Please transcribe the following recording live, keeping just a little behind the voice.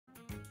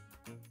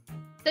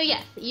So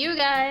yes, you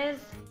guys.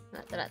 Now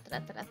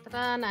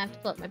I have to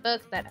pull up my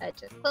book that I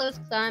just closed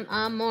because I'm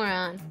a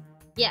moron.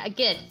 Yeah,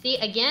 good. See,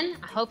 again,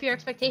 I hope your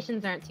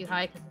expectations aren't too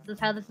high because this is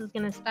how this is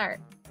going to start.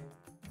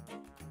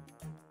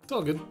 It's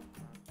all good.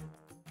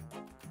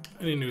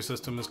 Any new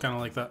system is kind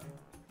of like that.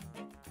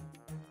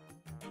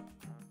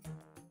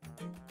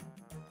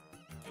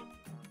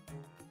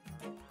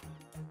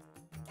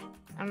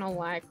 I don't know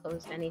why I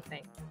closed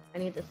anything. I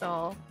need this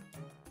all.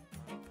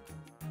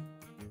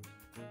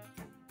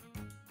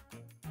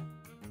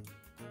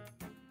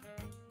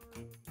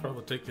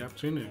 Probably take the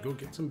opportunity to go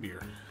get some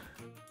beer.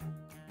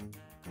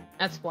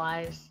 That's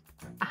wise.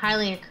 I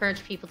highly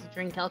encourage people to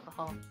drink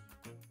alcohol.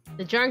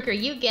 The drunker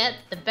you get,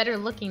 the better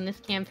looking this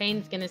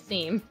campaign's gonna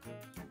seem.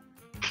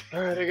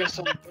 Alright, I guess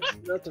I'll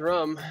not the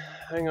rum.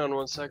 Hang on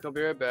one sec, I'll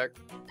be right back.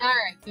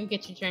 Alright, you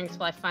get your drinks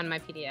while I find my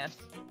PDF.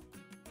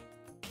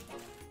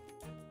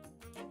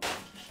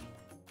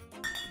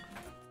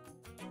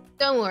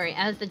 Don't worry,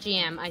 as the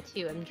GM, I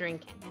too am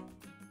drinking.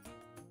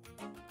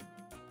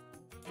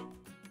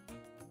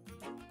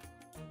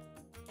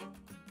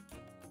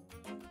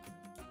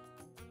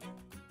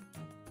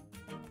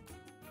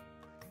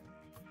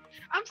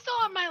 I'm still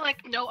on my,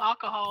 like, no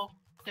alcohol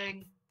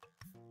thing.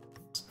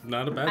 It's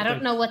not a bad thing. I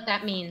don't know what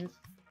that means.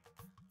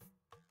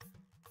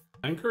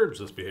 I encourage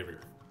this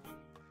behavior.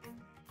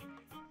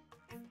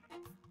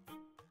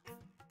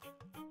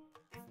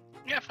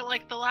 Yeah, for,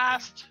 like, the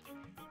last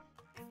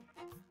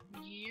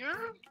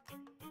year?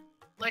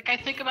 Like, I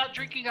think about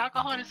drinking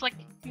alcohol and it's like,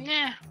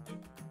 nah.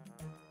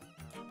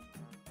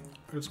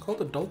 It's called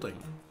adulting.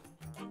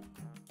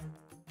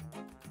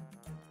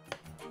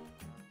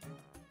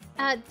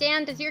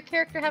 Dan, does your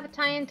character have a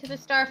tie-in to the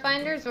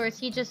Starfinders, or is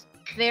he just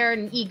there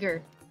and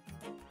eager?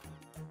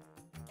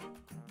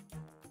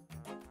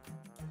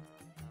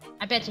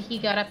 I bet you he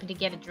got up to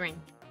get a drink.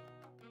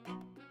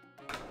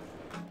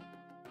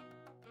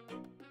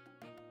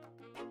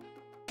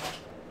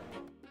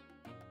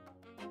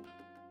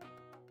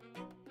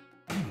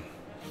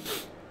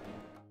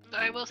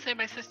 I will say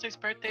my sister's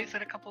birthday's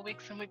in a couple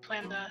weeks and we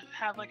plan to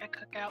have, like, a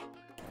cookout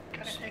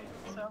kind of thing,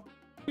 so.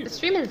 The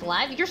stream is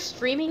live? You're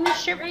streaming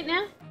this shit right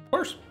now? Of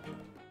course.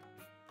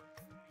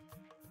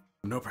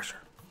 No pressure.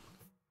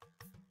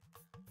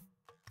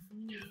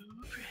 No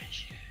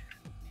pressure.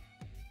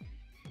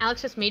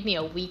 Alex just made me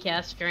a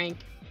weak-ass drink.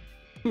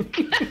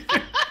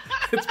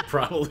 It's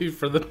probably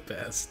for the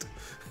best.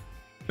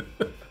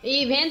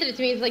 He handed it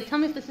to me, he's like, tell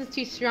me if this is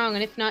too strong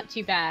and if not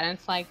too bad. And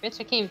it's like, bitch,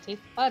 I can't even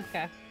taste the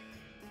vodka.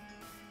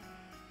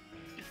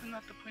 Isn't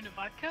that the point of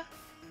vodka?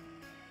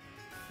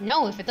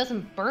 No, if it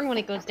doesn't burn when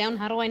it goes down,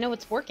 how do I know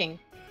it's working?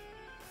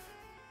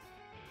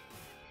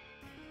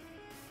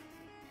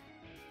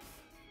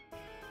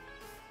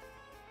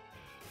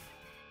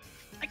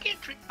 I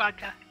can't drink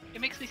vodka. It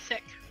makes me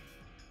sick.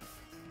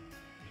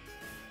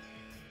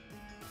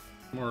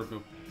 More of a,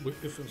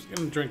 if I was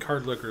gonna drink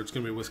hard liquor, it's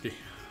gonna be whiskey.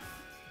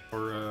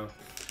 Or,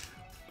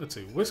 let's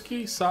see,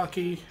 whiskey,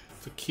 sake,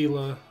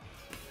 tequila.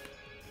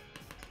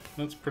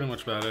 That's pretty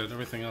much about it.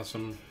 Everything else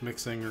I'm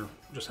mixing or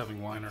just having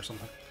wine or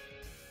something.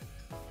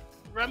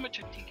 Rum or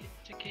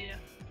tequila.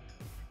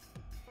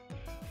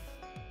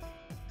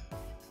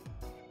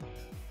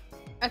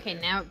 Okay,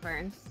 now it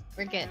burns.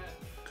 We're good.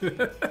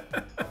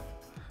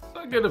 It's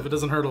not good if it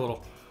doesn't hurt a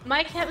little.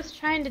 My cat was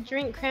trying to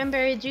drink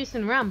cranberry juice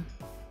and rum.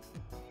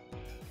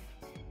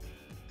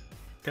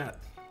 Cat.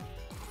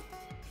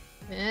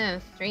 Yeah,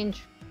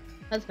 strange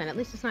husband. At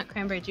least it's not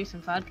cranberry juice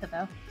and vodka,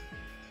 though.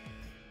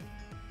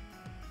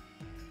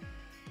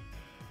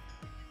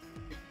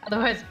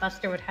 Otherwise,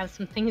 Buster would have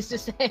some things to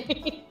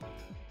say.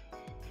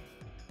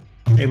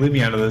 Hey, leave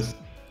me out of this.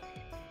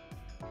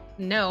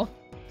 No.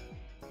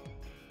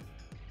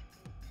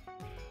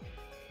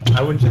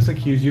 I would just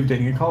accuse you of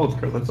dating a college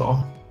girl, that's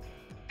all.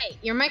 Hey,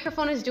 your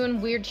microphone is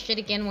doing weird shit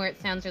again where it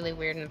sounds really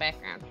weird in the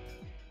background.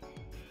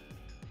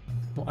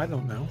 Well, I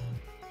don't know.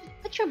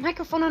 Put your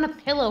microphone on a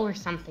pillow or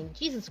something.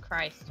 Jesus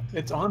Christ.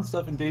 It's on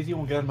stuff and Daisy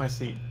won't get out of my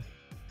seat.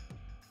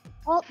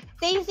 Well,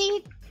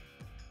 Daisy,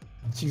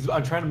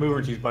 I'm trying to move her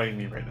and she's biting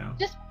me right now.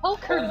 just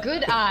poke her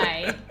good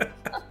eye.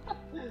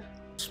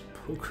 Just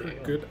poke her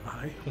good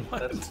eye?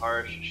 What? That's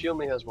harsh. She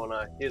only has one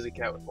eye. He has a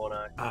cat with one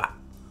eye. Ah.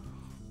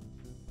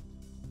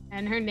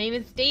 And her name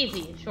is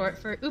Daisy, short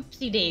for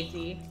Oopsie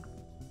Daisy.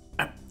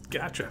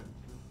 Gotcha.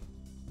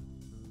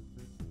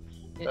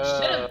 It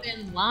should have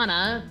been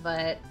Lana,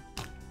 but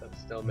That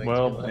still makes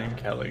Well, me laugh. blame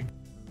Kelly.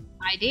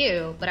 I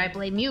do. But I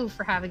blame you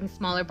for having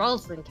smaller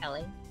balls than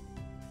Kelly.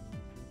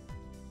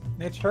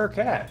 It's her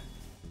cat.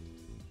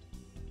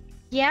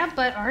 Yeah,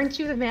 but aren't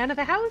you the man of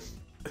the house?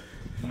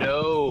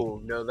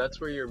 No, that's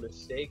where you're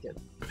mistaken.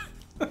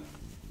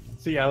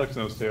 See, Alex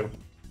knows too.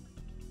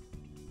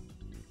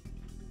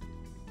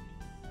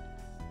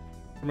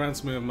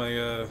 Reminds me of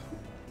my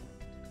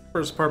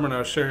first apartment I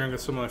was sharing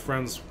with some of my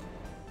friends.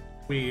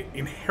 We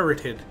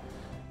inherited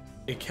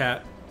a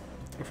cat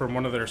from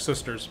one of their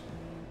sisters.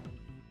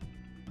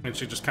 And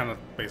she just kind of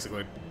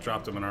basically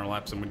dropped him in our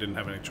laps and we didn't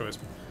have any choice.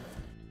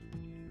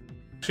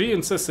 She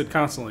insisted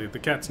constantly the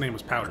cat's name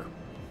was Powder.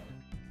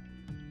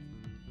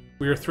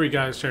 We are 3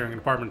 guys sharing an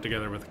apartment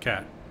together with a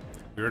cat.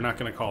 We are not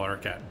going to call our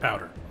cat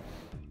Powder.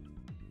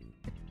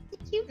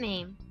 It's a cute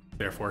name.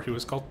 Therefore, he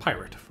was called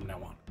Pirate from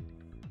now on.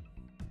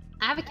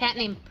 I have a cat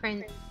named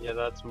Prince. Yeah,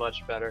 that's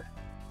much better.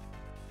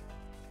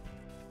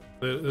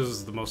 This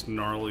is the most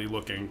gnarly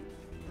looking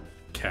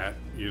cat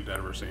you'd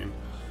ever seen.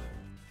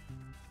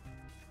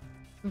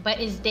 But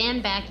is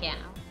Dan back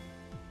now?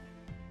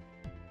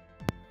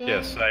 Dan?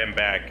 Yes, I am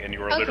back, and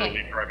you are Okay.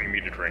 literally driving me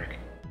to drink.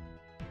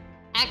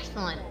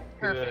 Excellent.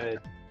 Perfect.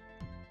 Good.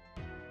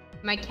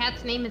 My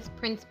cat's name is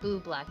Prince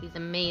Boo Black. He's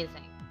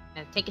amazing.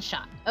 Now take a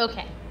shot.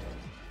 Okay.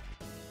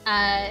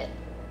 Dan,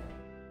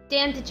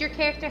 did your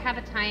character have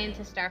a tie-in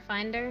to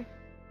Starfinder?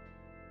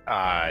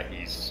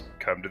 He's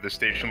come to the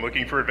station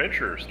looking for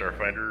adventure.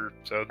 Starfinder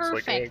sounds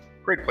like a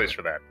Perfect. great place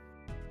for that.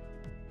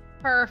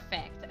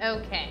 Perfect.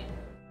 Okay.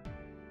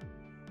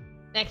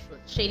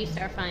 Excellent. Shady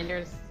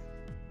Starfinders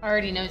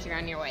already knows you're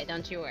on your way.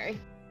 Don't you worry.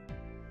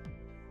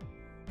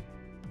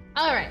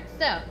 All right.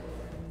 So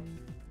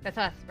that's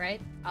us, right?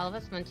 All of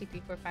us. 1, 2,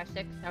 3, 4, 5,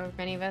 6. However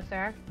many of us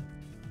there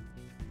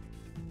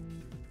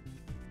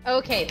are.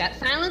 Okay. That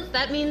silence.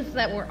 That means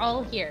that we're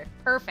all here.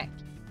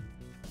 Perfect.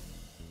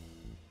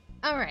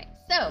 All right.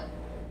 So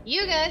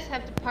you guys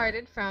have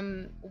departed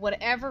from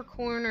whatever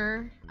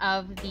corner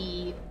of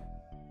the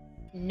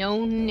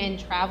known and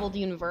traveled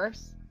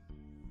universe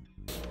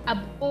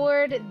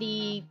aboard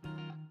the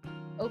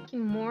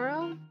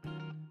Okimoro?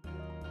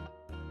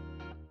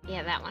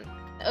 Yeah, that one.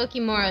 The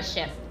Okimoro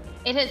ship.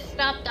 It has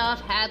stopped off,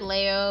 had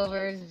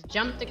layovers,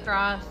 jumped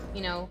across,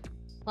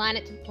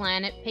 planet to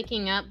planet,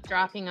 picking up,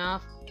 dropping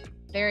off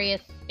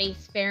various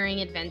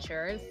spacefaring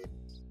adventurers.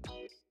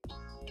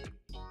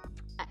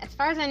 As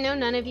far as I know,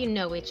 none of you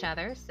know each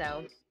other,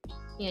 so,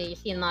 you're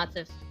seeing lots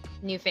of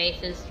new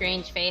faces,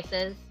 strange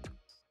faces.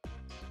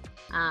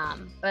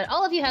 But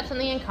all of you have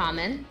something in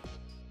common,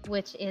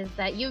 which is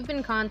that you've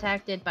been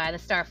contacted by the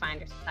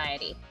Starfinder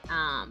Society.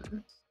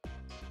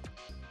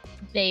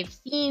 They've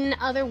seen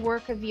other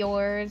work of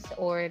yours,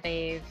 or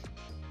they've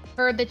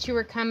heard that you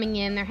were coming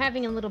in. They're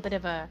having a little bit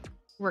of a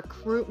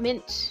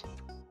recruitment...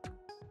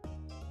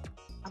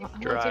 I want to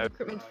say Drive.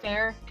 recruitment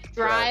fair.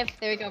 Drive.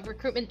 There we go.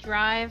 Recruitment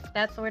drive.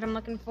 That's the word I'm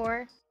looking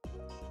for.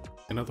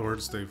 In other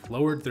words, they've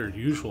lowered their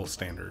usual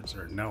standards,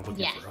 are now looking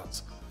Yes. for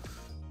us.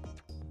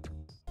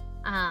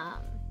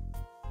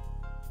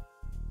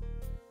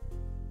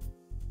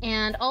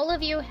 And all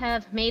of you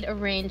have made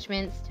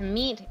arrangements to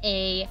meet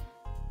a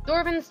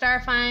Dwarven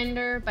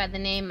Starfinder by the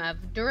name of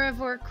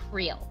Duravor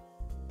Creel.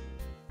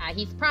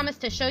 He's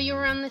promised to show you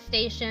around the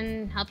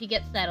station, help you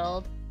get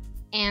settled,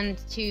 and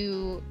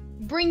to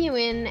bring you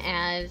in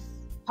as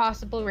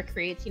possible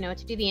recruits, to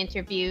do the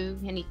interview,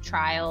 any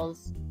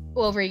trials,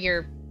 go over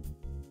your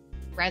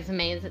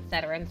resumes,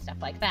 etc., and stuff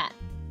like that.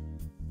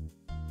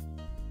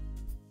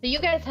 So you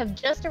guys have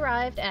just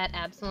arrived at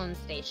Absalom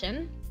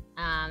Station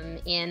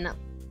in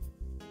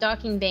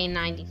Docking Bay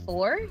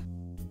 94.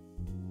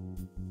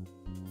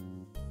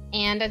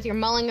 And as you're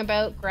mulling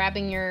about,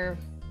 grabbing your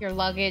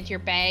luggage, your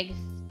bags,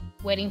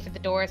 waiting for the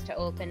doors to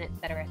open,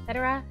 etc.,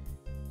 etc.,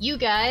 you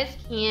guys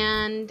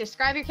can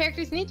describe your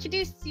characters and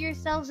introduce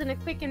yourselves in a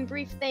quick and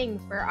brief thing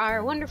for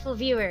our wonderful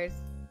viewers.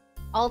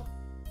 All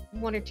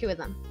 1 or 2 of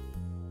them.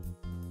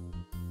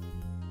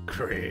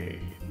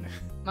 Crane.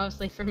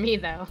 Mostly for me,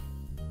 though.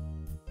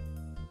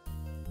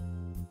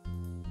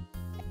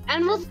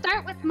 And we'll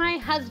start with my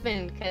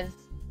husband, because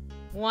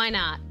why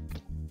not?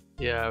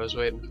 Yeah, I was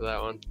waiting for that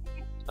one.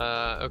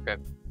 Okay.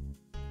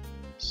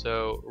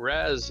 So,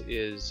 Raz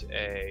is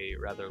a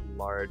rather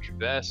large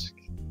Vesk,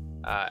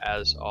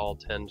 as all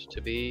tend to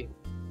be.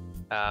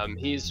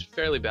 He's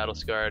fairly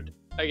battle-scarred,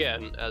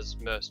 again, as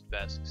most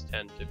Vesks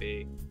tend to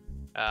be.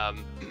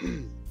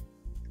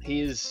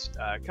 He's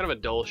kind of a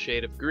dull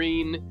shade of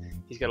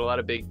green. He's got a lot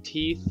of big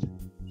teeth.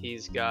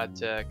 He's got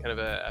kind of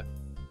a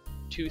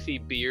toothy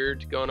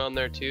beard going on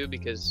there too,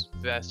 because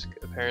Vesk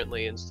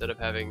apparently, instead of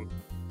having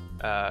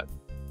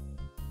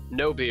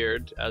no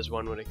beard, as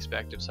one would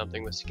expect of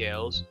something with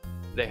scales,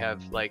 they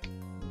have like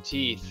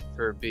teeth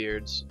for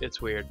beards.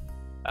 It's weird.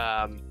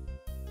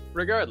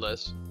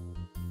 Regardless,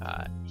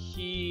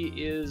 he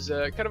is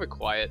kind of a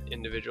quiet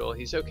individual.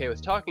 He's okay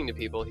with talking to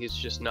people. He's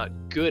just not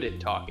good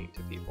at talking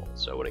to people.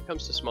 So when it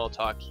comes to small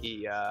talk,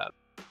 he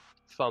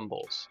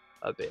fumbles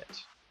a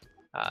bit.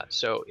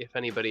 So if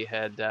anybody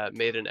had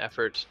made an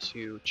effort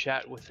to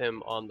chat with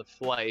him on the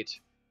flight,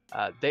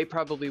 they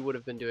probably would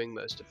have been doing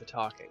most of the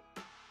talking.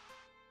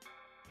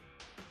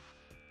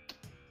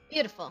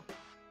 Beautiful.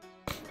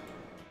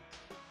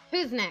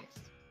 Who's next?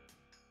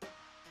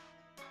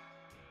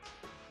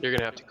 You're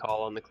gonna have to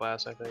call on the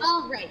class, I think.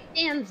 All right,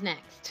 Dan's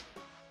next.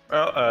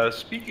 Well,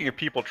 speaking of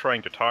people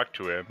trying to talk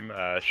to him,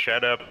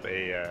 shout up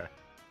a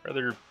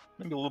rather,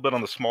 maybe a little bit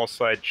on the small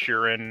side,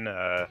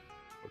 Sheeran,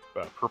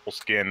 with purple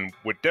skin,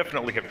 would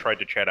definitely have tried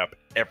to chat up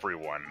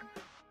everyone.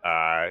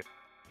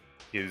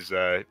 His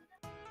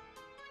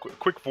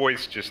quick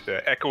voice just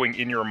echoing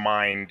in your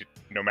mind,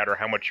 no matter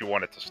how much you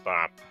want it to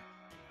stop.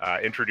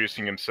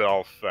 Introducing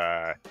himself,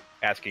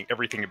 asking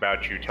everything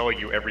about you, telling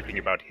you everything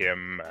about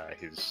him,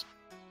 his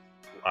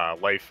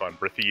life on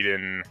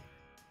Breathedon,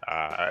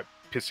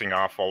 pissing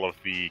off all of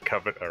the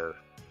or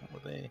what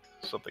were they?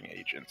 Something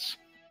agents.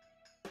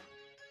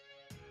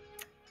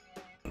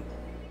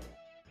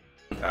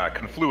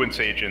 Confluence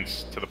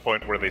agents, to the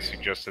point where they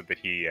suggested that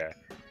he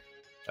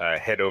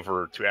head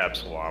over to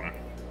Absalom.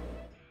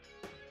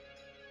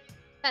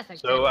 That's a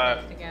So,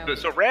 good place to go.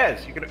 so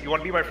Raz, you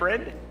want to be my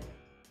friend?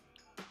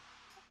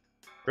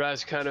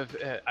 Raz kind of,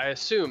 I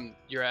assume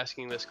you're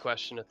asking this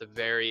question at the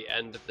very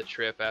end of the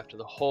trip after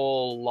the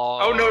whole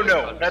long. Oh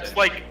no, that's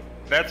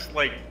conversation.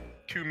 like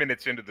 2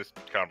 minutes into this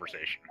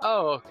conversation.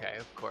 Oh, okay,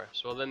 of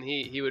course. Well, then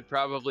he would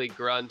probably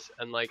grunt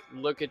and like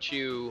look at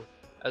you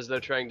as though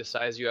trying to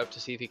size you up to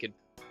see if he could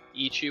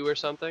eat you or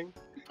something.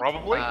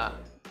 Probably.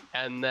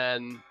 And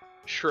then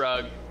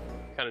shrug,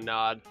 kind of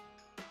nod.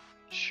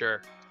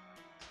 Sure.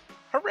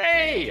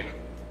 Hooray!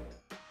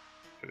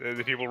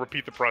 He will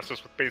repeat the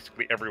process with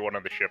basically everyone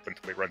on the ship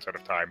until he runs out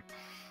of time.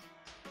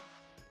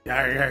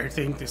 I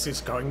think this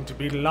is going to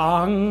be a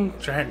long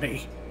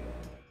journey.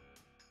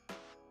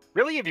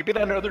 Really? Have you been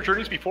on other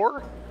journeys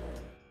before?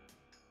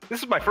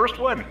 This is my first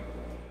one.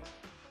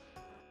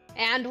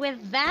 And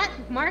with that,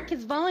 Mark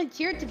has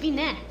volunteered to be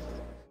next.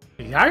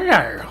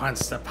 Yar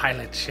wants to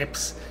pilot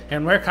ships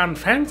and work on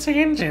fancy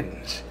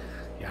engines.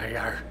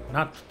 Yar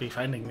not be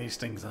finding these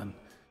things on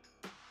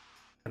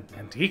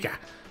Antigua.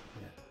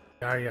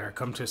 Yar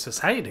come to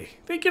society.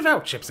 They give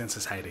out ships in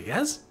society,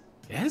 yes?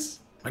 Yes?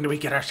 When do we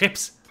get our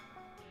ships?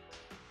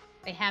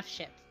 They have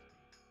ships.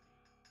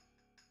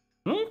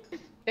 Hmm?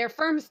 Their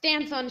firm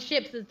stance on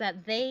ships is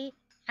that they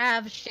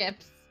have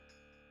ships.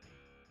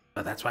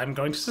 Well, that's why I'm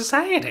going to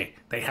society.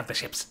 They have the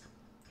ships.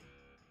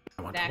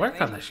 I want to work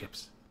on the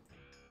ships.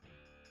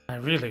 I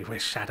really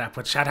wish Shut Up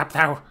would shut up,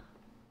 though.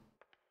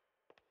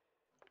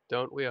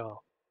 Don't we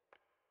all?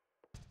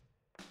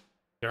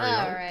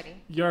 Alrighty.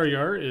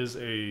 Yar is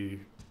a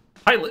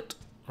pilot,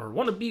 or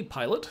wannabe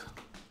pilot,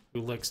 who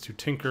likes to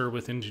tinker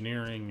with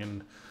engineering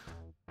and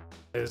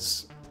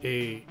is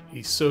a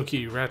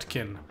Isoki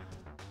Ratkin.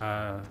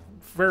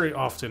 Very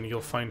often you'll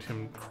find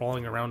him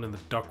crawling around in the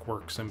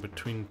ductworks in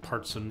between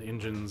parts and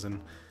engines, and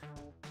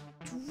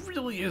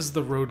really is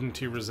the rodent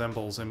he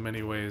resembles in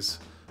many ways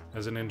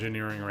as an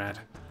engineering rat.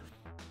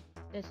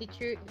 Does he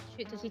chew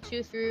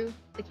through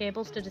the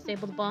cables to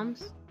disable the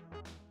bombs?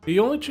 He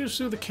only chews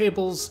through the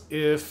cables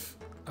if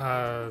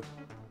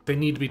they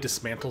need to be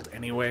dismantled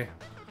anyway.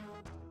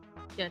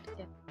 Good.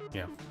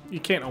 Yeah, you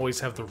can't always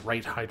have the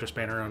right Hydra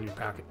spanner on your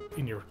pocket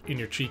in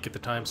your cheek at the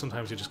time.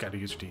 Sometimes you just got to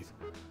use your teeth.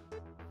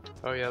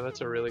 Oh yeah, that's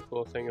a really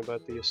cool thing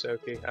about the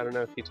Isoki. I don't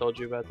know if he told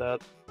you about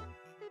that.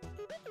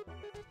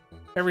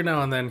 Every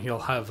now and then he'll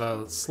have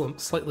a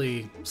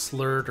slightly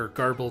slurred or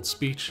garbled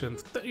speech, and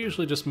that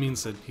usually just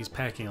means that he's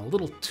packing a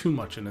little too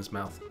much in his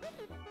mouth.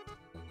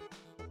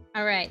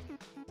 Alright.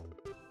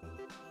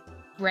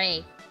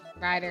 Ray.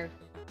 Ryder.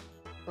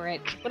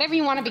 Brit. Whatever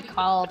you want to be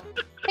called.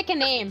 Pick a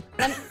name.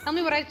 Tell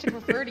me what I should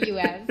refer to you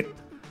as.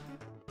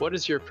 What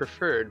is your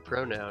preferred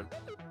pronoun?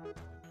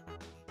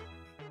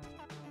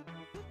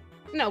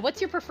 No,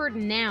 what's your preferred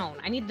noun?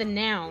 I need the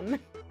noun.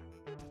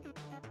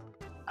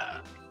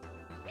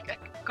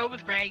 Go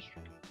with Ray.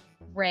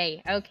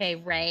 Ray. Okay,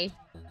 Ray.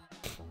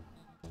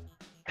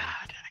 God,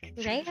 I can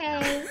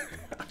Ray.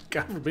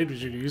 God forbid we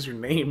should use your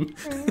name.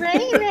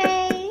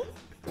 Ray.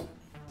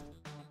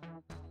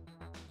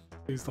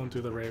 Please don't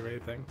do the Ray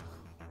thing.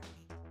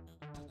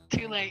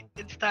 Too late.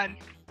 It's done.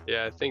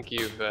 Yeah, I think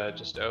you've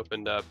just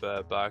opened up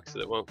a box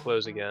that won't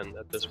close again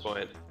at this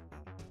point.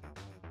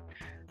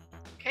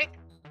 Okay.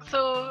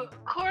 So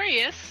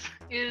Corius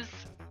is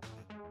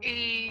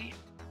a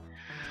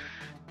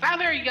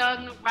rather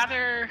young,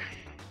 rather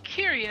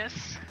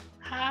curious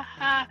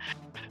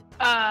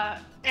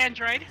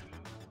android.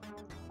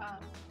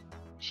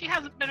 She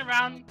hasn't been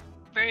around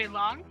very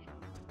long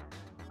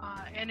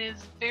and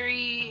is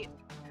very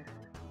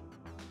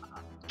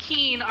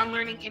keen on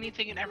learning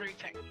anything and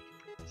everything.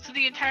 So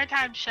the entire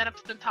time Shut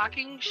Up's been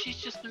talking, she's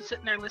just been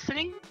sitting there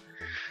listening,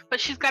 but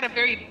she's got a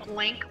very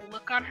blank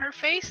look on her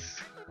face.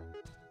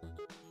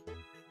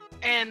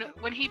 And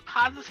when he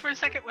pauses for a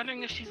second,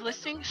 wondering if she's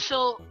listening,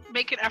 she'll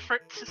make an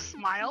effort to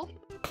smile.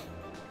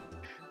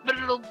 But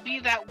it'll be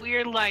that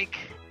weird, like,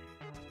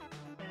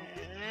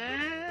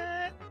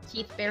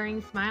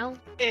 Teeth-bearing smile.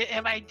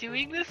 am I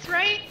doing this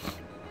right?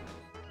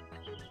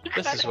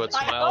 This is what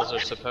smiles are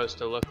supposed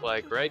to look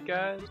like, right,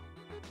 guys?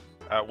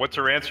 What's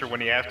her answer when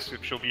he asks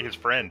if she'll be his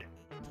friend?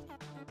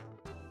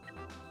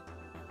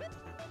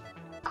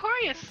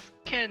 Corius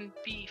can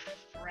be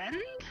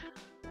friend?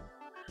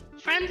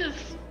 Friend is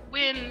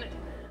when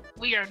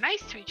we are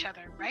nice to each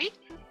other, right?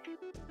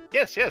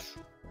 Yes.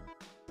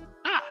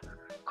 Ah,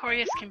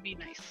 Corius can be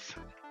nice.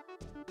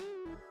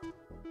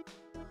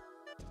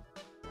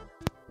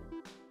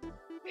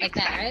 Like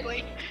that, right?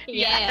 Exactly.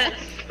 Yeah. Yes.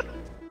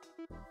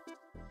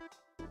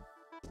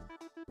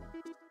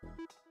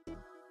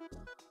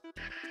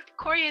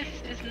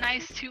 Corius is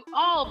nice to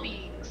all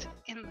beings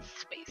in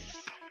space.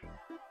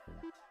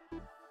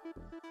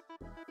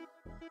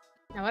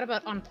 Now what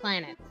about on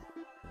planets?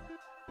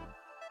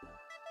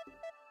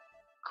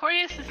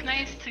 Corius is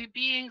nice to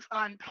beings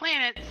on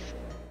planets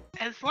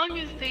as long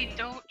as they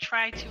don't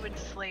try to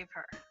enslave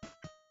her.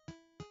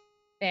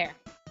 There.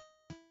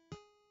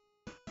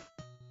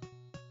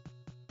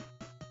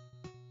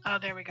 Oh,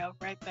 there we go.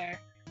 Right there.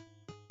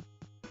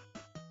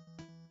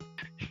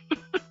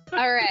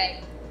 All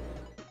right.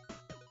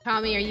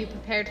 Tommy, are you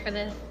prepared for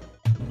this?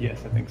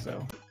 Yes, I think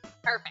so.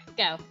 Perfect.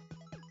 Go.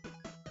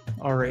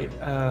 All right.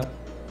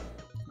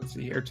 Let's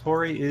see here.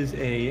 Tori is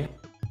a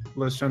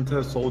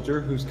Lashunta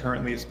soldier who's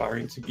currently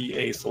aspiring to be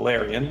a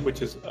Solarian,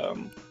 which is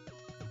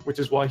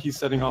why he's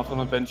setting off on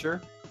an adventure.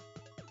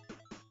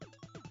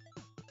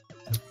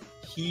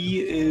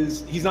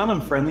 He's not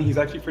unfriendly. He's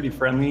actually pretty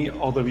friendly,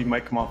 although he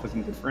might come off as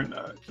indifferent.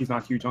 He's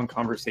not huge on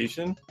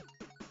conversation.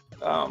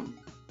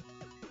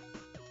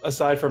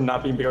 Aside from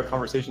not being big on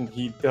conversation,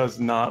 he does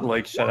not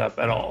like shut up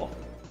at all.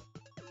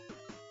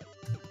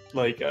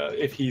 Like,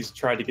 if he's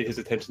tried to get his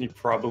attention, he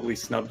probably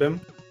snubbed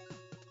him.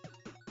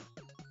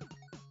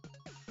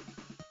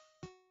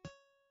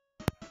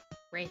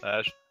 Great.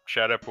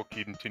 Shut up will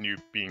continue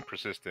being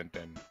persistent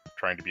and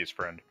trying to be his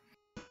friend.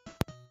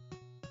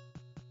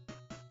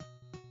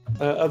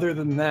 Other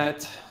than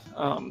that,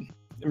 in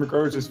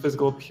regards to his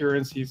physical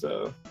appearance, he's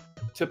a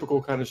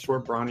typical kind of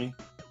short, brawny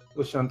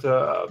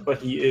Lashunta,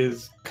 but he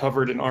is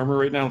covered in armor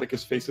right now, like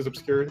his face is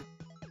obscured.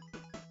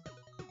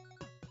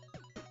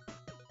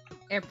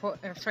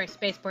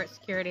 Spaceport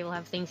security will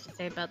have things to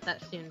say about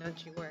that soon,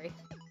 don't you worry.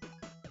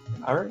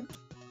 Alright.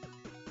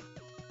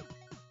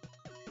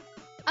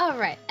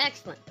 Alright,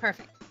 excellent,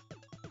 perfect.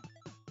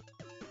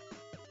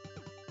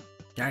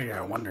 Yeah,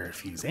 I wonder if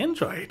he's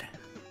android.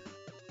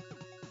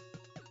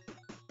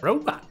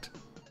 Robot.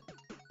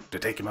 To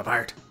take him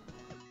apart.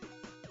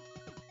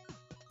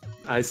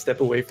 I step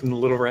away from the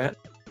little rat.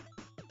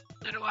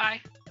 So do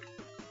I.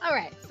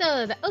 Alright,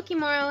 so the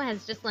Okimoro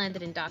has just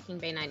landed in Docking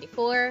Bay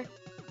 94.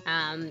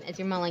 As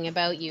you're mulling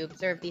about, you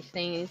observe these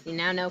things. You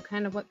now know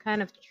kind of what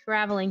kind of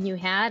traveling you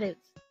had.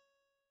 It's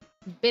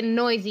been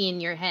noisy in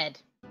your head.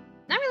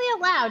 Not really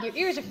out loud, your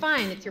ears are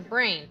fine, it's your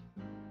brain.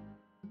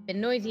 Been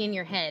noisy in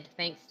your head,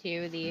 thanks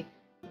to the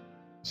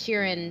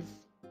Sheeran's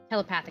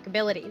telepathic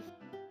abilities.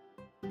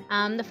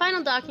 The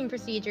final docking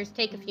procedures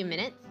take a few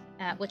minutes,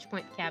 at which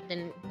point the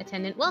captain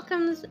attendant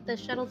welcomes the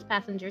shuttle's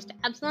passengers to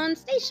Absalom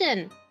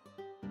Station.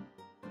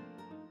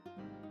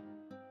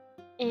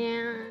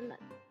 And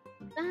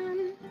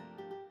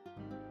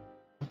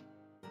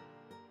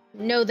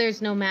no,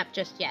 there's no map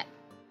just yet.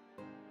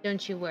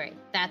 Don't you worry,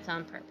 that's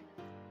on purpose.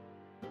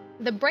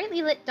 The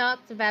brightly lit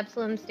docks of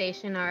Absalom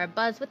Station are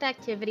abuzz with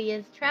activity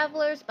as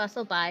travelers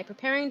bustle by,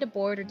 preparing to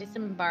board or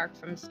disembark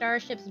from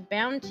starships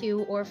bound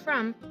to or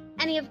from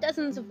any of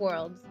dozens of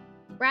worlds.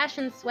 Brash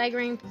and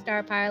swaggering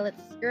star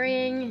pilots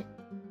scurrying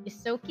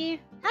Isoki?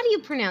 How do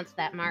you pronounce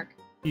that, Mark?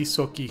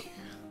 Isoki.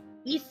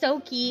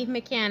 Isoki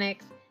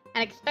mechanics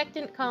and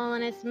expectant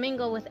colonists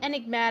mingle with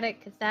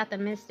enigmatic Kasatha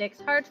mystics,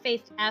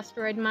 hard-faced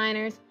asteroid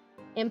miners,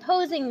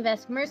 imposing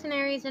Vesk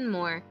mercenaries, and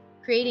more,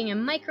 creating a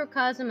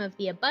microcosm of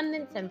the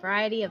abundance and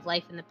variety of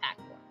life in the Pack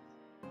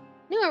Worlds.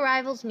 New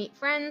arrivals meet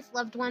friends,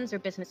 loved ones, or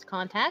business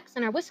contacts,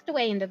 and are whisked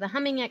away into the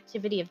humming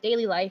activity of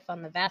daily life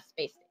on the vast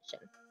space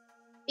station.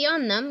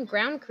 Beyond them,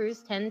 ground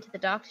crews tend to the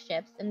docked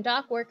ships, and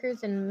dock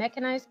workers and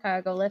mechanized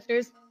cargo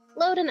lifters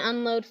load and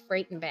unload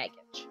freight and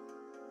baggage.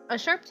 A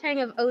sharp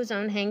tang of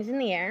ozone hangs in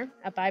the air,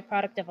 a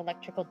byproduct of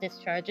electrical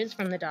discharges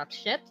from the docked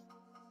ships,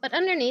 but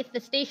underneath, the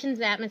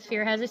station's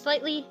atmosphere has a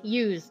slightly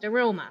used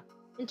aroma.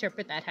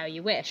 Interpret that how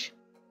you wish.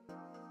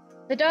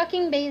 The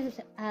docking bay's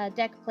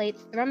deck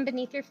plates thrum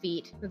beneath your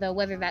feet, though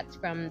whether that's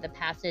from the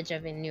passage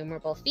of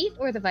innumerable feet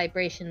or the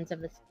vibrations of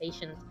the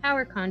station's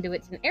power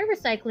conduits and air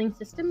recycling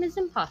system is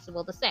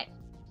impossible to say.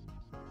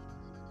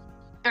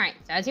 Alright,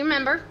 so as you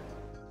remember,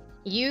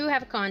 you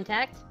have a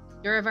contact,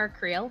 Duravar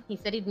Creel. He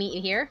said he'd meet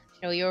you here,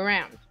 show you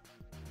around.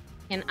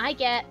 Can I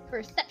get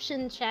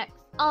perception checks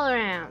all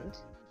around?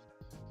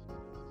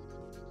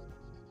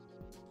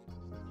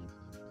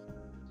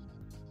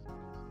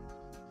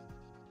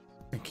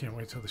 I can't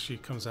wait till the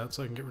sheet comes out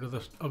so I can get rid of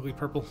the ugly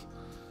purple.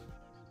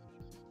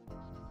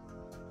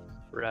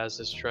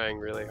 Raz is trying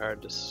really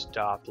hard to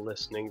stop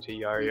listening to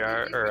Yar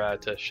Yar, or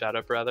to shut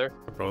up rather.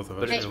 For both of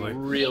us, But it's really.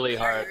 really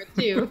hard.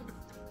 Too.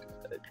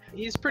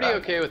 He's pretty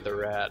okay with the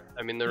rat.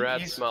 I mean, the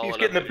rat's small He's enough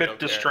getting a that we bit don't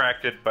care.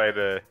 distracted by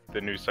the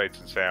new sights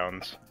and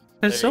sounds.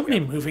 There's There so you many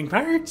go. moving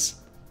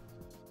parts.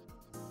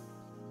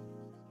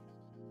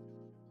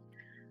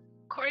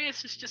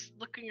 Corius is just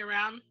looking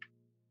around.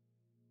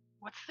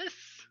 What's this?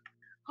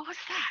 What was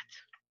that?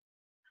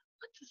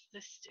 What does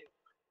this do?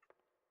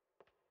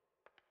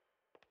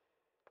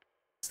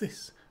 What's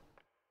this?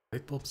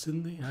 Light bulbs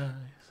in the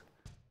eyes.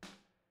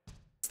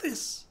 What's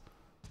this?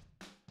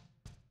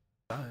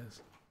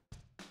 Eyes.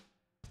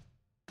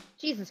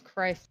 Jesus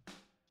Christ.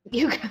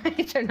 You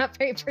guys are not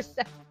very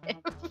perceptive.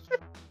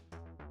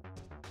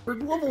 We're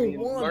level I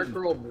mean, 1. Mark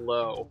rolled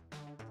low,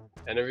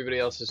 and everybody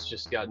else has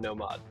just got no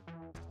mod.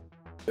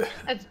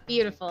 That's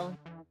beautiful.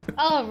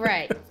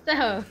 Alright,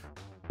 so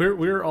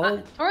We're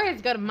all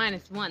Tori's got a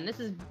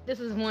 -1. This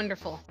is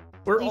wonderful.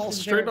 We're Least all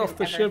straight off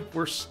the observant ship.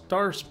 We're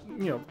stars,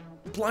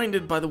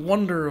 blinded by the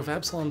wonder of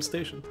Absalom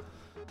Station.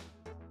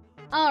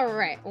 All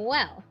right.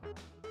 Well.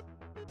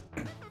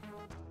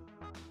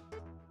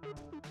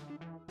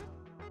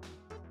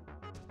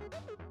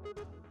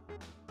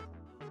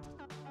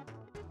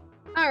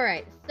 All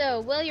right.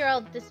 So while you're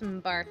all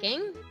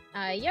disembarking,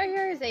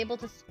 Yar is able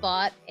to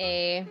spot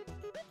a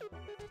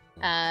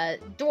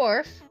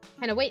dwarf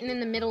kind of waiting in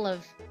the middle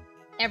of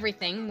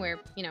everything, where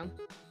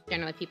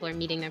generally people are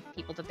meeting the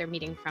people that they're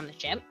meeting from the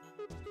ship.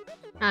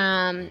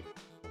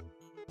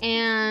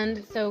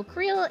 And so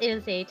Creel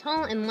is a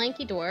tall and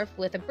lanky dwarf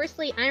with a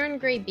bristly iron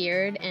gray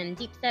beard and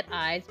deep-set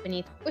eyes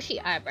beneath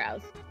bushy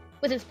eyebrows.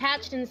 With his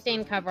patched and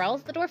stained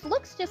coveralls, the dwarf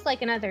looks just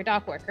like another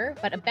dock worker,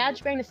 but a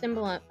badge bearing a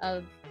symbol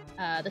of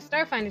the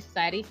Starfinder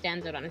Society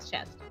stands out on his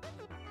chest.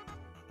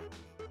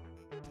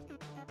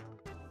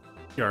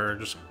 Yar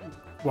just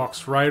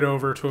walks right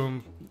over to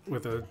him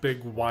with a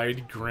big,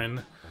 wide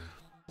grin.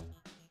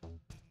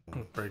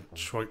 Very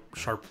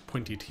sharp,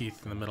 pointy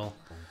teeth in the middle.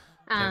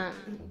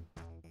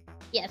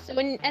 Yeah, so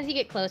as you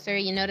get closer,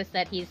 you notice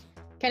that he's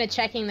kind of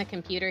checking the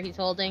computer he's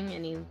holding,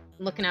 and he's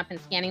looking up and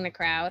scanning the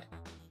crowd.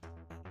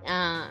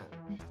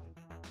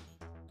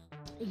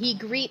 He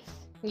greets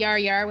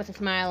Yar with a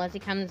smile as he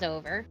comes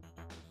over.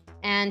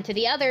 And to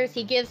the others,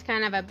 he gives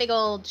kind of a big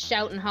old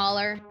shout and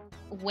holler,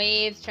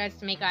 waves, tries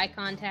to make eye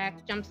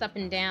contact, jumps up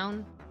and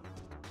down,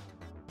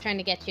 trying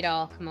to get you to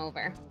all come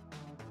over.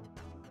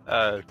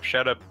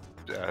 Shadow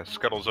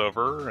scuttles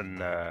over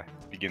and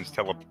begins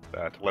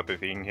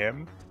telepathying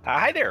him.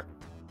 Hi there!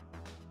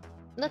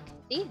 Look,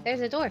 see? There's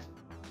a dwarf.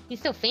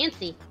 He's so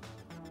fancy.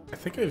 I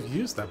think I've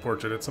used that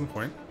portrait at some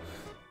point.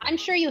 I'm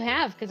sure you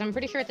have, because I'm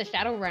pretty sure it's a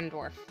Shadowrun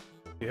dwarf.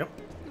 Yep.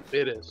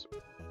 It is.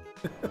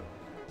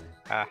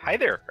 Hi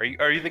there.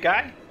 Are you the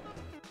guy?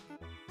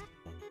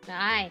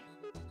 Aye.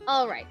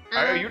 All right.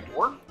 Are you a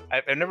dwarf?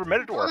 I've never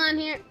met a dwarf. Hold on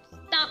here.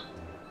 Stop.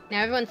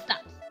 Now everyone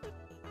stops.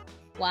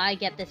 While I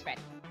get this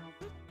ready.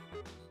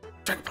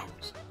 Check a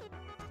pose.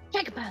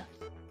 Check a pose.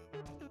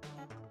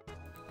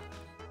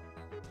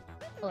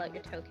 Pull out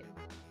your token.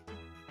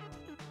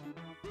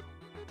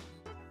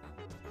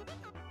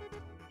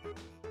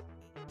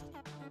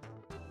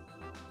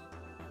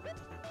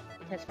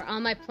 Because for all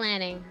my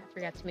planning, I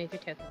forgot to move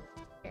your tokens.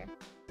 Here.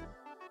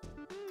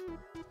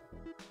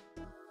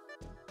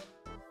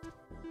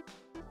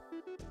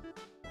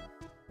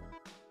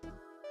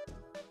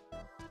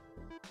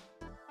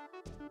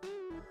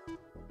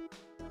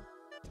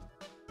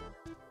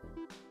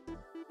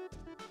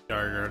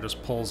 Yar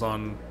just pulls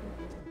on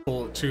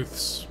Bullet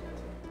Tooth's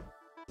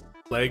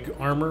leg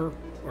armor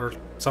or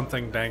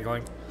something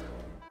dangling.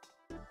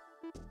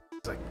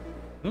 It's like,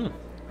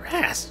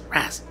 Ras.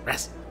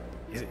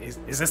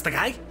 Is this the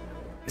guy?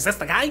 Is this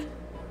the guy?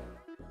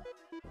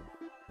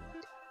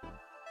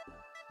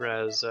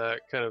 Raz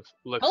kind of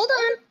looks. Hold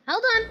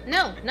on.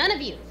 No, none of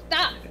you.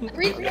 Stop.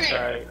 Refrain.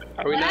 Sorry.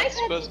 Are we When I not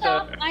said supposed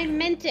stop, to? I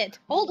meant it.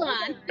 Hold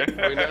on.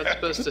 Are we not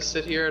supposed to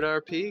sit here at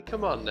RP?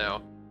 Come on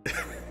now.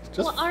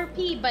 Well,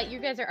 RP, but you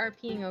guys are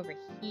RPing over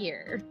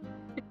here.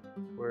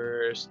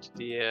 Worst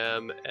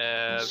DM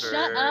ever.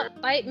 Shut up,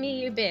 bite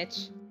me, you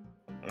bitch.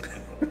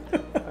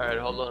 Alright,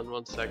 hold on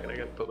 1 second. I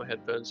gotta put my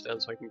headphones down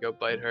so I can go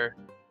bite her.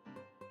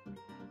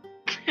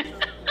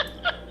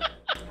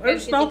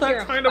 It's You not think you're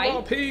that a kind of fight?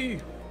 LP.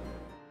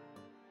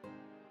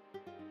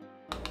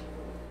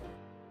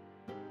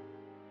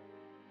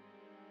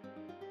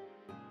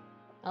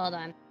 Hold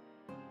on.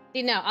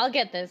 See, no, I'll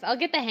get this. I'll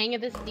get the hang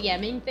of this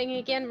DMing thing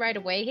again right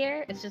away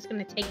here. It's just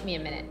gonna take me a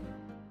minute.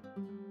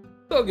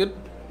 Oh, good.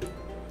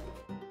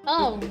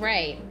 Oh,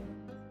 right.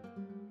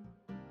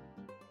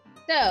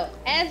 So,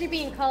 as you're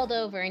being called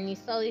over and you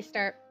slowly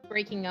start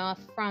breaking off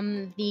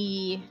from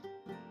the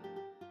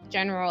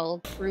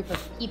general group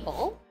of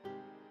people,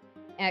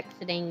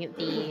 exiting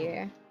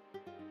the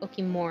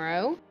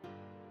Okimoro,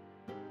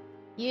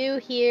 you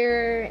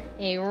hear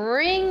a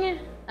ring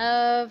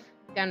of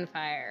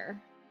gunfire.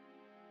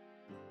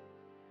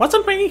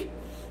 Wasn't me.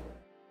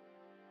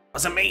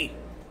 Wasn't me.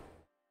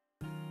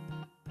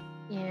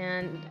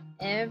 And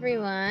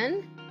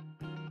everyone,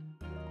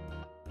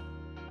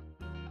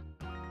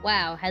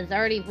 wow, has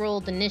already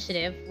rolled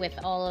initiative with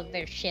all of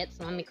their shit,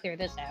 so let me clear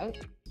this out.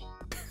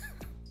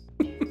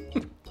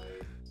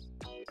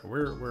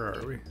 Where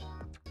are we?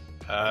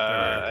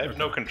 I have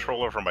no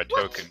control over my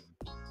token.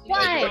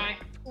 Why?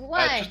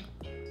 Why?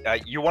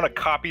 You want to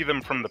copy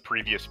them from the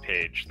previous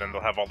page, then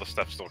they'll have all the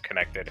stuff still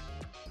connected.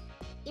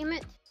 Damn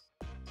it.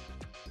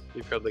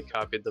 You probably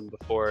copied them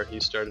before he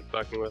started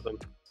fucking with them.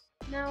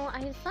 No, I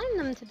assigned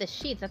them to the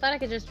sheets. I thought I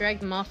could just drag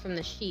them off from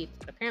the sheets,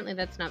 but apparently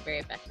that's not very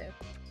effective.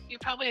 You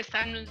probably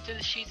assigned them to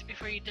the sheets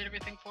before you did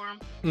everything for them.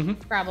 Mm-hmm.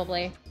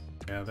 Probably.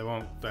 Yeah, they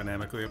won't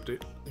dynamically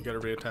update. You gotta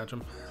reattach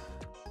them.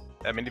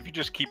 I mean, if you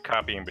just keep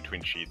copying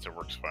between sheets, it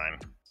works fine.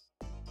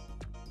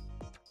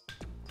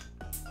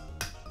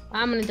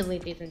 I'm gonna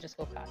delete these and just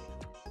go copy.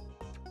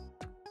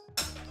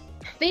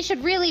 They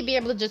should really be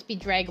able to just be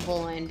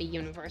draggable and be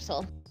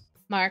universal.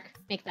 Mark,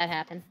 make that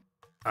happen.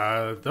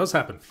 It does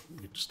happen.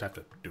 You just have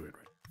to do it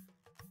right.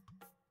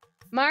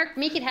 Mark,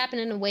 make it happen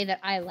in a way that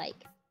I like.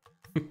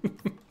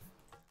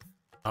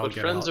 What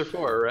friends are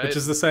for, right? Which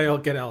is to say, I'll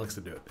get Alex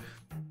to do it.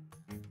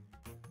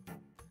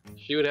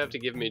 She would have to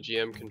give me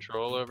GM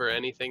control over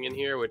anything in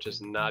here, which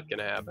is not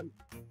gonna happen.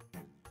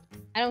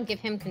 I don't give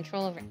him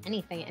control over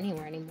anything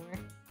anywhere anymore.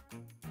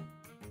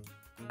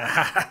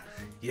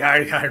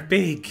 You're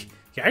big.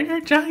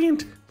 You're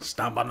giant.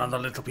 Stomp on other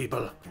little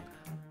people.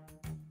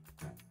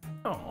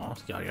 Oh,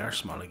 you're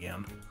small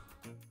again.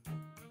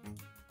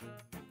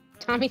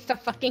 Tommy,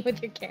 stop fucking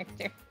with your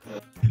character.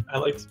 I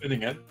like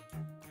spinning it.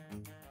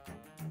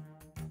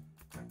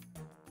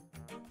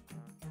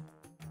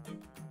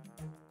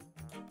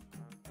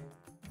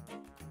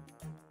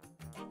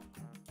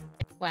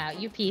 Wow,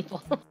 you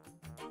people.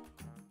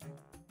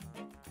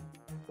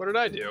 What did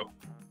I do?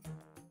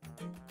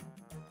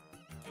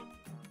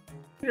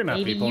 You're not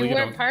Maybe people. you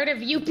were don't. part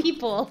of you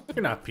people.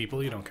 You're not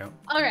people. You don't count.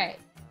 All right.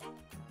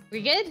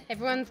 We good?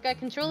 Everyone's got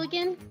control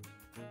again?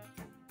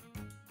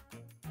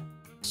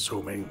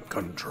 Assuming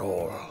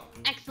control.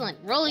 Excellent.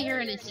 Roll your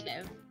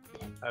initiative.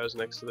 I was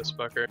next to this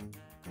fucker.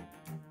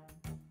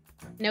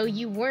 No,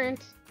 you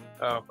weren't.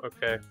 Oh,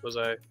 okay. Was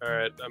I?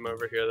 Alright, I'm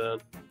over here then.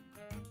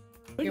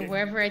 You're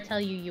wherever I tell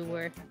you you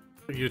were.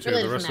 You two,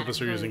 Really the doesn't rest of us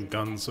are matter. using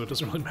guns, so it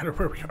doesn't really matter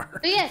where we are.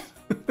 So yes,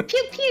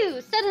 pew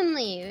pew!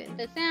 Suddenly,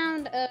 the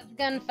sound of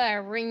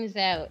gunfire rings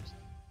out.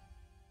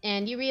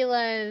 And you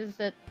realize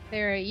that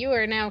you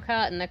are now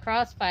caught in the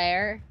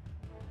crossfire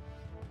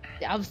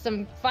of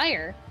some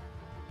fire.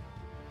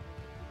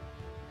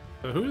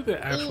 So who are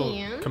the actual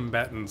And-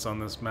 combatants on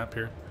this map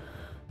here?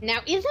 Now,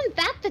 isn't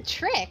that the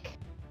trick?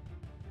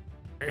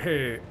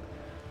 Hey.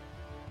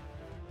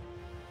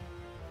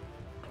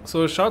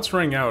 So as shots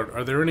ring out,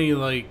 are there any,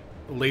 like,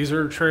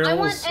 laser trails? I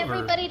want or-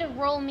 everybody to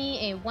roll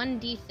me a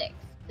 1d6,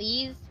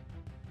 please.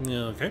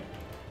 Yeah, okay.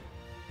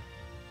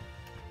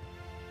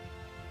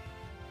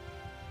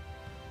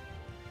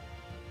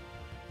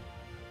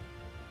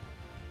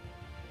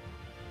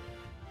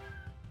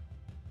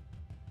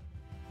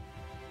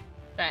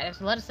 Alright,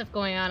 there's a lot of stuff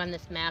going on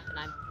this map, and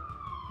I'm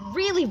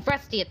really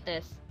rusty at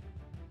this.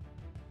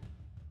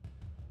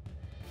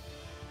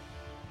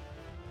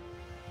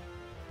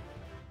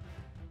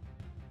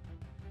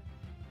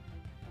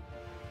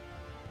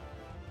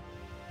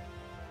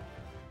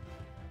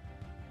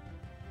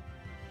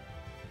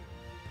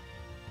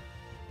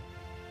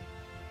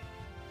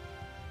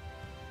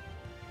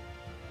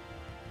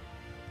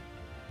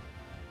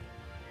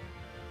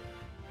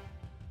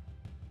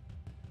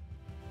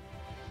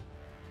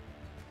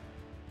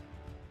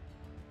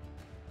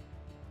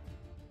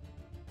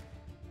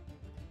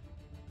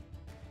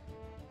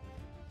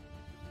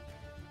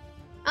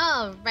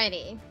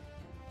 Alrighty.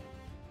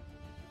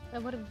 So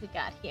what have we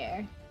got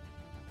here?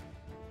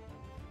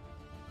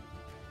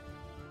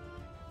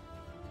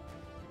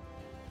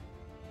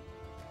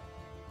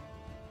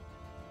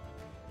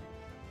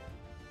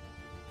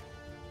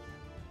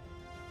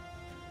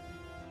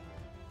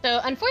 So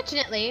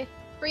unfortunately,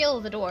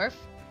 Friel the dwarf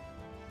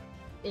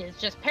is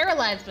just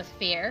paralyzed with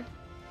fear.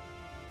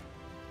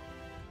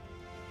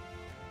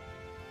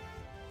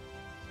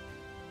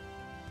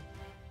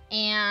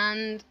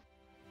 And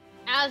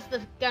as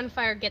the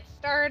gunfire gets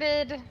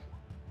started,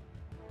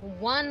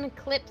 one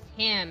clips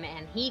him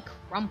and he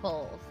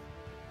crumples.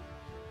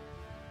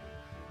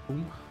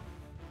 Boom.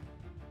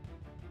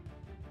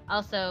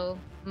 Also,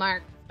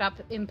 Mark, stop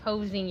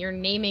imposing your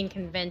naming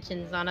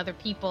conventions on other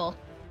people.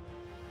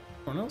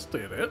 Someone else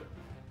did it.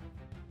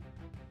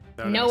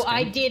 Without No,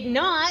 I asking. did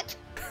not.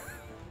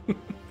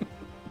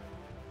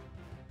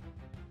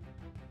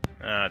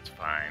 That's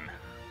fine.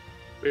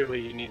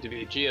 Clearly, you need to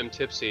be GM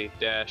Tipsy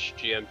dash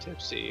GM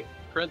Tipsy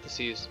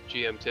parentheses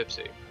GM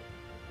Tipsy.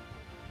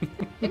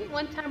 Didn't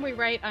one time we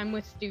write I'm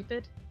with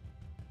stupid?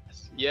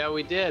 Yeah,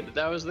 we did.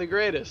 That was the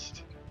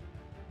greatest.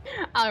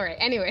 Alright,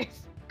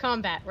 anyways.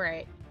 Combat,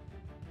 right.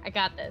 I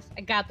got this.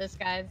 I got this,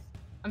 guys.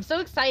 I'm so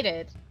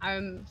excited.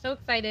 I'm so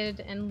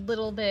excited and a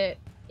little bit,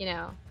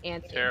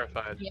 antsy.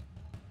 Terrified. Yeah.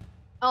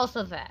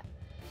 Also that.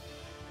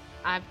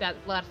 I've got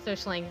a lot of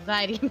social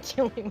anxiety I'm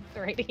dealing with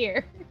right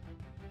here.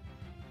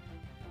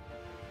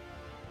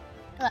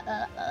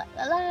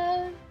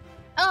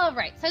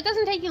 Alright, so it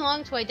doesn't take you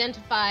long to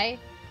identify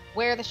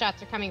where the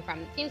shots are coming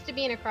from. It seems to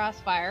be in a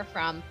crossfire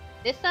from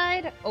this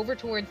side over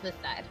towards this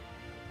side.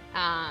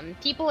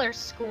 People are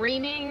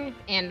screaming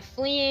and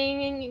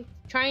fleeing,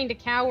 trying to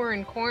cower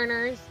in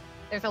corners.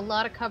 There's a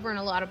lot of cover and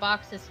a lot of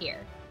boxes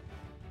here.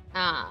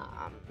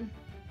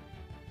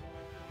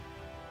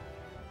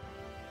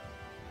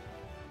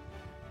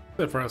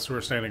 Except for us who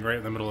are standing right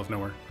in the middle of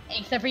nowhere.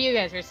 Except for you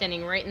guys who are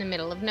standing right in the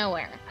middle of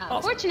nowhere.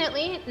 Awesome.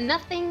 Fortunately,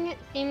 nothing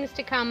seems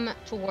to come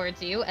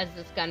towards you as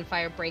this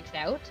gunfire breaks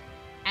out,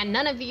 and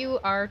none of you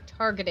are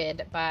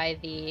targeted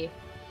by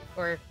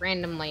or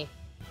randomly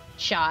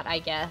shot, I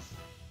guess,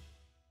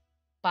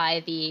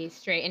 by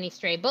any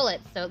stray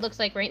bullets. So it looks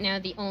like right now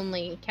the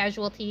only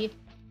casualty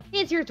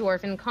is your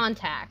dwarven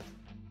contact.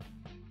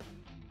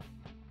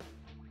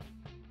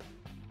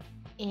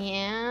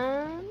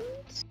 And...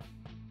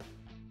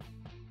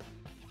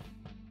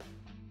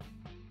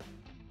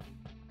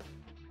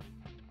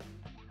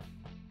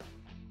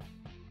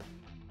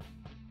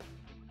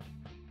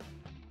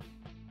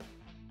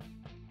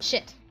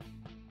 Shit.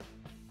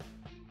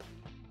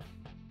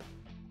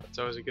 That's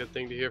always a good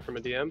thing to hear from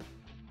a DM.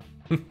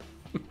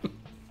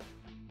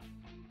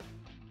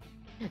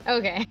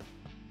 Okay.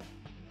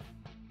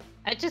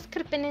 That just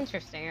could have been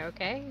interesting,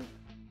 okay?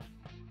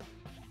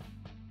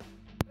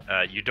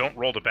 You don't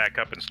roll to back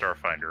up in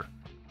Starfinder.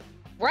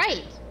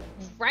 Right.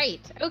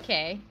 Right.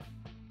 Okay.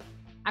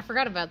 I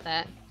forgot about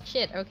that.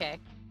 Shit, okay.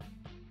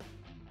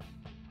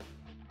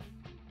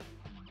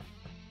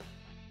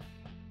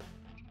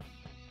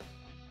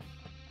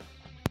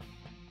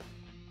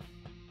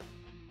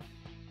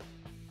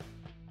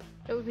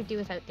 What would we do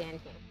without Dan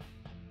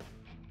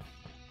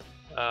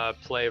here?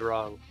 Play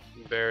wrong.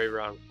 Very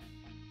wrong.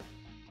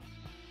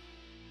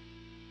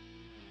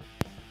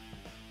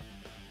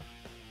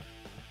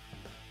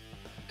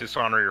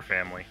 Dishonor your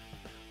family.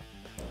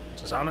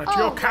 Dishonor Oh,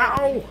 your right.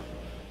 cow!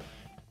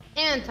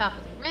 And top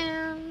of the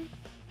round.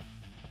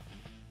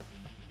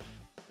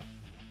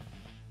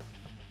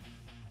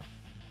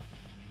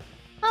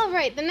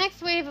 Alright, the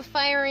next wave of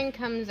firing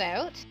comes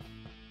out.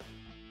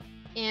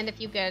 And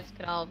if you guys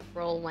could all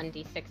roll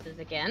 1d6s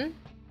again.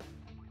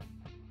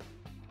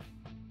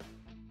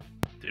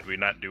 Did we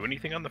not do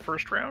anything on the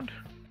first round?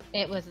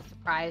 It was a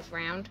surprise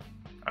round.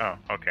 Oh,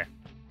 okay.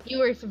 You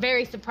were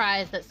very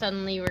surprised that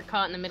suddenly you were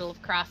caught in the middle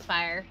of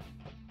crossfire.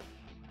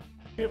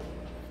 Yep.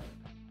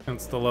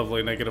 Hence the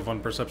lovely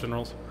 -1 perception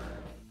rolls.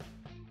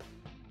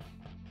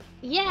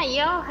 Yeah,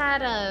 y'all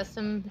had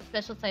some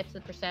special types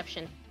of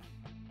perception.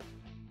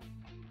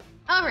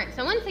 Alright,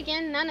 so once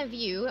again, none of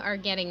you are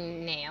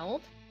getting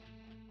nailed.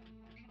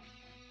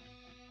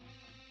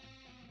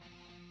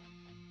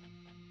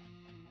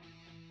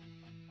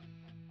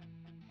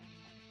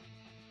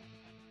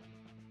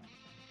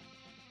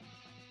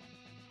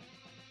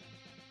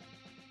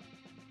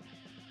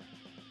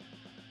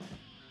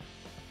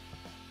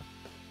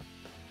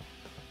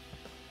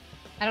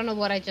 I don't know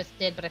what I just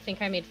did, but I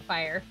think I made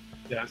fire.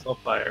 Yeah, I saw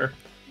fire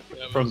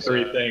That from was,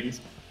 3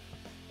 things.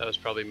 That was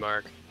probably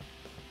Mark.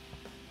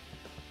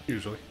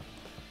 Usually.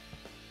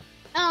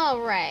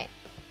 Alright.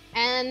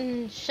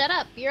 And shut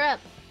up, you're up.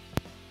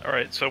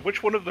 Alright, so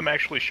which one of them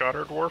actually shot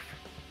our dwarf?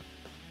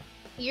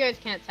 You guys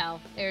can't tell.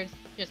 There's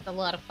just a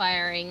lot of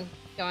firing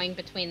going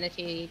between the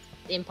two. It's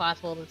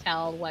impossible to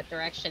tell what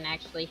direction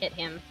actually hit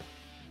him.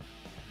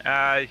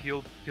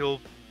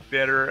 He'll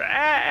better...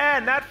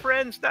 not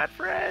friends, not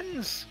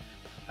friends!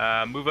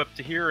 Move up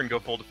to here and go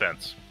full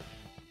defense.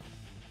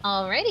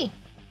 Alrighty.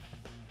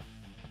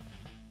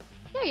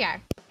 There you are.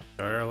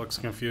 Dara looks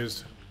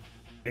confused.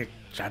 Hey,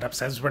 shut up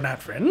says we're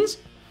not friends?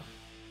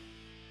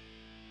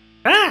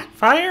 Ah!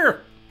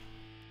 Fire!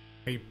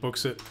 He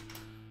books it,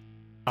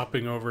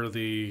 hopping over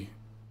the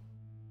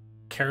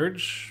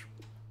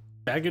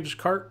baggage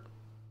cart.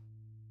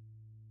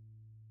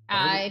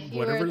 If you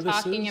whatever were this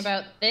talking is.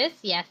 about this,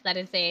 yes, that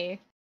is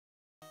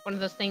one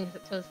of those things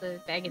that tows the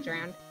baggage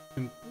around.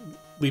 And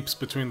leaps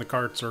between the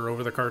carts or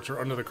over the carts or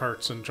under the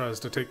carts and tries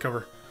to take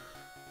cover.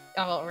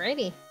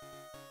 Alrighty.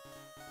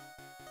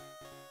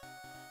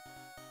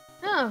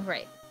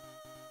 Alright.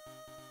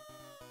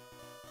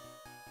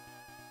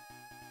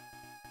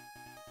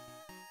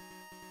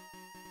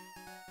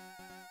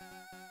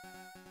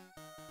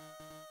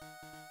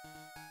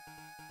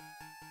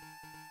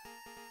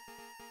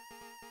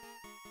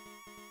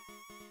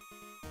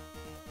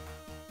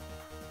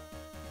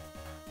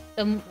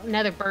 So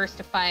another burst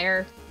of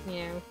fire,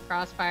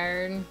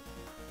 crossfire, and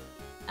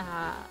can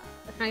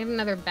I get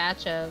another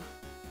batch of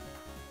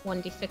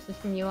 1d6s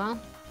from you all?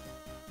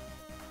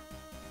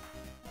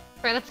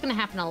 Right, that's gonna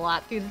happen a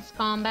lot through this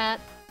combat.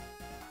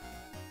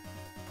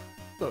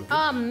 Oh,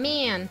 Oh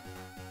man.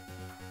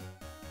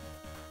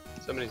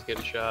 Somebody's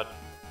getting shot.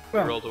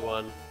 Well. Roll to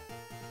 1.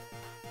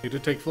 He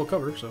did take full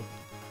cover, so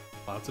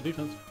lots of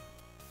defense.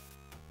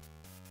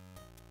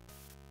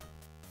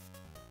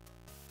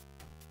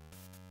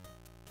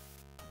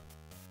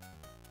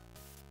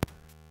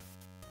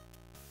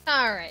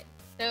 Alright,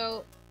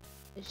 so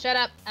shut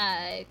up.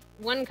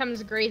 One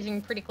comes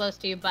grazing pretty close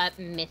to you, but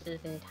misses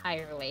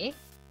entirely.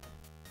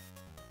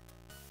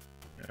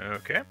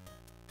 Okay.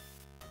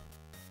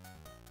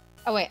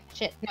 Oh wait,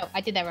 shit, no,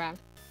 I did that wrong.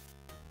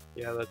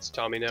 Yeah, that's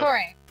Tommy now.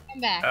 Tori,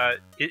 come back.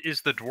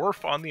 Is the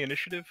dwarf on the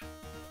initiative?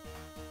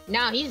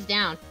 No, he's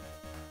down.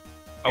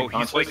 Oh,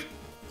 he's like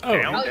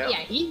Oh, down? Oh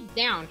yeah, he's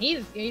down.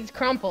 He's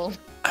crumpled.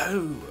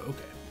 oh,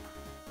 okay.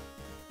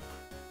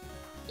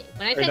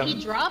 When I said he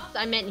drops,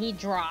 I meant he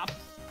drops.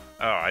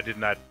 Oh, I did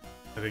not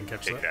I didn't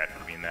catch take that.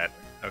 that. I mean that.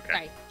 Okay.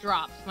 Right,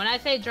 drops. When I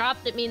say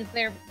drops, it means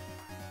they're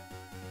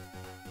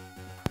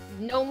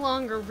no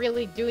longer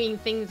really doing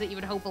things that you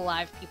would hope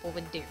alive people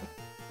would do.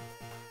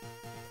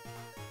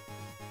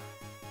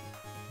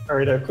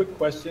 Alright, a quick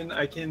question.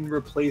 I can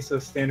replace a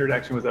standard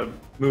action with a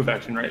move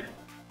action, right?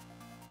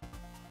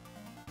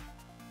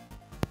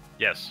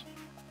 Yes.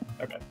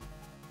 Okay.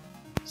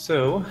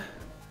 So...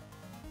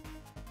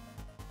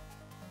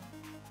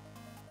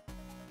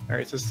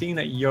 Alright, so seeing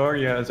that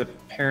Yarya is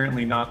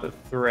apparently not the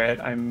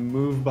threat, I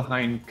move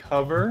behind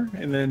cover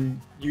and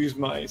then use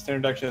my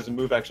standard action as a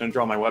move action and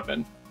draw my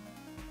weapon.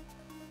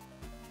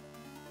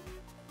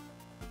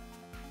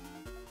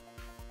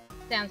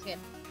 Sounds good.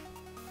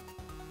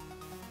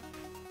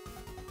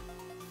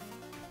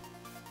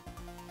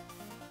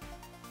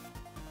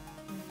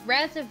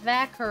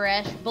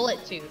 Razavakoresh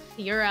Bullettooth,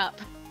 you're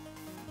up.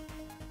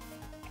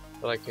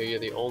 I like how you're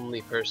the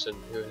only person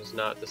who has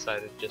not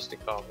decided just to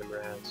call him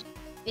Raz.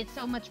 It's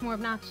so much more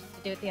obnoxious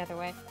to do it the other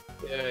way.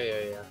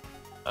 Yeah.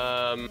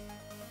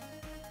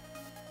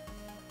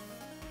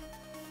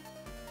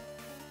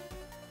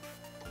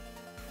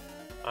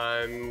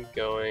 I'm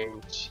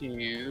going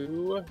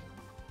to...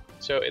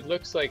 So it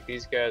looks like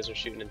these guys are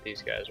shooting at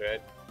these guys,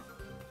 right?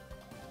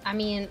 I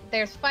mean,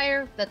 there's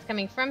fire that's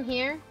coming from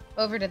here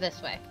over to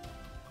this way.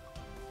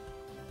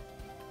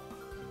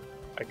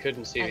 I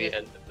couldn't see the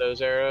end of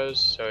those arrows,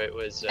 so it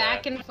was...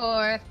 Back and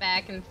forth,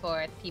 back and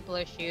forth. People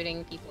are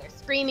shooting, people are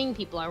screaming,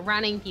 people are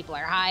running, people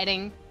are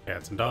hiding.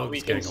 Cats and Well, dogs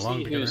we getting can along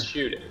see together. who's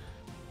shooting.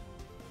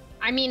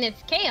 I mean,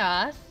 it's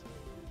chaos.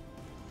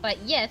 But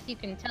yes, you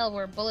can tell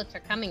where bullets are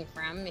coming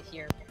from if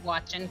you're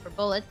watching for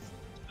bullets.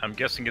 I'm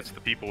guessing it's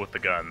the people with the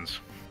guns.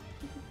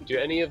 Do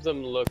any of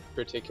them look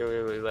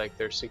particularly like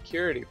they're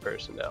security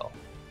personnel?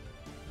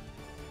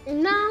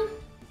 No,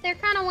 they're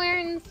kind of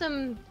wearing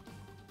some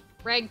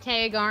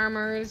ragtag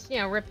armors, you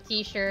know, ripped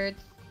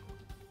t-shirts.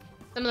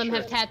 Some of them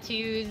have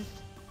tattoos,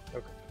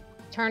 Okay.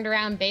 turned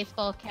around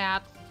baseball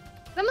caps.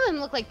 Some of them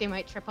look like they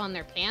might trip on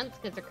their pants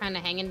because they're kind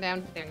of hanging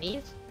down to their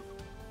knees.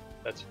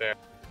 That's fair.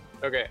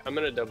 Okay, I'm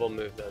gonna double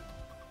move then.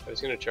 I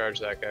was gonna charge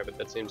that guy, but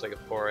that seems like a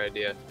poor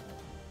idea.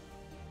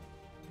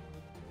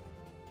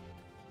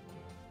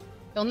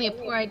 It's only a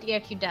poor idea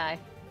if you die.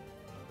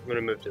 I'm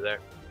gonna move to there.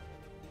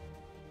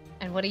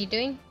 And what are you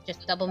doing?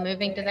 Just double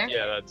moving to there?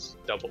 Yeah, that's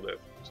double move,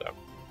 so.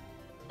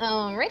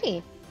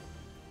 Alrighty.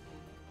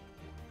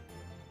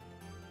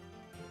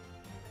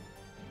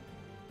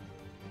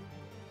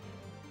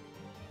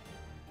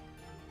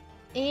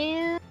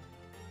 And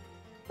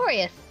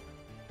Corius.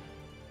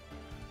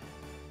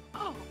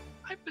 Oh,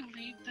 I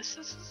believe this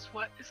is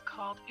what is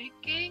called a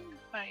gang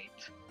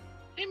fight.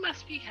 They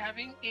must be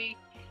having a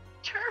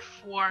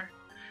turf war.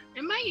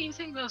 Am I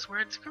using those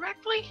words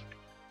correctly?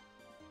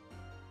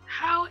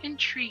 How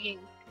intriguing.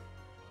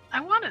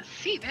 I want to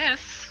see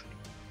this.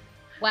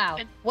 Wow,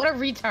 what a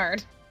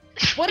retard.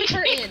 What is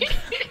her in?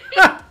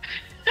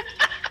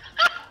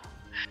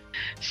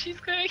 She's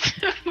going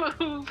to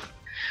move.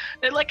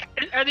 And like,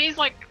 are these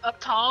like up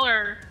tall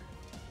or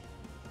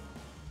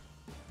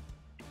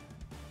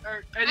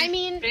are these I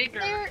mean,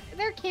 bigger?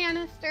 they're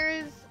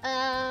canisters.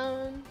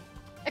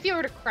 If you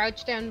were to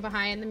crouch down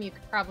behind them, you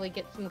could probably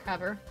get some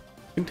cover.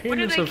 What are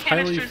Containers they of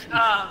highly canisters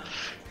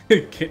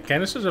of?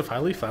 canisters of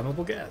highly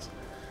flammable gas.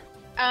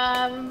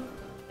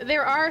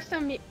 There are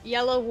some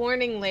yellow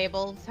warning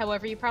labels.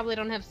 However, you probably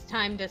don't have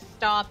time to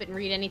stop and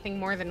read anything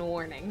more than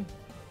warning.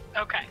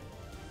 Okay.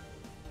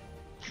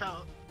 So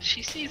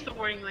she sees the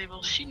warning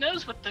labels. She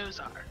knows what those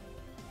are.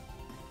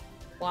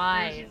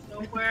 Why?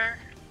 There's nowhere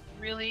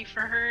really for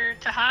her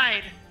to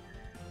hide.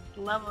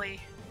 Lovely.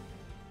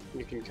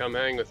 You can come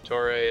hang with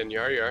Torre and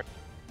Yar Yar.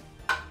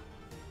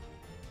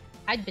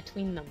 Hide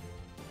between them.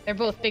 They're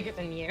both bigger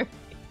than you.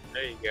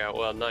 There you go.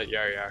 Well, not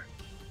Yar Yar.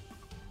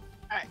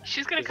 Alright,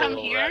 she's gonna He's a come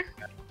little here,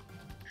 rat.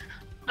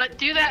 but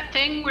do that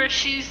thing where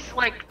she's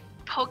like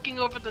poking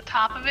over the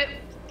top of it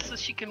so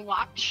she can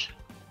watch.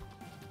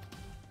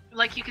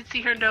 Like you can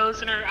see her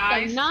nose and her So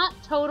eyes. not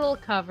total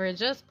cover,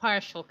 just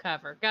partial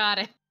cover. Got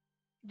it.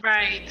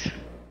 Right.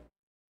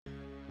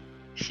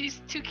 She's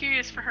too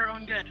curious for her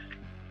own good.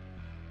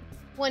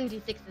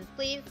 1d6s,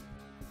 please.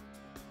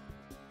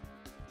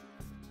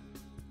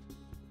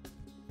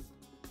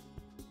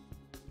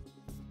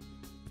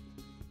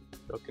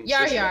 So Yar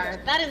consistent. Yar,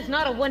 that is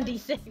not a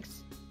 1d6.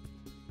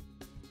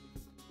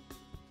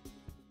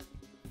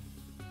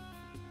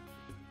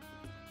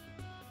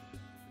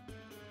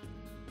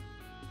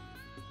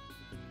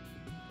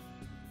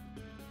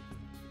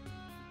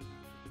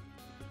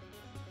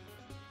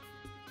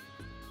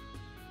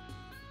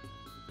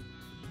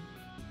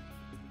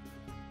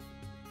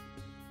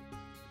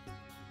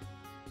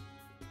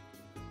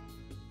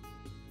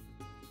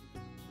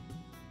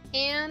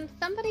 And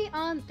somebody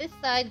on this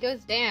side goes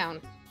down.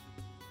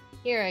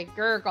 Hear a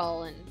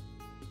gurgle and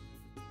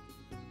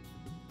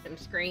some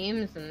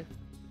screams, and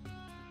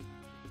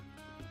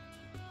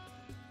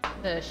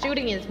the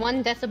shooting is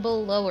 1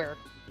 decibel lower.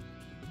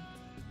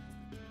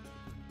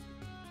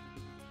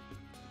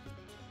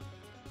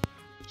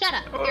 Shut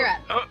up, you're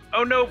up.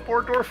 Oh no,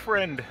 poor dwarf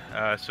friend.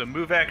 So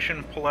move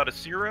action, pull out a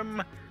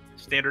serum.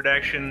 Standard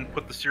action,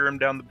 put the serum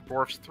down the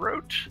dwarf's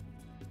throat.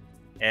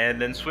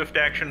 And then swift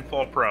action,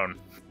 fall prone.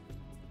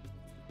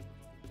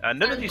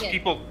 None of these Okay.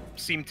 people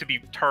seem to be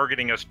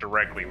targeting us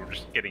directly. We're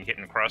just getting hit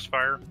in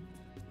crossfire.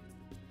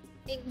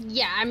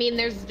 Yeah, I mean,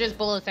 there's just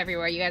bullets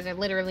everywhere. You guys are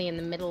literally in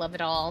the middle of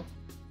it all.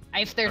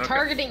 If they're Okay.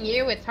 targeting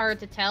you, it's hard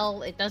to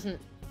tell. It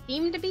doesn't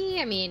seem to be.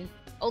 I mean,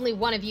 only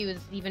one of you has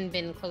even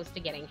been close to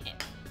getting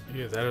hit.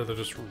 Yeah, that or they're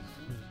just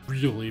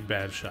really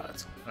bad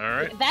shots. All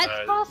right.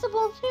 That's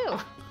possible too.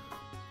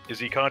 Is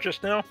he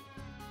conscious now?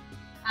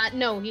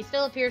 No, he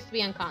still appears to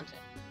be unconscious.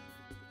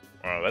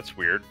 Oh, that's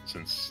weird,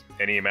 since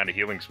any amount of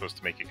healing is supposed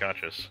to make you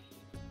conscious.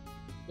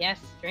 Yes,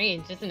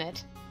 strange, isn't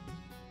it?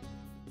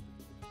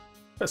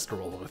 Best to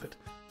roll with it.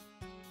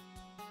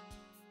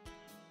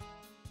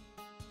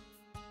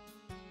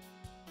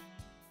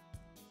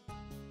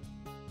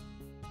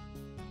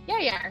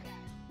 Yeah.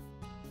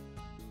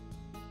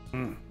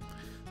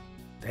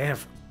 They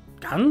have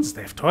guns?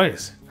 They have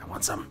toys. I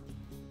want some.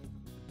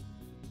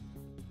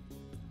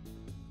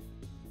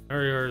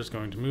 Ariar is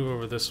going to move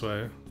over this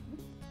way.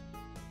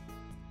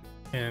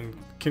 And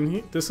can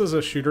he... This is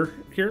a shooter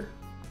here?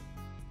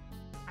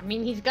 I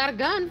mean, he's got a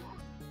gun.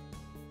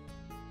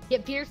 He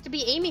appears to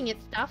be aiming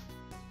at stuff.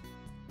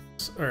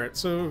 Alright,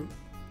 so...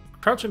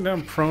 Crouching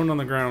down prone on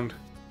the ground,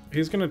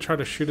 he's going to try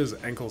to shoot his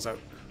ankles out.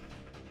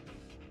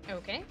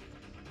 Okay.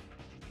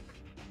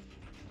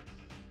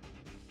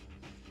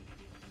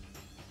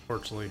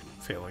 Fortunately,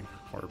 failing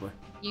horribly.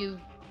 You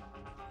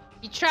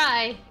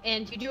try,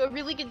 and you do a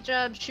really good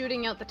job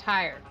shooting out the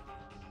tire.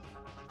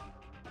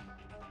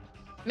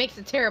 Makes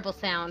a terrible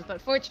sound,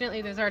 but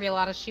fortunately there's already a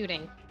lot of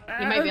shooting.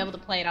 You might be able to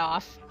play it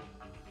off.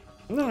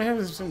 No, I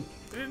have some...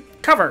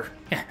 Cover!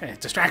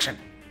 Distraction.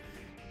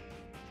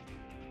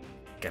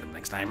 Get him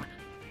next time.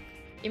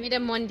 Give me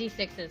them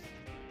 1d6s.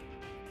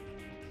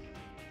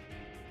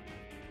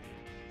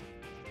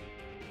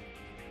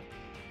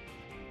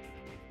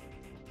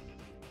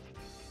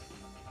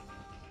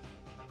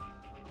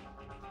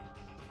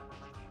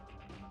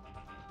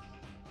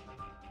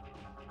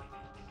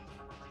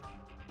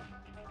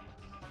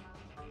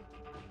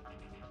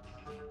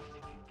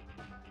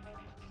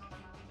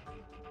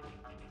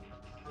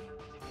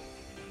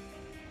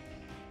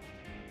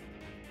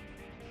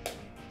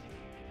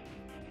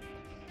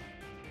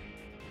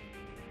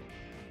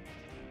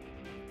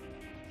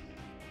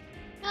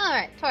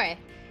 Alright, Tori.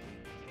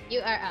 You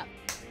are up.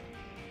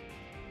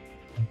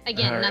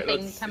 Again, Alright,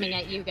 nothing let's coming see.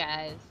 at you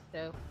guys,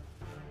 so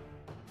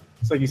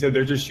It's like you said,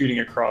 they're just shooting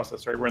across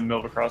us, right? We're in the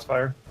middle of a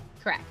crossfire.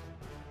 correct.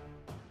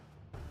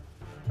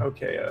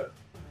 Okay,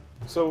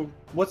 so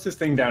what's this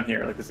thing down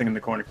here? Like this thing in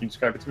the corner? Can you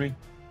describe it to me?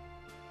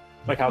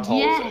 Like how tall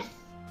is it?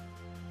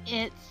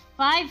 It's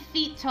 5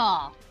 feet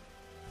tall.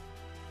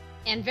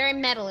 And very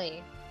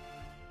metally.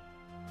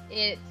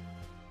 It's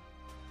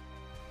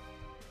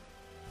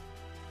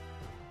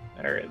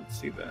Alright, let's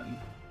see then.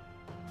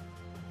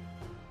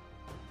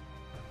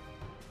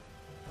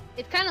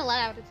 kind of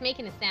loud. It's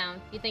making a sound.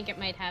 You think it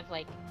might have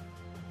like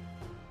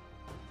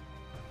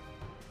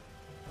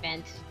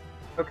vent.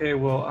 Okay,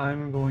 well,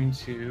 I'm going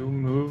to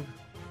move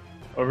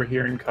over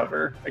here and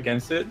cover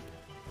against it.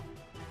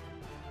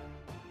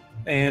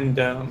 And,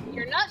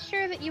 You're not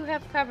sure that you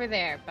have cover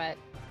there, but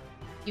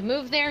you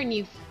move there and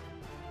you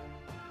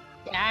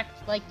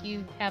act like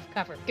you have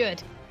cover.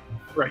 Good.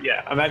 right,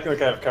 yeah, I'm acting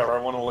like I have cover. I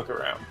want to look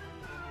around.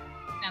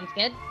 Sounds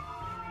good.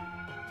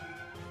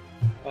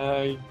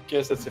 I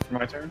guess that's it for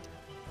my turn.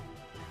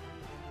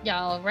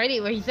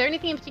 Alrighty. Well, is there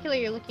anything in particular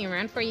you're looking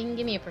around for? You can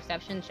give me a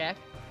perception check.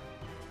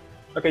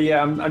 Okay,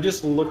 yeah, I'm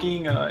just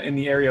looking in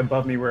the area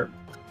above me where...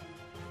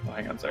 Oh,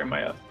 hang on, sorry,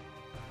 my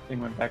thing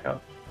went back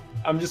up.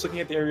 I'm just looking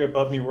at the area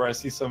above me where I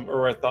see some,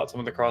 or where I thought some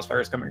of the crossfire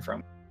is coming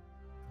from.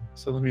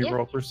 So let me Yeah.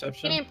 roll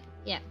perception.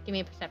 Give me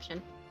a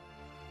perception.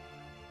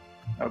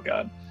 Oh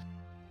god.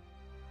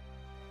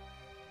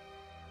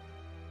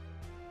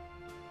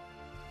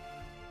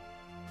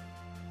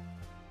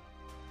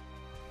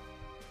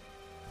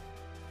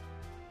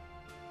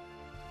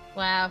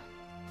 Wow.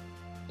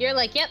 You're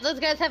like, yep, those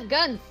guys have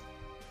guns.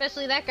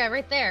 Especially that guy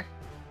right there.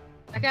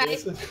 That guy,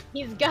 Yes.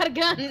 he's got a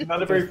gun.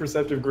 Not a very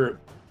perceptive group.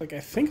 Like, I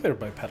think they're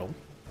bipedal.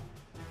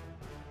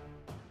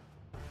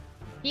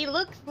 He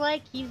looks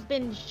like he's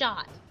been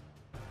shot,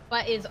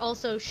 but is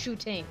also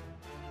shooting.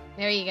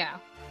 There you go.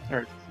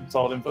 Alright,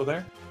 solid info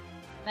there.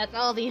 That's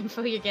all the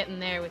info you're getting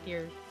there with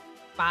your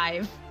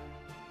 5.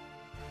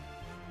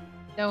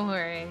 Don't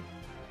worry.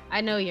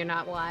 I know you're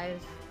not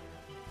wise.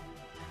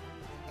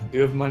 I do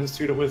have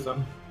 -2 to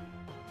wisdom.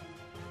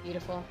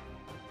 Beautiful.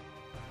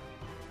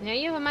 Now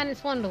you have a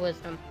 -1 to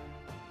wisdom.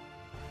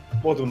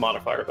 Well, to the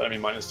modifier, but I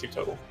mean -2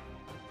 total.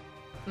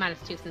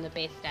 -2 from the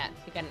base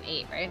stats. You got an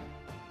 8, right?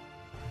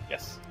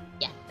 Yes.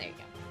 Yeah, there you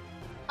go.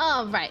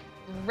 Alright.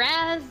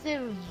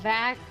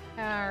 Razivakar.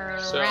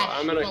 So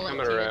I'm gonna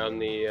come around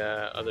the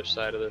other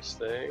side of this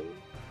thing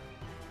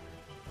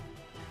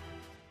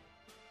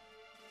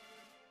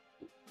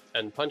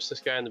and punch this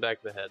guy in the back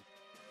of the head.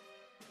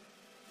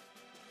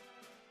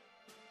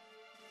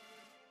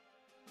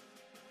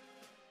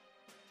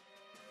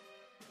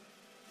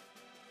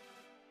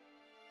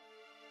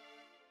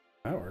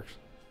 That works.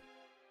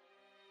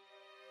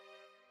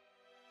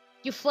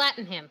 You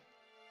flatten him.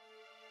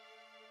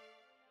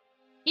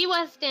 He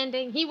was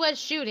standing, he was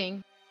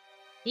shooting.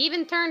 He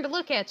even turned to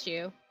look at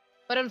you,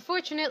 but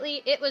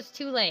unfortunately, it was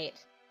too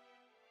late.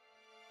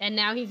 And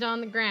now he's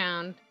on the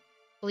ground,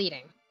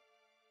 bleeding.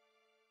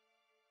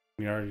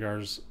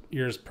 Yar's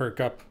ears perk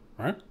up.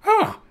 Right?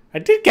 Oh, I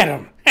did get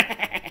him!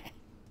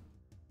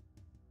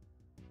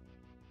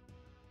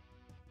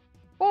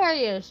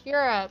 Boreas,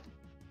 you're up.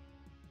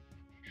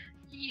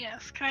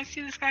 Yes, can I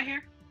see this guy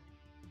here?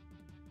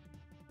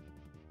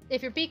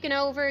 if you're peeking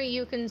over,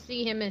 you can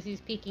see him as he's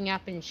peeking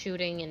up and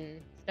shooting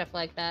and stuff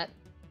like that.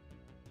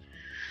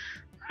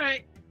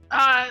 Alright.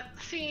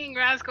 Seeing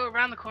Raz go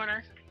around the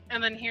corner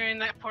and then hearing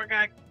that poor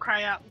guy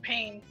cry out in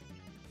pain,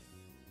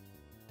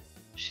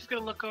 she's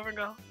gonna look over and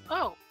go,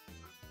 "Oh,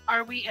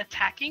 are we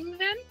attacking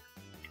then?"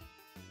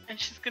 And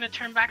she's gonna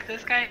turn back to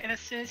this guy, and as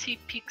soon as he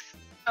peeks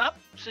up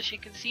so she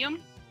can see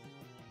him,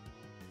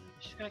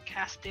 she's gonna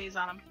cast Daze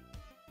on him.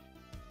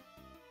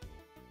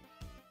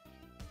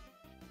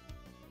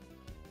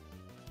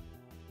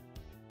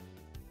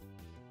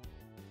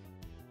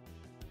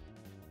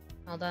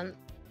 Well done.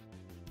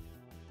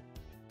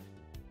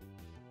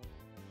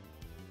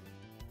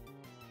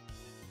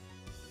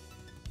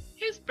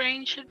 His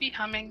brain should be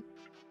humming.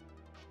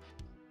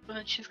 And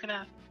then she's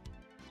gonna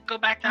go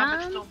back down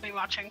but still be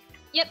watching.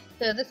 Yep,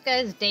 so this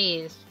guy's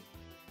dazed.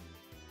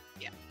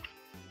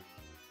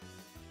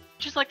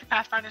 Just like the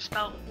Pathfinder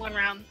spell, 1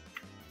 round.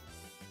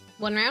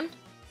 1 round?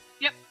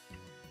 Yep.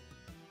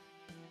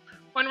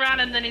 1 round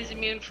and then he's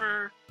immune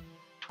for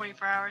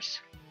 24 hours.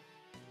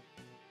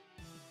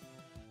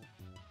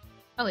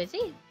 Oh, is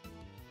he?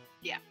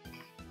 Yeah.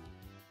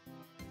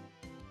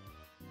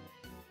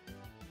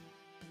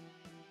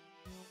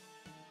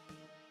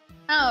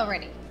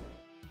 Alrighty.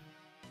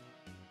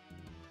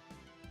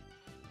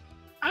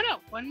 Oh no,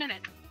 1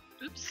 minute.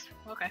 Oops.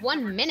 Okay.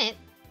 1 minute?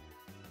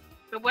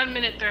 The 1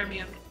 minute they're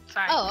immune.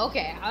 Sorry. Oh,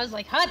 okay. I was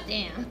like, hot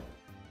damn.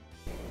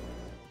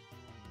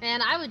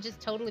 Man, I would just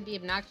totally be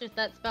obnoxious with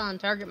that spell and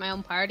target my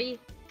own party.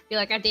 Be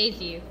like, I daze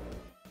you.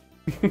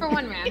 For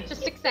 1 round,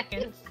 just 6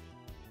 seconds.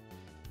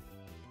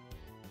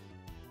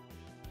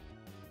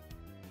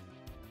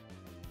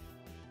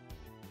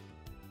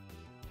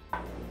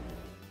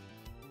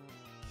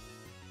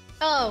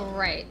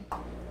 Alright.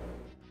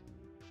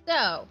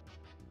 So,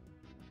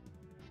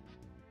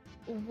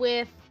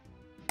 with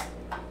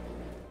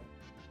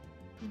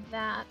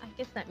that, I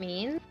guess that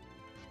means...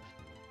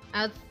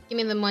 give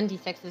me the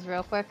 1d6s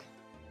real quick.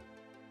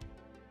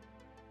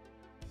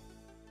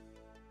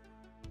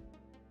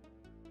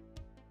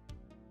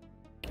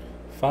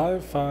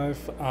 Five.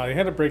 You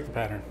had to break the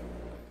pattern.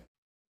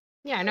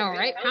 Yeah, I know,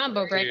 right?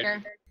 Combo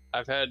breaker.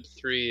 I've had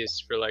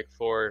 3s for like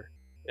 4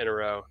 in a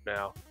row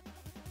now.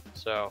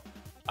 So,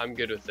 I'm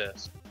good with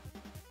this.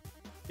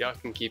 Y'all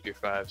can keep your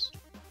 5s.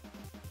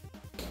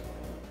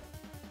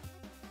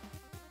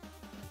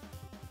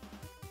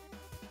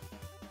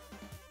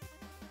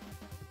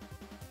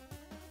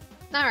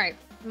 Alright,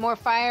 more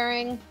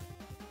firing.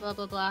 Blah,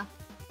 blah, blah.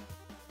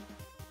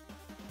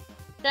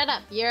 Shut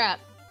up, you're up.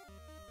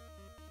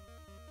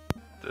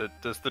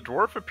 Does the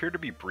dwarf appear to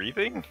be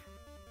breathing?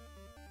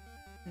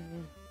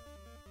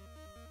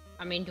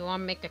 I mean, do you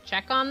want to make a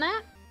check on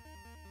that?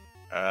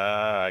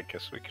 I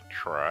guess we could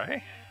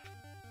try.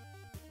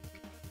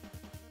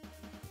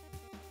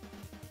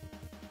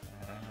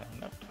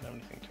 Nope, don't have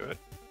anything to it.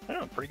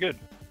 Oh, pretty good.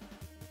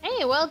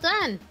 Hey, well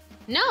done.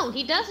 No,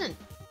 he doesn't.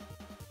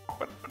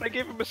 But I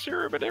gave him a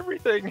serum and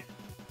everything.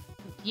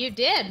 You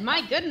did.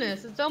 My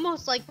goodness, it's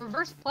almost like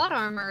reverse plot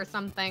armor or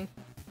something.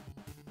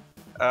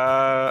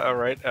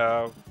 Alright,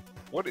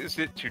 what is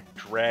it to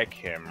drag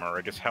him? Or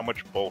I guess how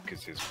much bulk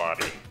is his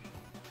body?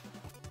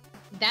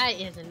 That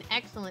is an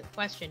excellent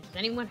question. Does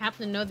anyone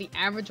happen to know the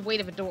average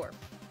weight of a dwarf?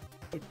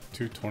 Like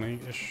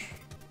 220-ish.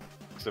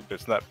 Except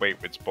it's not weight,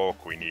 it's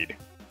bulk we need.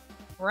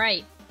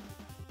 Right.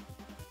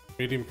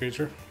 Medium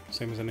creature,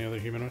 same as any other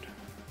humanoid.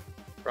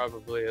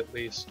 Probably at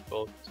least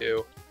both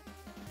 2.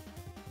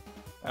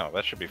 Oh,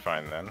 that should be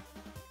fine then.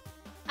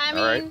 I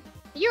mean, Alright.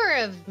 you're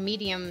of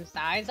medium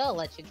size. I'll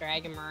let you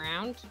drag him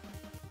around.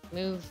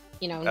 Move,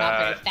 not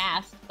very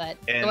fast, but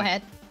go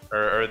ahead.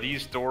 Are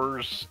these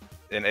doors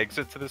an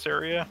exit to this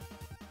area?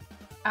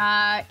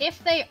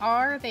 If they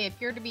are, they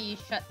appear to be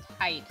shut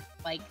tight,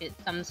 like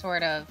it's some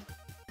sort of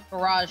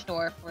garage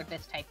door for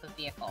this type of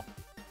vehicle.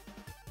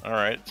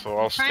 Alright, so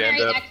I'll The primary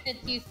stand up.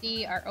 exits you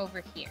see are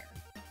over here.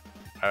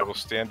 I will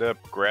stand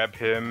up, grab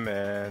him,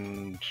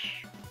 and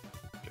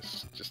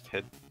just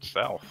head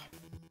south.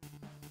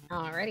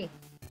 Alrighty.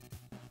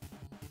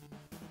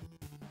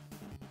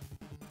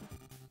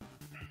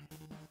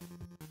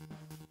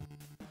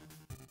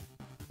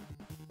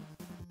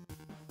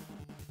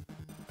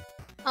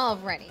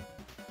 Alrighty.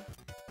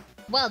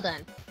 Well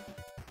done.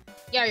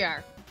 Yar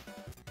yar.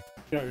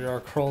 Yar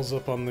crawls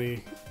up on the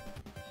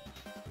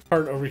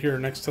part over here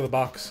next to the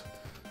box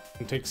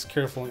and takes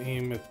careful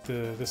aim at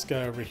this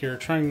guy over here,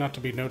 trying not to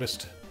be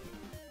noticed.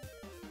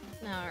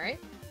 Alright.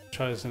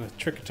 Tries in a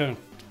trick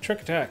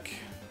attack.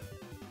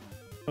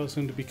 Allows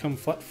him to become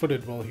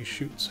flat-footed while he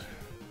shoots.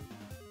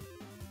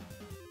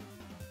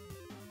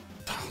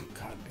 Oh,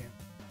 god damn.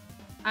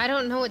 I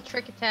don't know what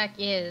trick attack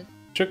is.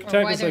 Trick Or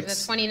attack why is there's like...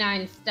 a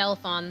 29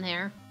 stealth on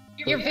there.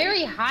 You're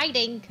very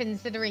hiding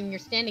considering you're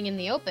standing in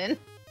the open.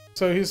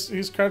 So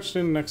he's crouched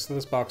in next to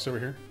this box over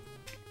here.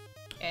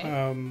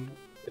 Okay.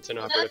 It's an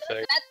operative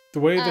thing. The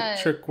way the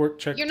trick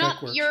works.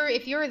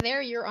 If you're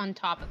there, you're on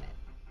top of it.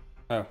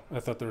 Oh, I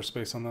thought there was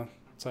space on the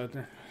side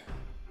there.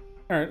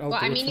 Alright, I'll Well,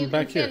 do I it mean, from you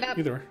back can here. stand up.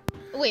 Either way.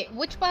 Wait,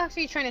 which box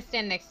are you trying to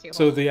stand next to?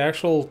 So the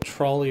actual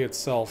trolley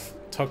itself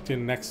tucked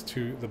in next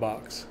to the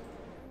box.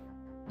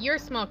 You're a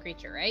small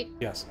creature, right?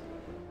 Yes.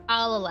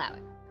 I'll allow it.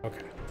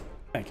 Okay.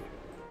 Thank you.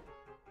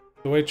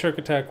 The way Trick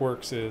Attack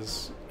works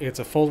is it's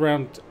a full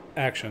round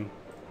action.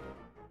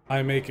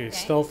 I make a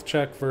stealth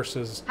check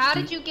versus... How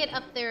did you get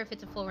up there if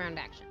it's a full round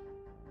action?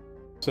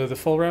 So the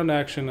full round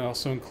action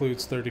also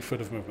includes 30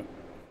 foot of movement.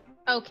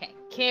 Okay,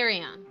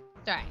 carry on.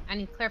 Sorry, I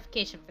need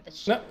clarification for this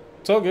shit. No,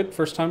 it's all good.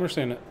 First time we're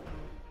seeing it.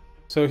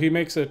 So he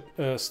makes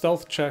a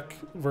stealth check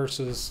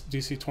versus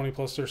DC 20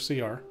 plus their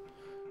CR.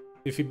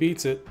 If he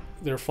beats it,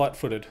 they're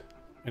flat-footed,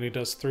 and he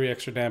does 3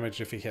 extra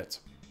damage if he hits.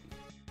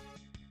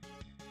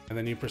 And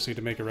then you proceed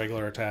to make a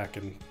regular attack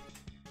and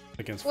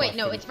against Wait,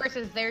 no, flat-footed. it's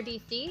versus their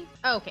DC?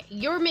 Oh, okay,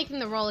 you're making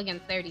the roll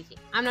against their DC.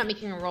 I'm not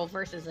making a roll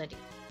versus a DC.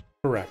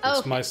 Correct. It's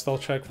Okay. my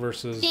stealth check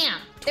versus Damn,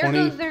 there 20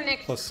 goes their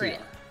next plus crit.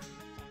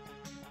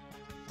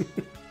 CR.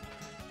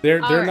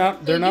 they're Alright,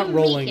 not so you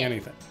rolling make it.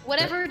 anything.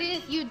 Whatever it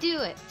is, you do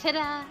it.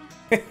 Ta-da!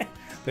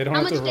 They don't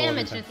How have much to roll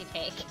damage anything. does he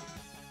take?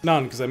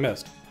 None, because I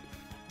missed.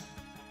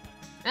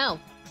 Oh,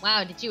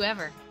 wow, did you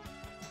ever?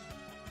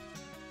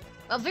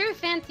 Well, very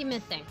fancy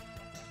missing.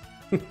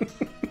 Does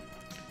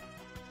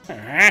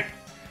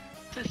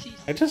he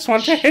I just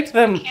want to hit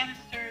them.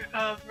 canister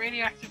of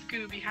radioactive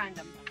goo behind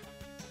him?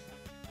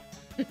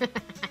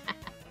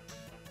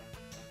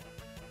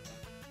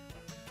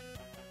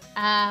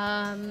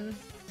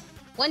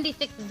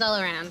 1d6 is all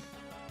around.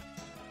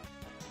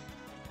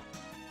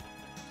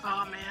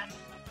 Oh man.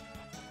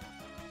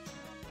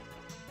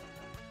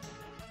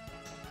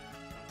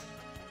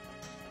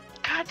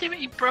 God damn it,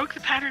 you broke the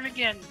pattern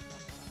again.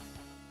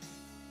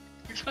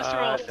 You're supposed to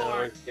roll a 4.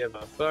 Don't give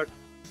a fuck.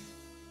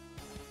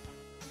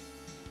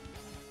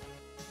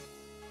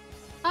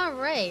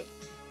 Alright.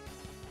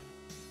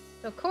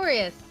 So,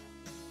 Corius.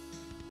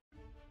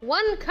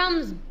 One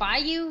comes by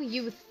you,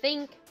 you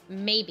think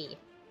maybe.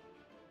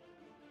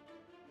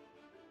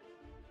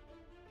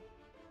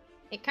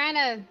 It kind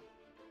of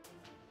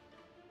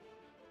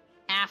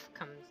half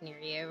comes near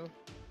you.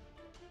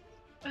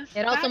 What's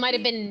It also that might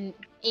have mean? been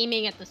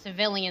aiming at the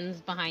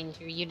civilians behind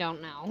you, you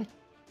don't know.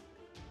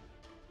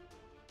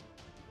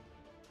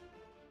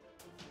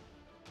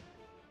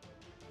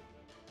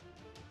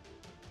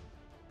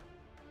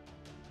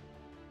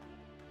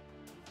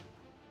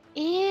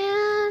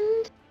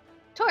 And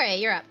Torre,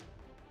 you're up.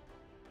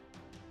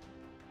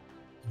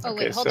 Oh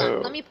Okay, wait, hold so-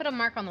 on. Let me put a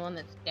mark on the one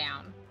that's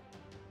down.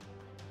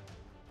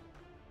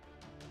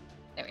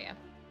 There we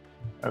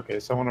go. Okay,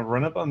 so I want to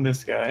run up on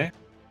this guy.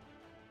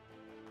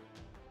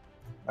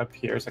 Up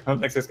here, so I come up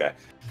next to this guy.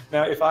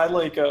 Now, if I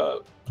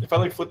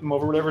flip him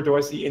over, or whatever, do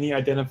I see any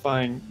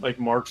identifying like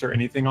marks or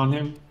anything on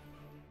him?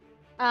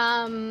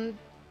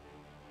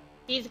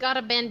 He's got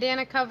a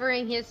bandana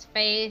covering his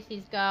face.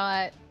 He's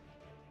got,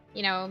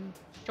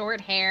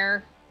 short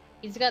hair.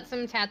 He's got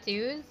some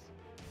tattoos.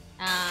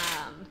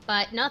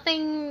 But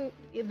nothing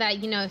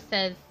that,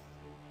 says,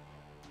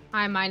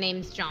 "Hi, my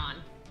name's John."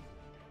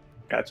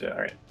 Gotcha.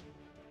 All right.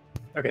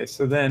 Okay,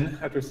 so then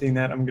after seeing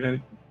that, I'm gonna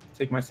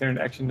take my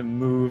standard action to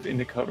move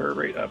into cover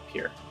right up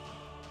here.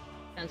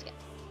 Sounds good.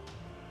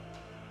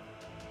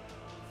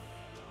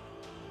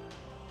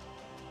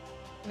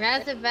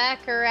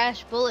 Razavac or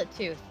Ash Bullet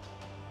Tooth?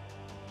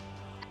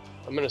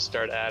 I'm gonna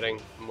start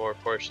adding more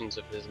portions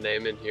of his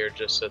name in here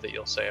just so that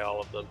you'll say all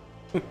of them.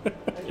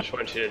 I just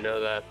want you to know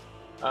that.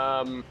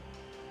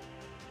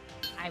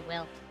 I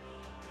will.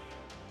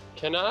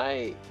 Can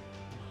I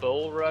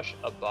bull rush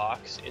a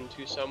box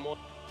into someone?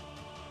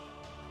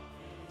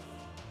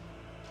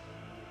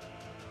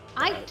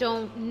 I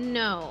don't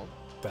know.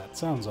 That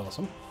sounds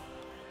awesome.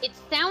 It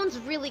sounds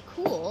really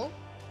cool.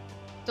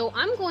 So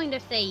I'm going to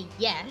say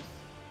yes,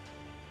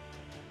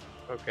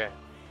 Okay.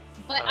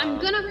 but I'm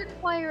going to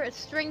require a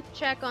strength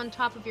check on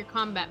top of your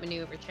combat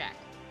maneuver check.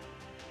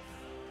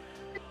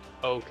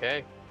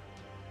 Okay.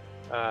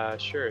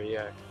 Sure,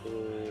 yeah. Give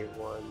me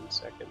 1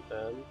 second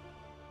then.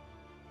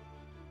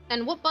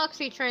 And what box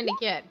are you trying to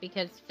get?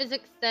 Because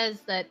physics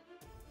says that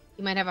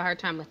you might have a hard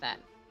time with that.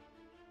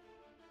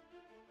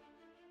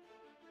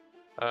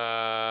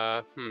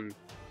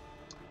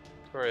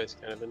 Torre's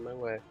kind of in my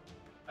way.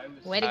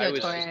 Way to I go, was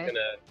just Torre.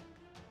 gonna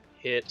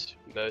hit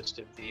most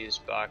of these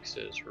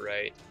boxes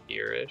right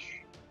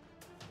here-ish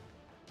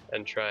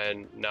and try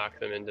and knock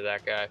them into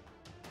that guy.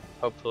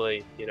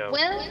 Hopefully,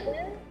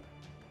 Well,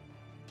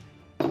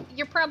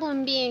 your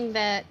problem being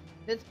that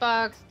this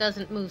box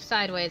doesn't move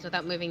sideways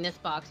without moving this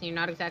box, and you're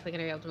not exactly going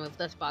to be able to move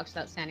this box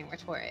without standing where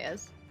Torre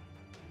is.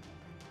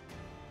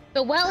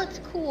 So while it's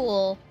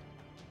cool,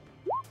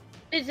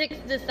 physics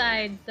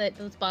decides that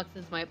those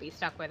boxes might be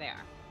stuck where they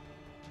are.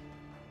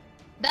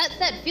 That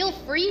said, feel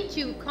free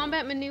to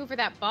combat maneuver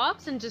that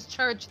box and just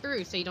charge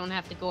through so you don't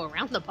have to go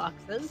around the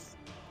boxes.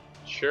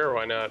 Sure,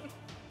 why not?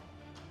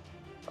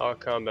 I'll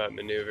combat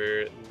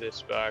maneuver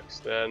this box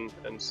then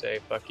and say,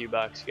 "Fuck you,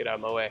 box, get out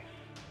of my way."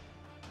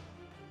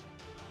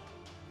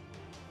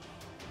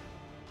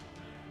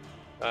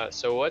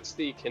 So what's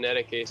the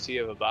kinetic AC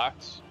of a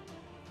box?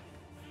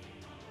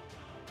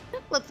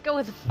 Let's go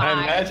with I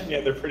 5. imagine,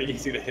 yeah, they're pretty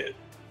easy to hit.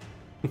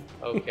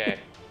 Okay.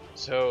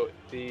 So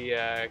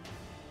the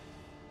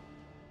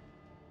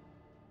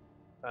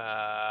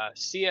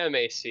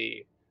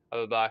CMAC of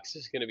a box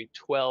is going to be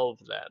 12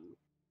 then.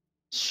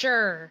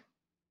 Sure.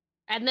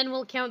 And then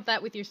we'll count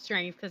that with your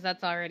strength, because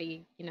that's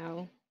already,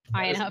 high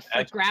That is enough an for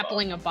actual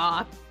grappling a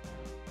box.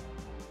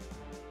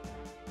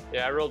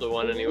 Yeah, I rolled a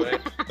 1 anyway.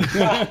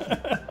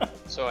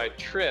 So I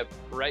trip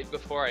right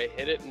before I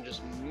hit it and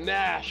just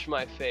mash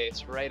my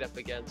face right up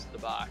against the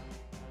box.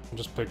 I'm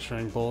just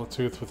picturing Bullet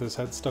Tooth with his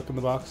head stuck in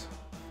the box.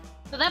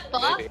 So that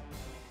box, Maybe.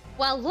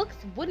 while looks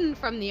wooden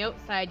from the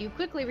outside, you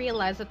quickly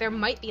realize that there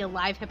might be a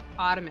live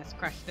hippopotamus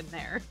crushed in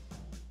there.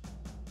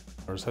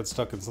 Or his head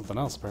stuck in something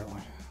else,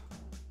 apparently.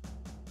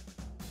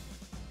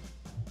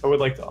 I would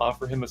like to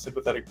offer him a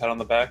sympathetic pat on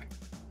the back.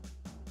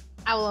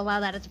 I will allow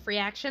that as a free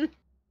action.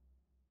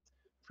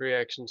 Free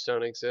actions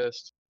don't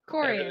exist.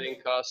 Corey. Everything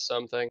costs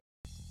something.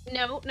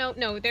 No.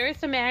 There are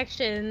some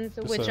actions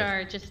which a-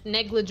 are just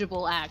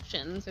negligible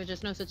actions. There's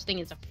just no such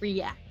thing as a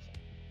free action.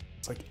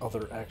 It's like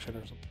other action or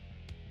something.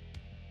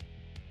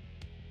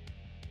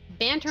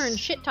 Banter and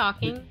shit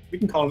talking. We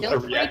can call it a Feel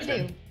free to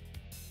reaction. do.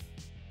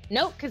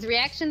 Nope, because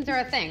reactions are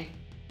a thing.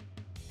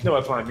 No,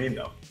 that's what I mean,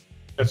 though.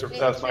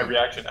 That's my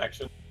reaction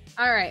action.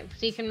 Alright,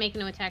 so you can make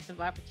no attacks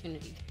of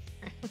opportunity.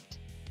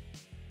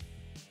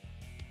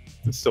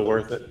 It's still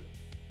worth it.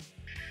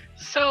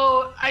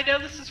 So I know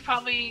this is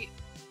probably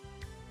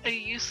a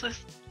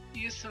useless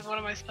use of one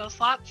of my spell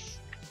slots,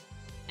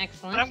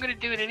 Excellent. but I'm gonna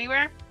do it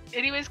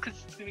anyways,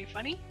 because it's gonna be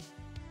funny.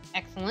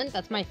 Excellent.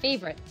 That's my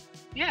favorite.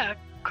 Yeah,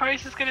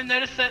 Corey's just gonna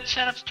notice that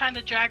Shadup's trying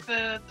to drag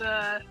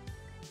the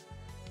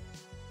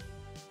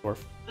Dwarf.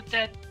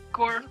 dead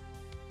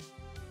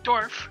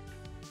dwarf.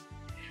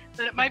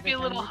 That it might be a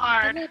little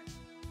hard,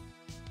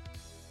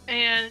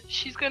 and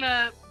she's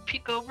gonna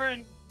peek over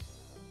and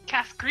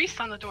cast grease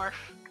on the dwarf.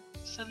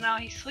 So now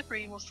he's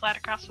slippery and will slide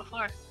across the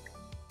floor.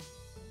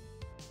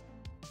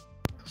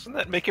 Doesn't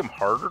that make him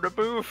harder to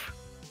move?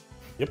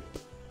 Yep.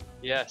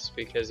 Yes,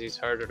 because he's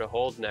harder to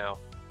hold now.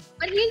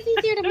 But he's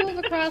easier to move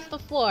across the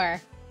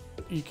floor.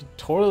 You could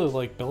totally,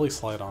 like, belly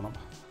slide on him.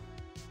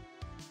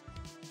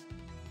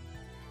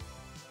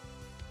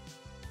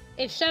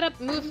 If Shut Up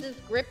moves his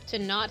grip to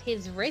not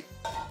his wrist,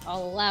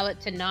 I'll allow it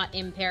to not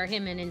impair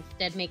him and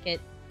instead make it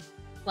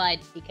slide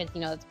because,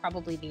 that's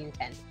probably the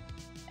intent.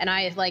 And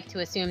I like to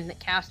assume that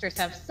casters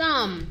have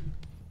some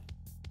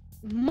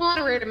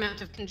moderate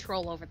amount of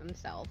control over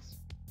themselves.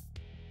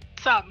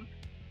 Some.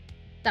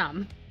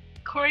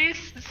 Corey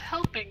is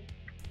helping.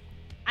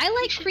 I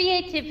like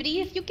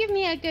creativity. If you give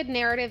me a good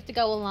narrative to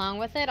go along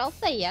with it, I'll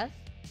say yes.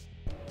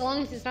 As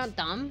long as it's not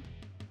dumb.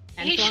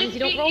 And He as long should as you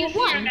don't be roll a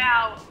easier 1.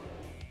 now.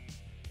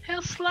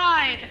 He'll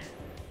slide.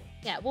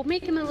 Yeah, we'll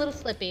make him a little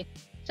slippy.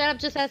 Shut Up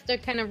just has to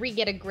kind of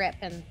re-get a grip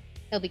and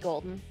he'll be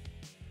golden.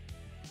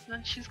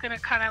 Then she's gonna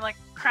kind of like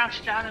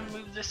crouch down and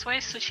move this way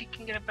so she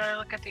can get a better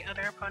look at the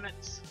other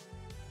opponents.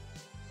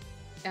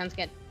 Sounds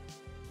good.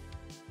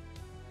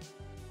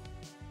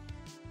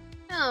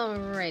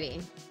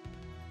 Alrighty.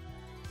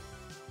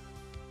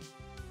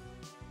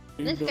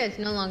 This guy's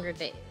no longer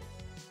dazed.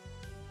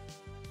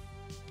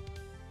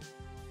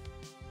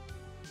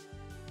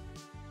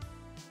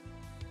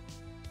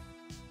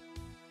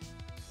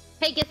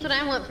 Hey, guess what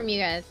I want from you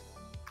guys?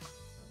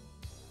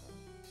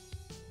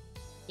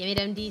 Give me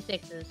them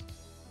D6s.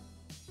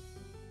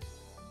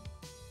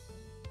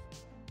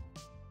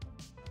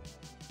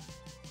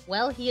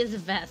 Well, he is a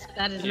vest.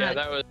 That is Yeah, not...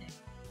 that was.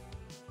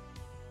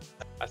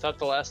 I thought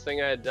the last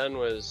thing I had done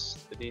was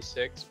the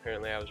D6.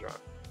 Apparently, I was wrong.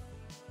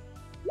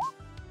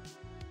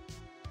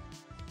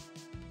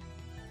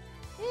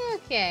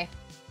 Okay.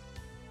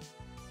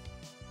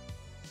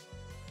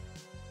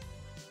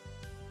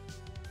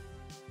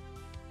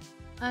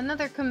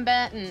 Another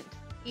combatant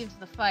leaves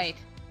the fight.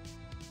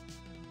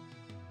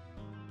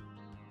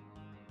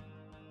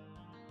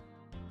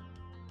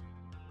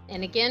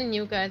 And again,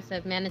 you guys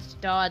have managed to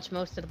dodge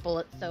most of the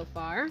bullets so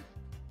far.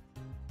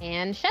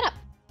 And shut up.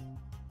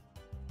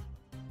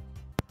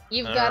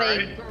 You've got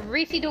a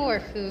greasy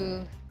dwarf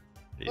who...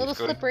 He's little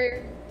going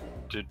slippery.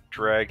 to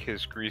drag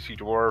his greasy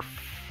dwarf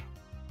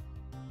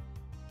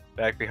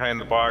back behind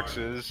the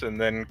boxes,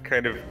 and then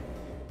kind of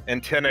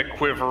antenna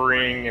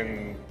quivering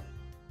and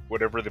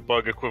whatever the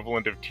bug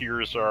equivalent of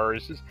tears are. He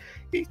says,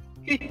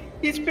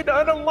 he's been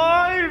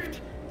unalived!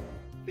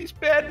 These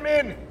bad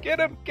men! Get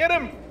him! Get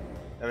him!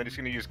 And then he's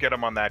going to use get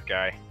him on that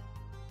guy.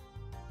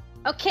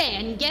 Okay,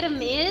 and get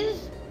him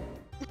is...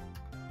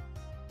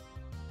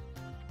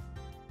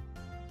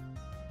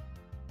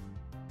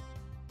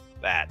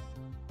 That.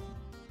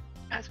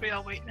 As we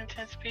all wait in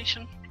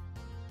anticipation.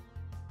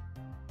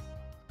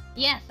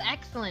 Yes,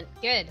 excellent.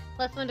 Good.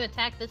 +1 to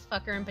attack this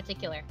fucker in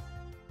particular.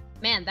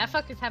 Man, that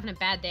fucker's having a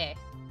bad day.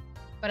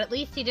 But at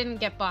least he didn't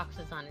get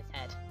boxes on his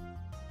head.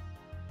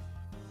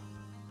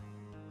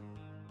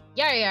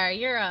 Yar,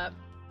 you're up.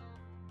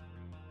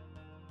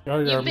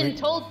 Yar Yar You've been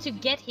told to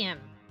get him.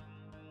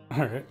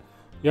 Alright.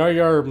 Yar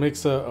Yar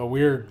makes a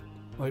weird,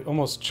 like,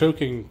 almost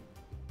choking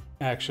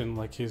action,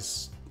 like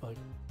he's, like,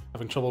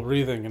 having trouble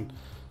breathing, and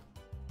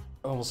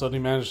all of a sudden he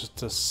manages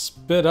to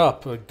spit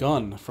up a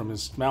gun from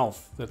his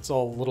mouth that's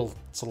all little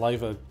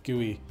saliva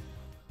gooey.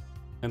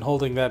 And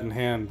holding that in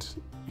hand,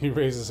 he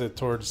raises it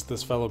towards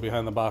this fellow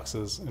behind the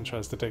boxes and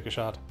tries to take a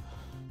shot.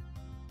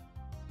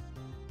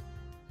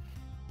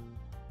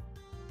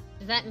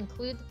 Does that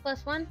include the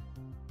 +1?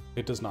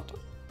 It does not.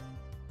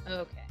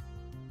 Okay.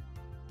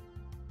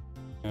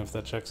 And if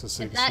that checks his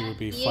Is CC, that would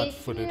be EAC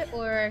flat-footed.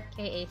 or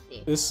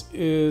KAC? This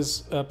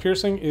is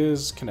piercing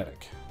is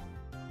kinetic.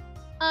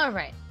 All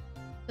right.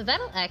 So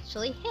that'll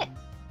actually hit.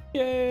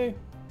 Yay!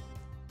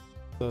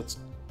 So that's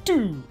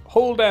 2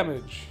 whole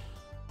damage.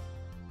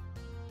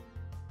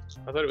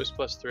 I thought it was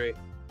 +3.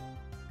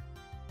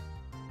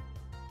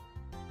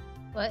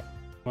 What?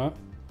 What?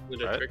 Is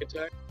it a Right. trick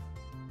attack?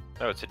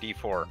 No, it's a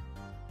D4.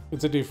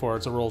 It's a D4.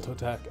 It's a roll to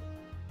attack.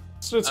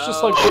 So it's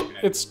just Oh, like okay.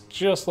 it's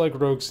just like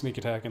rogue sneak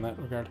attack in that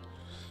regard.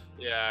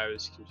 Yeah, I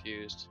was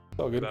confused It's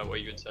all good. about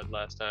what you had said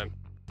last time.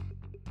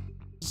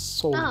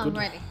 So good.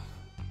 Alrighty.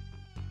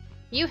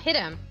 You hit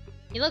him.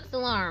 He looks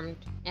alarmed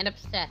and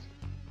upset.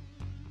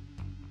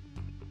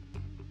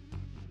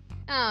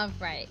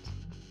 Alright.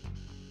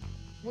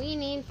 We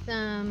need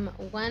some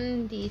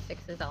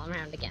 1d6s all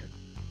around again.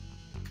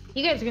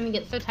 You guys are gonna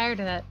get so tired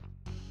of that.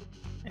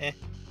 Eh.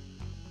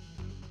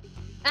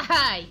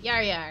 Aha!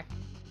 Yar yar.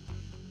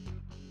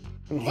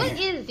 What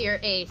is your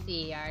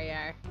AC, Yar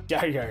Yar?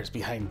 Yar Yar's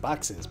behind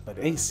boxes, but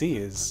AC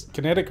is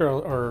kinetic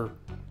or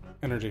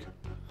energy.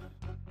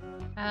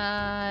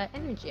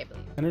 Energy, I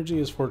believe. Energy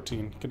is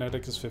 14.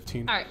 Kinetic is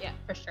 15. Alright, yeah,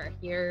 for sure.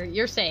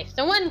 You're safe.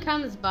 So one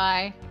comes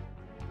by,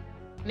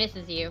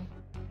 misses you.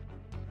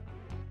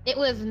 It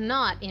was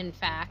not, in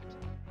fact,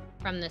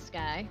 from this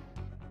guy.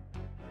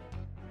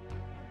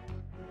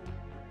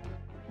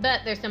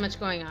 But there's so much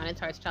going on, it's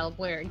hard to tell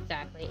where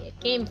exactly it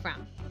came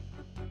from.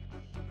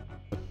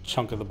 A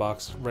chunk of the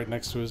box right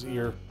next to his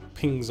ear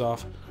pings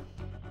off.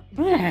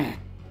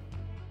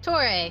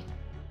 Torre,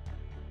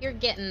 you're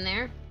getting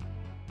there.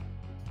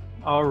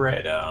 All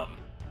right.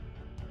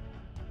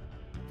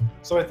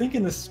 So I think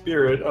in the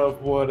spirit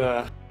of what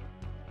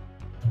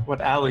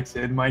Alex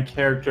did, my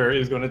character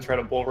is going to try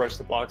to bull rush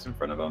the box in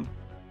front of him.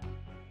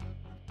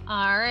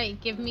 Alright,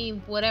 give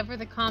me whatever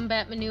the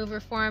combat maneuver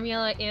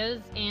formula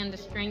is and a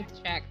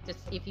strength check to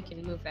see if you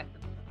can move that.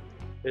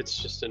 It's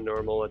just a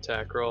normal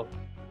attack roll.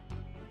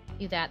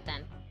 Do that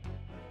then.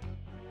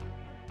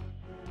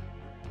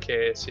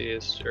 KAC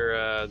is,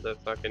 or the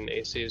fucking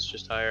AC is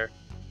just higher.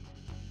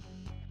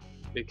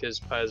 Because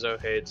Paizo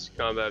hates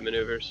combat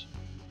maneuvers.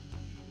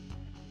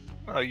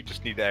 Well, you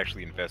just need to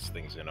actually invest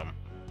things in them.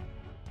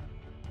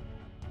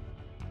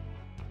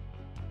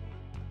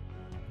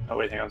 Oh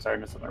wait, hang on. Sorry, I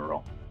missed my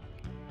roll.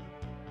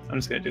 I'm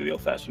just going to do the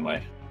old-fashioned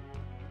way.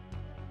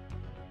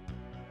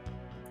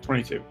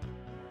 22.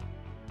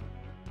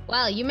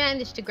 Wow, you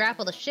managed to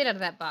grapple the shit out of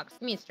that box.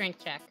 Give me a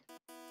strength check.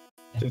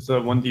 It's a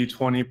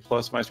 1d20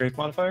 plus my strength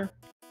modifier.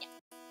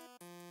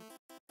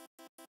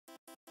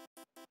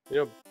 You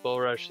know, bull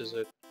rush is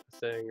a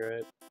thing,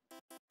 right?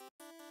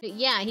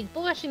 Yeah, he's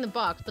bull rushing the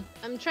box, but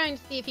I'm trying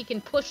to see if he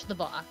can push the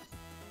box.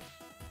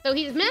 So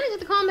he's managed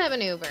the combat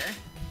maneuver.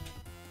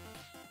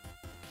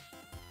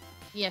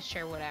 Yeah,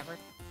 sure, whatever.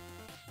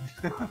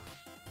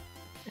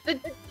 The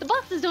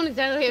boxes don't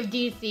exactly have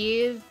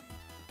DCs.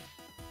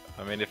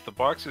 I mean, if the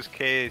box's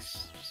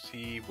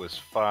KC was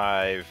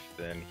 5,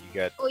 then he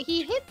got... Well,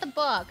 he hit the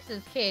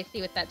box's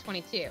KC with that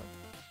 22.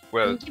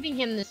 Well, I'm giving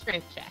him the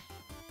strength check.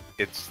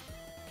 it's...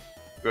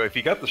 Well, if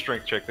he got the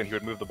strength check, then he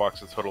would move the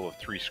box a total of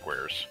 3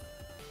 squares.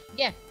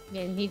 Yeah,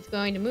 and he's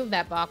going to move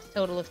that box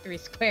total of 3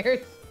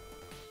 squares.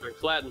 Like,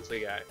 flattens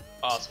the guy.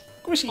 Awesome.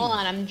 Squishy. Hold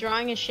on, I'm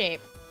drawing a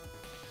shape.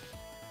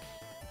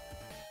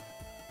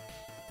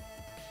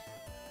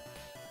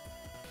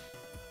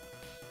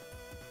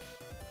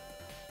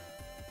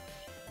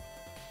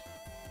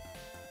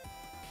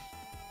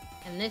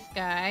 And this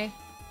guy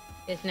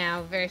is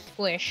now very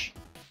squish.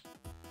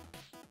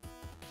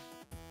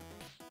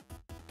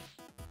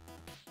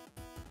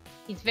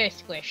 He's very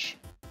squish.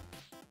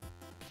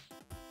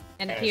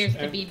 And Yes, appears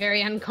to and- be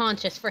very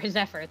unconscious for his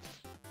efforts.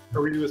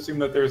 Are we to assume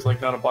that there's like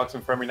not a box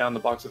in front of me now and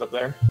the box is up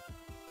there?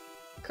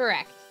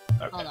 Correct.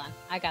 Okay. Hold on,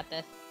 I got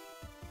this.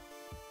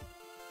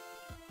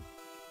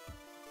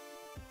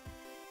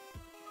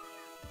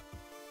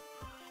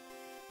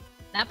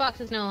 That box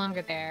is no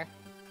longer there.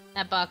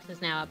 That box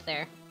is now up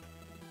there.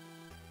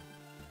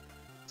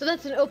 So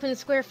that's an open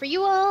square for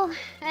you all,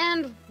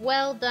 and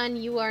well done,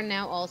 you are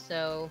now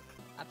also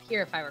up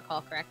here if I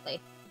recall correctly.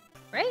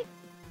 Right?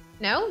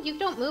 No? You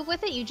don't move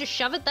with it? You just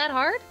shove it that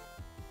hard?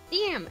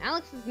 Damn,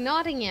 Alex is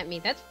nodding at me.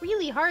 That's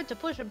really hard to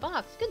push a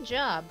box. Good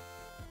job.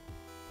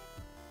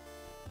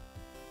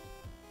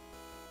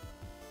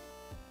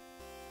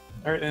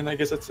 All right, and I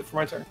guess that's it for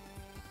my turn.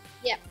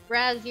 Yep,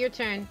 Raz, your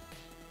turn.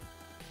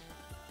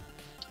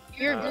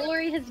 Your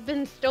glory has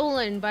been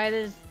stolen by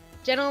this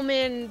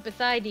gentleman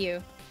beside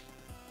you.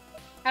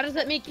 How does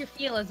that make you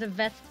feel as a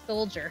Vesk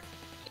soldier?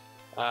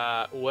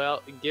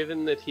 Well,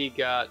 given that he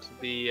got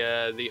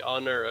the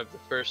honor of the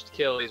first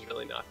kill, he's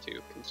really not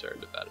too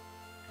concerned about it.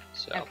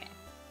 So Okay.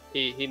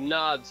 he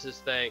nods his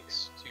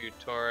thanks to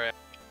Torak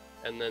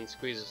and then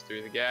squeezes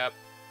through the gap.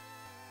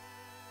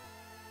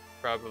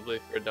 Probably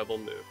for a double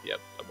move. Yep,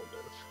 double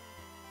move.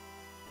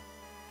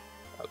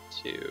 Up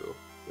to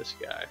this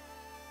guy.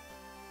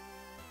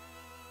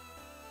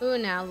 Who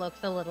now looks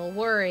a little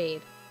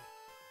worried.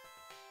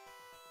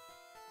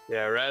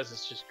 Yeah, Raz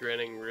is just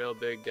grinning real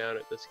big down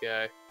at this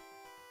guy.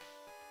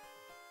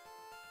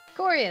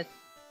 Corius,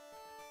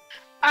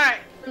 All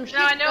right. some shit's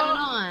Now I know. going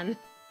on.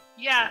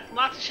 Yeah,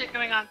 lots of shit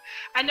going on.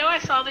 I know I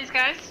saw these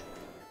guys.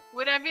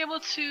 Would I be able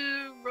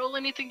to roll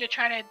anything to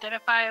try to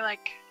identify,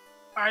 like,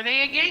 are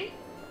they a gang?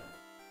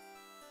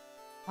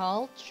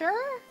 Culture?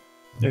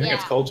 I think Yeah.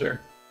 it's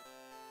culture.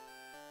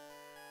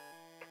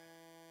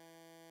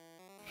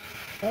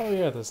 Oh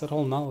yeah, there's that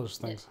whole knowledge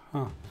thing.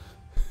 Huh.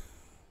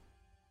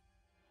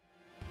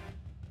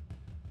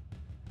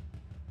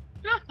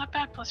 No, not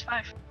bad.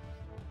 +5.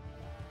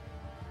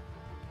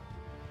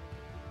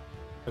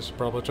 I should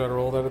probably try to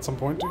roll that at some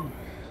point too.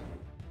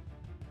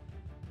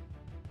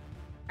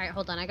 Alright,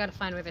 hold on. I gotta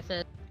find where this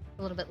is.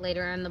 A little bit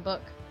later in the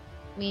book.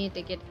 We need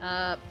to get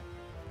up.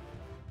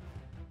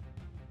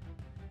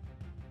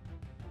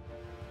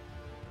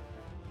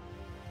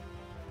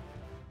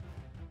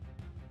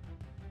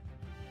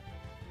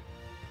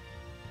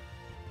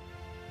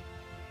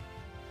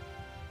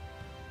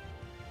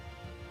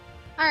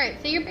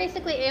 Alright, so you're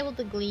basically able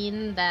to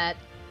glean that,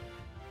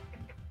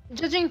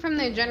 judging from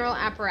their general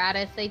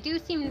apparatus, they do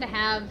seem to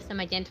have some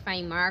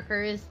identifying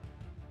markers.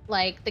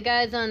 Like, the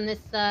guys on this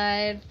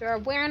side are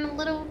wearing a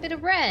little bit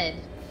of red.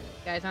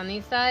 The guys on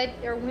this side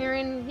are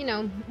wearing, you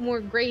know, more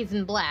grays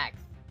and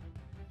blacks.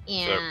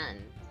 And...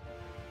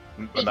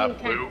 But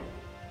not blue.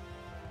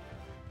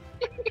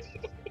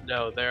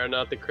 No, they are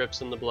not the Crips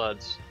and the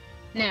Bloods.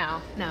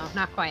 No,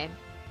 not quite.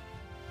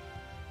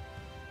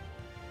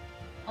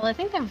 Well, I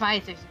think their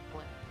visors are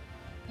blue.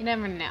 You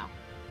never know.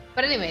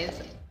 But anyways,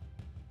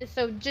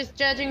 so just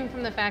judging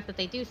from the fact that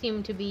they do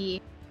seem to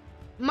be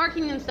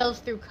marking themselves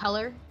through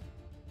color,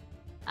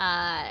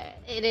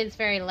 it is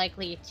very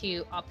likely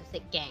to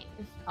opposite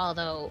gangs.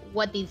 Although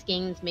what these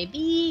gangs may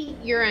be,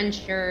 you're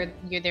unsure.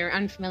 They're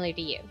unfamiliar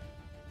to you.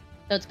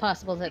 So it's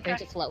possible that they're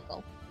Okay. just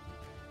local.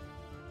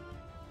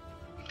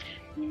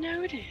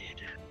 Noted.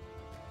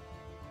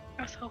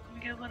 I was hoping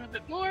to get a little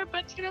bit more,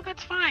 but you know,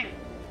 that's fine.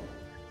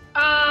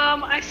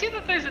 I see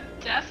that there's a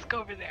desk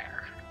over there.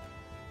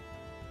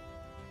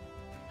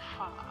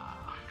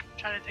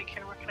 Trying to think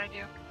here, what can I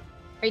do?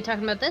 Are you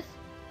talking about this?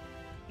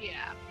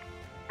 Yeah.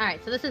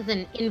 Alright, so this is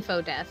an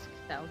info desk,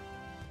 so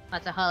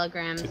lots of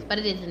holograms, but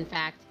it is in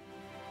fact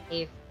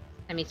a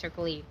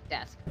semicircle-y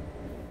desk.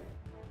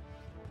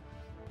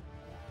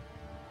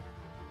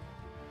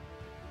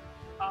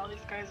 All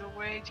these guys are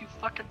way too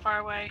fucking far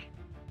away.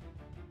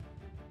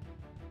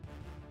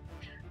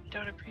 I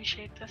don't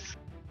appreciate this.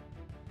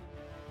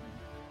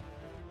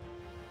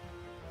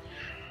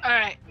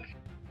 Alright.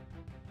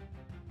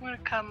 I'm gonna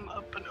come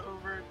up and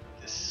over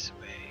this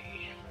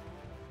way.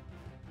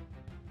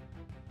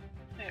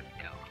 There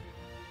we go.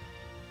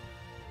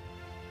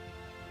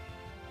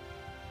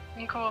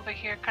 I'm gonna go over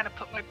here, kind of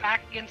put my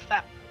back against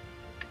that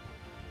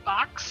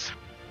box.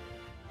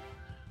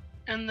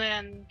 And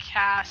then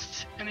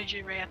cast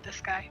energy ray at this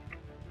guy.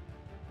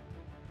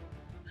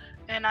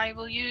 And I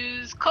will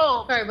use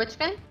cold. Sorry, which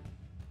guy?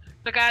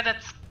 The guy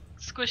that's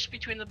squished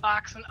between the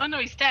box and oh no,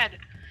 he's dead.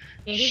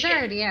 Yeah, he's Shit.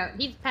 already out.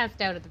 He's passed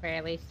out at the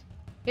very least.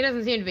 He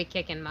doesn't seem to be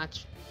kicking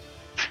much.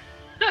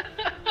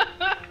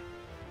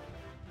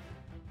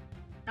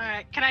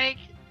 Alright, can I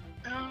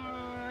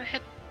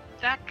hit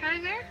that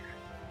guy there?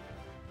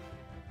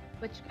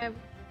 Which guy?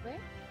 Where?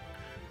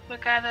 The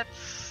guy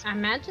that's I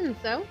imagine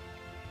so.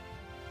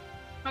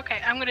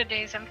 okay, I'm gonna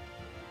daze him.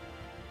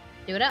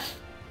 Do it up.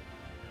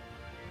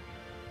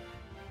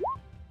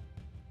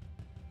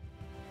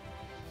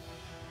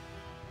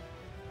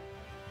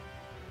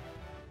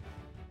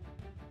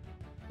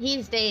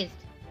 He's dazed.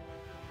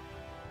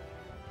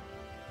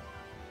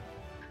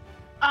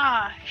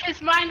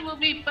 His mind will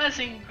be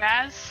buzzing,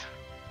 Raz.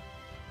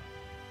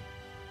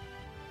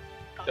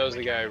 That was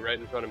the guy right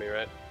in front of me,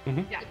 right?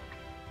 Yeah.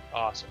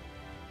 Awesome.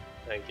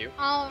 Thank you.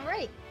 All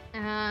right.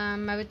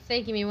 I would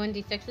say give me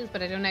 1d6s,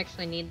 but I don't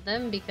actually need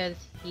them because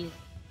he's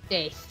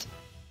dazed.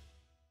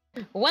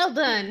 Well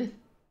done.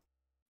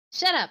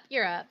 Shut up.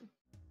 You're up.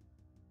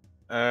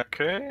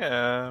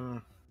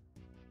 Okay,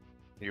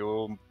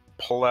 you'll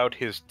pull out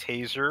his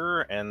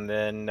taser and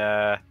then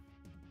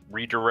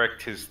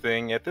redirect his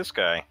thing at this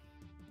guy.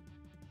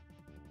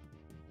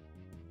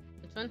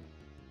 Which one?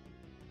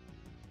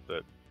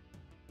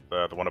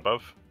 The one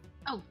above.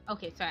 Oh,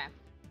 okay. Sorry.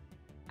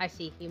 I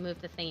see. You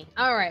moved the thingy.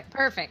 All right.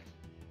 Perfect.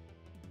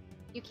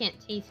 You can't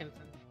tase him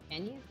from there,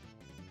 can you?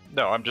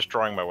 No, I'm just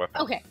drawing my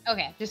weapon. Okay.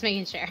 Okay. Just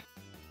making sure.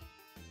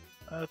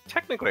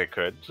 Technically I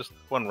could, just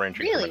one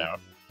ranging Really? coming out.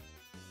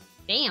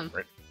 Damn.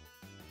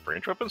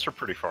 Range weapons are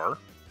pretty far.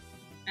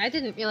 I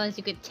didn't realize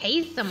you could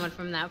tase someone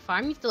from that far.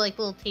 I'm used to like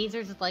little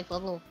tasers with like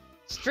little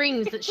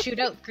strings that shoot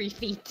out 3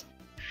 feet.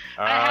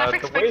 I half The way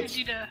expected it's,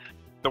 you to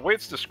the way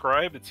it's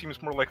described, it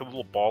seems more like a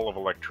little ball of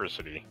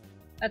electricity.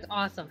 That's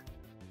awesome.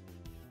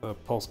 The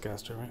pulse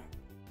caster, right?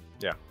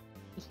 Yeah.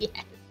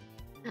 Yes.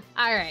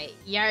 All right,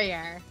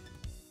 yar.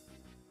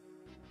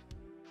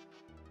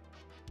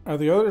 Are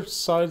the other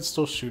sides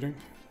still shooting?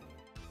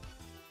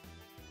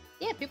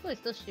 Yeah, people are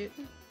still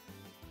shooting.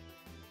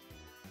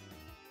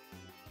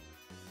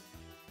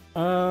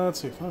 Let's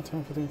see. 5,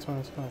 10, 15,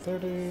 20, 25,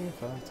 30.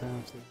 5,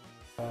 10,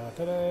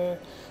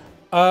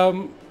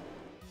 15,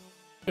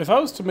 if I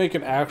was to make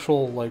an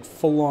actual, like,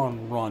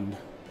 full-on run,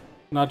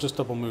 not just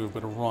double move,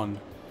 but a run,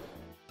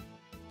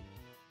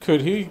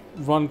 could he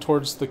run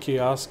towards the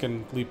kiosk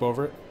and leap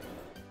over it?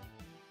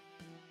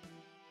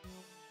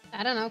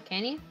 I don't know,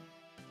 can you?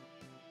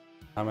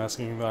 I'm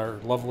asking our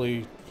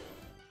lovely,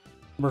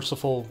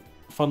 merciful,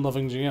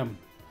 fun-loving GM.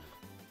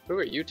 Who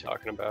are you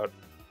talking about?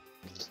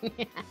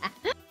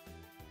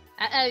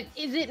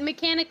 Is it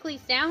mechanically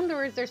sound,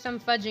 or is there some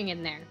fudging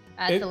in there?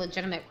 That's It- a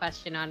legitimate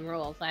question on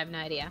rules. I have no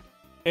idea.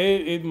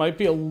 It might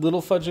be a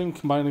little fudging,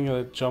 combining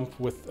a jump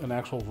with an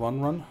actual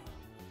run.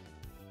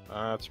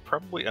 It's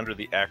probably under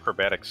the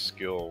acrobatic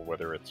skill,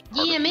 whether it's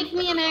part Yeah, of make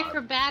me an movement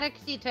or not.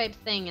 acrobaticsy type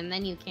thing, and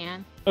then you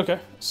can. Okay,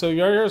 so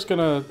Yaryar's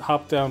gonna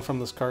hop down from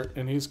this cart,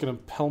 and he's gonna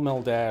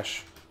pell-mell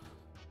dash,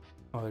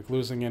 like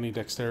losing any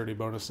dexterity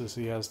bonuses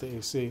he has to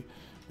AC,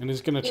 and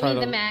he's gonna Give try me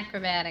to them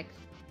acrobatics.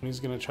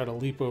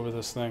 leap over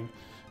this thing,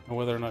 and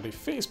whether or not he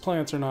face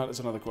plants or not is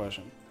another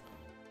question.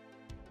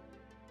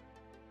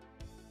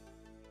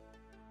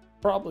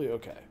 Probably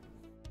okay.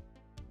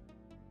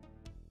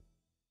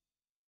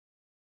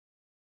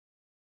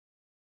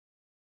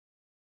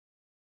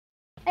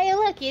 Hey,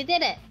 look, you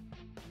did it!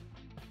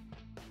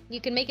 You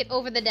can make it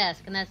over the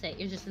desk, and that's it.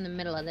 You're just in the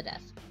middle of the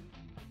desk.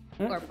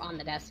 Yeah. Or on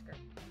the desk, or,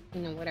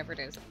 whatever it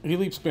is. He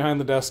leaps behind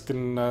the desk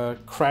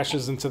and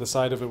crashes into the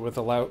side of it with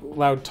a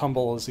loud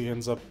tumble as he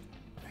ends up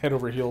head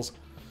over heels.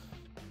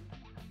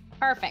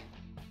 Perfect.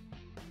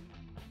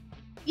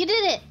 You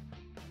did it!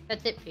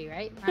 That's it for you,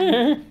 right?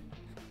 Ryan?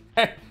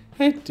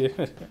 I did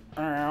it.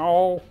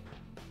 Ow.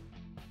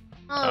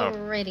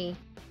 Alrighty.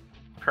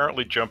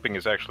 Apparently jumping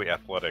is actually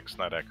athletics,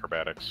 not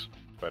acrobatics.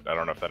 But I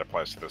don't know if that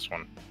applies to this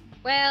one.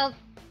 Well,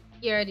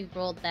 you already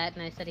rolled that,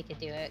 and I said he could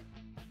do it.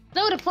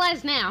 So it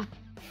applies now.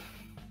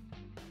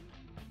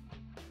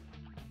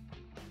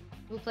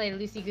 We'll play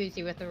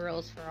loosey-goosey with the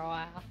rules for a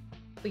while.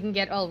 We can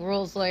get all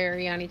rules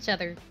lawyery on each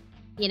other,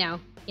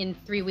 in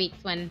 3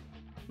 weeks when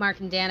Mark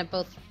and Dan have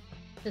both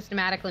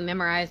systematically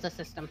memorized the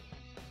system.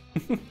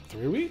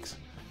 3 weeks?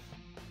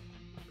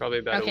 Probably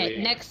about a Okay,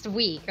 week. next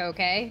week,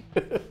 okay?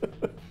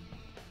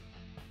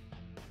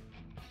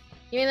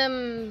 Give me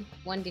them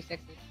 1d6s.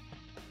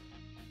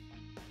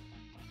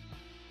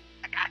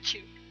 I got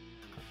you.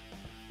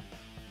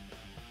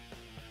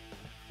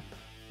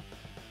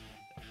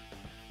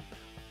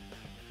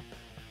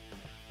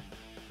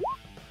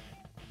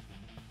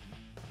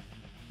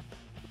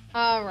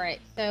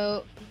 Alright,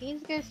 so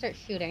these guys start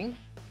shooting.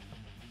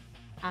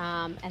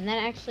 And then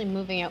actually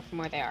moving out from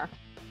where they are.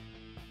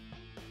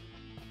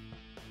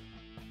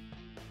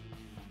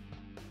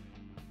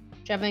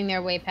 Shoving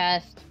their way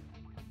past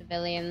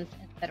civilians,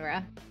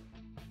 etc.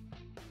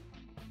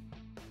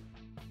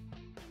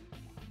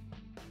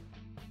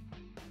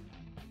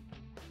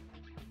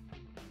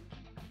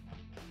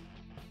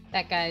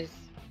 That guy's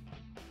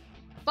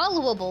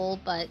followable,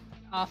 but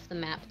off the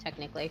map,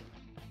 technically.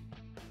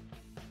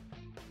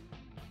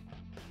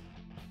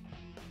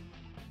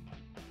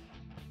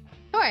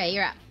 Alright,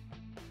 you're up.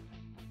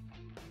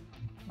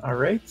 All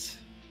right.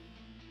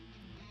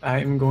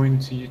 I'm going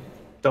to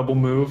double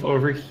move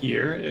over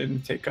here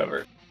and take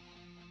cover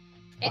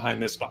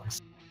behind this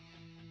box.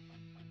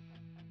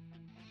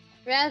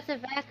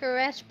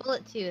 Razavacaresh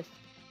Bullet Tooth.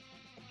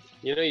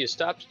 You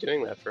stopped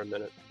doing that for a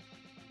minute.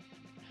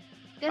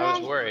 Did I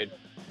was worried.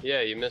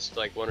 Yeah, you missed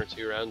like 1 or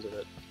 2 rounds of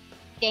it.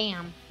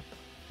 Damn.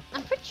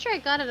 I'm pretty sure I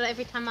got it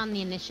every time on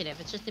the initiative.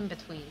 It's just in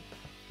between.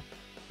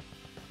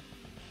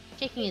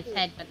 Shaking his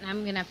head, but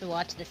I'm gonna have to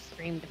watch this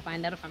stream to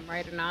find out if I'm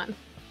right or not.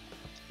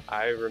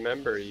 I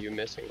remember you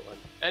missing one.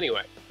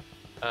 Anyway,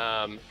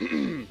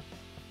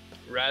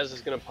 Raz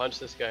is gonna punch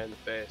this guy in the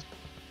face.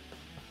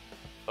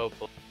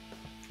 Hopefully.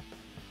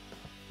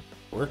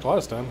 Worked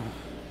last time.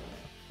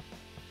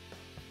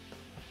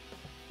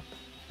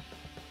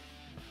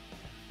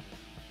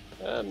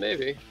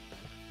 Maybe.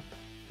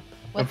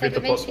 What forget type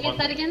of the plus AC is one.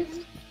 that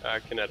against?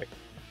 Kinetic.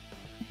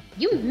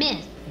 You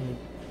missed.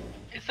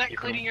 Is that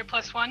including your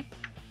 +1?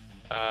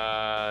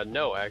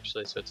 No,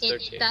 actually, so it's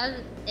 13. It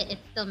does. It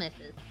still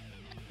misses.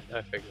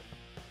 I figured.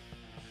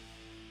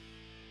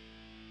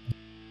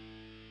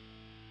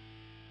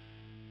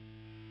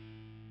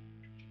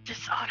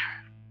 Dishonor.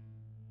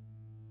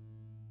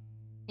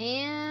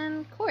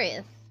 And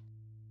Corius.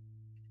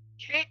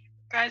 Okay,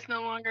 guy's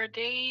no longer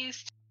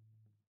dazed.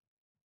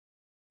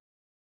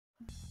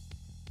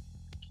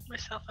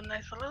 Myself a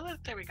nice little.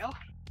 There we go.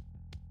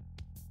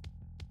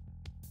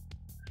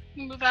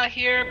 Move out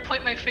here,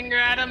 point my finger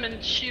at him,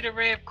 and shoot a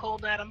ray of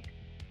cold at him.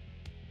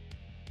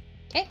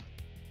 Okay.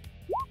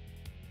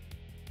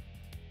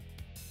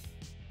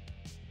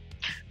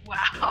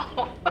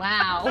 Wow.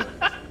 Wow.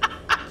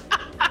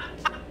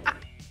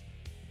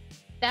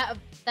 That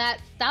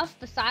stuff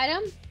beside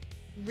him,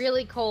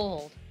 really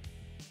cold.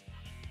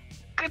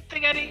 Good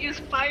thing I didn't use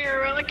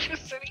fire or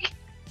electricity.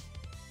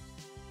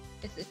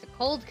 It's a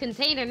cold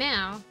container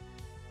now.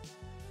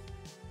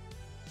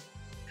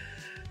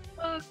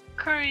 Oh,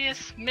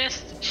 Curious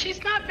missed.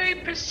 She's not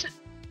very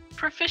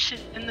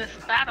proficient in this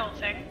battle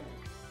thing.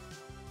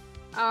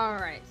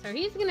 Alright, so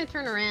he's gonna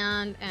turn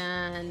around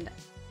and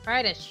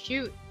try to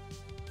shoot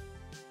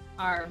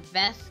our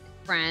best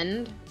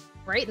friend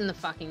right in the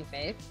fucking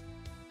face.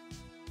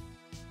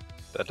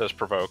 That does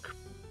provoke.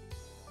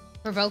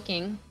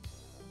 Provoking.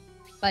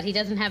 But he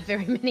doesn't have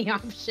very many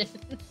options.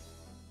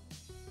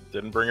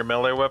 Didn't bring a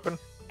melee weapon?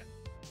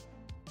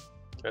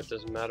 That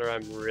doesn't matter,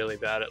 I'm really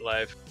bad at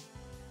life.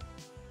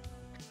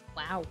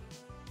 Wow.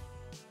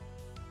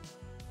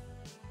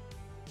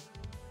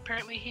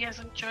 Apparently he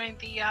hasn't joined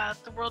the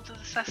world of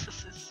the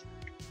cessuses.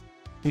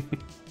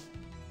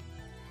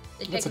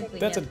 That's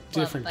a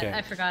different but game.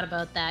 I forgot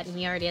about that, and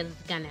he already has his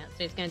gun out,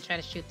 so he's gonna try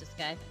to shoot this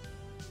guy.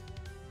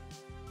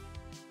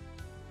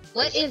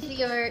 What is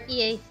your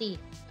EAC?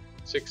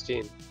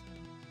 16.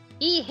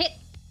 He hit!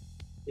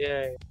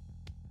 Yay.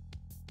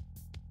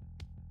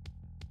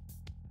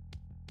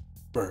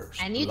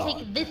 First And you blood.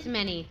 take this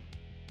many.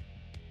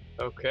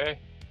 Okay,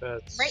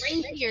 that's... Right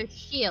into your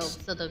shield,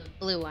 so the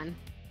blue one.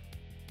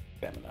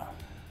 Stamina.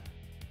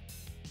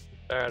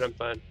 Alright, I'm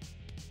fine.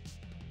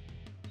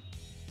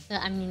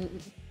 I mean,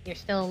 you're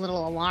still a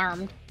little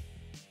alarmed.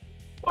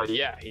 Well,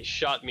 yeah, he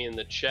shot me in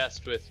the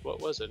chest with...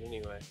 What was it,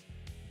 anyway?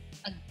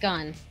 A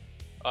gun.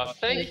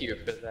 Thank you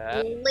for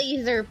that.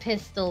 Laser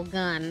pistol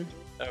gun.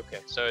 Okay,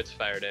 so it's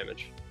fire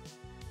damage.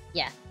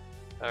 Yeah.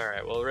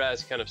 Alright, well,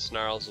 Raz kind of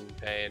snarls in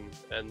pain,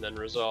 and then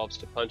resolves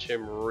to punch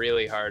him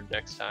really hard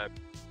next time.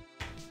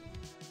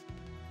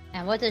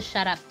 And what does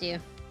shut up do?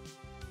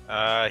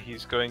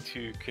 He's going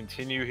to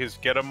continue his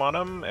get him on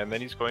him, and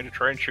then he's going to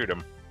try and shoot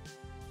him.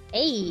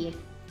 Hey!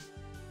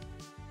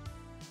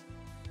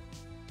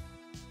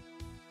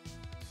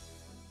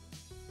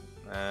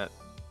 Oh,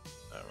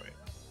 wait.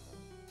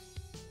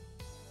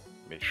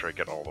 Make sure I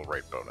get all the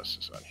right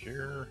bonuses on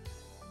here.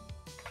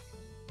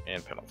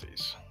 And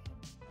penalties.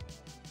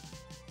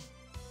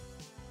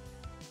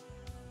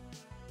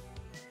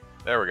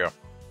 There we go.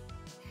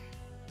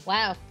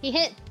 Wow, he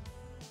hit!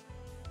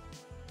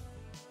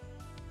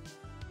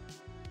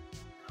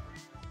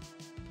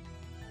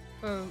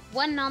 For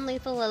 1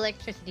 non-lethal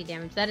electricity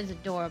damage. That is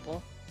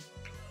adorable.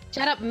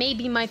 Shut Up may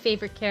be my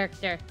favorite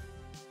character.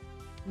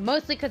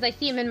 Mostly because I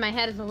see him in my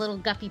head as a little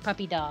guppy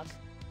puppy dog.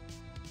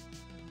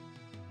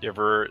 You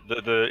ever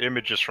the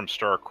images from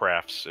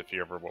StarCrafts, if you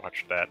ever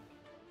watched that.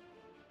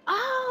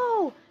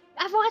 Oh!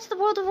 I've watched the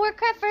World of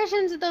Warcraft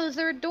versions of those.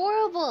 They're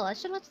adorable. I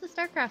should watch the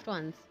StarCraft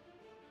ones.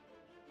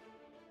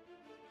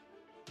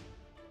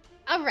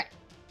 Alright.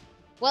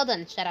 Well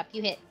done, Shut Up.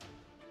 You hit.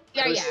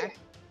 Yar yar.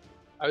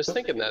 I was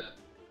thinking that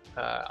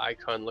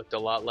icon looked a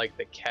lot like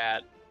the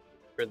cat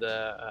for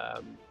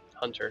the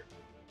hunter.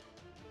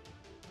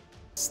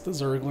 It's the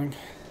Zergling.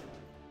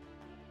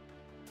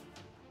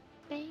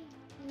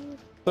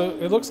 So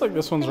it looks like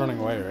this one's running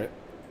away, right?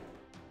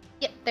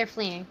 Yep, they're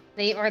fleeing.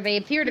 They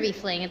appear to be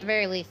fleeing. At the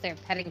very least, they're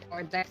heading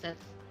towards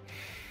exits.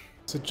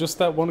 Is it just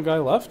that one guy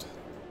left?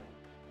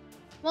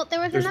 Well,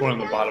 there's There's another one on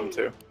the guy. bottom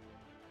too.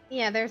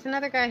 Yeah, there's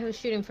another guy who's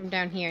shooting from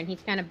down here, and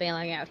he's kind of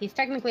bailing out. He's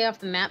technically off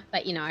the map,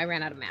 but, you know, I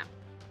ran out of map.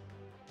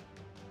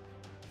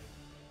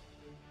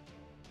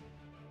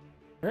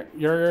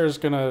 Yar is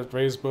gonna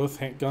raise both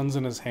guns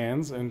in his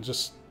hands and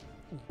just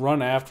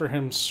run after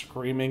him,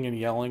 screaming and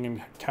yelling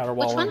and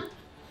caterwauling. Which one?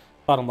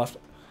 Bottom left.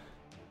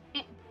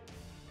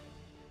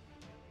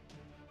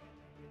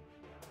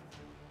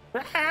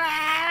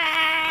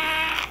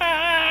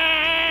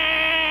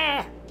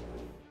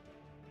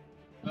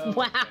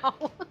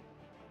 Wow.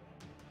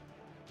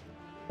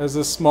 As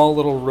this small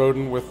little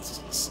rodent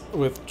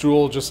with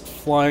Jewel just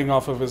flying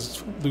off of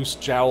his loose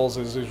jowls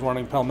as he's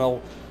running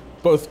pell-mell,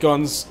 both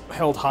guns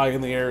held high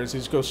in the air as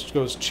he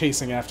goes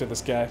chasing after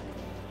this guy.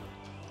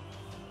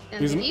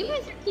 And you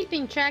guys are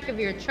keeping track of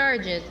your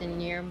charges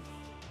and your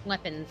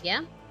weapons,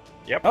 yeah?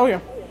 Yep. Oh yeah.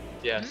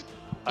 Yes,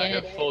 I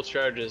have full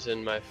charges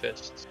in my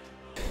fists.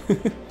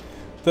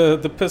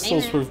 The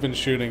pistols we've been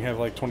shooting have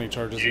like 20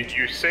 charges each.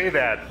 You say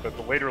that, but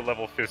the later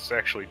level fists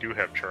actually do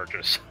have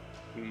charges.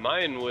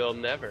 Mine will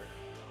never.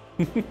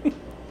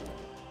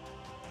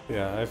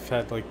 Yeah, I've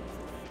had like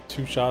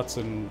 2 shots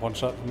and 1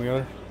 shot from the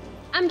other.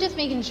 I'm just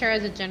making sure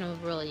as a general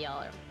rule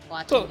y'all are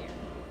watching here.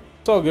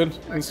 It's all good.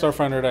 In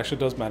Starfinder it actually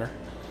does matter.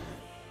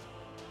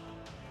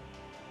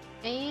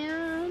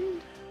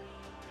 And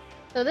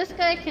so this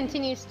guy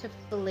continues to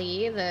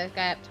flee, the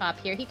guy up top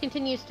here. He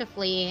continues to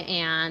flee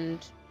and,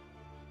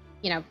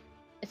 you know,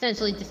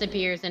 essentially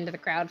disappears into the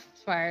crowd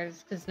as far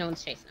as, because no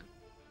one's chasing him.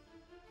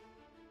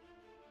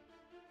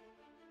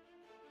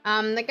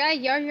 The guy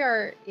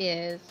Yar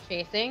is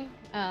chasing,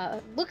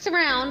 looks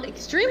around,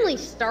 extremely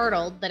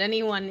startled that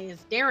anyone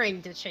is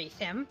daring to chase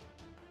him.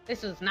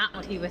 This was not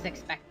what he was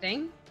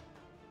expecting.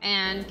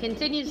 And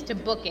continues to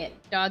book it,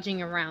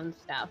 dodging around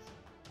stuff.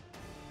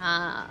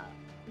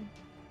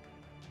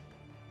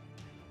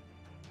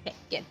 Okay,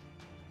 good.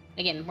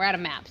 Again, we're out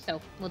of map,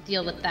 so we'll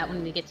deal with that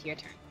when we get to your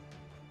turn.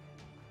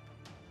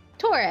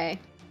 Torre.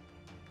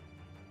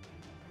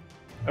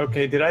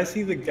 Okay, did I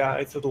see the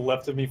guy to the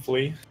left of me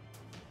flee?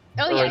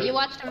 Oh Or yeah, I- you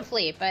watched him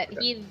flee, but Okay.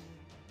 he's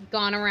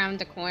gone around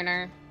the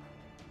corner,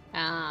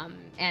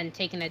 and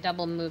taken a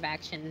double move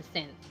action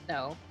since.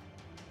 So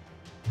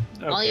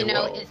all you Okay,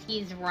 know well, is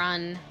he's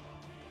run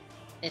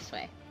this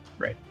way.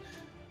 right.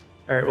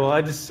 All right. Well,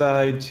 I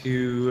decide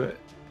to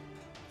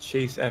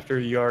chase after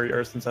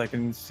Yar since I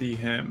can see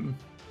him.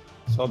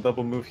 So I'll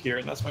double move here,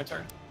 and that's my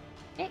turn.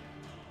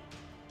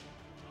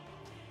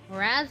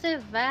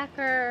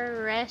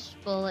 Razivakar Resh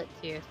Bullet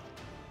Tooth.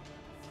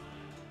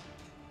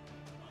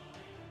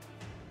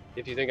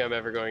 If you think I'm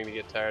ever going to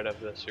get tired of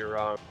this, you're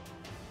wrong.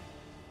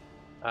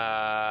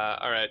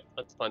 Alright,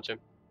 let's punch him.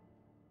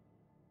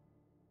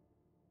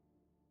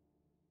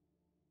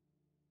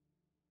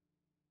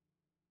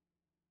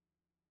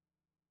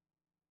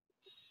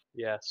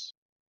 Yes.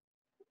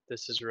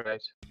 This is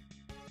right.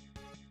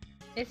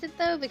 Is it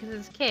though? Because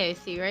it's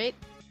KOC, right?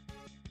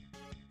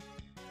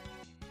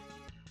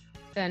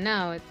 So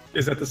no, it's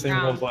Is that the same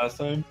Wrong. roll as last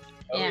time?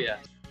 Oh Yeah. yeah.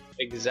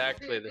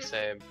 Exactly the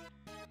same.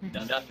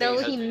 Nothing so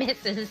has- he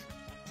misses.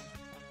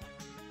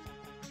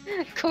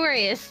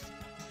 Corius.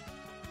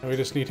 We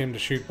just need him to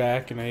shoot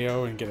back an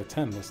AO and get a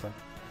 10 this time.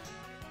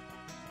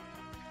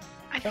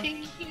 I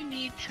think you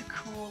need to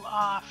cool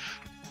off.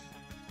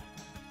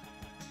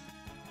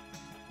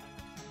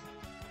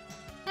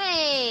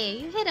 Hey,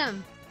 you hit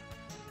him.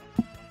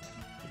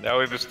 Now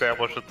we've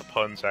established that the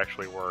puns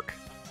actually work.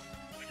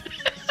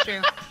 It's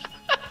true.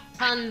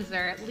 Puns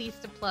are at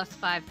least a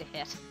 +5 to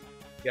hit.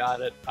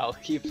 Got it. I'll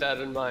keep that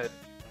in mind.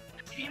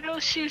 You know,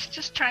 she was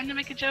just trying to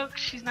make a joke.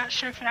 She's not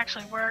sure if it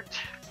actually worked.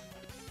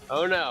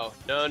 Oh no,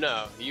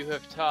 no. You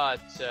have taught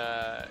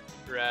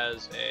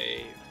Raz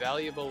a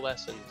valuable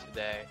lesson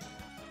today,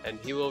 and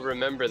he will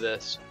remember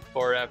this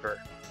forever.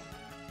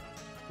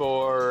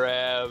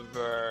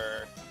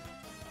 Forever.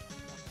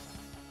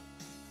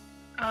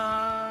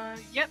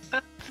 Yep,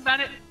 that's about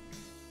it.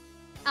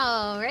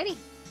 Alrighty.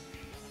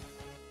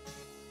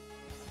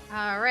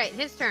 Alright,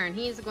 his turn.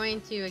 He's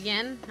going to,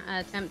 again,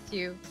 attempt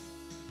to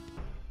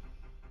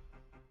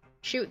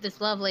shoot this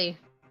lovely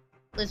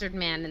lizard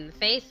man in the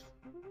face.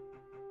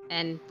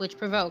 And which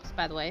provokes,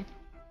 by the way.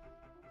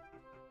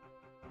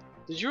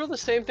 Did you roll the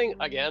same thing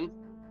again?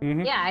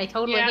 Mm-hmm. Yeah, I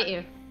totally Yeah. hit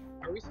you.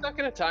 Are we stuck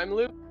in a time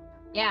loop?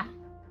 Yeah.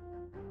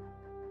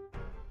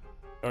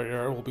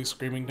 Yar will be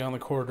screaming down the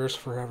corridors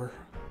forever.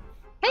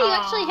 Hey, you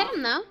actually hit Aw.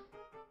 him, though.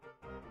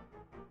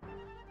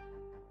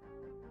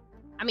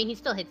 I mean, he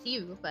still hits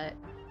you, but...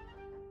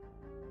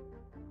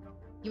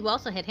 You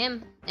also hit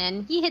him,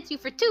 and he hits you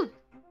for 2.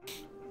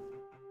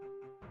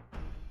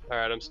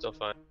 Alright, I'm still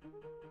fine.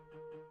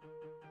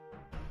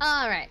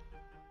 Alright.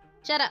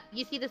 Shut up.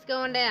 You see this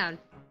going down.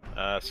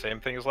 Same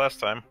thing as last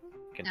time.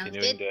 good.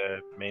 Continuing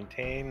to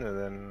maintain, and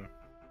then...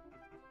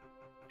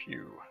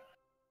 Phew.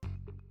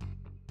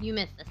 You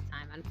missed this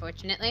time,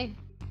 unfortunately.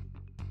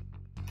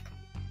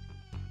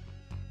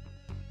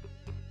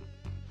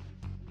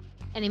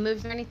 Any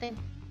moves or anything?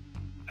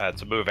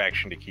 It's a move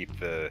action to keep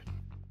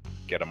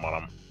get him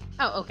on him.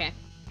 Oh, okay.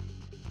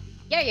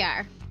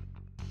 Yeah.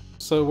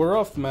 So we're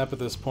off the map at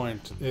this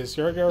point. Is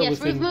Yargar Yes,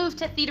 we've within moved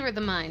to Theater of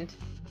the Mind.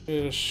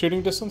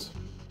 shooting distance?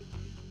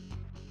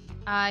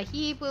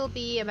 He will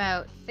be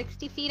about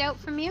 60 feet out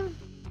from you.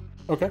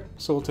 Okay,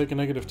 so we'll take a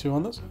 -2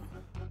 on this.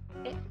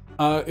 Okay.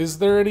 Is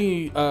there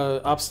any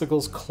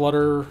obstacles,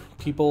 clutter,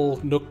 people,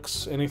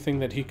 nooks, anything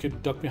that he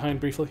could duck behind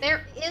briefly?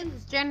 There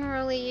is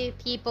generally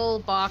people,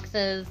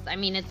 boxes. I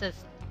mean,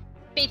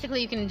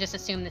 basically you can just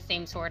assume the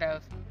same sort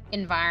of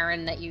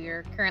environment that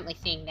you're currently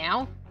seeing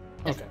now.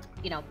 Just,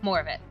 Okay. more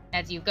of it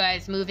as you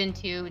guys move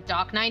into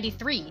Dock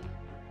 93.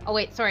 Oh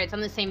wait, sorry, it's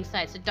on the same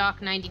side. So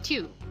Dock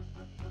 92.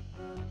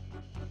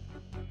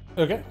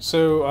 Okay,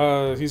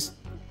 so he's,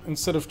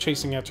 instead of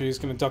chasing after you, he's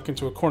going to duck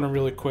into a corner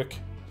really quick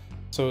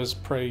so his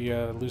prey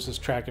loses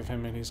track of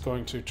him, and he's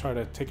going to try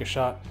to take a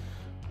shot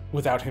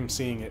without him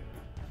seeing it.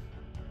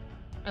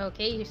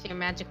 Okay, you see your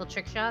magical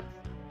trick shots.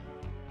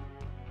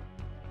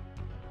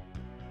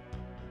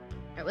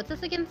 Alright, what's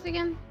this against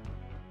again?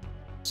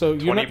 So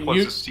you're 20 not,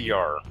 plus you,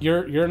 a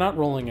CR. you're not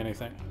rolling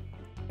anything.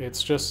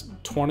 It's just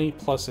 20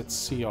 plus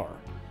its CR.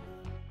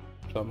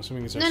 So I'm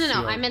assuming it's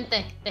No, I meant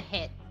the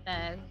hit.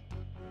 The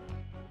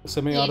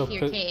semi-auto.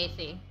 PAC or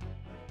KAC.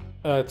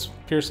 It's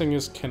piercing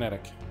is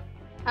kinetic.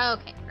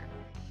 Okay, perfect.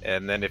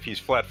 And then if he's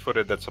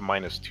flat-footed, that's a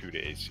 -2 to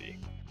AC.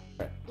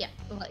 Yeah,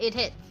 well, it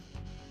hits.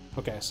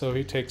 Okay, so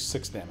he takes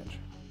 6 damage.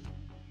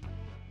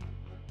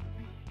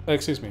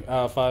 Excuse me,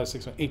 5,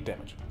 6, 8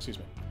 damage. Excuse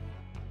me.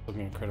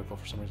 Looking at critical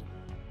for some reason.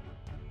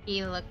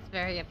 He looks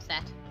very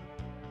upset.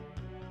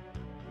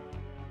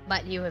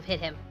 But you have hit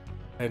him.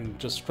 And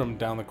just from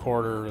down the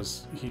corridor,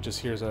 as he just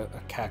hears a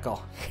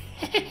cackle.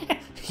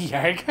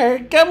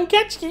 Yargar, come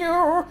get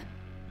you!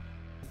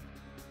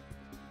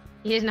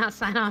 He did not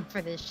sign on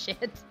for this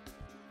shit.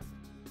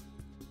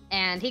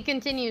 And he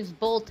continues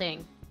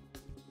bolting.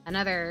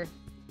 Another,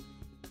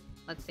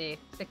 let's see,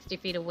 60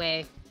 feet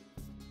away.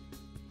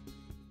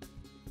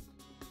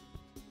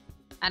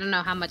 I don't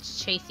know how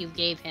much chase you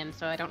gave him,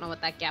 so I don't know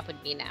what that gap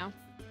would be now.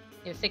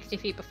 It was 60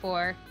 feet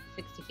before,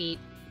 60 feet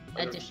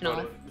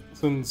additional.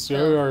 Since So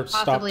Yoryar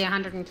stopped... possibly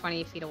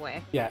 120 feet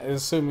away. Yeah,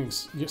 assuming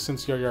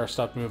since Yoryar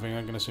stopped moving,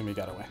 I'm going to assume he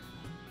got away.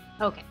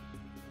 Okay.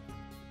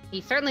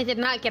 He certainly did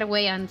not get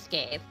away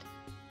unscathed.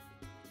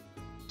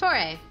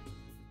 Torre.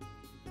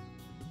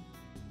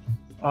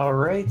 All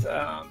right.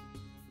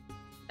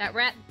 That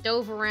rat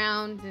dove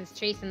around and is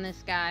chasing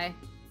this guy.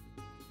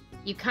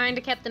 You kind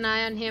of kept an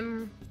eye on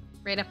him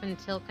right up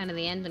until kind of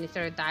the end when he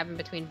started diving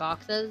between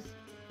boxes,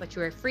 but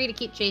you were free to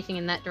keep chasing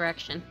in that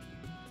direction.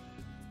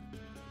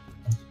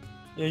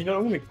 Yeah, you know,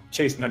 I'm gonna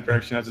chase in that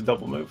direction as a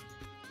double move.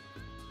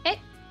 Okay.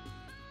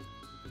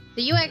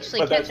 So you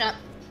actually But catch up.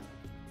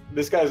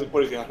 This guy's,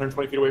 what is he,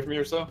 120 feet away from me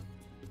or so?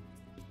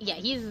 Yeah,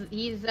 he's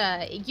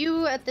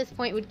you at this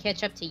point would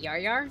catch up to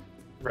Yaryar.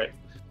 Right.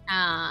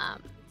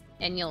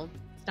 And you'll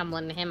stumble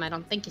into him. I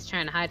don't think he's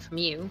trying to hide from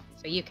you,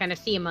 so you kind of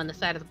see him on the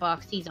side of the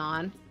box he's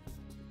on.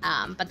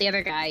 But the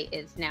other guy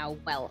is now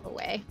well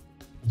away.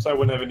 So I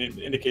wouldn't have any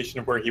indication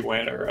of where he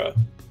went or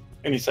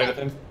any sight of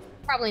him?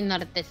 Probably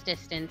not at this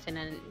distance in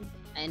an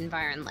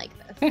environment like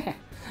this.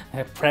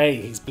 I pray,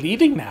 he's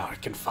bleeding now. I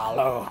can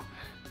follow.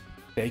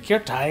 Take your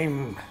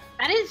time.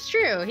 That is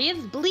true. He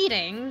is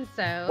bleeding,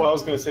 so... Well, I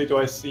was gonna say, do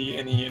I see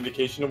any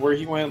indication of where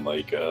he went?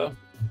 Like,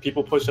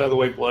 people pushed out of the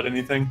way, blood,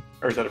 anything?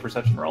 Or is that a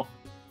perception roll?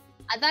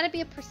 I thought it'd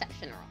be a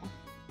perception roll.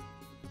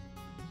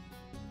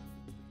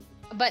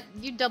 But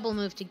you double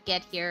move to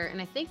get here, and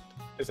I think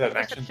Is that an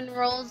action? perception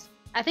rolls...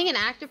 I think an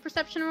active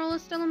perception roll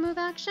is still a move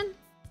action?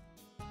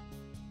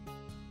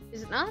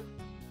 Is it not?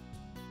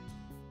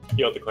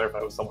 You'll have to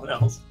clarify with someone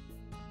else.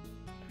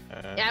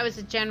 Yeah, it was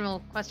a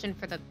general question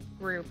for the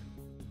group.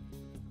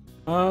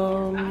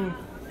 No.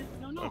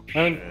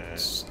 And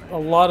a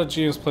lot of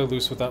GMs play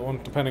loose with that one,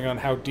 depending on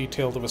how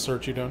detailed of a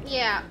search you're doing.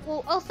 Yeah,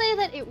 well, I'll say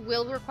that it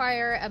will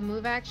require a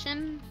move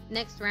action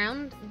next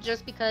round,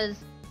 just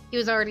because he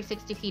was already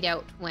 60 feet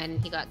out when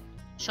he got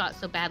shot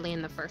so badly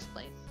in the first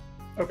place.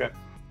 Okay.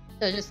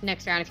 So just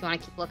next round, if you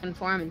want to keep looking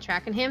for him and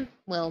tracking him,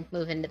 we'll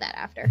move into that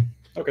after.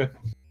 Okay.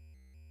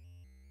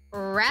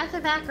 Wrath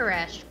of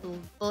Akaresh,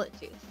 Bullet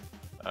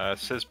Tooth.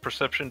 Says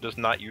perception does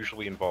not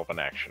usually involve an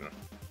action.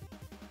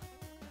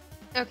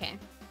 Okay.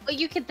 Well,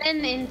 you could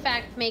then, in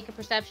fact, make a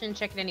perception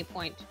check at any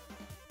point.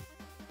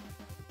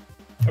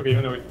 Okay,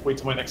 you want to wait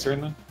till my next turn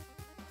then?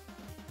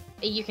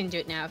 You can do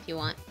it now if you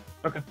want.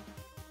 Okay.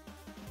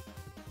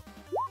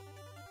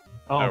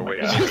 Oh, my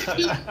wait.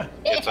 God.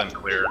 It's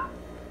unclear.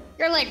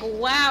 You're like,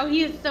 wow,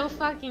 he is so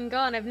fucking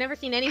gone. I've never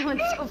seen anyone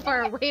so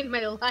far away in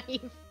my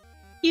life.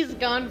 He's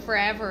gone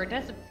forever.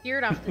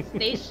 Disappeared off the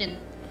station.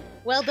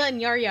 Well done,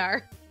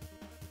 Yaryar.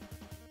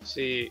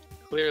 See,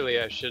 clearly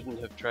I shouldn't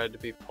have tried to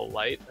be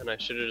polite, and I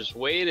should have just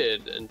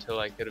waited until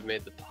I could have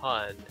made the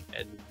pun,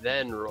 and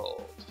then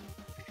rolled.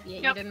 Yeah,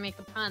 you Yep. didn't make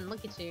the pun.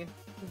 Look at you. You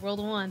rolled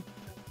a 1.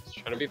 Just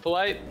trying to be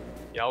polite.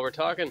 Y'all were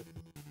talking.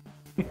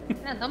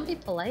 Yeah, don't be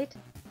polite.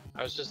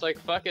 I was just like,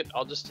 fuck it,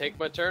 I'll just take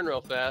my turn real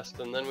fast,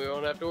 and then we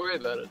won't have to worry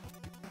about it.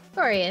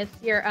 Glorious,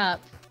 you're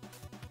up.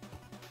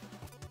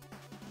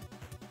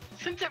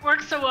 Since it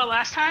worked so well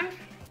last time,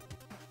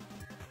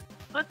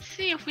 let's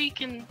see if we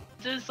can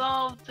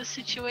dissolve the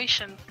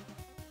situation.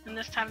 And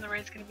this time the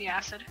raid's gonna be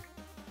acid.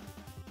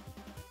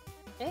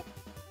 Okay.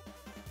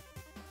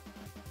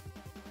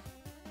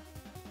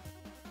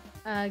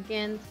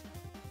 Against...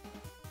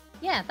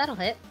 Yeah, that'll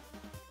hit.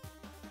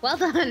 Well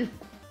done!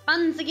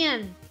 Puns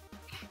again!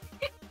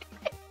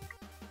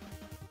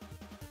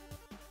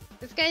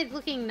 This guy's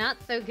looking not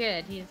so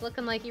good. He's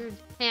looking like he's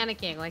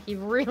panicking, like he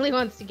really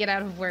wants to get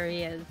out of where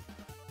he is.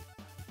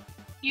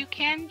 You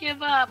can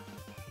give up.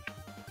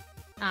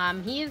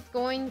 He is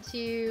going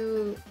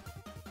to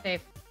say,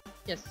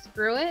 just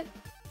screw it.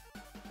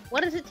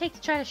 What does it take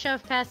to try to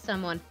shove past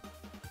someone?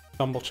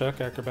 Tumble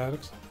check,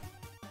 acrobatics.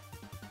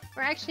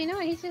 Or actually, no,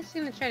 he's just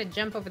gonna try to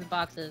jump over the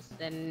boxes,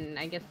 and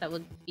I guess that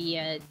would be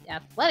a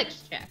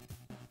athletics check.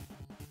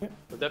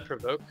 Would that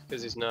provoke?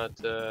 Because he's not,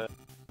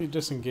 He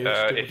disengaged.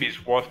 If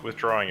he's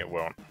withdrawing, it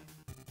won't.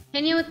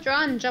 Can you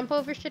withdraw and jump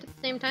over shit at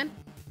the same time?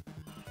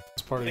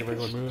 It's part of your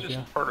regular move, Just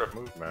yeah. part of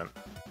movement.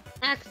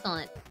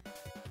 Excellent.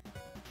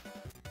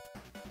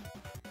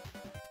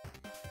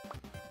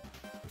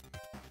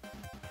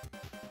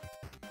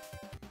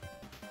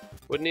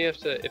 wouldn't he have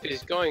to, if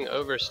he's going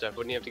over stuff,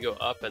 wouldn't he have to go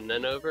up and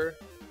then over?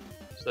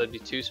 So that'd be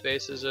 2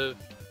 spaces of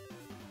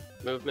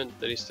movement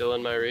that he's still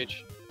in my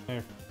reach.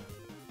 Hey.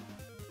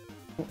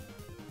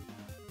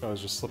 I was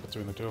just slipping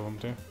between the two of them,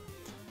 too.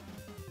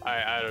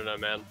 I don't know,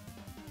 man.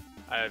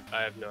 I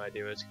have no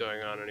idea what's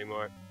going on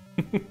anymore.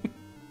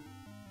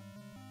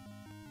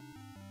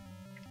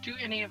 Do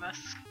any of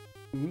us?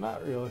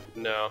 Not really.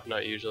 No,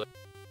 not usually.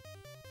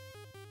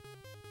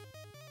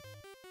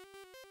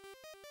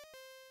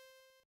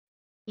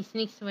 He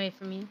sneaks away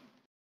from you.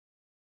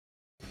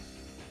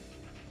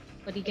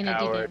 What are you gonna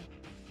Coward. do?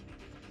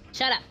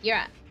 Shut up, you're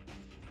up.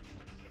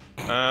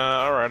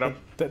 Alright, I'm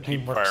That name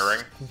keep works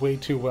firing. way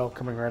too well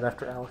coming right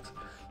after Alex.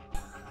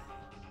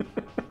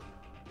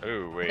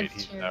 Oh wait, That's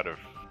he's true. out of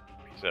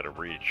He's out of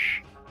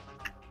reach.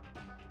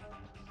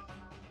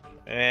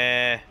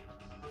 Eh.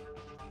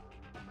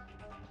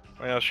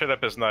 Well, Shut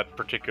Up is not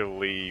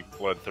particularly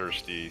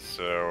bloodthirsty,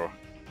 so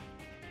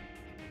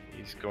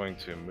he's going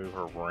to move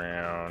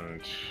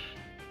around.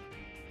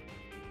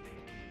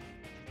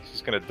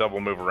 He's going to double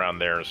move around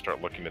there and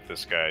start looking at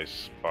this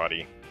guy's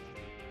body.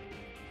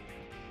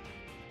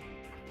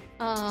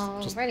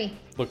 Oh, ready.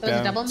 Look So it's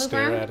a down, double move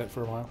stare around? at it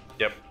for a while.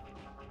 Yep.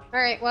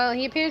 Alright, well,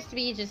 he appears to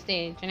be just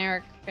a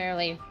generic,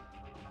 fairly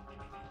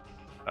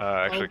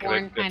Actually, can I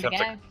low-born kind of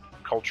attempt guy.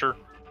 a culture?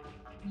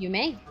 You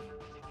may.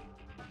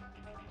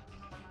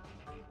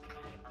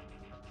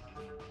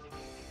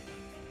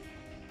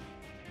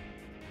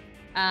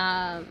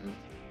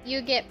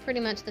 You get pretty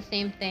much the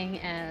same thing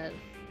as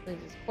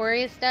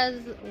Corius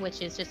does,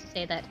 which is just to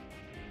say that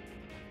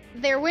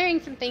they're wearing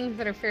some things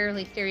that are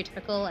fairly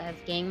stereotypical as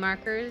gang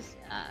markers.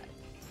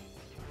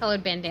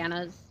 Colored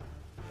bandanas.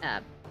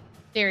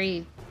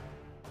 Very...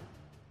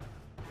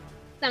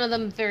 Some of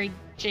them very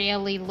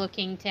jail-y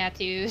looking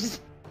tattoos.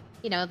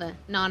 You know, the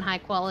non-high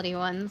quality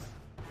ones.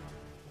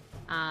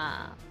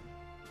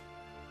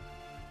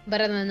 But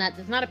other than that,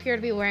 does not appear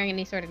to be wearing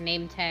any sort of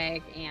name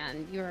tag,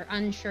 and you're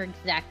unsure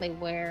exactly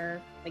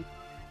where, like,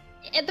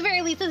 at the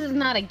very least, this is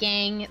not a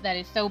gang that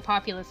is so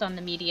populous on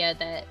the media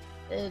that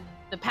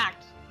the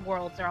packed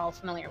worlds are all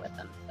familiar with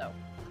them, so,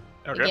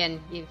 Okay. again,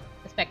 you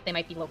suspect they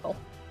might be local.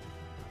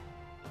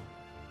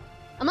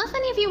 Unless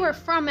any of you were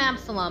from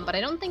Absalom, but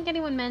I don't think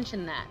anyone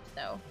mentioned that,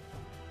 so.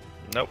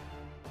 Nope.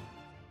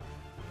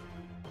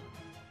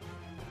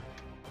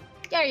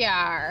 Yar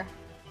yar.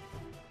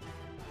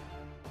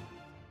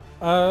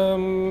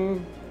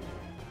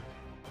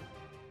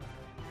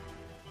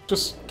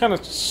 Just kind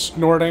of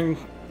snorting.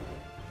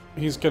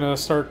 He's gonna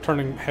start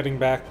heading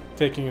back,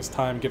 taking his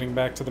time, getting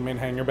back to the main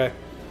hangar bay.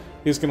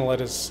 He's gonna let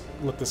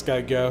this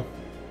guy go.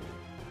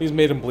 He's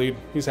made him bleed.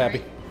 He's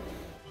happy.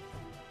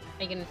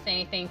 Are you gonna say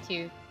anything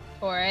to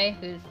Torre,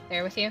 who's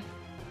there with you?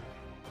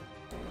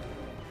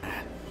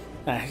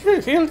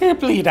 He'll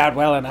bleed out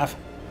well enough.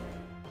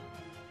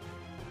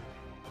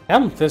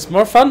 There's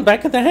more fun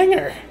back at the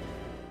hangar.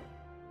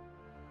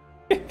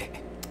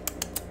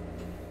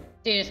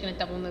 So you're just gonna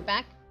double move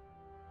back?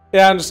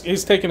 Yeah,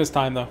 he's taking his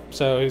time though,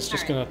 so he's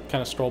just Alright. gonna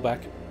kind of stroll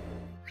back.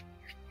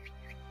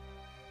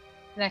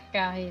 That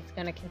guy is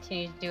gonna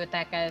continue to do what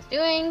that guy is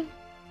doing.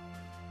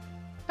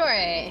 Torre.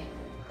 I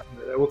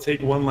will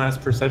take one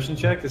last perception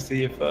check to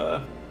see if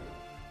I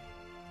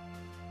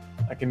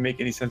can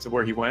make any sense of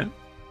where he went.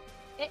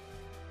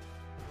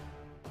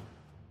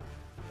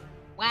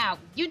 Wow,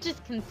 you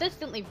just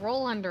consistently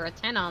roll under a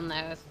 10 on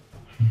those.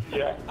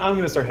 Yeah, I'm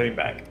gonna start heading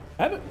back.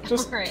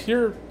 Alright.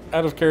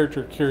 Out of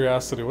character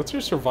curiosity, what's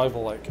your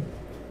survival like?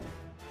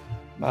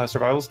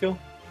 Survival skill?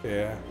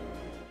 Yeah.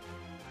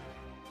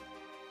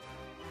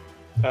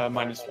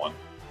 -1.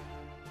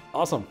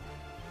 Awesome.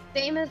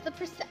 Same as the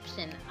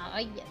perception. Ah,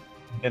 yes.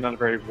 And not a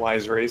very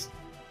wise race.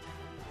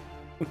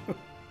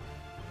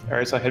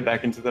 Alright, so I head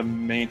back into the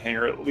main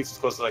hangar, at least as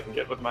close as I can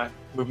get with my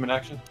movement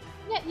action.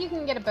 Yeah, you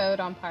can get a boat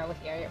on par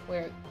with Yar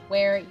Yar,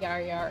 where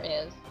Yar Yar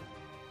is.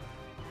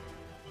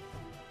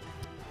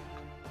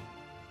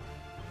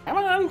 Come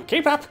on,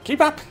 keep up,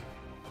 keep up.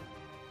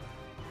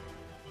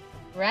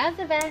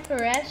 Razavac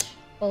Resh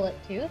Bullet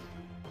Tooth.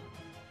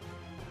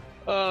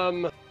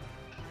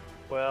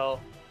 Well,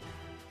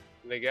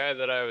 the guy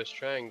that I was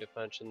trying to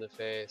punch in the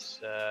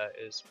face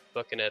is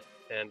booking it,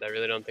 and I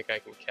really don't think I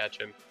can catch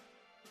him.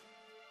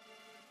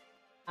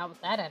 How was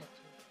that attitude?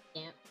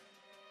 Can't.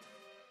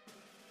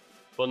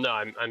 Well, no,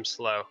 I'm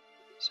slow,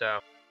 so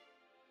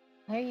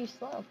Why are you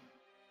slow?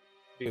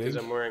 because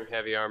I'm wearing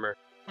heavy armor.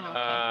 Oh,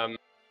 okay.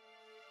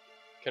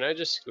 Can I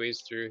just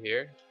squeeze through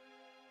here,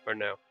 or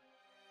no?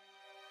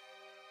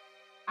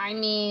 I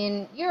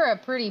mean, you're a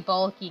pretty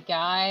bulky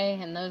guy,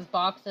 and those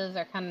boxes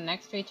are kind of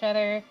next to each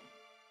other.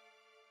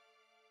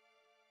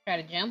 Try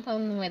to jump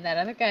them the way that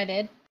other guy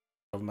did.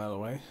 Move him out of the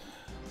way.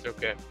 It's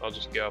okay, I'll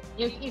just go.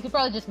 You could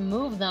probably just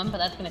move them, but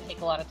that's going to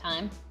take a lot of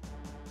time.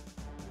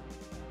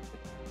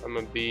 I'm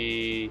gonna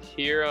be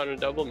here on a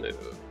double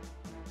move.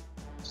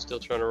 Still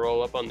trying to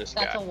roll up on this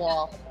That's guy. a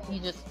wall. You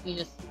just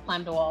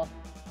climbed a wall.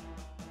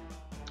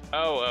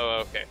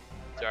 Oh, okay.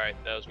 Sorry,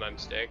 that was my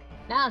mistake.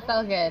 No, it's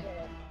all good.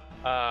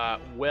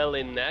 Well,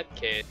 in that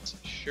case,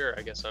 sure,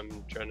 I guess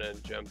I'm trying to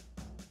jump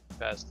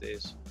past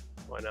these.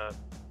 Why not?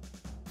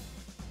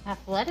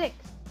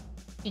 Athletics.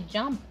 You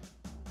jump.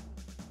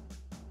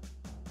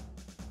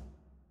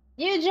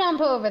 You jump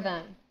over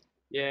them.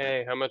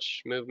 Yay, how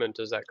much movement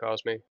does that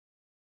cost me?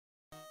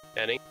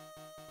 Any?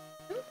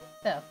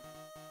 So,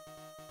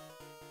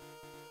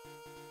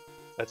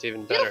 That's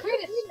even feel better.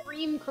 free to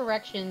scream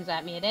corrections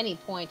at me at any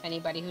point,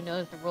 anybody who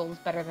knows the rules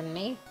better than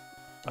me.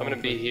 I'm gonna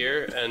be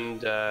here,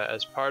 and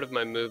as part of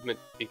my movement,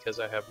 because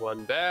I have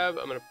one bab,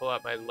 I'm gonna pull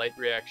out my light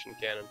reaction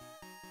cannon.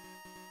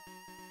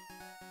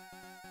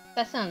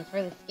 That sounds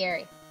really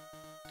scary.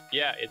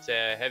 Yeah, it's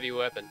a heavy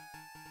weapon.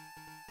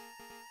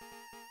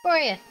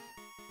 Glorious.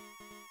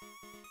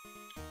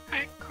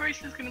 Alright,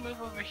 Corus is gonna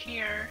move over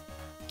here.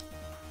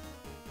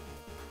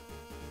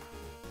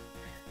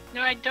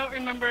 No, I don't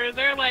remember.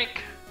 They're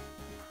like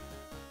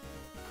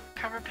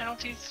cover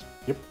penalties.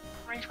 Yep.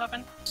 Range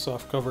weapon.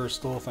 Soft cover is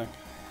still a thing.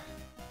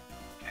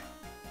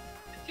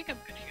 I think I'm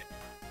good here.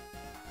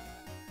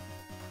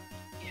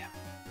 Yeah.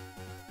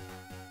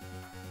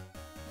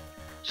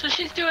 So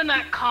she's doing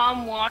that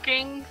calm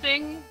walking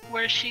thing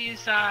where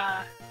she's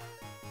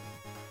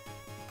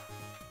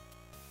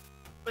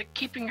like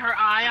keeping her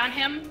eye on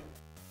him,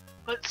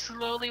 but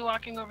slowly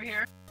walking over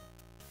here.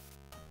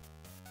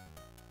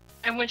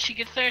 And when she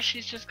gets there,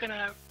 she's just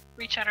gonna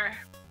reach out her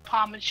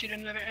palm and shoot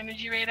another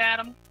energy raid at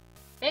him.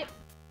 Okay.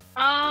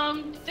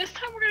 This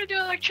time we're gonna do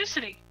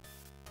electricity.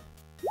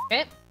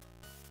 Okay.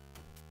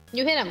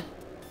 You hit him.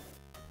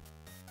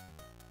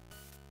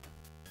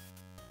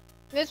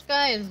 This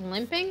guy is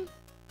limping.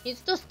 He's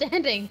still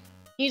standing.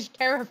 He's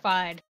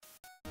terrified.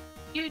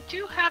 You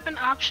do have an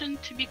option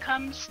to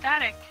become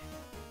static.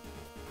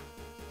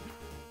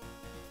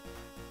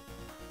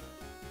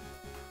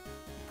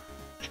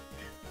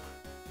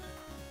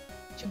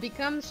 To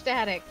become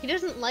static. He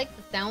doesn't like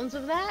the sounds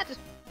of that.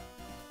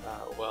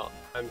 Well,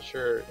 I'm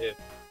sure if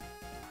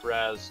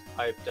Raz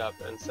piped up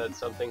and said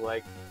something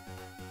like,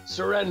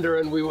 "Surrender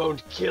and we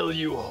won't kill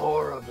you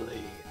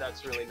horribly,"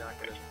 that's really not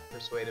going to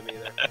persuade him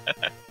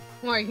either.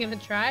 Well, are you gonna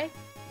try?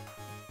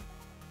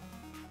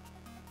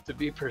 To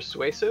be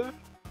persuasive?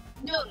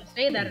 No, to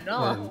say that at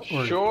all.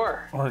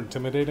 Sure. Or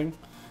intimidating.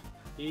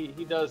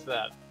 He does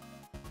that.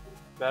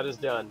 That is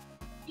done.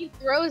 He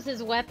throws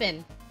his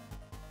weapon.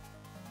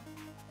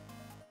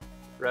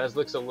 Raz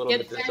looks a little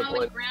bit Gets down on the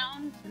disappointed.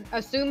 ground,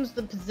 assumes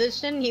the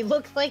position. He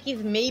looks like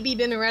he's maybe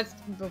been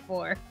arrested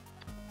before.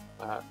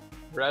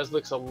 Raz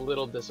looks a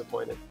little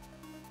disappointed.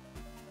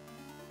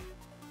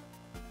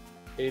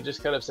 He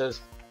just kind of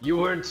says, "You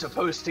weren't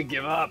supposed to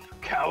give up,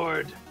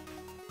 coward."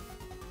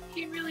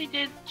 He really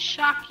did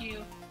shock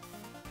you.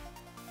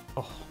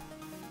 Oh,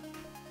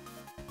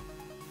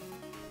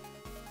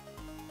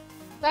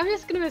 So I'm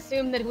just gonna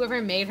assume that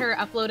whoever made her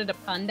uploaded a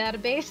pun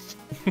database.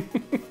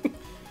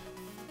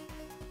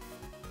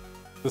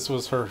 this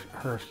was her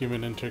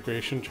human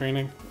integration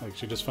training. Like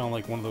she just found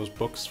like one of those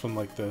books from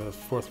like the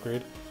 4th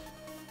grade.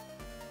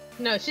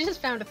 No, she just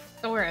found a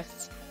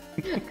thesaurus.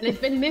 And has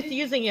been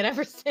misusing it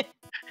ever since.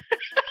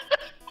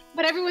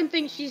 But everyone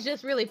thinks she's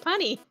just really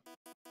punny.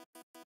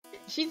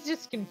 She's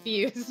just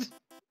confused.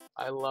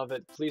 I love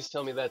it. Please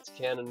tell me that's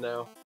canon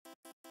now.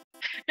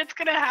 It's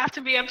gonna have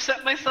to be.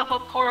 Upset myself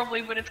up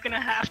horribly, but it's gonna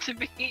have to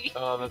be.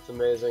 Oh, that's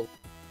amazing.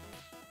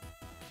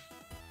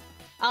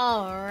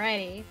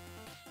 Alrighty.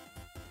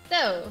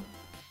 So,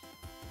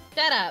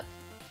 shut up.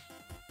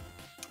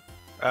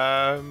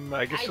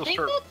 I guess you'll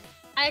start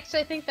I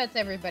actually think that's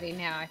everybody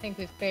now. I think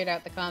we've cleared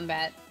out the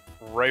combat.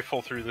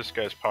 rifle through this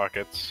guy's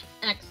pockets.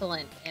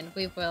 Excellent. And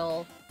we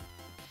will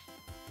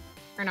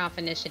turn off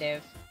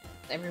initiative.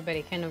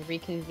 Everybody kind of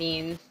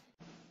reconvenes.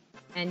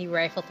 And you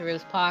rifle through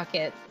his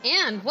pockets.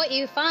 And what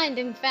you find,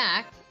 in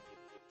fact,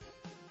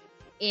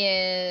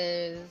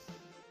 is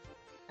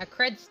a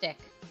cred stick.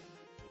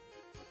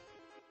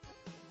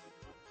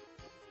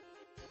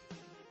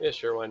 Yeah,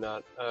 sure, why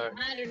not?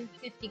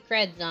 150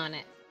 creds on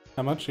it.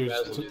 How much? Raz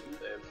will do the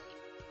same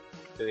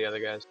to the other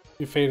guys.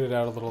 You faded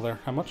out a little there.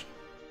 How much?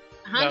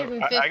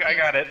 150. No, I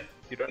got it.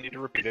 You don't need to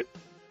repeat it.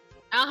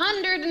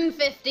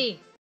 150.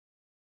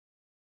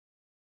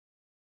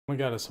 Oh my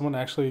god, is someone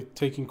actually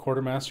taking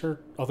quartermaster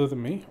other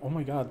than me? Oh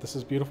my god, this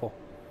is beautiful.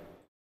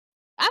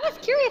 I was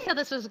curious how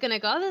this was gonna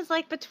go. I was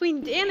like,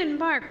 between Dan and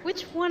Mark,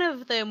 which one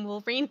of them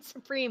will reign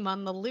supreme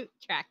on the loot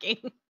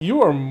tracking?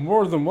 You are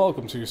more than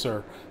welcome to,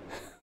 sir.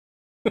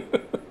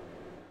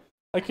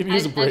 I could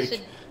use a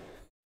break.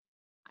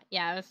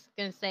 Yeah, I was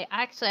gonna say,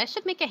 actually, I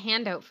should make a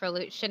handout for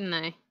loot, shouldn't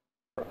I?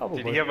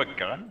 Probably. Did he have a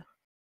gun?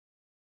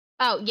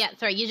 Oh, yeah,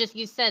 sorry,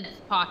 you said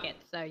pocket,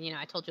 so,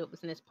 I told you it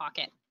was in his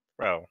pocket.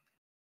 Oh.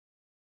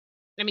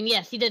 I mean,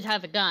 yes, he did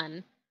have a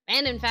gun,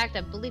 and in fact,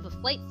 I believe a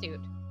flight suit.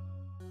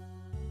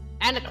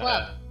 And a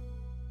club.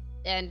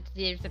 And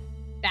there's a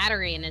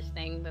battery in his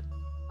thing, but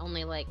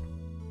only, like,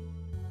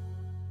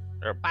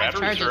 5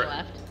 charges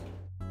left.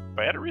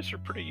 Batteries are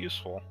pretty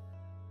useful.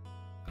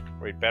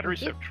 Wait,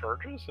 batteries have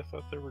charges? I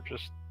thought they were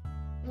just...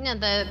 No,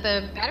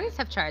 the batteries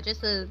have charges.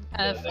 The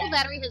full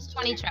battery has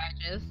 20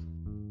 charges.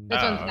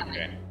 This one's got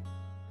okay.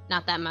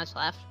 not that much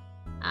left.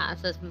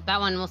 So that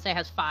one we'll say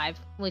has 5.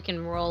 We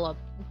can roll a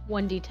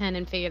 1d10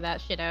 and figure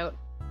that shit out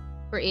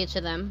for each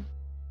of them.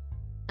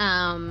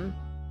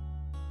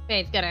 Okay,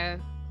 it's got a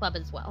club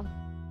as well.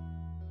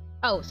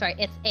 Oh, sorry,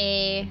 it's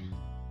a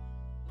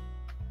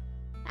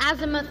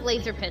azimuth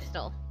laser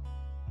pistol.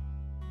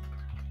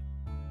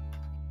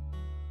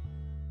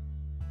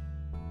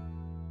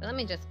 So let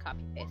me just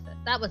copy paste this.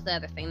 That was the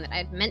other thing that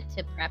I'd meant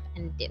to prep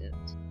and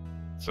didn't.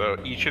 So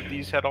each of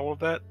these had all of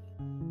that?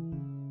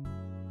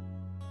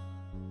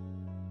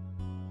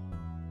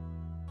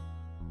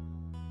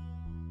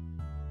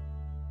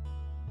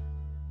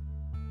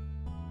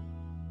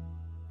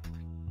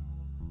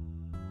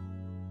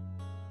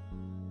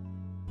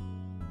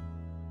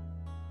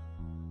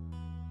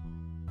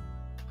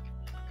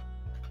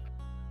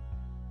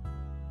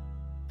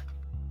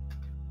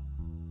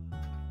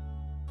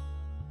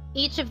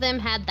 Each of them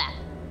had that.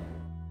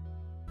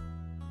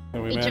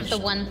 And we Each of managed... the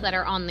ones that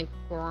are on the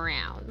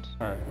ground.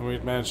 Alright, and we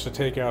managed to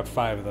take out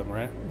 5 of them,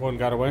 right? One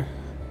got away?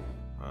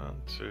 1,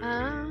 2,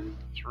 Um.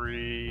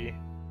 3.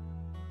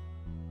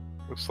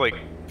 Looks like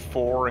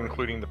 4,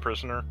 including the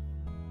prisoner.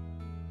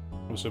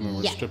 I'm assuming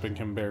we're Yeah. stripping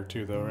him bare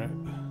too, though, right?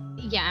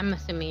 Yeah, I'm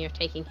assuming you're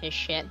taking his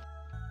shit.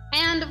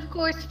 And of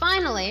course,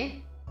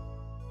 finally,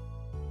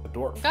 The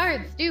dwarf.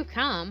 guards do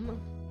come.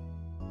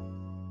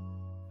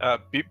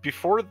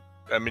 Before,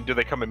 I mean, do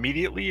they come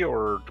immediately,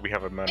 or do we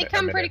have a minute? They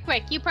come pretty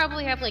quick. You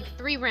probably have like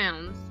 3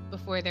 rounds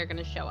before they're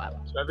gonna show up.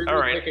 So everybody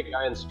Alright. pick a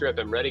guy and strip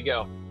him. Ready,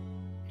 go.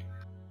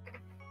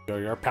 Go,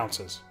 your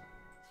pounces.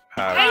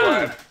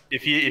 Well,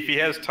 if he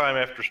has time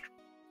after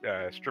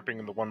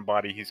stripping the one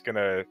body, he's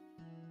gonna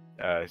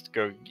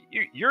go.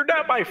 You're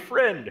not my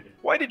friend.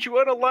 Why did you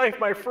unalive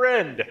my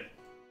friend?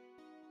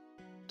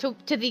 To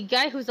the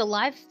guy who's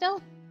alive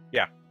still?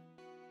 Yeah.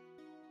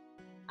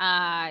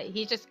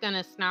 He's just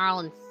gonna snarl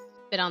and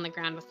spit on the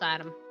ground beside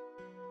him.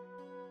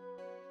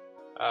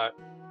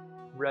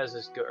 Rez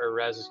is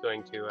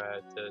going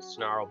to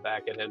snarl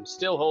back at him,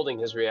 still holding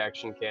his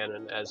reaction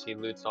cannon as he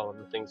loots all of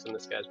the things in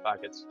this guy's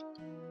pockets.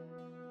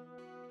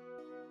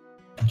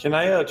 Can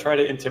I try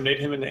to intimidate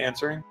him into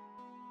answering?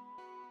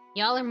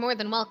 Y'all are more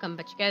than welcome,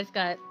 but you guys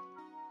got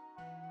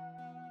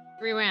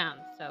 3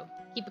 rounds, so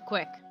keep it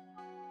quick.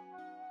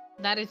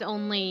 That is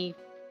only,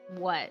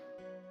 what,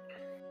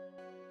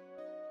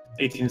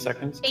 18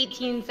 seconds.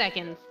 18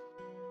 seconds.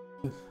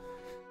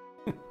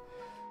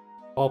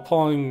 While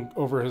pawing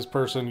over his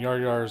person,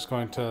 Yar is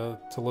going to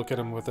look at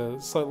him with a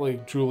slightly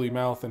drooly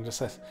mouth and just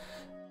says,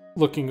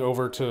 looking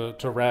over to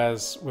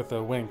Raz with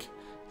a wink.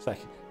 It's like,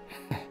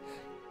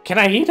 can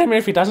I eat him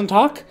if he doesn't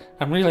talk?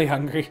 I'm really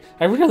hungry.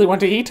 I really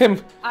want to eat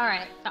him.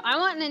 Alright, so I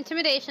want an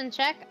intimidation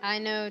check. I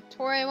know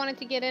Tori wanted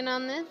to get in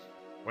on this.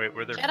 Wait,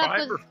 were there Shut up,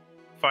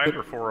 5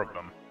 or 4 of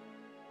them?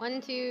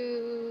 1,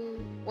 2,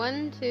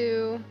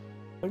 3,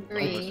 I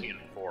was seeing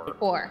 4.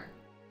 4.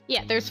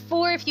 Yeah, there's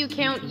 4 if you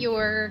count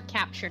your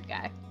captured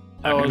guy.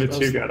 How Oh, many I the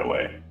was- 2 got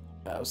away?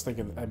 I was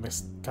thinking I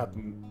got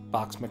the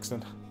box mixed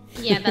in.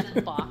 Yeah, that's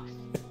the box.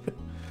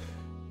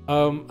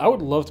 I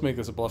would love to make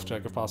this a bluff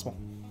check if possible.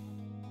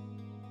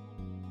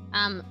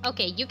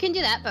 Okay, you can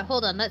do that, but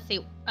hold on, let's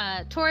see.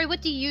 Tori,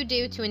 what do you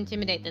do to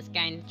intimidate this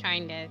guy and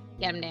trying to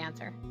get him to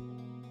answer?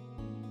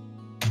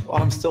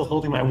 Well, I'm still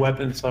holding my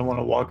weapon, so I want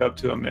to walk up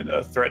to him and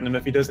threaten him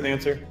if he doesn't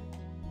answer.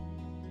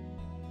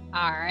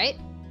 Alright.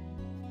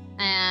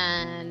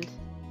 And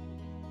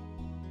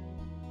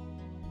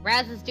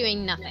Raz is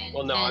doing nothing.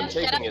 Well, no, And I'm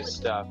shut taking up his with-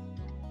 stuff.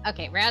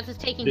 Okay, Raz is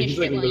taking Yeah, his he's,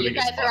 like, shit while you looting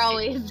his guys are pocket.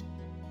 always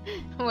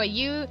well,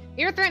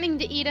 you're threatening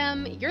to eat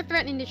him, you're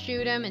threatening to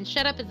shoot him, and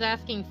Shut Up is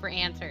asking for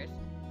answers.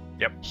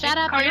 Yep. Shut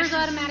Up, Carlos yours is-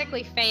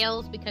 automatically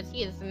fails because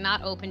he is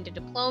not open to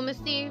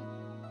diplomacy.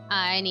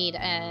 I need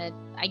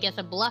I guess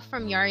a bluff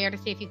from Yar to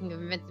see if you can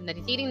convince him that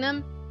he's eating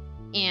them.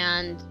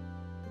 And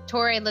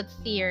Tori, let's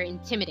see your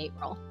intimidate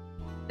roll.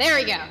 There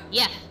we go.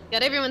 Yes,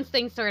 got everyone's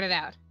things sorted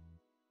out.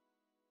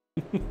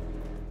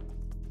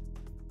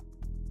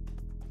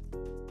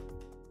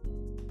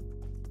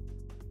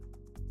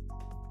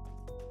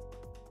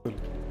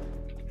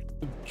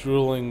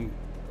 Drooling,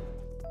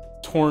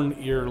 torn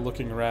ear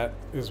looking rat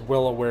is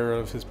well aware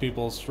of his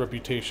people's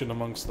reputation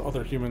amongst the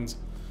other humans,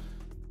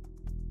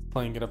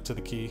 playing it up to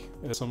the key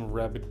as some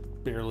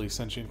rabid, barely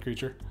sentient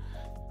creature.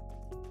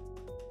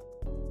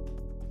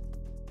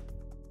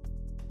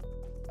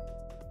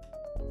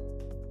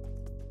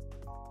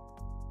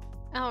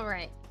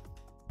 Alright.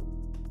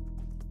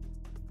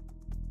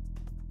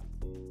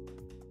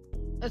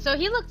 So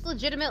he looks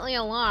legitimately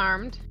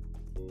alarmed.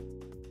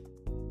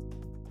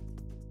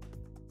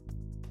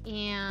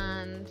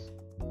 And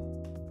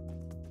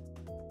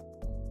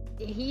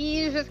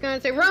he's just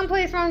gonna say, wrong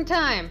place, wrong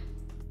time.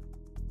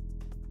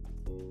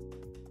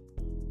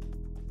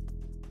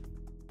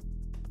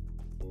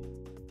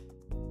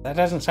 That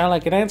doesn't sound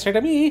like an answer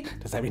to me.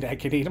 Does that mean I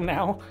can eat him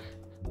now?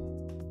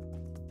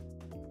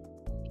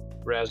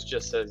 Raz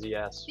just says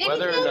yes. If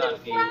Whether you or stand not in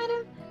he... front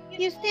of-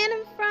 you stand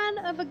in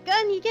front of a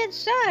gun, you get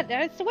shot,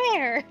 I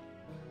swear.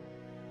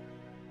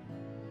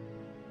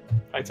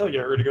 I tell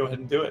Yaru to go ahead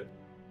and do it.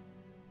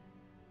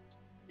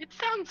 It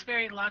sounds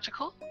very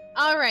logical.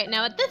 Alright,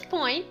 now at this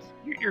point,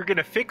 You're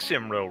gonna fix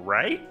him, though,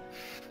 right?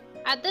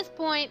 we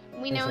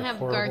These now are have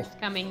horrible. guards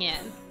coming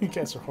in. You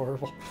guys are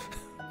horrible.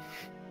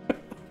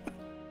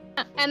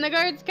 And the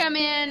guards come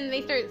in,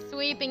 they start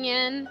sweeping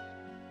in.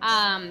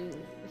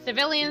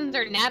 Civilians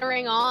are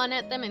nattering on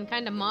at them and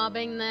kind of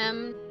mobbing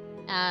them.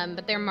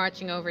 But they're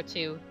marching over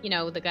to,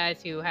 the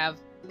guys who have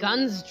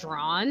guns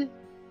drawn.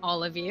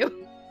 All of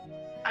you.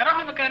 I don't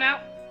have a gun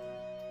out.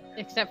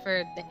 Except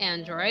for the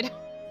android.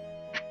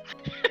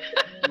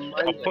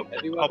 I'll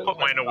put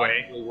mine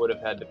away. We would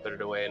have had to put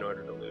it away in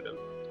order to loot him.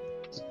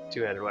 It's a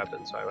two-handed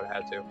weapon, so I would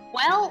have had to.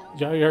 Well,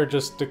 Yar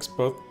just sticks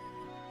both.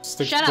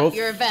 shut up,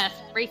 you're a vest.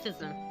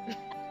 Racism.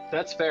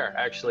 That's fair,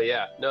 actually,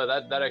 yeah. No,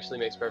 that actually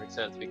makes perfect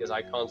sense, because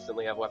I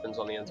constantly have weapons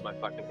on the ends of my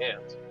fucking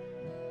hands.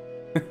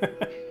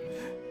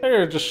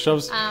 Yar just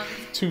shoves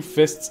 2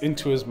 fists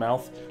into his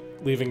mouth,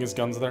 leaving his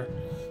guns there.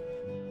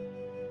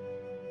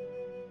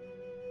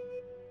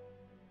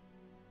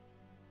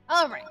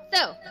 Alright,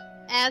 so,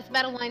 as the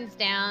battle winds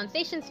down,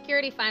 station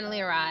security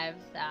finally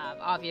arrives.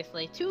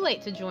 Obviously, too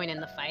late to join in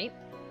the fight.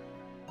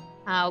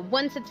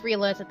 Once it's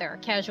realized that there are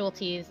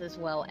casualties as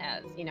well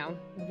as,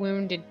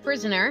 wounded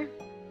prisoner,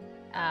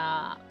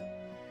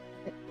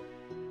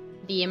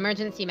 the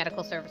emergency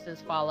medical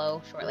services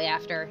follow shortly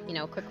after,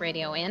 quick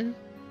radio in,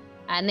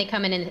 and they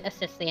come in and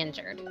assist the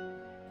injured.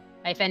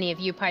 If any of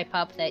you pipe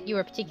up that you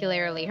are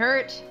particularly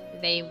hurt,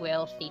 they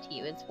will see to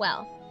you as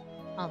well.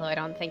 Although I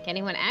don't think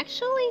anyone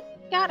actually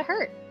got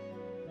hurt.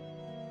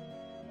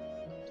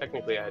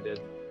 Technically, I did.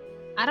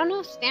 I don't know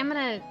if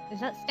is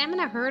that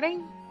stamina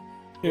hurting?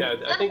 Yeah,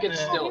 I think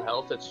it's still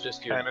health. It's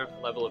just your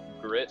level of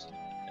grit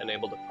and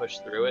able to push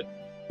through it.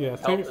 Yeah,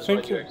 Health is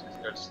when you actually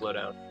start to slow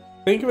down.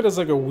 Think of it as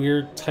like a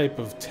weird type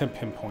of temp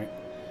pinpoint.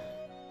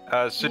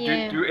 So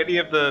do any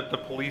of the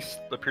police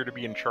appear to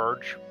be in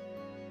charge?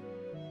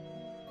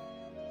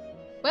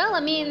 Well,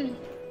 I mean,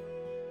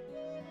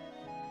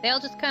 they all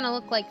just kind of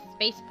look like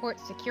spaceport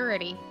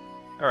security.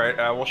 Alright,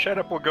 well, Shut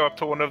Up will go up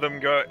to one of them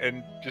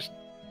and just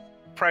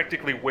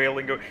practically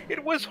wailing, go,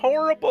 "It was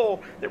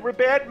horrible! They were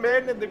bad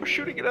men, and they were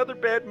shooting at other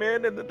bad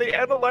men, and then they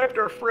unalived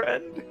our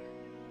friend!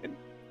 And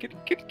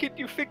can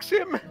you fix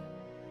him?"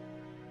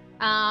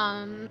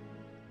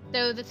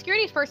 So the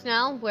security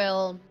personnel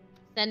will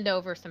send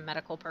over some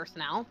medical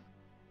personnel,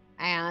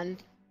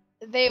 and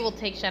they will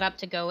take Shut Up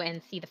to go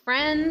and see the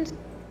friend.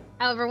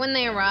 However, when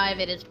they arrive,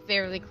 it is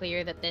fairly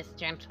clear that this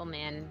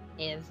gentleman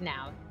is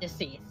now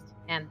deceased,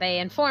 and they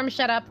inform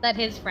Shut Up that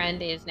his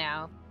friend is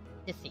now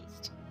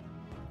deceased.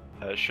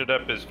 Shut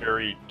Up is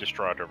very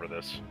distraught over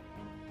this.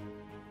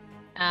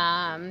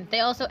 They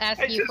also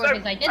ask you for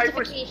his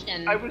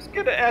identification. I was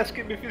gonna ask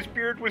him if his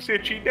beard was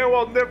itchy. Now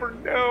I'll never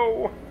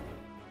know.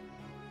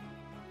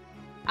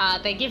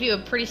 They give you a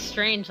pretty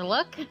strange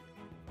look.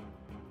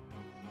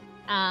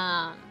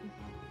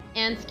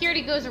 And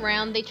security goes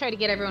around. They try to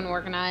get everyone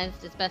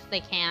organized as best they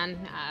can,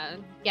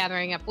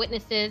 gathering up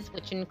witnesses,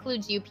 which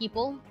includes you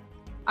people.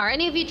 Are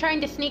any of you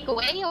trying to sneak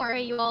away, or are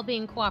you all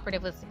being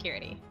cooperative with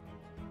security?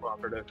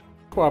 Cooperative.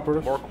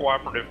 Cooperative. More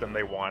cooperative than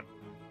they want.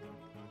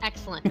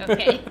 Excellent,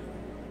 okay.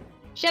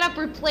 Shut Up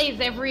replays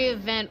every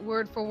event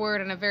word for word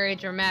in a very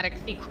dramatic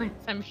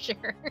sequence, I'm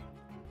sure.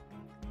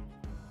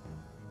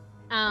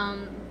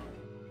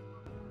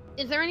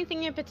 Is there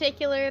anything in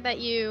particular that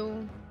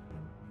you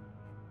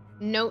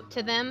note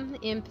to them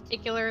in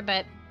particular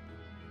that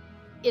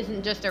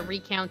isn't just a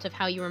recount of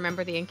how you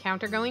remember the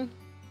encounter going?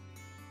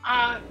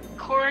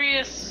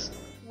 Corius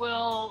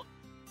will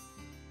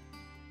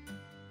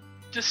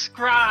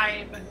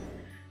describe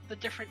the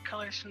different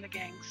colors from the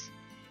gangs.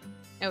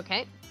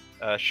 Okay.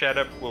 Shut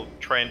Up will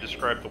try and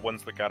describe the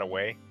ones that got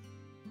away.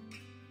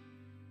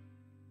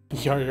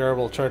 Yar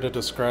will try to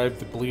describe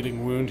the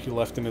bleeding wound he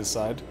left in his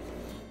side.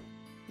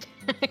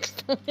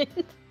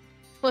 Excellent.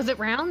 Was it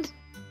round?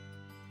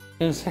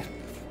 It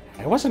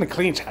wasn't a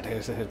clean shot. It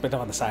was a bit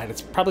on the side.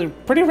 It's probably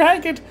pretty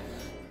ragged.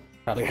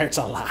 Probably hurts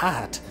a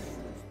lot.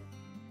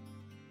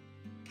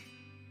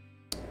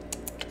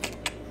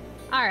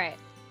 Alright.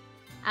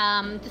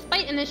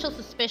 Despite initial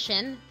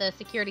suspicion the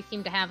security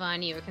seemed to have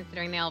on you,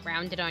 considering they all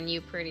rounded on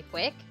you pretty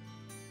quick,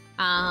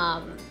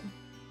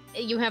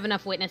 you have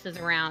enough witnesses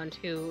around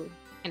who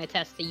can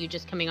attest to you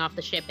just coming off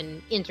the ship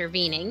and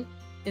intervening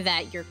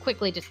that you're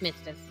quickly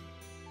dismissed as,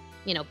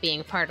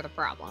 being part of the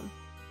problem.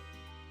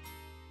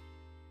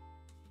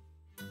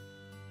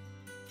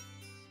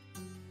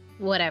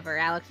 Whatever,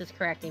 Alex is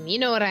correcting me. You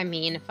know what I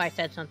mean if I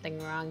said something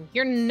wrong.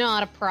 You're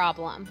not a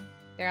problem.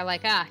 They're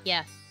like,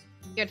 yes,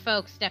 good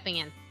folks stepping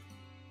in.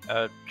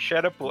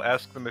 Shut Up will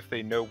ask them if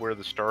they know where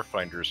the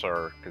Starfinders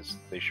are, because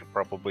they should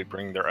probably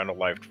bring their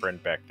unalived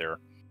friend back there.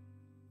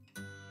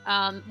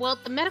 Well,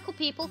 the medical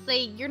people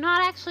say you're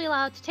not actually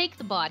allowed to take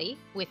the body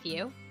with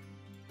you.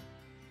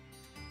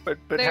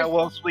 But how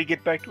else will we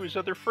get back to his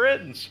other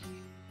friends?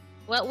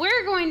 Well,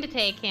 we're going to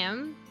take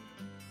him,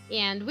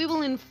 and we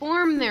will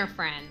inform their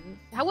friends.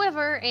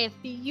 However, if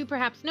you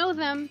perhaps know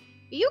them,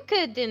 you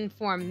could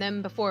inform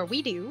them before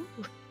we do.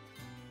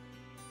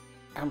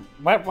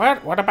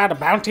 What about a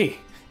bounty?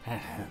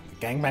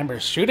 Gang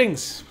members'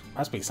 shootings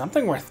must be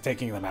something worth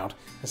taking them out.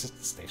 This is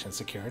station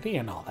security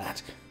and all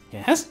that.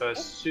 Yes? So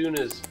as soon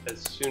as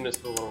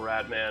the little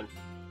rat man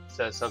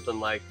says something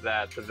like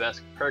that, the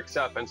Vesk perks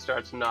up and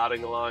starts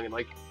nodding along and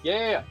like,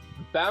 yeah,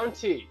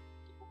 bounty.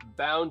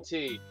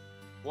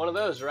 One of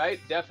those, right?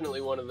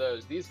 Definitely one of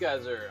those. These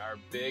guys are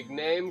big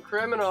name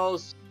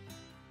criminals.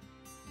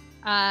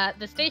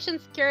 The station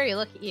security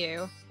look at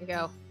you and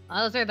go,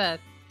 well, those are the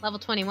level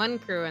 21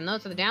 crew, and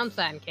those are the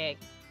downside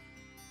kings.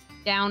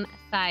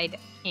 Downside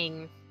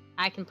kings.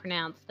 I can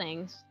pronounce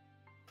things.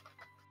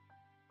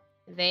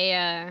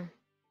 They,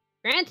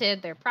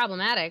 granted, they're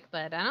problematic,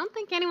 but I don't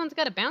think anyone's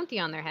got a bounty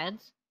on their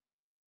heads.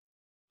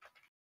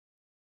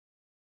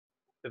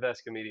 The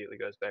Vesk immediately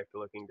goes back to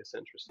looking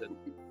disinterested.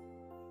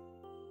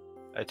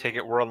 I take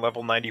it we're on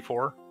level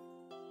 94?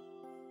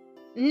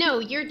 No,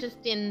 you're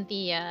just in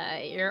the,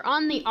 you're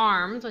on the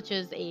Arms, which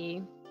is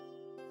a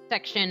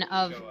section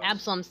of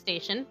Absalom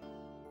Station.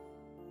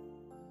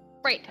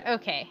 Right,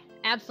 okay.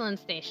 Absalom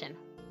Station.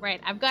 Right,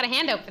 I've got a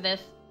handout for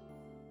this.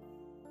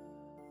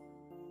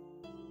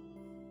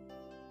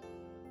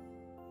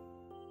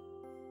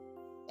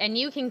 And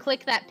you can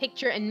click that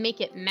picture and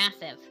make it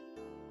massive.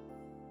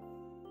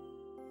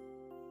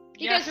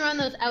 You guys are on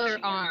those outer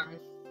arms,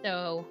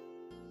 so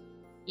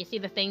you see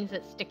the things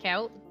that stick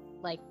out?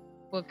 Like,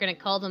 we're gonna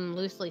call them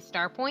loosely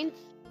star points.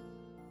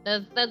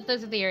 Those are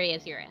the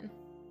areas you're in.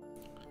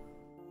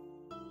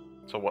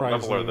 So what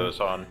level are those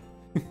on?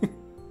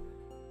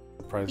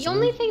 The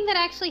only thing that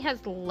actually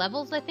has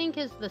levels, I think,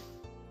 is the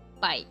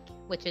spike,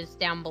 which is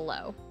down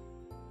below.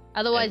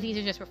 Otherwise, these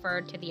are just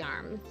referred to the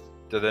arms.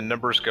 Do the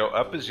numbers go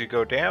up as you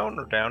go down,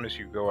 or down as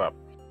you go up?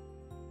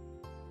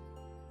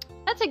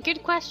 That's a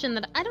good question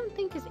that I don't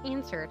think is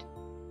answered.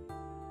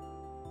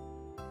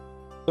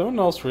 Someone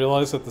else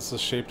realize that this is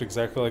shaped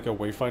exactly like a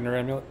Wayfinder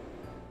amulet?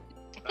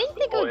 I think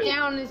they go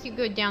down as you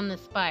go down the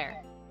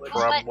spire.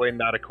 Probably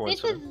not a This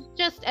coincidence. is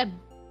just a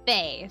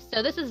bay.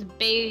 So this is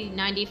Bay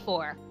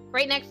 94.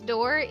 Right next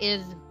door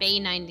is Bay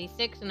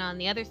 96, and on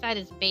the other side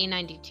is Bay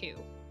 92.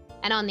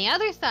 And on the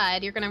other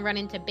side, you're going to run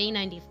into Bay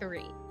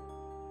 93.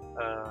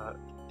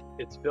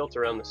 It's built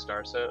around the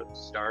Star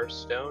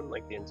Stone,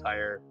 like the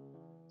entire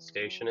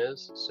station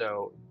is.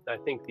 So I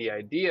think the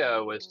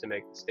idea was to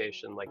make the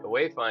station like a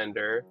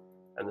Wayfinder,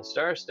 and the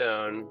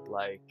Starstone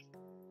like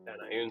an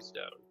Ioun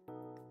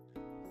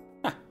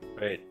Stone.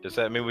 Wait, does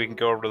that mean we can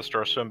go over to the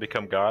Starstone and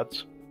become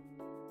gods?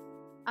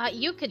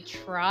 You could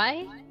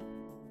try.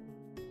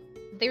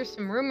 There's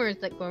some rumors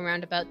that go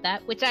around about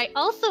that, which I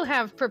also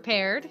have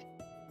prepared.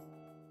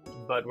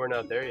 But we're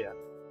not there yet.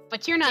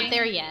 But you're not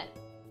there yet.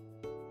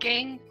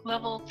 Gang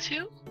level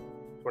 2?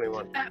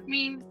 21. That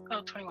means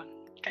 21.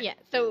 Okay. Yeah,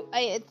 so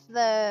it's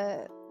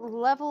the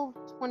level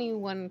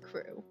 21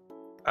 crew.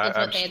 Is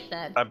what they had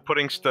said. I'm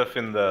putting stuff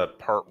in the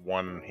part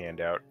 1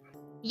 handout.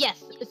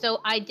 Yes, so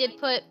I did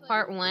put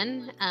part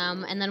 1,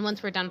 and then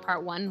once we're done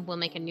part 1, we'll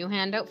make a new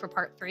handout for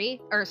part 3,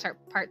 or sorry,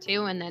 part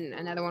 2, and then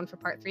another one for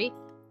part 3.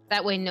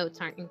 That way notes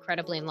aren't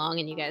incredibly long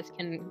and you guys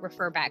can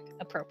refer back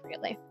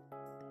appropriately.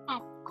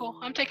 Oh, cool.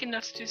 I'm taking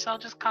notes too, so I'll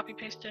just copy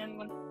paste it in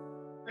when.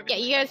 Yeah,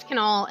 you guys can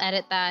all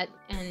edit that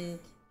and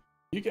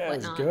You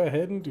guys whatnot. go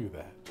ahead and do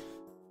that.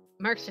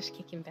 Mark's just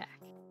kicking back.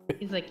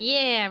 He's like,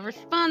 yeah,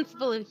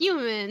 responsible of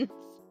humans.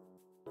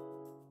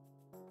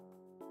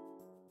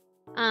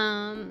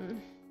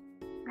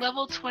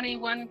 Level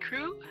 21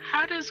 crew?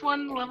 How does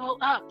one level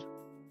up?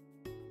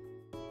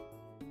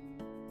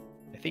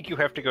 I think you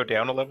have to go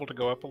down a level to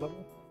go up a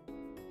level.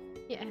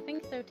 Yeah, I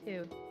think so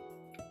too.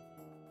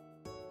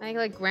 I think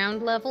like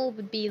ground level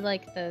would be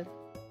like the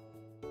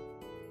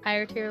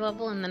higher tier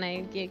level, and then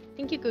I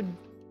think you could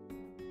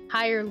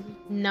higher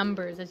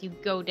numbers as you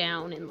go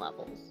down in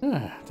levels.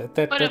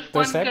 But if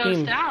one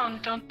goes down,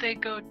 don't they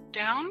go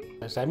down?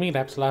 Does that mean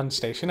Epsilon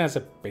Station has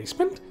a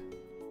basement?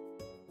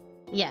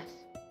 Yes.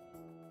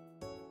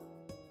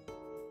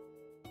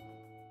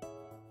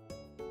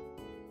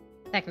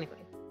 Technically.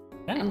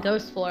 Yeah. And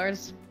ghost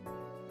floors.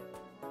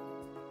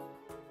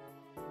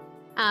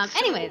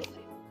 Anyways.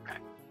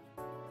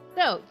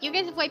 So, you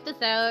guys have wiped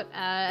this out.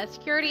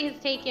 Security has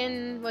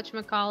taken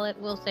whatchamacallit.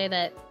 We'll say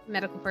that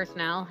medical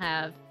personnel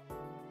have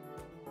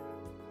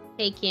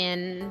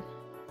taken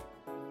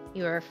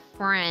your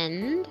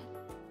friend.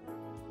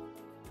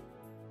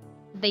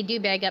 They do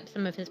bag up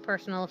some of his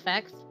personal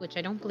effects, which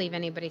I don't believe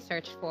anybody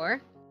searched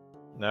for.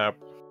 Nope.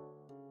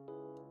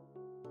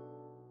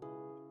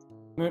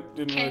 Nope,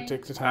 didn't really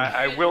take the time.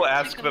 I will Take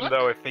ask a them look.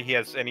 though if he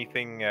has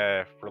anything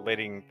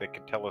relating that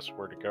can tell us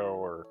where to go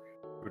or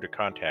who to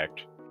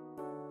contact.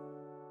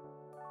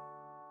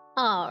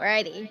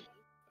 Alrighty.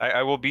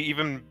 I will be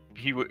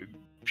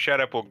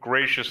Shut Up will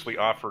graciously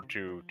offer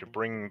to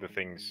bring the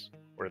things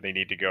where they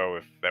need to go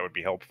if that would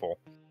be helpful.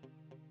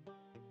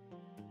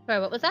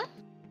 Sorry, what was that?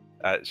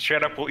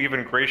 Shut Up will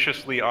even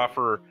graciously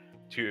offer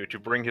to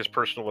bring his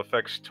personal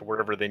effects to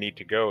wherever they need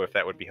to go if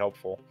that would be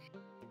helpful.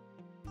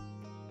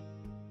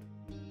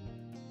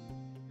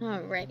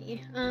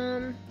 Alrighty.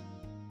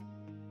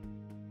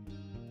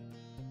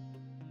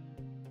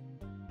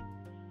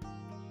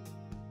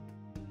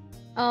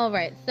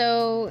 Alright,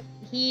 so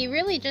he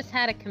really just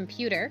had a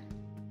computer.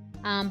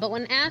 But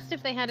when asked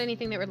if they had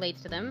anything that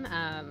relates to them,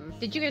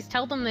 did you guys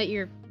tell them that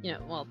you're,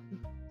 well,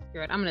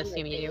 screw it, I'm gonna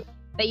assume you do.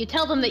 That you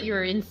tell them that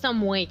you're in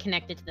some way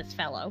connected to this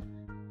fellow.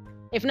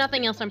 If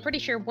nothing else, I'm pretty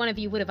sure one of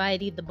you would have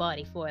ID'd the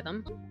body for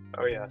them.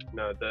 Oh yeah,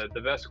 no,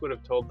 the vest would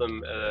have told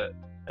them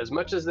as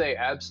much as they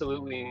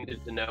absolutely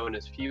needed to know in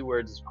as few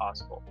words as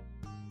possible.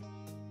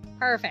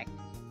 Perfect.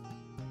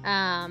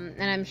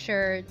 And I'm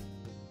sure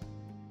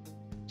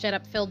Shut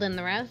Up filled in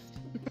the rest.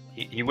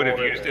 He would have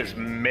used as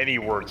many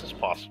words as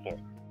possible.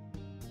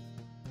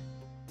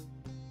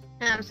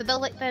 So they'll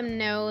let them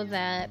know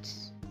that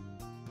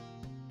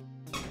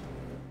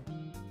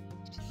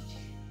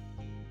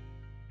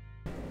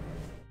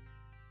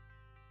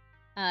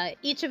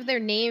each of their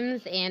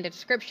names and a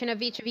description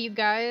of each of you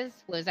guys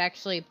was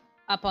actually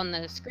up on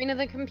the screen of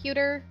the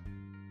computer,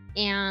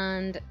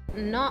 and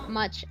not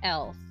much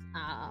else.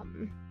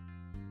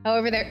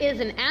 However, there is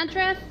an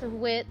address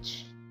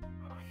which,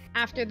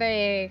 after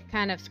they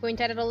kind of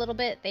squint at it a little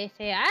bit, they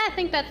say, I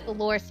think that's the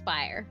Lore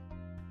Spire.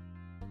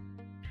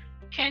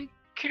 Can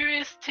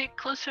Curious take a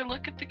closer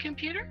look at the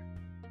computer?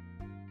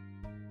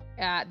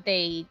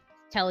 They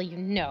tell you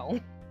no.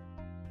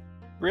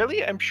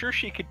 Really? I'm sure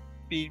she could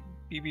be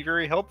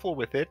very helpful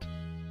with it.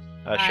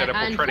 Shut up,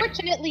 we'll try to...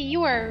 Unfortunately,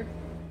 you are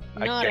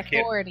not I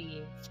can't-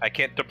 authorities. I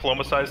can't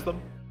diplomatize them?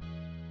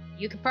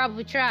 You could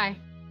probably try.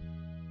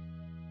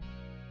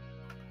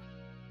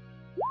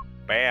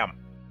 Bam.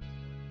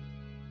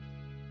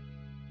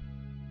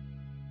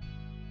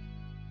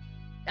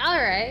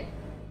 Alright.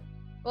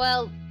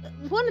 Well,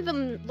 one of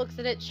them looks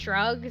at it,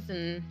 shrugs,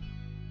 and...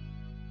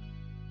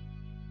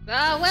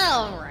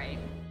 well, alright.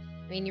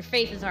 I mean, your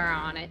faces are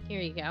on it.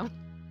 Here you go.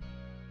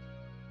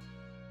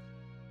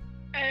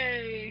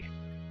 Hey.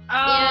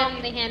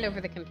 And they hand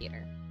over the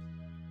computer.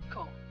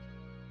 Cool.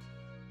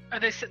 Are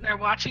they sitting there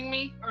watching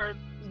me, or?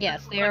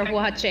 Yes, they are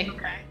watching.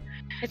 Okay.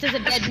 This is a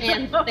dead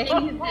man's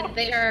thing, and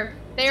they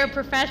are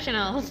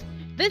professionals.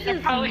 This They're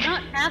is probably-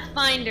 not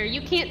Pathfinder.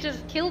 You can't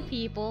just kill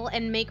people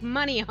and make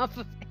money off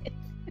of it.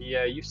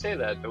 Yeah, you say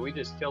that, but we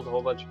just killed a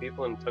whole bunch of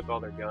people and took all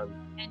their guns.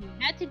 And you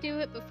had to do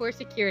it before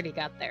security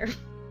got there.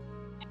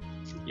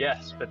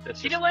 Yes, but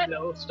this You is know what?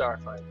 no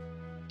Starfinder.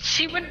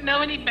 She wouldn't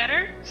know any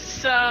better,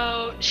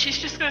 so she's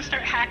just gonna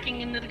start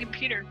hacking into the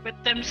computer with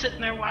them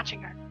sitting there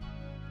watching her.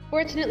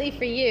 Fortunately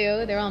for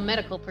you, they're all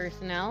medical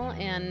personnel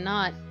and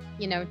not,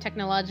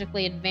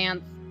 technologically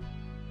advanced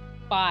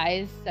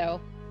spies,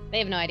 so they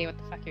have no idea what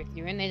the fuck you're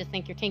doing. They just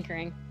think you're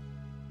tinkering.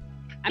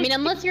 I mean,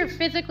 unless you're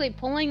physically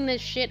pulling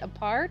this shit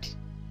apart.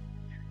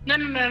 No.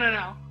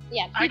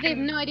 Yeah, I they have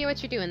can- no idea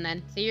what you're doing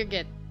then, so you're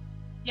good.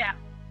 Yeah.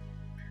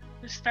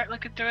 Just start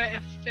looking through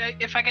it.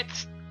 If I get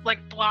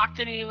blocked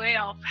in any way,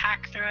 I'll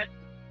hack through it.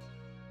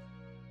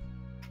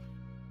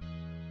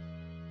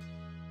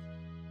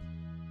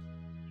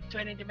 Do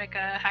I need to make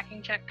a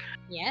hacking check?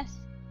 Yes?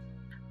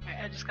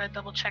 Alright, I just gotta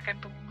double check. I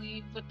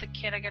believe with the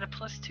kit I get a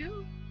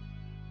 +2,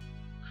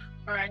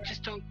 or I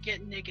just don't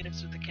get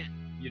negatives with the kit.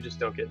 You just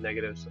don't get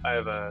negatives. I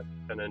have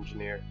an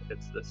engineer.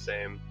 It's the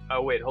same.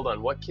 Oh wait, hold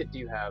on. What kit do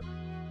you have?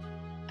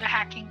 The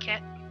hacking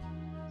kit.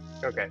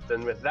 Okay,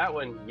 then with that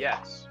one,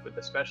 yes. With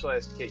the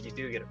specialized kit, you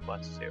do get a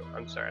 +2.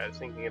 I'm sorry, I was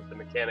thinking of the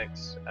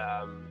mechanics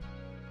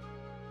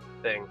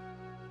thing.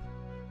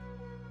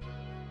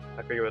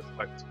 I forget what the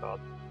fuck it's called.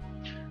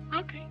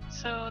 Okay,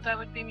 so that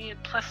would be me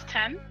at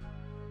 +10.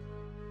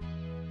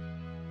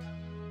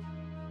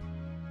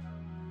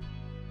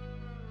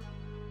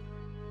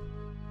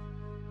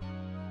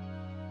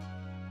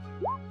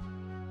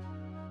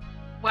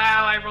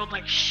 Wow, I rolled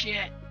like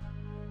shit.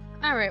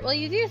 Alright, well,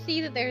 you do see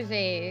that there's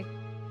a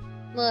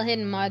little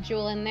hidden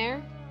module in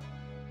there.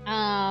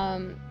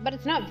 But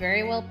it's not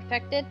very well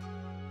protected.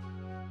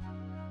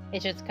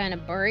 It's just kind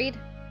of buried.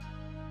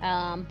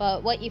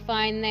 But what you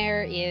find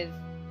there is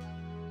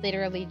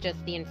literally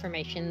just the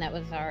information that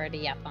was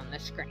already up on the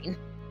screen.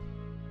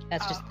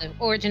 That's just the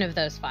origin of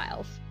those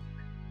files.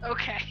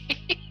 Okay.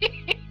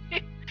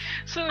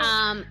 So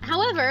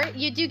However,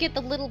 you do get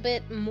the little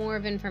bit more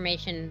of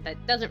information that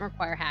doesn't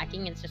require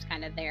hacking. It's just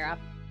kind of there up,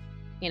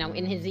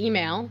 in his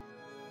email.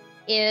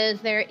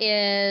 There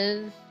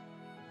is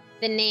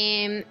the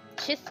name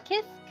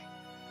Chiskisk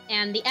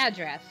and the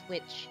address,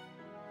 which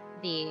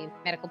the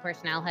medical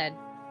personnel had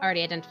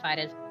already identified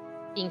as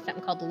being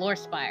something called the Lore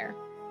Spire.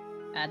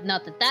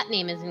 Not that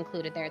name is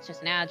included there, it's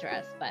just an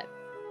address, but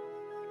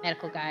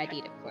medical guy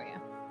ID'd it for you.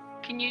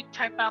 can you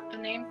type out the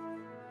name?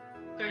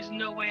 There's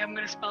no way I'm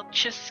gonna spell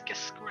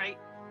Chiskisk right.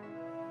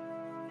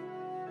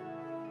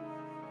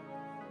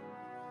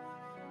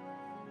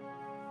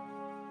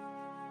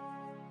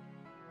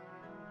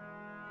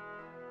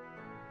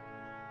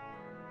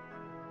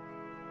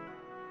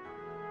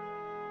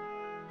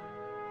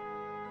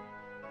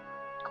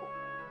 Cool.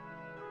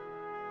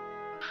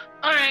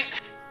 Alright.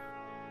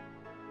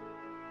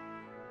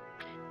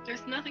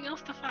 There's nothing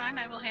else to find.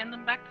 I will hand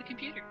them back the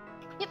computer.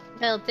 Yep,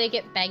 they'll take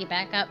it, bag it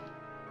back up,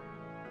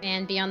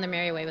 and be on their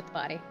merry way with the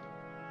body.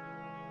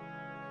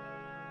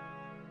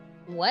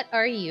 What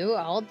are you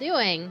all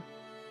doing?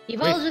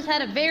 You've all just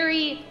had a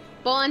very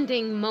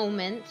bonding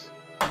moment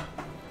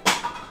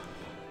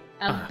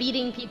of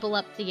beating people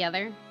up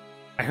together.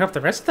 I hope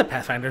the rest of the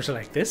Pathfinders are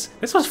like this.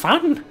 This was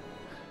fun.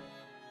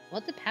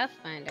 What's a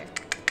Pathfinder?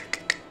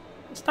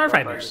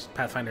 Starfinders,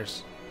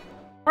 Pathfinders.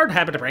 Hard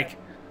habit to break.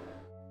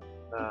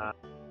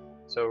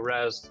 So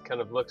Raz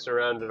kind of looks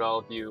around at all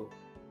of you,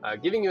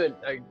 giving you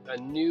a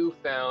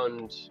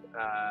newfound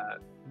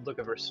look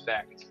of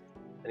respect,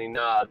 and he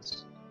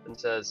nods and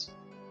says,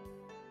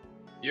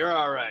 "You're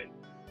all right,"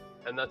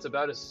 and that's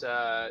about as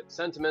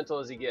sentimental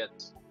as he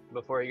gets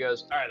before he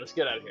goes, "All right, let's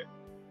get out of here,"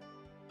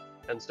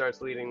 and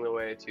starts leading the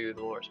way to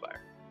the Lore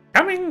Spire.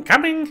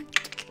 Coming.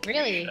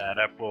 Really? Shut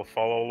up, we'll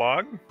follow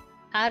along.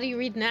 How do you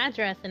read an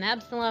address in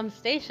Absalom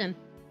Station?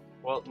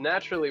 Well,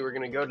 naturally, we're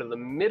going to go to the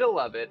middle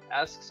of it,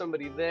 ask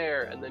somebody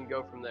there, and then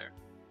go from there.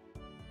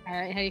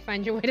 Alright, how do you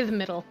find your way to the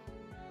middle?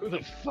 Who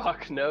the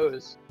fuck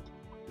knows?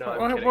 No, I'm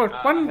Well, kidding. well,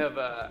 I one- have, one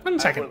I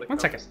have second, one of the one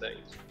second. compass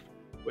things,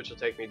 which will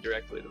take me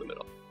directly to the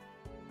middle.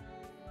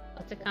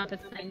 What's a compass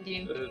thing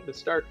do? The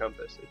star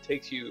compass. It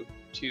takes you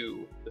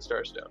to the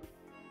Starstone.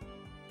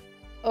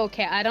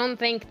 Okay, I don't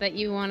think that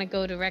you want to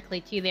go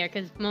directly to there,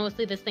 because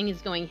mostly this thing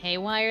is going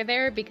haywire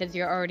there, because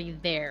you're already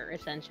there,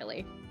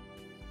 essentially.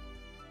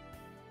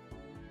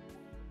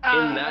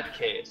 In that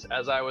case,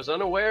 as I was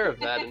unaware of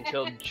that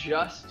until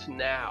just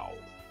now,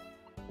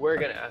 we're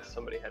gonna ask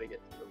somebody how to get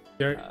to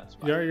the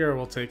spot. Yar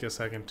will take a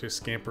second to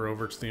scamper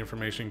over to the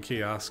information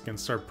kiosk and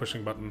start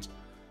pushing buttons.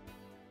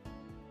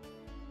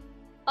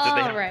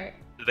 Alright.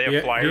 Do they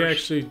have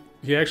flyers?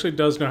 He actually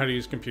does know how to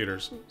use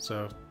computers,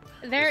 so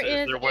There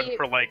is is there one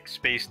for like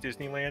Space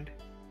Disneyland?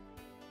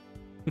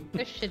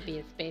 There should be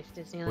a Space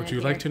Disneyland. would you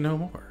here. like to know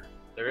more?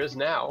 There is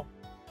now.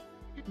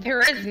 There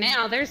is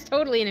now. There's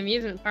totally an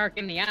amusement park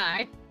in the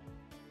eye.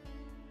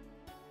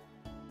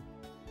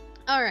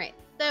 Alright,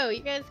 so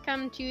you guys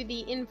come to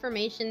the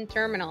information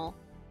terminal.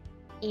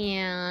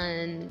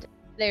 And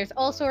there's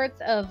all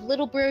sorts of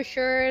little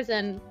brochures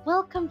and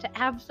welcome to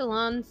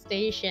Absalon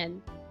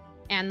Station.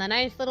 And the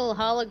nice little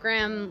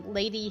hologram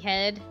lady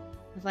head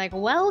is like,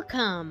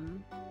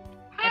 welcome!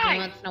 Every Hi.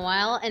 once in a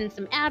while. And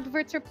some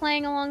adverts are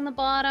playing along the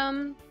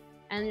bottom.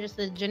 And just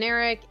the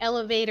generic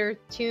elevator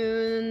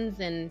tunes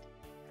and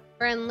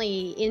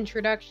friendly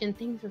introduction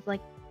things is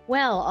like,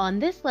 well, on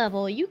this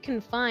level, you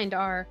can find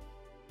our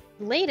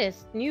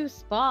latest new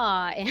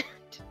spa and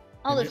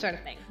all this sort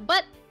of thing.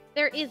 But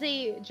there is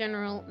a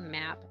general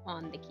map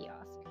on the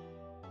kiosk.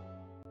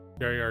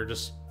 Yar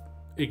just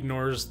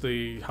ignores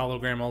the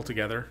hologram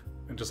altogether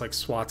and just like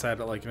swats at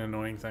it like an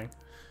annoying thing.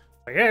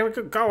 Like, hey,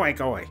 go away,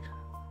 go away.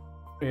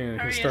 And he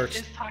Arius starts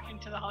is talking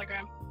to the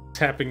hologram.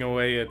 tapping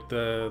away at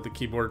the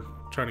keyboard,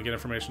 trying to get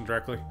information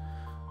directly.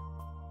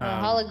 The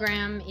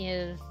hologram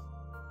is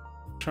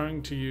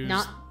Trying to use...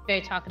 not very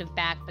talkative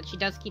back, but she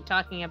does keep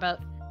talking about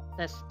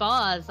the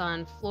spas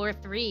on floor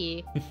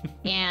 3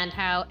 and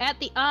how at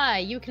the Eye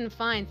you can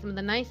find some of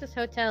the nicest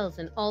hotels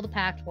in all the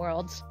packed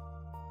worlds.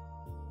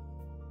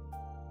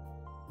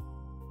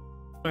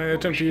 I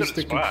attempt to we use should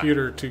the have spot.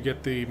 computer to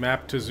get the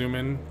map to zoom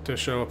in to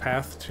show a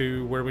path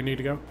to where we need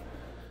to go.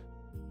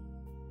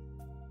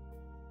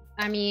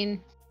 I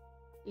mean,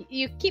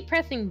 you keep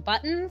pressing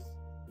buttons.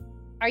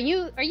 Are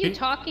you He-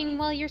 talking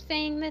while you're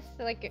saying this?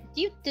 Like,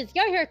 does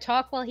Yar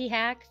talk while he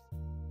hacks?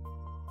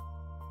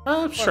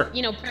 Sure. Or,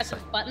 you know,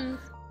 presses buttons?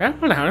 Yeah,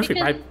 well, now, if we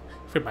Because-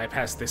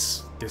 bypass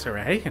this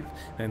array,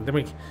 and then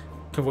we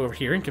come over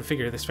here and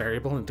configure this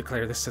variable and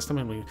declare this system,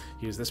 and we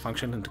use this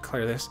function and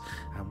declare this.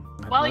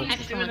 While well, he's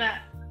Excellent. doing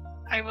that,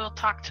 I will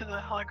talk to the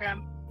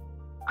hologram.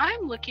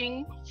 I'm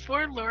looking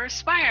for Lure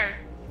Spire.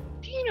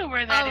 Do you know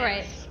where that is? All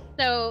right.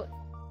 So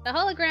the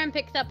hologram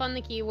picks up on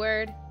the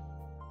keyword,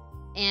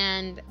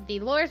 and the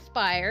Lore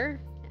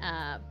Spire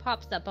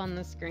pops up on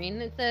the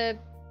screen. It's a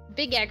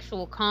big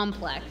actual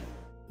complex,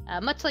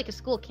 much like a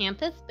school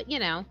campus, but you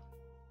know,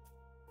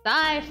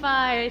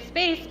 sci-fi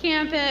space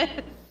campus.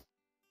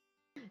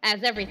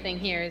 As everything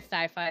here is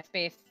sci-fi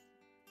space.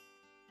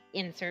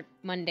 Insert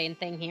mundane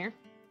thing here.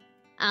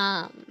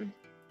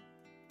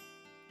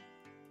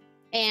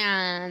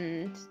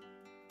 And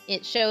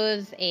it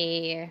shows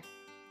a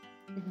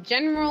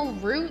general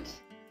route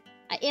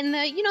in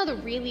the, you know, the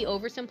really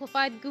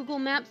oversimplified Google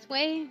Maps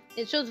way.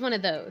 It shows one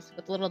of those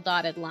with a little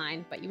dotted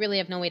line, but you really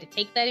have no way to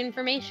take that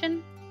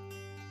information.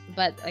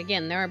 But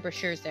again, there are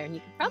brochures there, and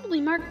you could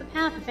probably mark the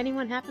path if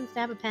anyone happens to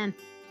have a pen.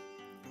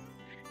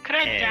 Could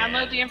I And-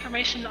 download the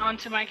information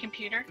onto my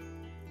computer?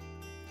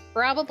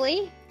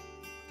 Probably.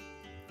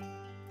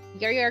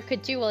 Yar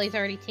could too while he's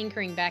already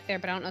tinkering back there,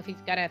 but I don't know if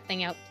he's got a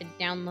thing out to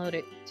download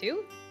it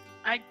too.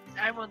 I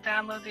will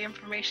download the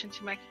information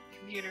to my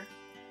computer.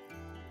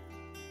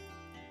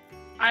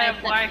 I have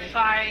That's definitely-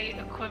 Wi-Fi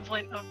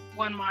equivalent of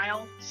 1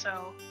 mile,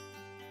 so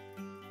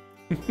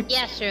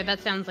Yeah, sure, that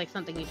sounds like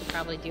something you could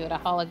probably do at a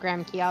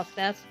hologram kiosk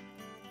desk.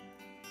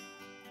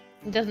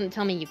 It doesn't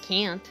tell me you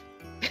can't.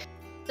 It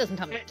doesn't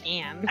tell me you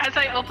can. as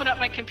I open up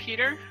my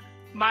computer,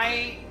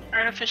 my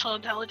artificial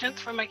intelligence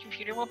from my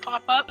computer will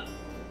pop up.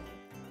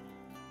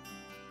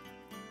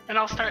 And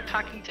I'll start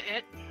talking to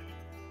it.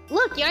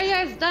 Look,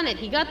 Yar's done it.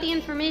 He got the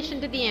information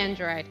to the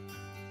android.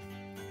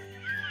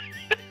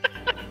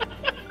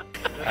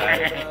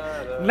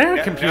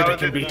 No computer Now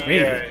can that beat the,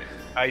 me.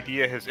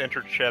 Idea has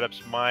entered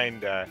Shadup's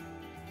mind.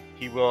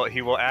 He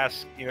will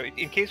ask,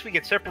 in case we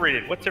get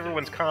separated, what's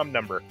everyone's comm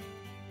number?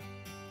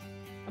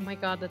 Oh my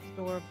god, that's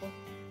adorable.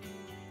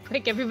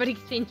 Quick, everybody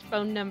exchange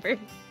phone numbers.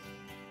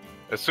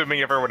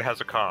 Assuming everyone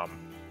has a comm.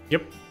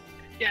 Yep.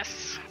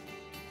 Yes.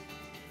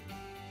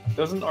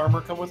 Doesn't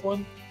armor come with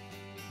one?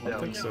 I No,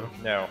 think so.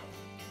 No.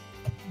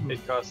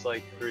 it costs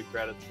like 3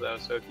 credits though,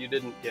 so if you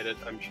didn't get it,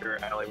 I'm sure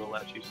Allie will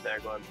let you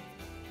snag one.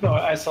 No,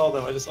 I saw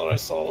them. I just thought I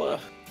saw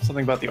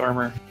something about the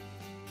armor.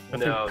 I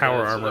No, think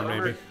power so the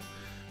armor, maybe.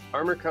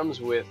 Armor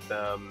comes with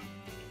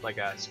like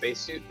a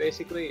spacesuit,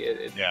 basically.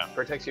 It Yeah.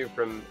 protects you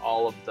from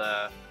all of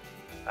the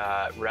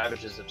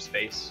ravages of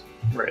space.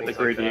 Right, things like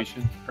that.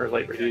 radiation or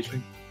light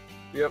radiation.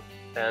 Yep.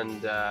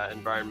 And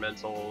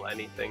environmental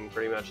anything,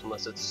 pretty much,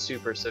 unless it's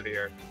super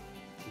severe.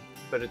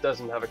 But it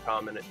doesn't have a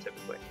comm in it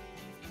typically.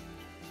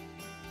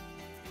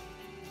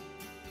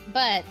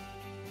 But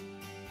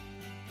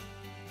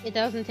it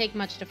doesn't take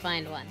much to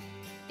find one.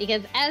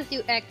 Because as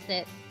you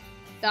exit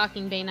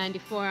Docking Bay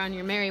 94 on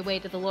your merry way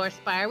to the Lore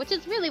Spire, which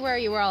is really where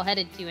you were all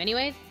headed to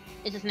anyways,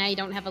 it's just now you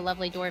don't have a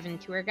lovely dwarven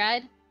tour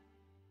guide.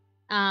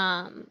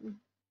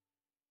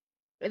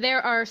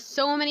 There are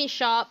so many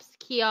shops,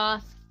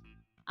 kiosks,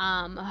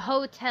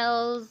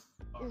 hotels,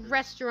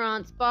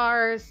 restaurants,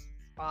 bars,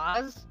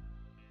 spas.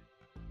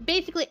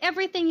 Basically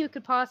everything you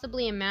could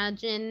possibly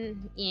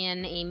imagine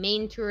in a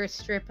main tourist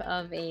strip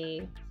of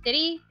a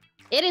city,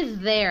 it is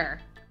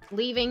there,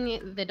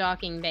 leaving the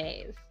docking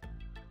bays.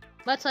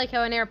 Much like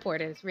how an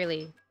airport is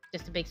really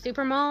just a big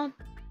super mall.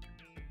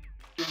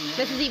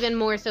 This is even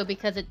more so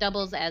because it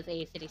doubles as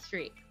a city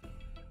street.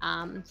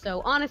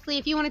 So honestly,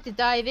 if you wanted to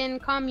dive in,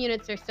 comm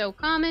units are so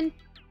common,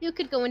 you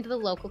could go into the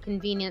local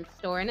convenience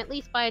store and at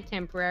least buy a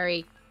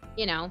temporary,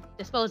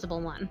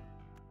 disposable one.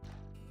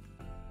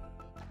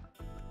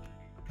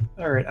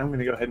 Alright, I'm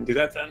gonna go ahead and do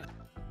that then.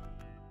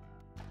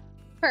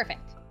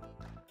 Perfect.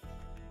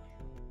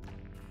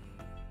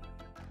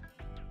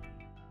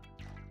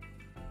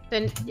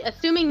 Then,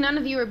 assuming none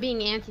of you are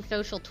being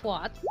antisocial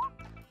twats,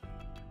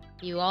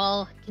 you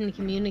all can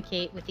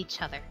communicate with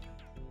each other.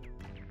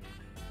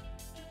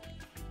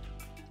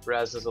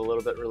 Raz is a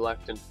little bit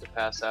reluctant to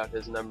pass out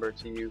his number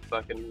to you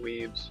fucking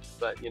weebs,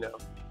 but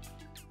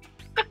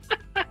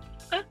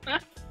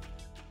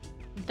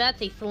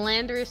That's a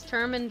slanderous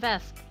term in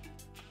Vesk.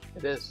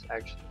 It is,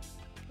 actually.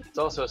 It's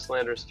also a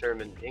slanderous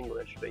term in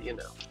English, but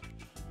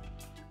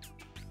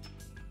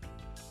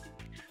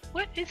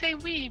What is a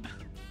weeb?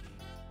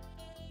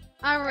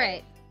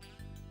 Alright.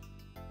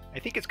 I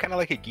think it's kind of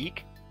like a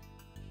geek.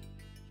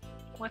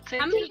 What's a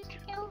How many geek? did you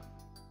kill?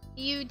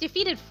 You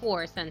defeated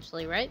 4,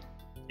 essentially, right?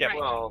 Yeah. Right.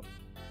 Well,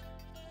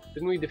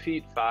 didn't we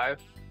defeat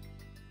 5?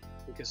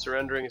 Because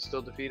surrendering is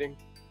still defeating?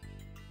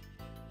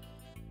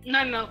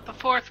 No, the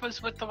 4th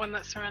was with the one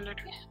that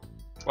surrendered.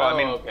 Well, I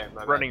mean, okay,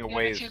 my bad. running The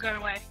away other is. two got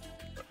away.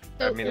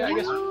 So I mean, Yeah, I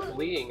guess you-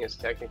 fleeing is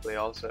technically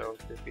also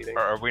defeating.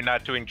 Are we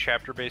not doing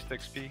chapter-based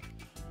XP?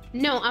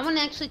 No, I want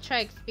to actually try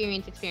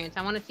experience.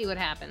 I want to see what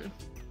happens.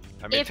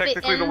 I mean, If it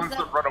technically, the ends ones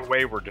up- that run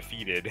away were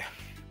defeated,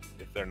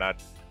 if they're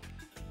not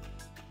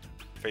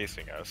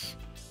facing us.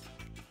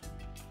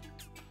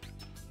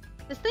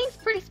 This thing's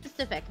pretty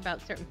specific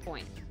about certain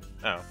points.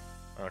 Oh,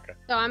 okay.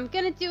 So I'm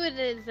gonna do it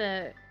as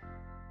a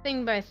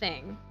thing by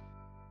thing.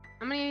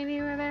 How many of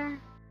you are there?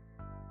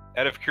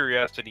 Out of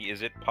curiosity,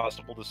 is it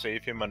possible to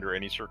save him under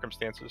any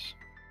circumstances?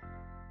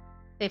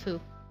 Save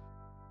who?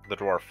 The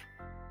dwarf.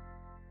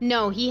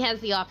 No, he has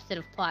the opposite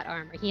of plot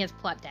armor. He has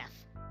plot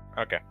death.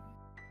 Okay.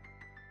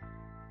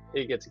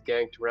 He gets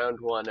ganked round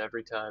 1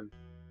 every time.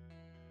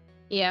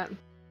 Yeah.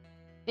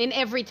 In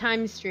every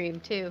time stream,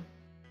 too.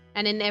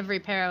 And in every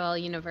parallel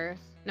universe.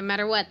 No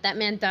matter what, that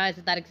man dies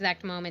at that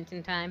exact moment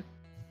in time.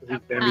 This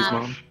is Bambi's Um,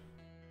 mom.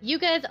 You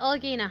guys all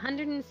gain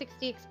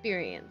 160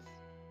 experience.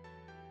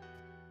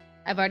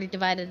 I've already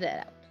divided it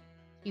out.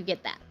 You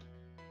get that.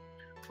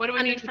 What do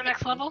we need for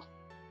next level?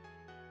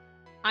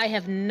 I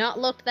have not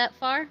looked that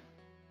far,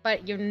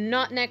 but you're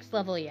not next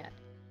level yet.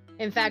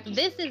 In fact, just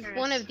this is curious.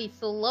 one of the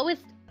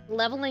slowest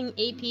leveling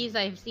APs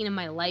I've seen in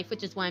my life,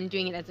 which is why I'm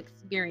doing it as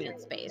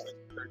experience based.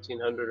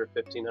 1300 or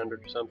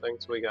 1500 or something,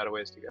 so we got a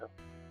ways to go.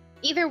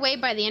 Either way,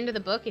 by the end of the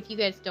book, if you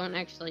guys don't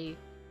actually...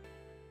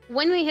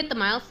 When we hit the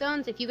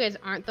milestones, if you guys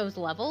aren't those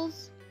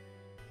levels,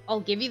 I'll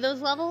give you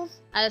those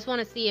levels. I just want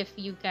to see if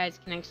you guys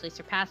can actually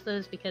surpass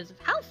those because of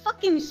how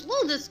fucking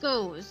slow this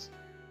goes.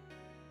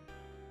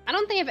 I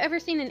don't think I've ever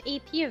seen an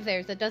AP of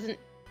theirs that doesn't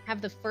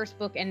have the first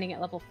book ending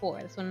at level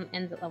 4. This one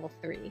ends at level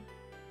 3.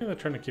 Yeah, they're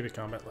trying to keep it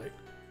combat light.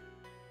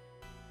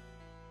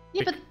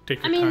 Yeah, Take- but take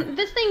I your mean, time.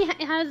 this thing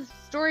has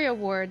story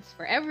awards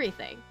for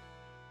everything.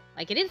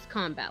 Like, it is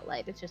combat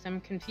light. It's just I'm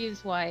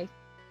confused why.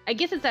 I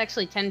guess it's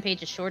actually 10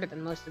 pages shorter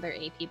than most of their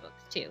AP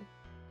books, too.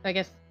 So I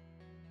guess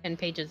 10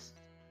 pages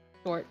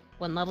short,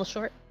 1 level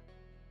short.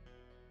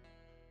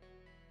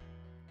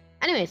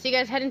 Anyway, so you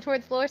guys heading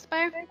towards Lore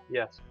Spire?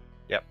 Yes.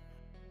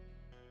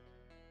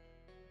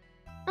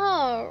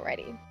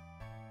 Alrighty.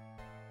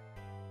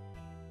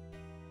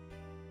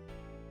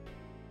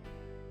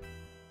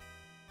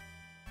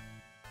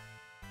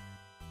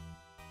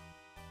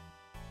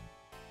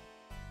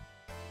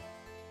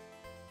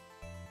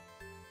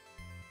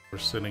 We're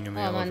sitting in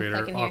the Hold on one elevator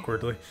second here.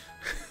 awkwardly.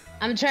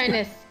 I'm trying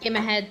to skim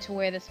ahead to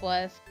where this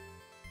was.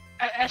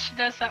 As she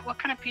does that, what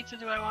kind of pizza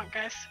do I want,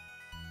 guys?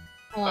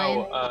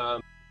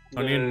 Hawaiian.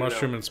 Onion, no,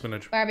 mushroom, and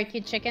spinach.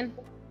 Barbecue chicken.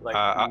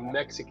 Like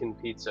Mexican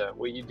pizza.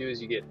 What you do is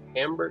you get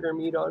hamburger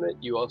meat on it.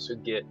 You also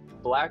get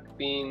black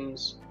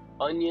beans,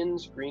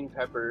 onions, green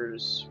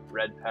peppers,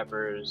 red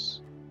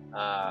peppers.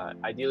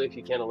 Ideally, if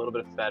you can, a little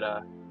bit of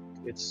feta.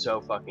 It's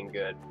so fucking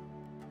good.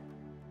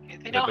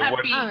 They don't the have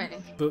one- beans.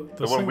 Alrighty.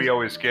 The one we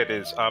always get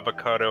is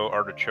avocado,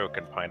 artichoke,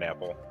 and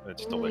pineapple.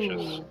 It's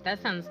delicious. Ooh,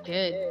 that sounds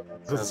good.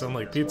 Doesn't sound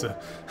like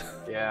pizza.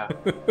 Yeah.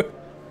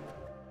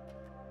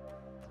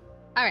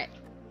 Alright.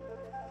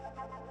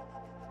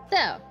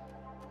 So,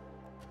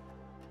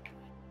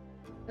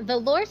 the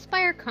Lore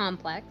Spire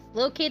complex,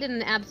 located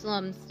in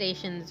Absalom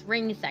Station's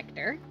ring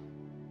sector.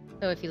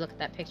 So if you look at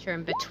that picture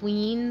in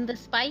between the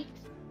spikes,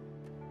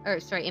 or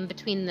sorry, in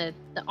between the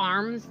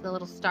arms, the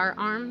little star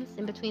arms,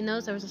 in between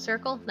those, there was a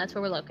circle. That's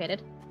where we're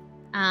located.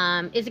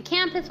 Is a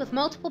campus with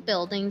multiple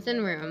buildings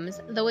and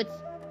rooms, though its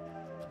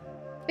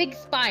big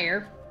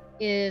spire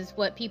is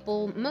what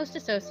people most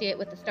associate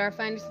with the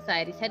Starfinder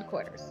Society's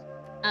headquarters.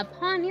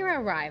 Upon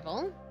your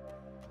arrival,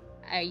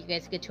 are you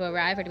guys good to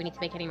arrive, or do we need to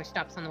make any more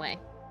stops on the way?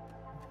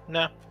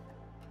 No.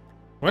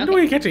 When do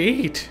Okay. we get to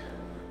eat?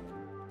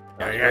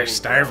 I was You're waiting for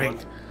starving.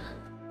 that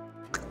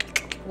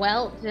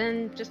Well,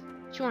 then just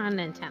chew on an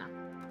antenna.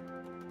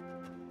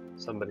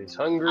 Somebody's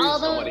hungry,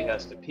 Although- somebody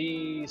has to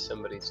pee,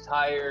 somebody's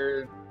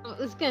tired. I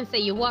was gonna say,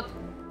 you walk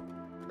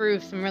through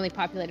some really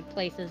populated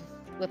places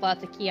with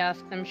lots of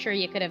kiosks. I'm sure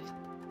you could have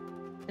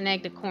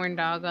snagged a corn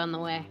dog on the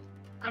way.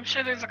 I'm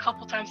sure there's a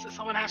couple times that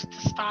someone has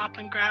to stop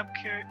and grab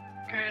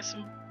Curious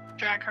and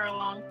drag her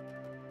along.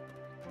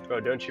 Oh,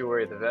 don't you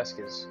worry, the Vesk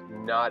is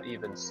not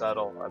even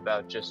subtle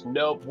about just,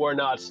 nope, we're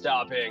not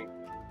stopping.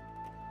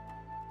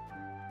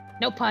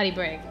 No potty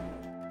break.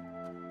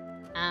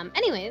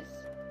 Anyways,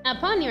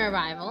 upon your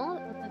arrival,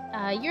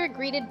 you're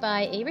greeted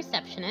by a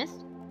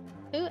receptionist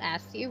who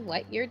asks you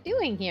what you're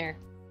doing here.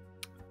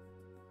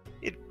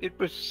 It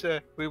was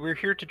we were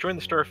here to join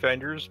the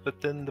Starfinders,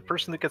 but then the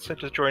person that got sent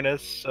to join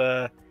us,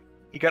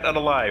 he got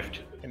unalived,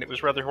 and it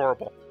was rather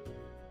horrible.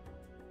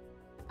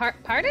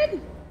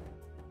 Pardon?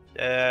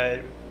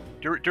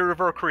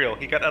 Durivor Creel,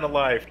 he got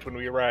unalived when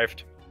we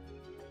arrived.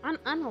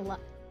 Unalived?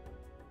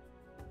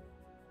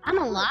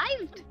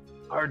 Unalived?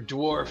 Our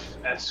dwarf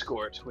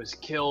escort was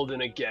killed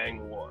in a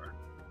gang war.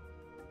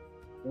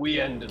 We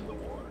ended the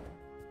war.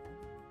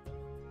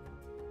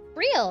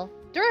 Creel?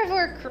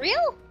 Durivor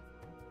Creel?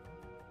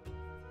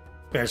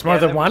 There's more Yeah,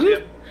 than that one? was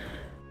it.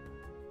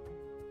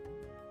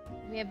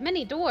 We have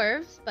many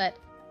dwarves, but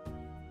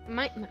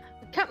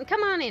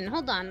come on in.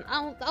 Hold on,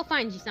 I'll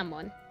find you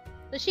someone.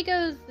 So she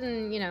goes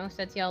and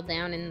sets y'all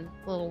down in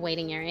the little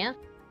waiting area,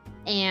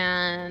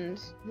 and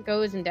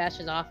goes and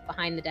dashes off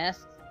behind the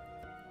desks.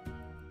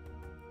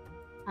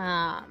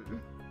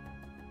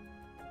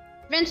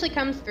 Eventually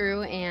comes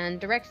through and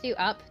directs you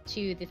up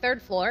to the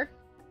 3rd floor.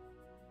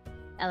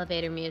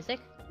 Elevator music.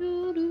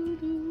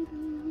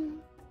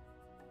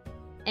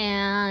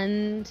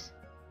 And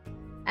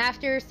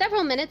after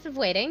several minutes of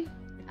waiting,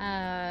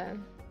 a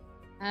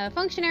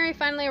functionary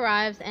finally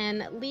arrives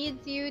and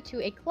leads you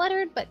to a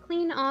cluttered but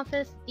clean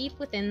office deep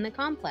within the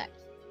complex.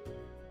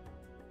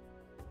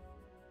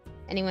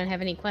 Anyone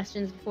have any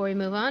questions before we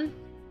move on?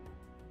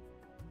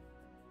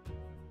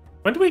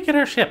 When do we get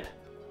our ship?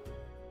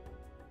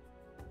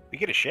 We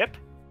get a ship?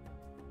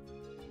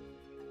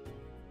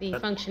 The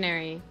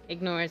functionary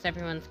ignores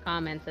everyone's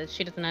comments as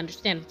she doesn't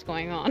understand what's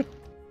going on.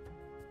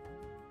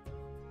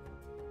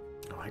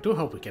 Oh, I do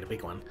hope we get a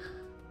big one.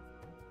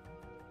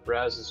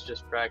 Raz is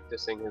just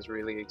practicing his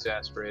really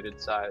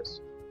exasperated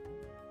sighs.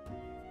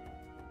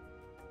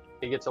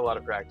 He gets a lot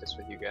of practice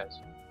with you guys.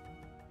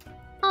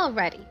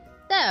 Alrighty,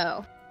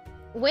 so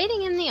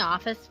waiting in the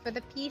office for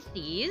the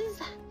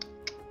PCs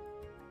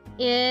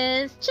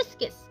is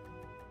Chiskis,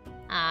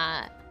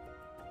 a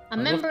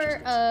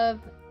member of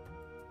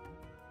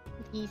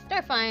the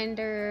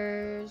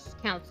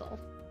Starfinders Council,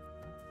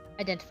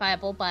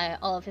 identifiable by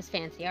all of his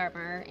fancy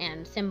armor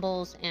and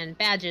symbols and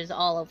badges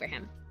all over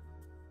him.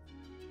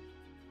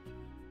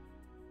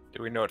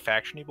 Do we know what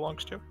faction he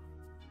belongs to?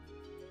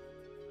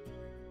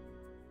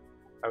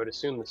 I would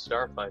assume the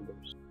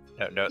Starfinders.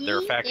 No, there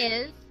are He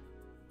is...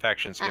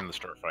 factions in the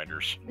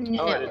Starfinders.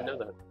 No. Oh, I didn't know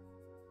that.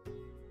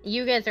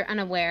 You guys are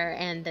unaware,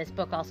 and this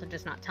book also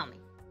does not tell me.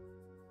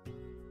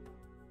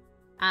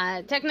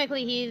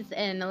 Technically, he's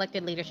an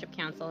elected leadership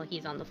council.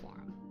 He's on the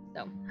forum,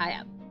 so high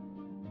up.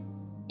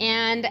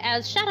 And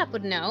as Shut Up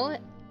would know,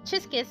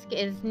 Chiskisk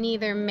is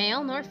neither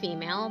male nor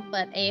female,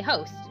 but a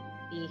host,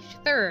 the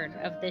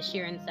 3rd of this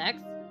year in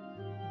sex.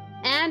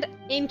 And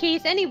in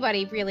case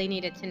anybody really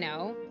needed to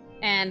know,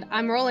 and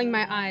I'm rolling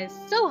my eyes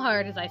so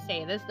hard as I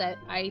say this that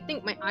I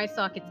think my eye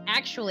sockets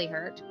actually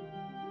hurt,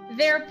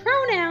 their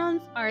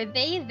pronouns are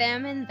they,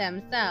 them, and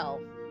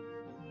themselves.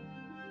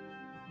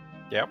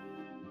 Yep.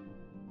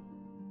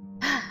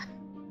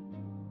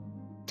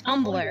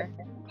 Tumblr.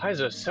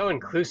 Pies are so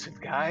inclusive,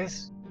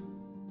 guys.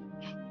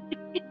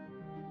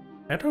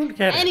 I don't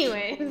get it.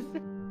 Anyways,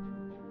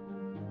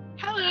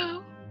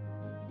 Hello.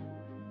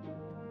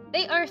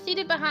 they are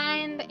seated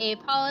behind a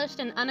polished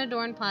and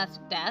unadorned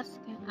plastic desk.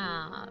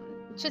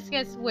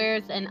 Chiskus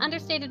wears an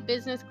understated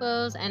business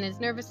clothes and is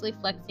nervously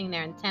flexing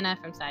their antenna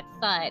from side to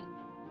side,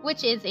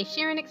 which is a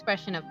sheer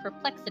expression of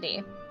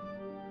perplexity.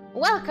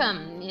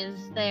 Welcome. Is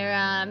there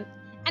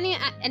anything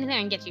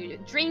I can get you?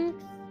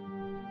 Drinks?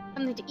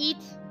 Something to eat?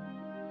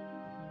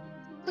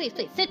 Please,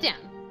 sit down.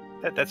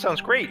 That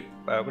sounds great.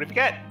 What have you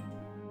got?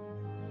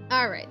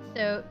 All right,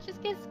 so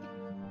Chiskus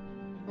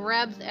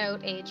grabs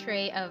out a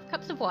tray of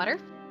cups of water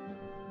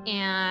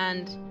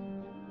and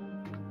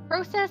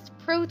processed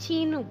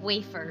protein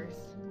wafers.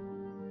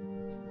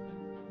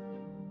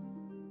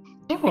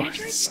 Oh,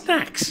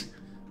 snacks!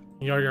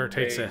 Yar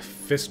takes Hey. a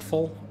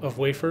fistful of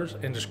wafers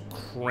and just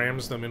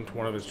crams them into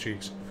one of his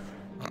cheeks.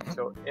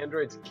 So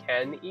androids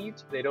can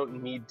eat, they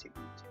don't need to eat.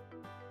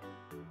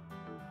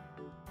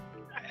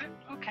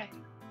 Okay.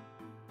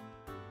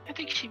 I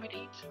think she would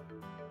eat.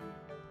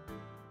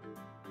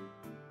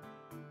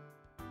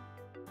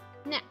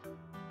 Now,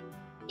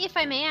 if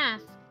I may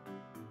ask,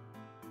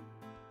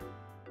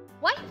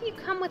 why have you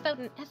come without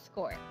an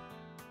escort?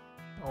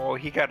 Oh,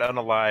 he got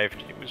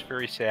unalived. It was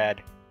very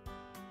sad.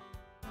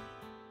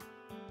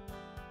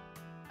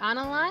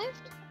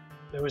 Unalived?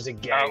 There was a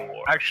gang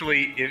war.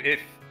 Actually,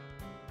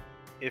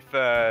 if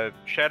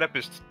Shadup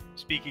is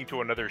speaking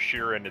to another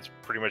Sheeran, it's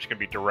pretty much going to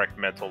be direct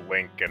mental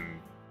link, and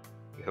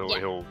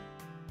he'll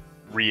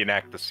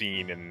reenact the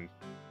scene in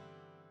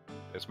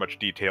as much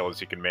detail as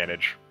he can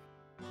manage.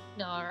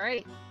 All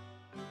right.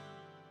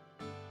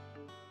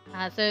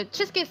 So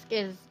Chiskus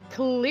is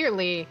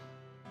clearly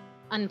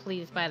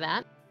unpleased by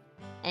that,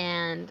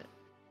 and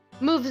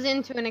moves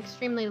into an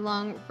extremely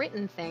long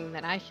written thing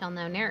that I shall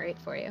now narrate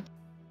for you.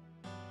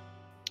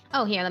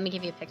 Oh, here, let me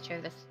give you a picture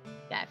of this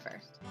guy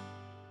first.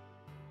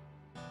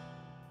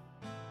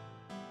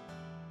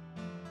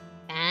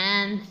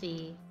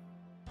 Fancy.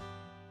 Is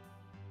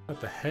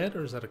that the head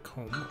or is that a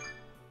comb?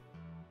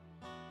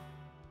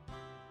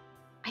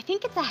 I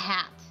think it's a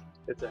hat.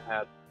 It's a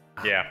hat.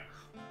 Yeah.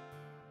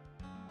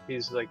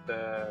 He's like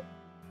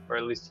or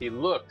at least he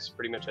looks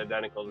pretty much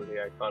identical to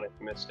the iconic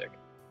Mystic.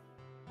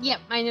 Yep,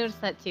 I noticed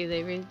that too.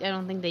 I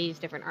don't think they use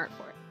different art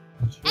for it.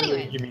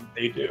 Anyways. You mean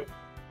they do?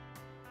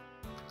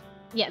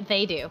 Yeah,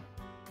 they do.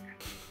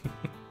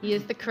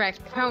 Use the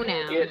correct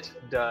pronoun. It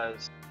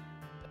does.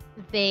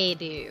 They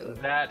do.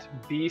 That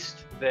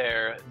beast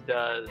there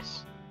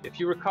does. If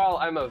you recall,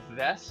 I'm a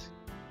Vesk.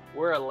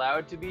 We're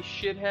allowed to be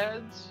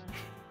shitheads.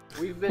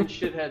 We've been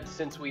shitheads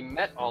since we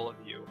met all of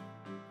you.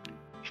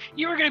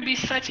 You were gonna be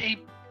such a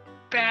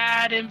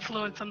bad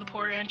influence on the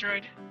poor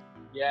android.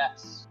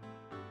 Yes.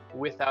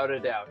 Without a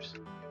doubt.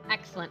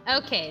 Excellent.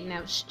 Okay,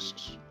 now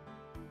shh.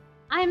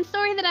 I am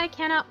sorry that I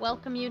cannot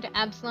welcome you to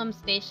Absalom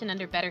Station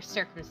under better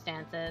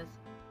circumstances.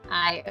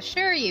 I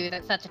assure you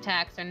that such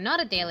attacks are not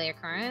a daily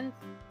occurrence,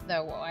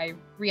 though I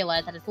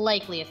realize that is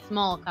likely a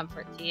small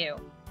comfort to you.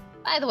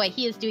 By the way,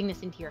 he is doing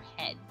this into your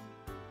heads.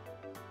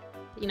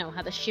 You know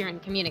how the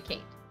Sheeran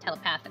communicate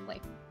telepathically.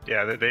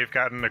 Yeah, they've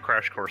gotten a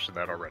crash course in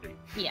that already.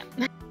 Yeah.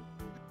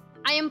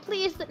 I am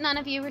pleased that none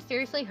of you were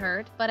seriously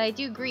hurt, but I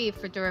do grieve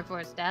for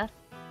Duravor's death.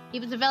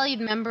 He was a valued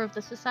member of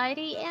the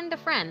society and a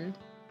friend.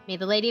 May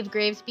the Lady of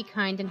Graves be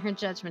kind in her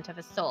judgment of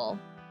his soul.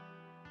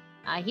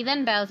 He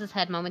then bows his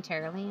head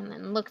momentarily and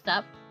then looks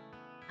up,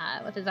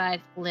 with his eyes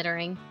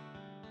glittering.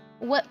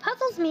 What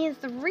puzzles me is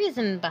the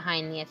reason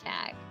behind the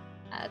attack.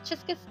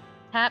 Chiskus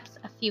taps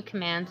a few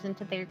commands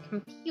into their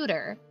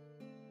computer.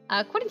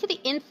 According to the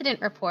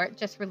incident report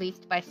just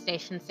released by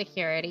station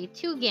security,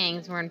 2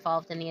 gangs were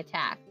involved in the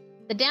attack.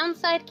 The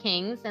Downside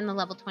Kings and the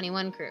Level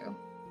 21 crew.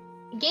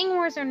 Gang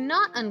wars are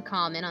not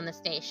uncommon on the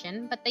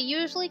station, but they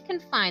usually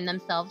confine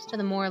themselves to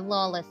the more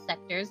lawless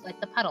sectors like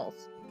the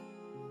puddles.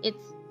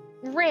 It's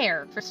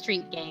rare for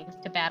street gangs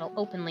to battle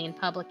openly in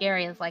public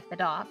areas like the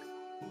docks.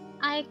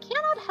 I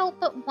cannot help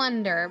but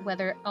wonder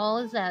whether all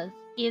is as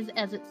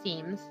it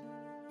seems.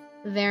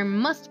 There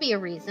must be a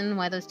reason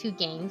why those 2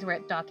 gangs were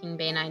at Docking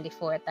Bay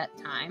 94 at that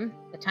time,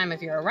 the time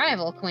of your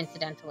arrival,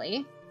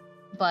 coincidentally.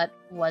 But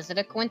was it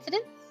a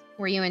coincidence?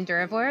 Were you and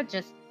Duravor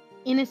just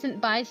innocent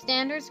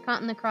bystanders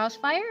caught in the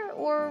crossfire,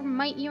 or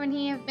might you and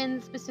he have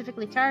been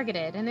specifically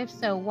targeted, and if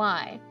so,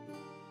 why?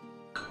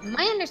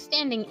 My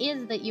understanding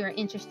is that you are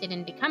interested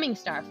in becoming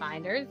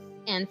Starfinders,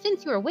 and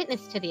since you were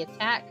witness to the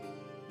attack,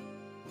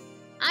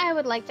 I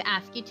would like to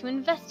ask you to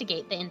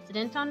investigate the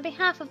incident on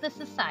behalf of the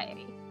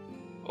Society.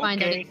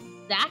 Find out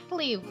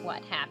exactly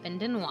what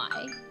happened and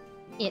why.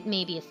 It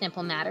may be a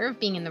simple matter of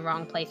being in the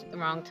wrong place at the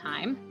wrong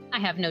time. I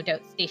have no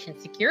doubt station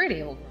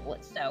security will rule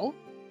it so.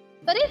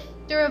 But if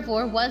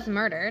Duravor was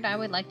murdered, I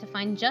would like to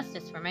find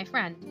justice for my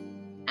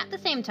friend. At the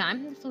same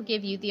time, this will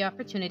give you the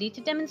opportunity to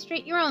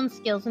demonstrate your own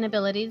skills and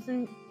abilities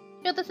and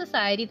show the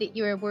Society that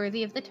you are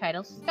worthy of the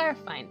title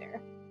Starfinder.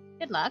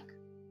 Good luck.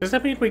 Does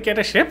that mean we get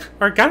a ship?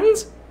 Or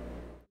guns?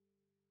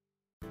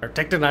 Or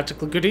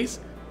technological goodies?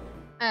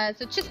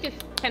 So Chiskus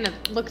kind of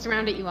looks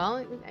around at you all.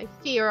 I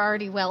see you're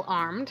already well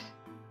armed.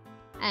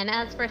 And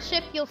as for a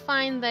ship, you'll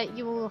find that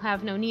you will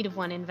have no need of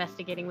one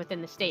investigating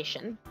within the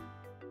station.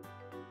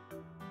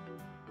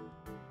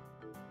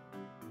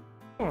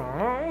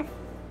 Aww.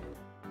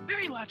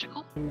 Very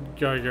logical.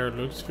 Yar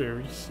looks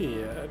very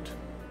sad.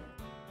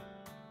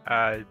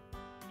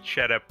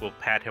 Shadup will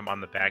pat him on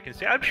the back and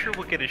say, I'm sure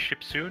we'll get a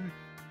ship soon,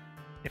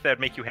 if that'd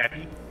make you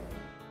happy.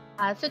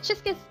 So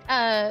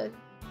Chiskus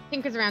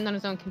tinkers around on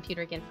his own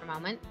computer again for a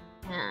moment,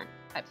 and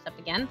pipes up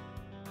again.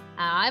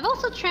 I've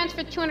also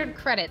transferred 200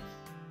 credits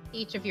to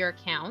each of your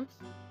accounts.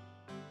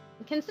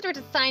 Consider it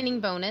a signing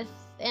bonus,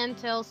 and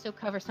to also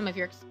cover some of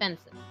your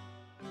expenses.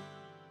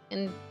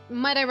 And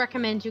might I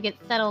recommend you get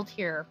settled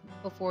here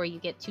before you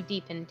get too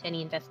deep into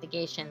any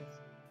investigations.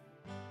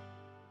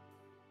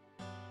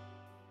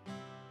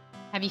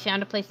 Have you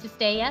found a place to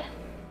stay yet?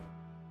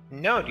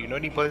 No, do you know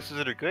any places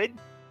that are good?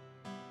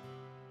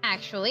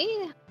 Actually,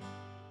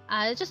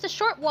 just a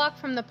short walk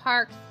from the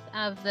parks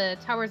of the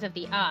Towers of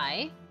the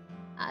Eye,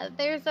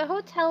 there's a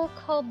hotel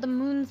called the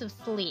Moons of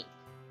Sleep.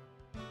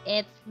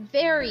 It's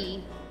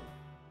very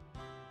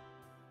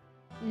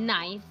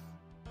nice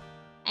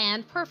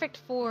and perfect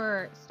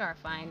for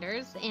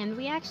Starfinders, and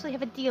we actually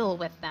have a deal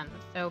with them,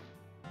 so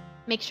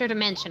make sure to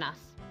mention us.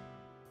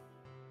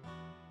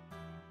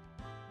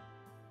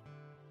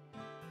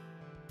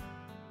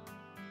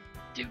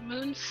 Do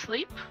moons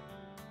sleep?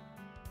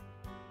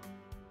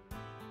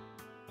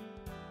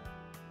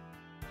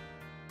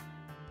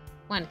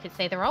 One could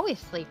say they're always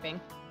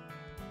sleeping.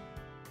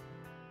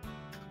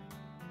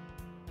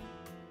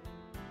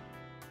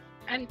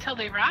 Until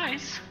they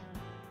rise.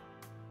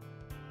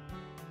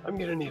 I'm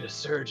gonna need a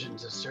surgeon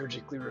to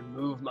surgically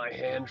remove my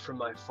hand from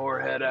my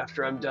forehead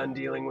after I'm done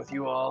dealing with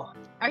you all.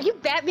 Are you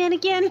Batman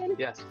again?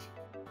 Yes,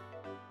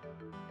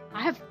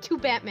 I have 2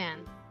 Batman.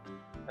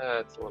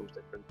 it's a little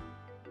different.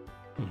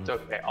 It's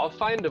okay. I'll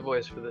find a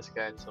voice for this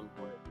guy at some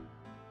point.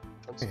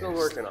 I'm still Yes.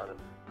 working on it.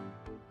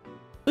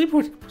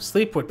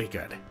 Sleep would be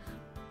good.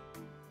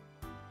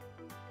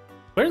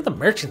 Where are the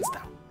merchants, though?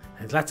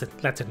 There's lots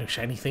of new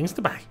shiny things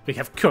to buy. We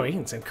have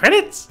coins and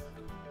credits.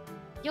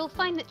 You'll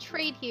find that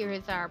trade here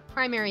is our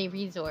primary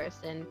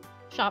resource, and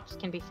shops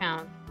can be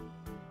found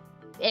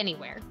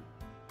anywhere.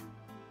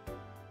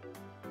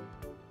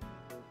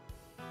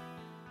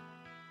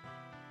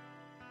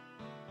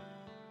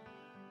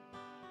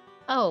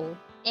 Oh,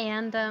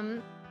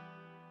 and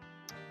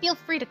feel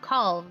free to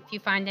call if you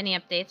find any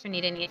updates or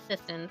need any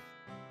assistance.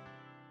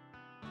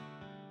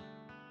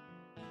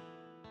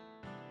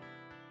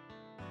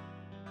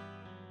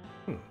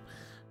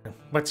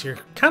 What's your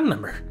con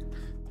number?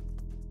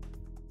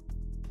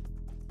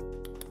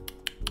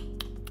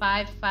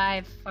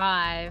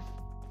 555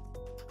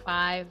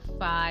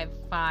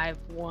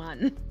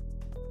 5551.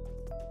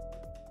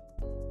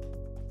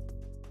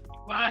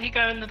 Wow, he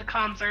got into the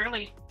comms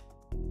early.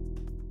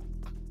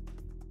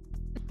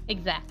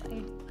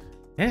 Exactly.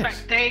 Yes. Sorry,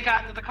 they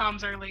got into the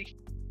comms early.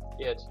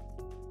 Yes.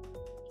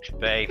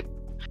 They.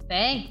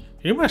 They.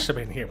 You must have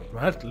been here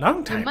a long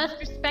You time. must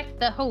respect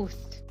the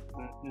host.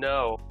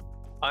 No.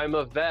 I'm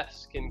a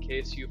Vesk, in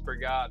case you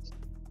forgot.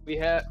 We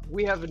have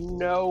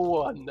no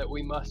one that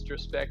we must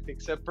respect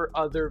except for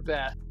other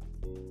Vesk.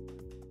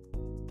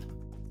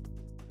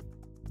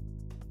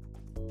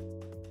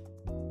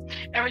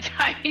 Every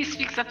time he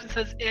speaks up and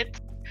says it,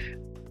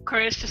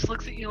 Chris just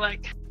looks at you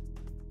like,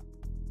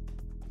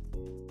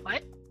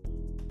 what?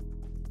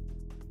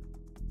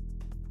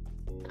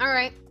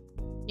 Alright.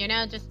 You're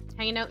now just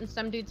hanging out in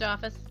some dude's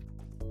office.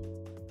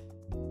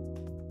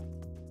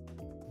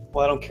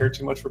 Well, I don't care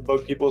too much for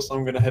bug people, so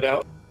I'm gonna head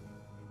out.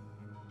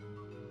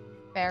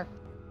 Fair.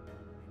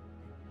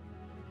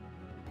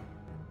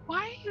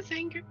 Why is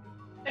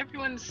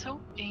everyone's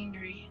so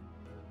angry?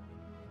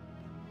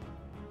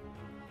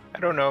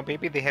 I don't know,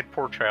 maybe they had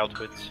poor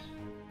childhoods.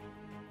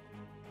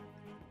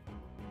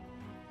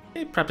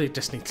 They probably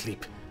just need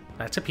sleep.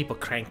 Lots of people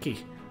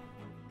cranky.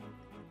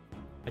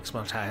 Like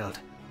small child.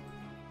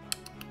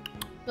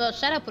 Well,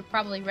 Shut Up would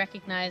probably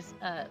recognize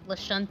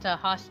Lashunta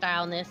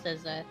hostileness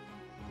as a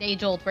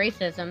age-old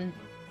racism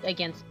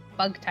against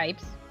bug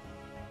types.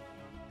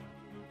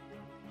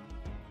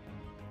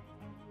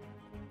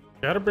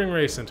 Gotta bring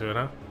race into it,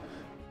 huh?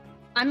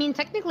 I mean,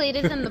 technically it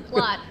is in the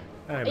plot.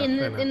 I know, in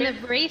I know.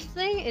 the race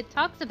thing, it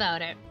talks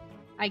about it.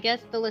 I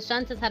guess the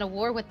Lashuntas had a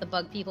war with the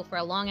bug people for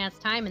a long-ass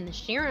time, and the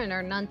Shirin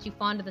are none too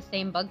fond of the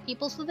same bug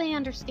people, so they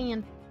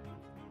understand.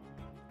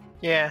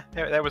 Yeah,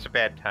 that was a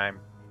bad time.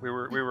 We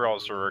were all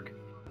Zerg.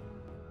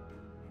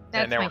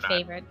 That's now my we're not.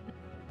 favorite.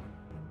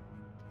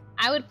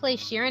 I would play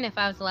Shirin if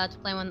I was allowed to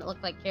play one that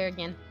looked like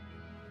Kerrigan.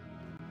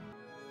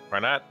 Why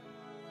not?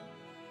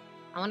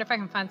 I wonder if I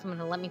can find someone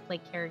to let me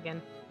play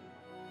Kerrigan.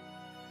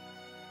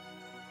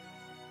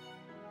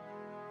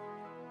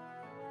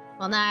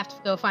 Well, now I have to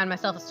go find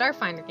myself a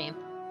Starfinder game.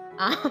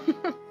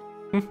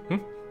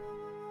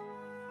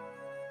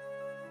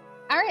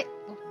 Alright.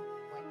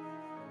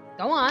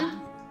 Go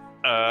on.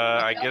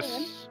 I Go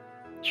guess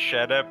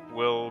Shut Up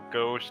will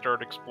go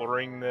start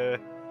exploring the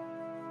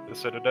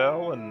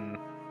Citadel and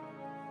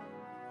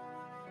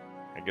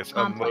I guess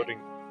Complex. unloading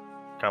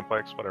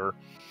complex, whatever.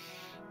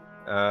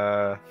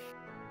 Are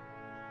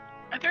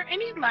there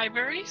any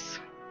libraries?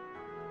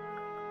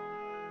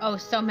 Oh,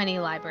 so many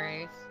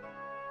libraries.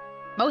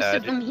 Most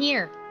of did- them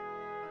here.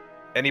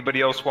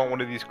 Anybody else want one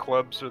of these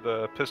clubs or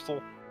the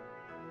pistol?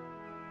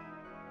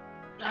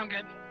 I'm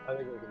good. I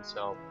think we can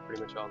sell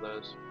pretty much all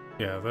those.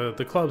 Yeah,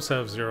 the clubs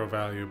have 0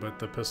 value, but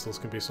the pistols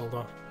can be sold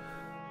off.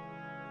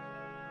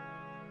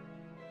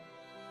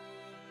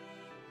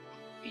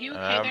 You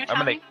okay there, I'm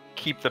Tommy? gonna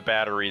keep the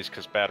batteries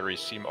because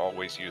batteries seem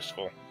always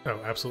useful. Oh,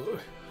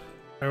 absolutely.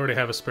 I already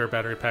have a spare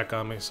battery pack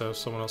on me, so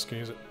someone else can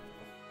use it.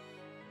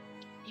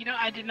 You know,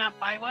 I did not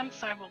buy one,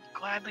 so I will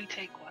gladly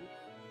take one.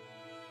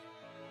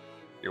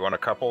 You want a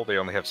couple? They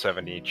only have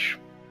 7 each.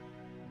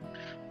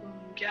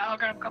 Yeah, I'll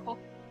grab a couple.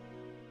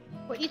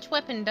 Well, each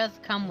weapon does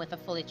come with a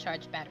fully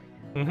charged battery.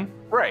 Mm-hmm.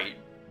 Right.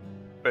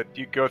 But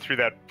you go through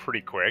that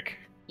pretty quick.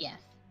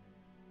 Yes.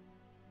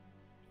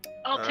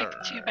 I'll take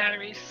the 2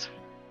 batteries.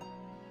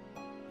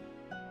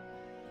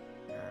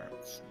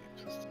 Let's see.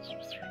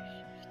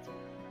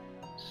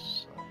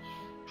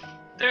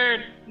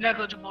 They're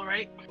negligible,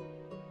 right?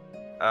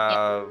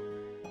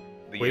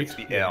 It's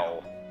the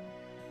L.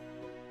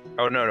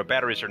 Oh, no,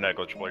 batteries are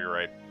negligible, you're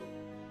right.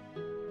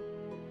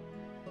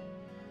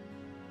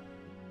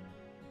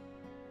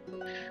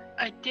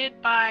 I did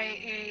buy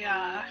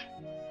a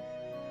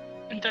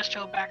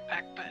industrial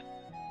backpack, but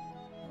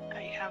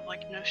I have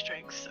like no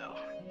strength, so.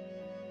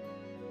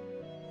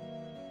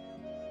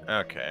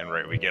 Okay, and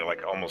right, we get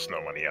like almost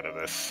no money out of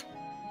this.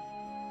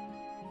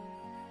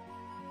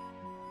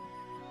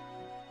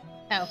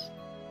 Oh,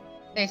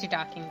 there's your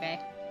docking bay.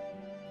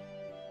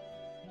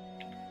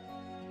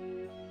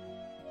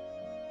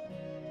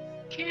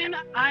 Can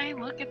I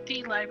look at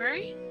the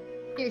library?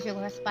 Here's your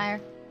lure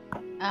spire.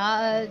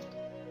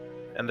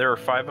 And there are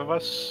 5 of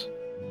us?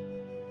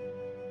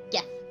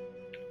 Yes.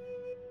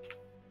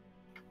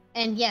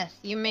 And yes,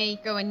 you may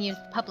go and use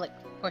the public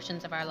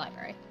portions of our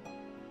library.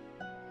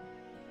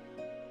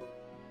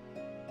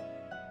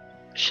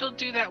 She'll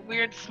do that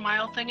weird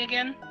smile thing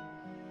again.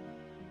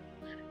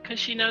 Because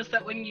she knows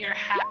that when you're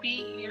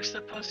happy, you're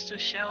supposed to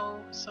show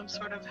some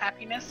sort of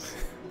happiness.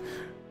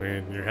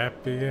 When you're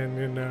happy and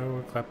you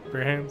know, clap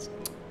your hands.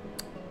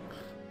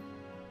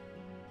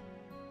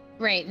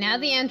 Great, now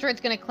the android's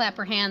gonna clap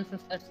her hands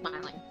instead of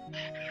smiling.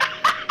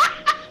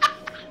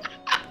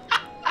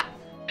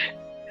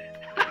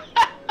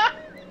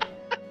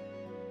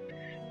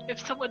 If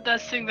someone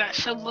does sing that,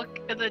 she'll look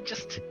and then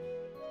just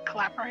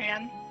clap her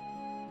hand.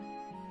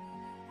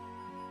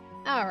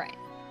 Alright.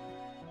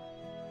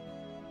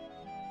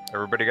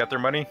 Everybody got their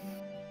money?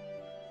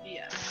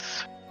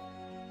 Yes.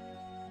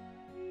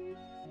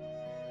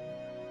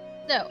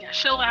 So, Yeah,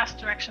 she'll ask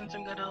directions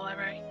and go to the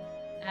library.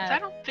 'Cause I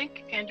don't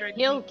think Android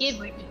he'll needs give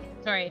sleep.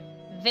 sorry,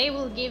 they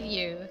will give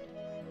you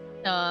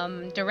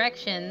some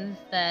directions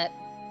that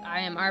I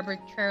am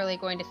arbitrarily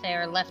going to say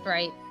are left,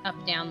 right, up,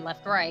 down,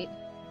 left, right,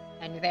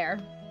 and you're there.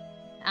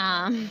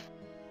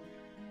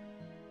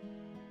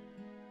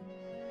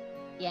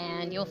 Yeah,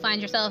 and you'll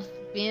find yourself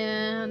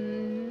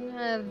in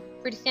a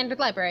pretty standard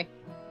library.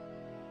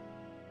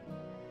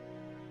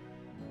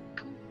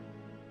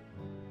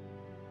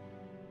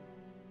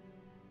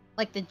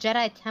 Like the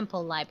Jedi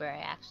Temple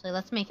Library, actually.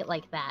 Let's make it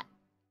like that.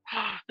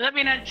 Does that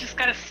mean I just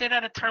gotta sit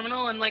at a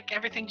terminal and like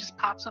everything just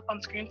pops up on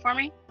screen for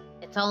me?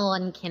 It's all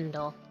on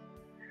Kindle.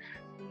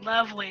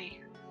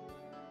 Lovely.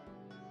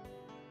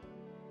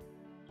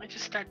 I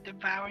just start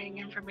devouring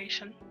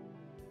information.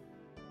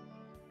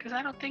 Because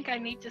I don't think I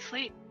need to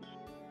sleep.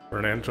 For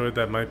an android,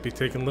 that might be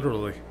taken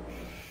literally.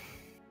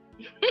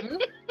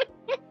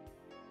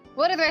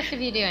 What are the rest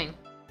of you doing?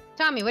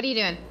 Tommy, what are you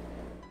doing?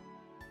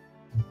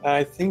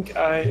 I think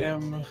I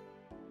am.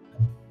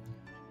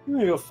 I'm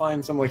gonna go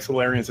find some like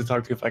Solarians to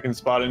talk to if I can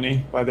spot any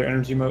by their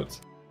energy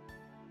motes.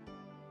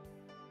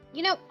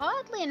 You know,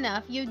 oddly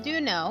enough, you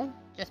do know,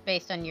 just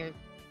based on your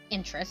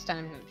interest,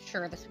 I'm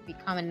sure this would be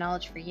common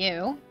knowledge for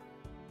you.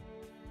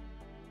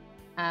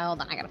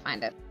 Hold on, I gotta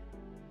find it.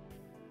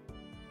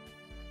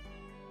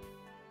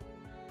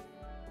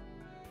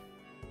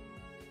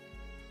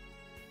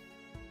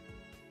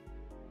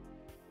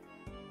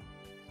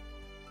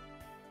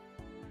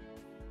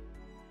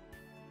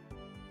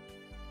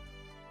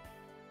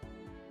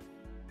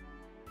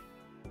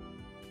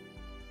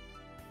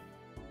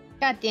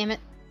 God damn it.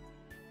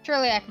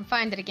 Surely I can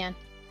find it again.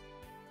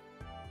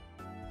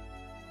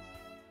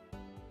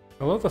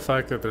 I love the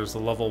fact that there's a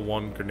level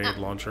 1 grenade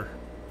launcher.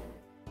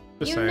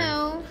 Just You saying.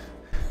 know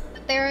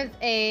that there is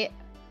a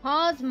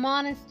Pause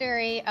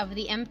Monastery of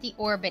the Empty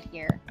Orbit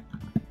here,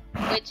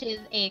 which is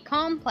a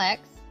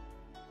complex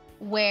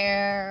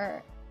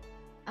where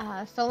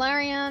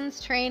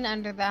Solarians train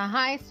under the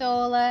High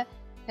Sola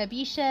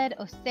Tabished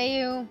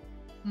Oseu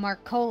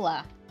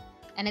Marcola.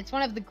 And it's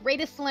one of the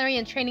greatest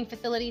Solarian training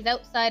facilities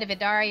outside of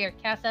Idari or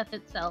Kassath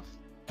itself.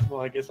 Well,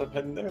 I guess I'm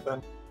heading there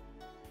then.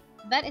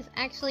 That is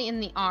actually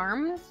in the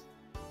Arms,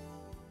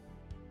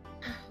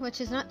 which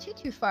is not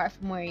too far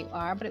from where you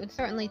are, but it would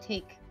certainly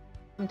take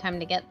some time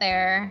to get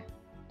there.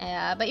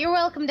 But you're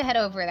welcome to head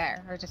over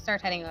there, or to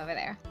start heading over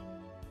there.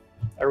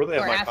 I really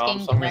have Or my asking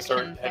comms, so I'm gonna start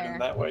directions heading there.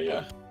 that way.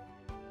 Yeah.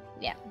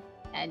 Yeah,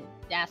 and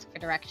ask for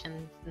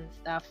directions and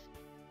stuff.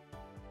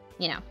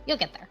 You know, you'll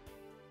get there.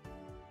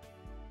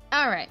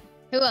 Alright,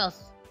 who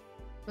else?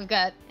 We've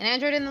got an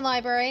android in the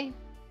library.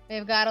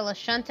 We've got a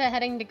Lashunta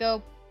heading to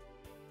go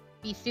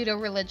be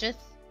pseudo-religious.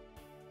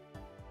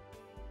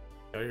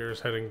 You're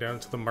heading down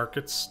to the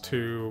markets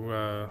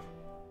to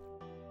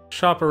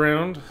shop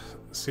around,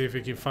 see if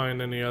you can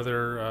find any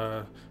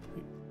other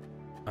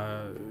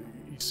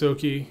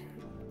Isoki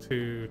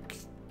to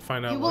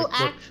find out You will like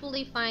what...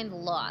 actually find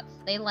lots.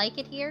 They like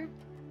it here.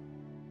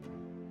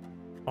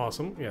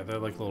 Awesome. Yeah, they're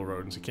like little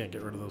rodents. You can't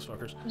get rid of those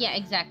fuckers. Yeah,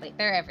 exactly.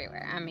 They're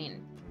everywhere. I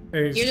mean,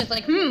 Hey, you're just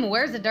like,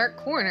 where's a dark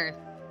corner?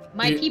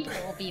 My people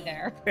will be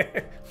there.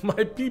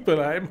 My people,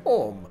 I'm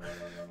home.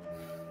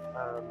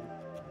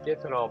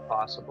 If at all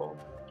possible,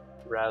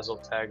 Raz will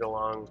tag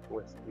along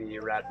with the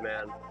Rat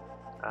Man.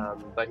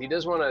 But he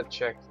does want to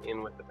check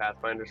in with the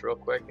Pathfinders real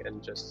quick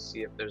and just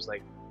see if there's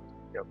like,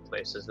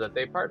 places that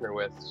they partner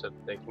with so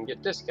that they can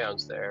get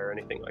discounts there or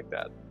anything like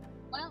that.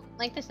 Well,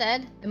 like I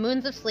said, the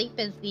Moons of Sleep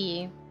is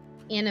the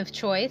inn of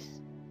choice,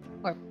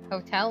 or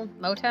hotel,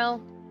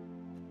 motel,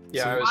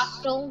 Yeah,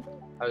 hostel.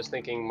 I was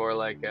thinking more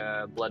like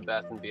a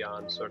Bloodbath and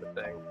Beyond sort of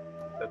thing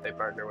that they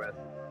partner with.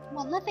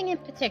 Well, nothing in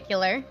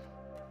particular,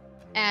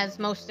 as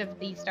most of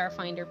the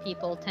Starfinder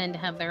people tend to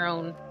have their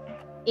own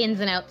ins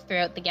and outs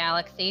throughout the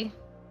galaxy,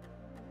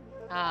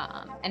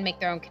 and make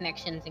their own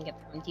connections and get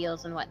their own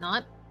deals and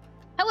whatnot.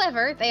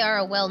 However, they are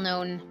a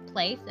well-known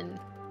place and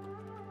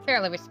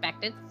fairly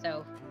respected,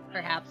 so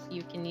perhaps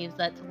you can use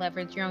that to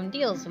leverage your own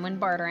deals and when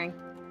bartering.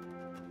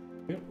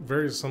 Yeah,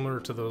 very similar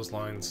to those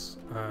lines.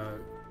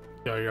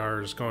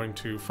 Yayar is going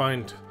to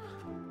find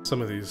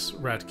some of these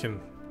Ratkin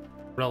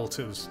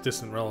relatives,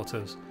 distant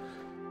relatives,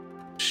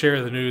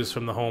 share the news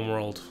from the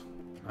homeworld,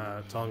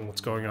 telling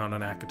what's going on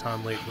in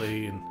Akaton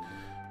lately, and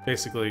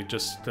basically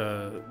just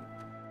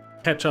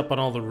catch up on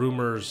all the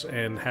rumors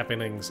and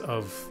happenings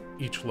of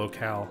each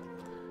locale.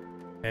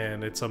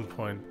 And at some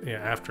point,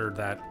 after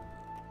that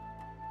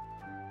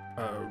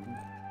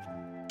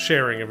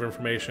sharing of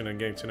information and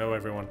getting to know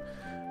everyone,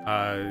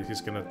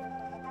 he's gonna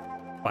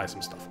buy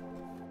some stuff.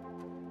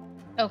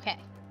 Okay.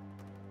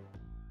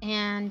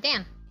 And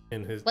Dan,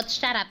 what's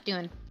Shut Up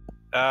doing?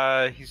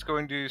 He's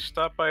going to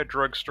stop by a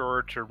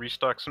drugstore to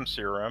restock some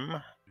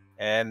serum,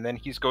 and then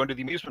he's going to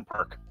the amusement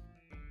park.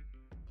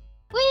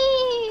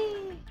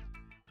 Whee!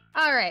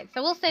 Alright,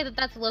 so we'll say that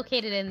that's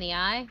located in the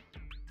Eye,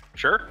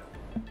 Sure.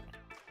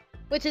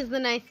 which is the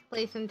nice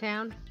place in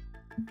town.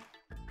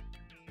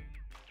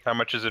 How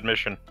much is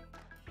admission?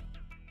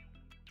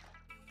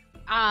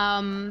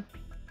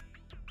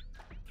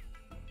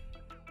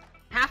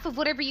 Half of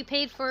whatever you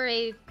paid for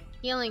a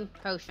healing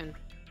potion.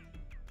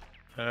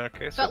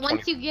 Okay, so But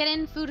once you get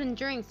in, food and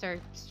drinks are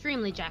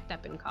extremely jacked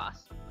up in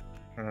cost.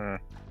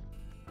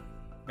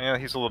 Yeah,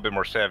 he's a little bit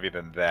more savvy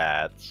than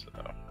that,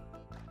 so...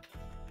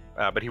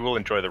 but he will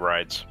enjoy the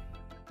rides.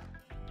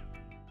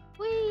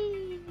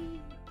 Whee!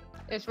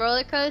 There's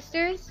roller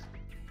coasters.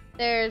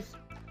 There's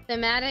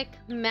thematic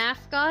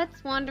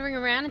mascots wandering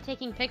around and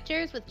taking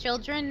pictures with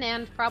children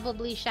and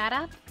probably Shut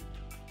Up.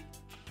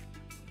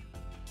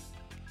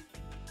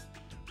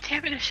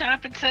 Damn it, if Shut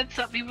Up and said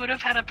something, we would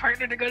have had a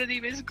partner to go to the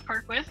amusement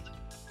park with.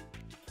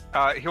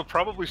 He'll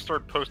probably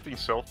start posting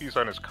selfies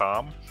on his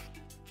comm.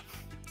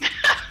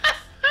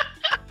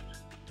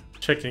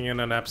 Checking in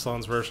on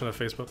Absalon's version of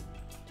Facebook.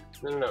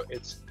 No,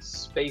 it's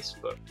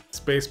Spacebook.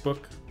 Spacebook,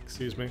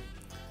 excuse me.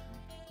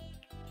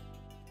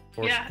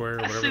 Foursquare,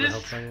 or whatever the hell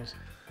thing was.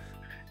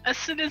 As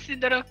soon as the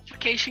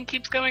notification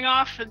keeps going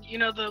off, and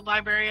the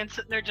librarian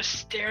sitting there just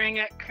staring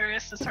at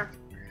Chris, and her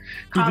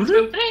comms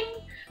go ding,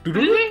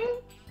 ding,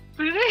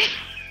 ding.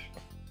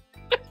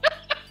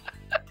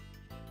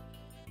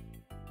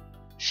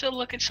 She'll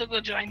look and she'll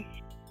go join.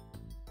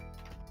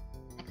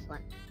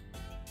 Excellent.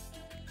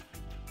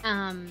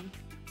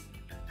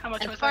 How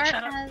much As was far that?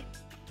 Shut Up? as...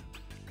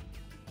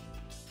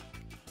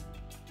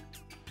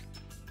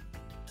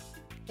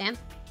 Dan?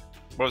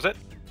 What was it?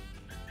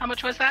 How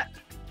much was that?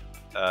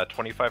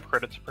 25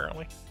 credits,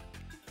 apparently.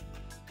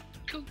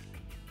 Cool.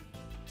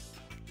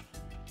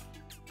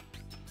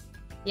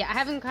 Yeah, I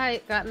haven't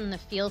quite gotten the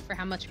feel for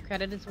how much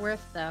credit is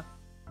worth, though.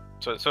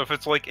 So if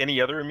it's like any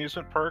other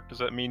amusement park, does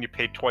that mean you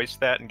pay twice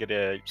that and get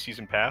a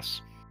season pass?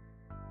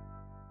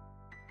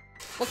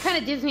 What kind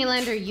of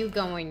Disneyland are you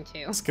going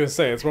to? I was gonna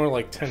say, it's more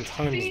like 10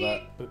 times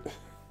that. But...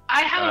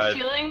 I have a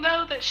feeling,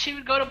 though, that she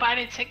would go to buy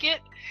a ticket,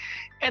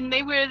 and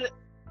they would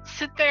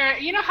sit there.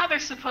 You know how they're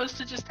supposed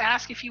to just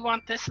ask if you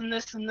want this and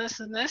this and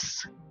this and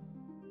this?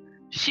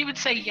 She would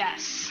say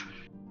yes.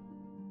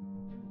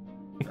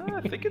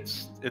 I think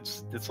it's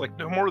like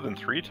no more than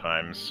 3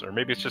 times, or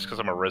maybe it's just because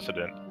I'm a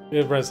resident.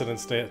 Yeah,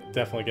 residents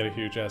definitely get a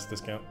huge ass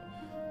discount.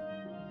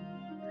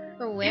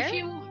 For where?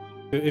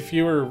 If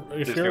you're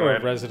a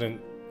Disneyland.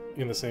 resident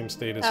in the same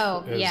state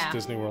as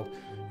Disney World,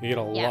 you get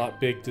a lot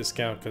big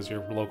discount because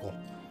you're local.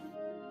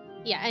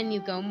 Yeah, and you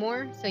go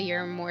more, so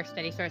you're a more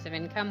steady source of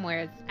income,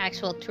 whereas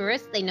actual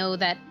tourists, they know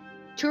that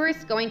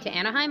tourists going to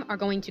Anaheim are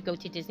going to go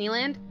to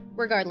Disneyland,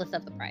 regardless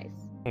of the price.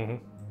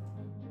 Mm-hmm.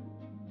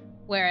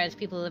 Whereas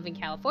people who live in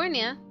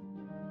California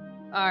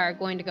are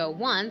going to go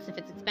once if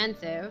it's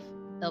expensive.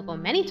 They'll go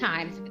many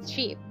times if it's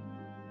cheap.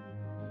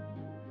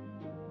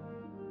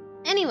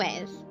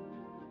 Anyways,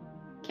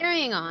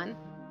 carrying on.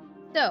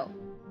 So,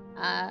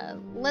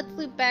 let's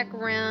loop back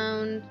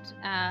around.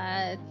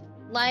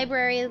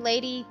 Library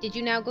lady, did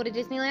you now go to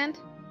Disneyland?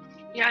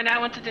 Yeah, I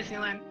now went to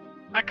Disneyland.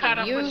 I caught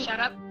up with Shut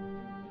Up.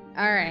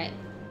 Alright.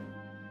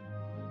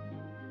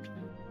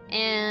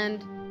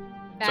 And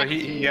So Back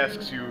he to-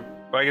 asks you.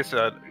 Well, I guess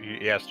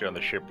he asked you on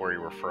the ship where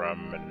you were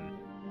from and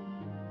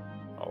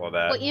all of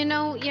that. Well, you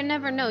know, you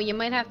never know. You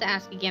might have to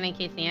ask again in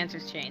case the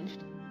answer's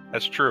changed.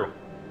 That's true.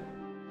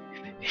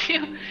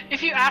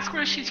 If you ask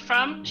where she's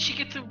from, she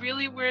gets a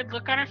really weird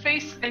look on her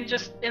face and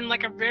just in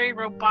like a very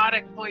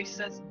robotic voice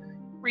says,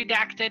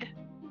 "Redacted."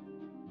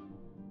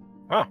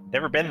 Oh,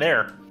 never been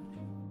there.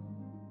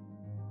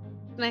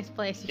 Nice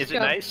place. You Is should it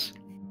go. nice?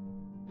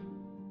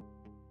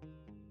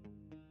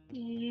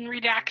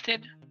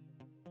 Redacted.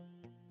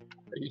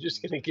 Are you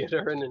just gonna get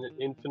her in an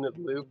infinite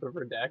loop of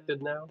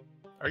redacted now?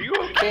 Are you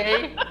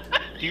okay?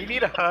 Do you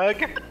need a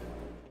hug?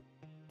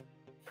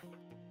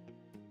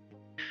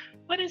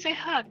 What is a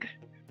hug?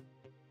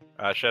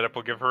 Shut up.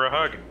 We'll give her a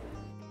hug.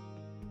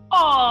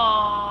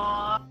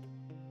 Aww.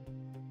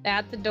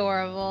 That's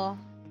adorable.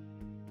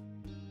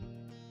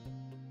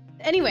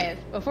 Anyways,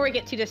 before we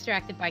get too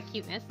distracted by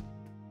cuteness,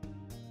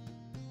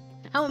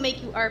 I will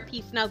make you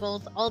RP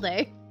snuggles all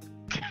day.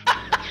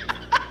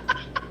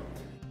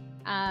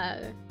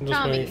 I'm just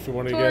Tommy, waiting for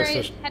one of you Tori,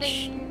 guys to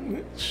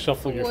heading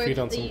shuffle your feet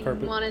on towards some the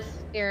carpet.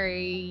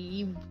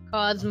 monastery,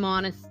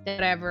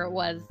 whatever it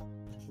was,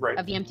 Right.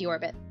 of the empty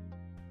orbit.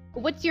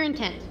 What's your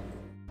intent?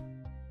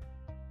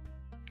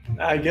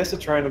 I guess to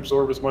try and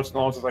absorb as much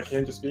knowledge as I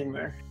can just being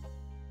there.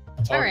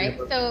 Alright,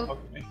 so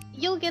Talking to me.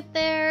 you'll get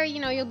there, you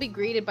know, you'll be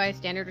greeted by a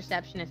standard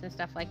receptionist and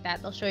stuff like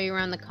that. They'll show you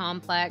around the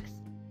complex.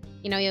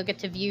 You know, you'll get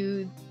to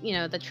view, you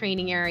know, the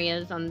training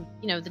areas on,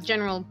 you know, the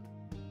general,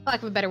 for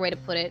lack of a better way to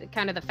put it,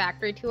 kind of the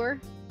factory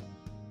tour.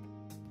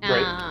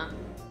 Right.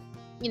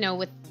 You know,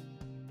 with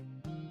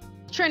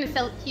trying to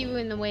sell it to you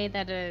in the way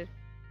that a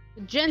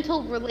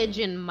gentle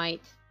religion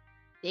might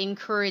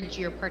encourage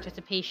your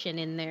participation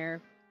in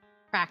their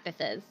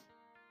practices.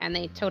 And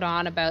they toad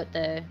on about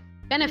the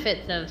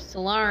benefits of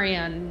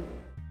Solarian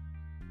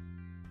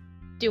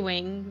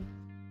doing,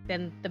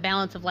 then the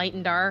balance of light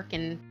and dark,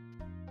 and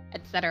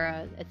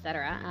etc.,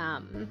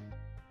 etc.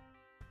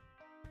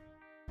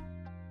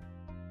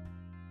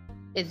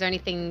 Is there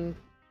anything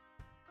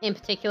in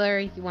particular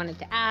you wanted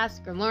to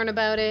ask or learn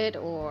about it,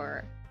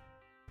 or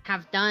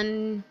have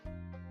done?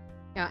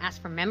 You know,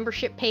 ask for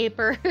membership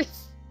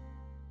papers.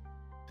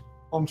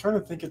 Well, I'm trying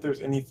to think if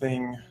there's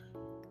anything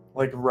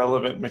like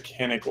relevant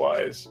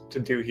mechanic-wise to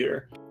do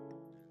here.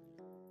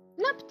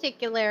 Not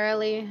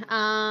particularly.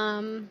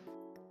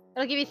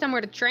 It'll give you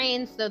somewhere to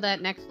train, so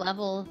that next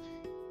level,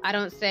 I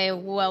don't say,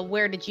 well,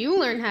 where did you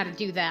learn how to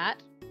do that?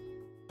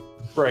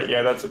 Right,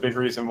 yeah, that's a big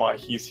reason why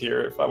he's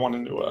here. If I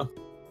wanted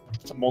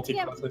to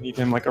multi-class, I need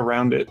him like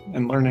around it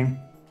and learning.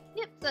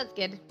 Yep, so that's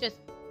good. Just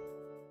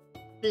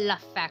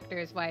bluff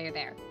factors while you're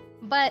there.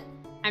 But,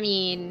 I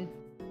mean,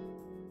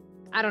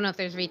 I don't know if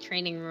there's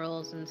retraining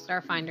rules in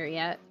Starfinder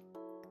yet.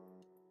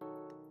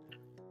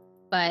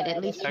 But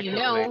at least you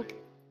know.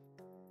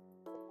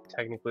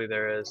 Technically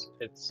there is.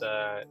 It's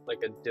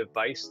like a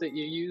device that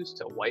you use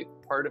to wipe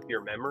part of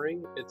your memory.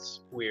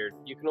 It's weird.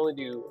 You can only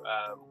do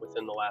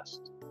within the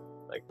last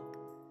like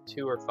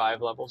 2 or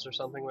 5 levels or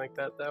something like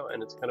that though,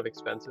 and it's kind of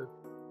expensive.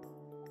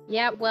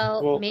 Yeah,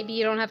 well, Well- maybe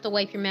you don't have to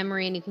wipe your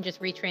memory and you can just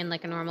retrain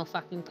like a normal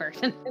fucking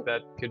person.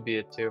 That could be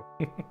it too.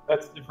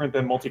 That's different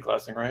than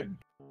multi-classing, right?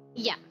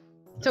 Yeah.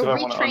 So So I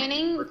wanna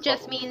retraining unlock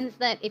just levels. means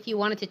that if you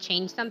wanted to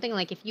change something,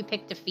 like if you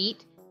picked a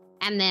feat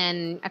and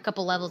then a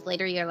couple levels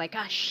later you're like,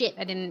 oh shit,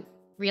 I didn't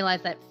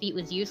realize that feat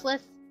was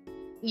useless,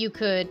 you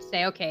could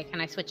say, okay, can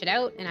I switch it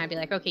out? And I'd be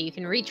like, okay, you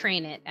can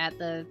retrain it at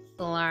the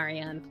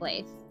Solarian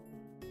place.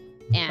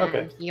 And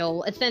Okay.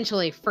 you'll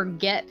essentially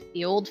forget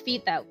the old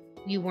feat that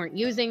you weren't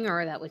using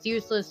or that was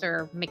useless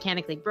or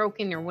mechanically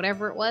broken or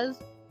whatever it was,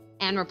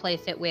 and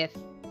replace it with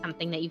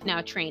something that you've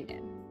now trained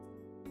in.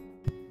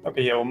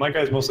 Okay, yeah, well, my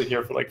guy's mostly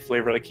here for like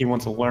flavor. Like he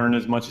wants to learn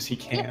as much as he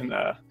can.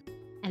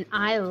 And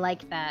I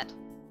like that.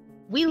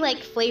 We like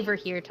flavor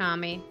here,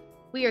 Tommy.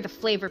 We are the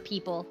flavor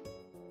people.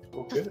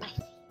 Well, So good.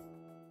 spicy.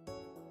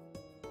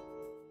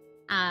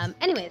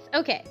 Anyways,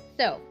 okay,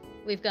 so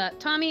we've got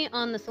Tommy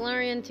on the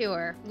Solarian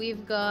tour.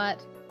 We've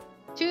got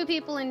 2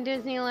 people in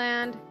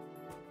Disneyland.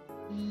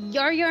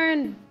 Yar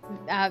and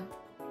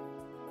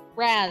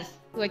Raz,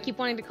 who I keep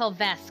wanting to call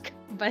Vesk,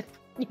 but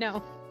you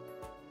know,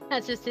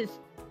 that's just his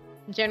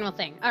general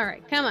thing. All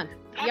right, come on,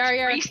 That's Yar,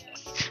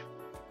 racist.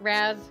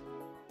 Raz,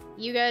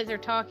 you guys are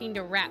talking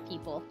to rat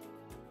people.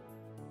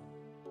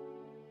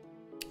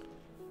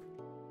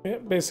 Yeah,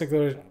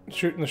 basically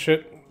shooting the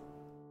shit,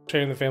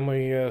 sharing the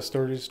family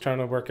stories, trying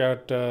to work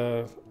out.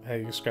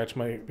 Hey, you scratch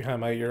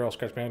behind my ear, I'll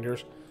scratch behind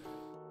yours.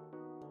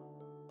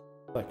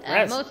 Like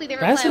Raz, Mostly they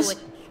Raz reply is,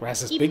 with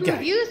Raz is keep big guy,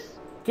 reviews,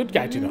 good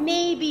guy to know.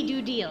 maybe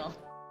do deal.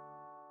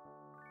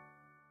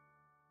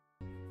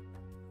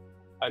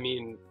 I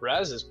mean,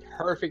 Raz is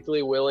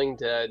perfectly willing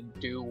to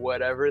do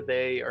whatever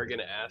they are going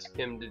to ask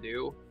him to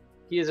do.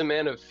 He is a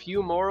man of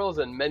few morals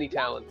and many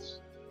talents.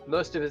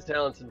 Most of his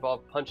talents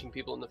involve punching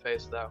people in the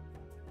face, though.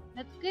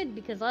 That's good,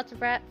 because lots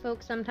of rat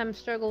folks sometimes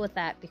struggle with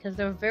that, because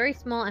they're very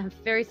small and have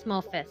very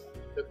small fists.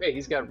 Okay,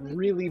 he's got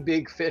really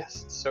big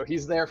fists, so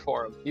he's there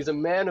for him. He's a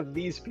man of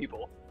these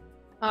people.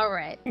 All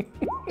right.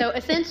 So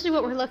essentially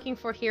what we're looking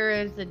for here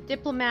is a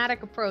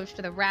diplomatic approach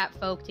to the rat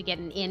folk to get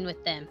an in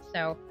with them.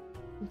 So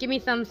give me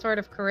some sort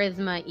of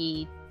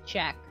charisma-y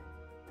check.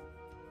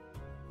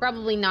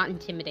 Probably not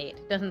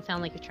intimidate. Doesn't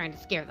sound like you're trying to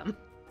scare them.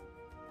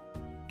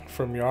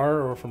 From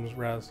Yar or from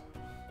Raz?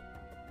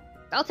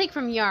 I'll take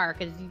from Yar,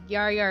 because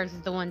Yar's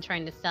is the one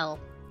trying to sell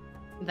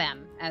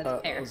them as a I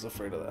pair. was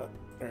afraid of that.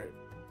 Alright.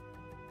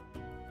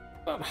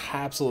 Not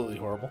absolutely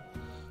horrible.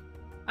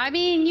 I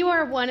mean, you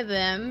are one of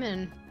them,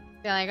 and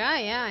they're like,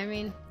 oh yeah, I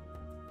mean,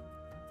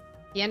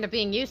 you end up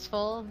being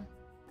useful.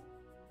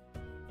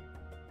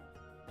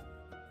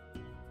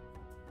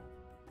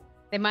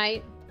 They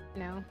might,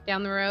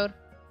 down the road.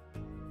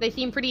 They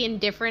seem pretty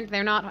indifferent.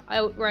 They're not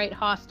outright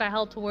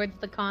hostile towards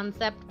the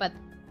concept, but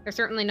they're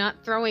certainly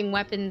not throwing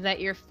weapons at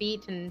your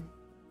feet and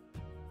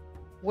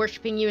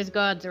worshipping you as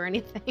gods or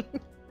anything.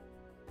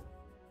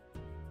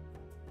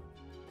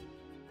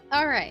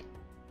 Alright.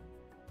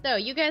 So,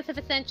 you guys have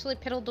essentially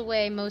piddled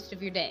away most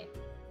of your day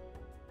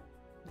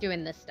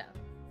doing this stuff.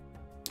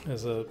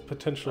 As a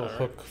potential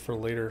hook for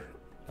later,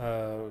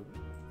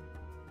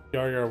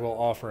 Yar will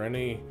offer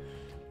any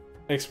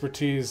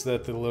expertise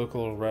that the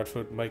local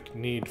Radfoot might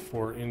need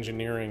for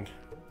engineering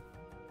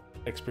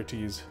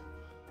expertise.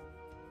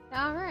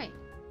 Alright.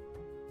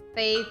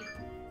 They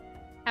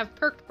have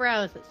perked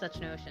brows at such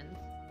notions.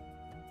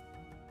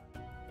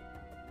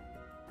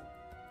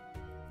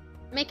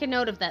 Make a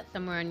note of that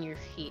somewhere on your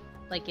sheet,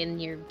 like in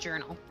your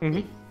journal.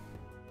 Mm-hmm.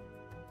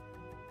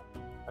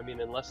 I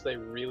mean, unless they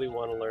really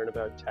want to learn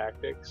about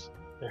tactics,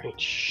 there ain't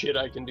shit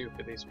I can do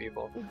for these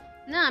people.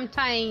 No, I'm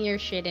tying your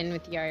shit in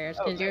with Yar's,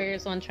 because Okay.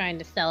 Yar's the one trying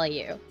to sell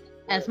you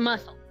as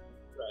muscle,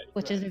 Right.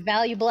 which is a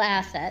valuable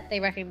asset. They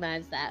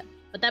recognize that.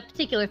 But that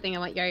particular thing I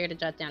want Yar to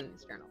jot down in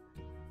his journal.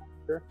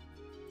 Sure.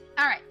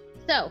 Alright,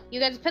 so you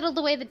guys piddled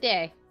away the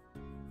day.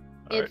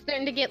 All It's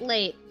starting to get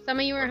late. Some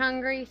of you are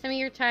hungry, some of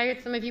you are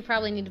tired, some of you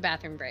probably need a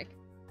bathroom break.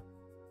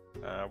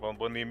 Well,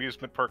 when the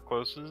amusement park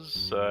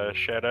closes,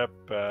 shut up,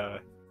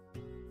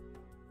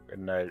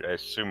 and I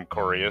assume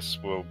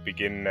Corius will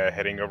begin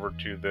heading over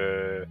to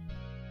the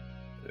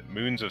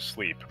Moons of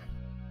Sleep.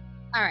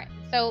 Alright,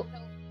 so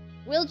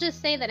we'll just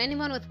say that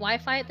anyone with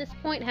Wi-Fi at this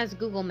point has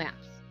Google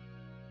Maps.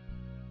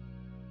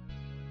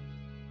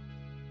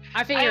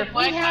 I I figure have if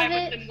we have Wi-Fi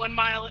it, within 1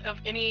 mile of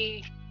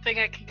anything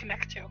I can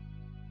connect to.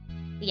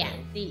 yeah,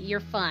 see, you're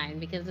fine,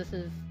 because this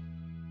is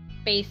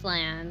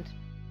Spaceland.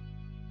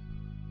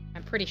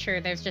 I'm pretty sure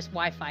there's just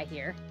Wi-Fi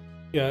here.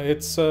 Yeah,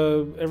 it's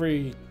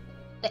every...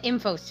 The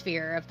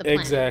infosphere of the planet.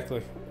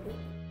 Exactly.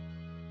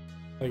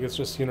 Like, it's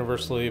just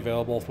universally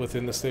available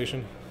within the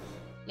station.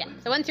 Yeah,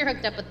 so once you're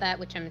hooked up with that,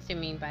 which I'm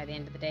assuming by the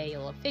end of the day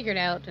you'll have figured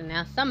out and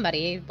ask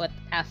somebody what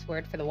the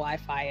password for the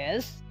Wi-Fi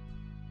is.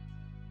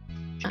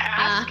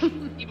 Ask?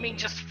 You mean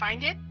just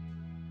find it?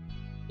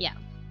 Yeah.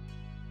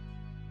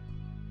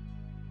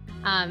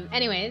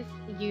 Anyways,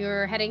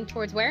 you're heading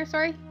towards where,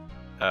 sorry?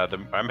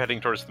 I'm heading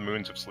towards the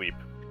Moons of Sleep.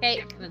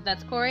 Okay,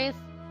 that's Corius,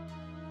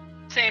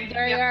 Same. Yep.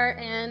 Daryar,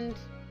 and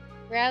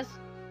Raz.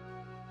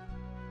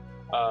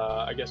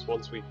 I guess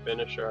once we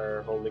finish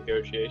our whole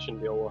negotiation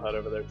deal, we'll head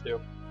over there too.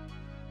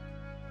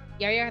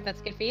 Daryar,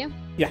 that's good for you?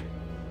 Yeah.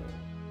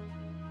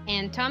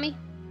 And Tommy?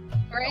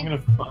 I'm Alright, gonna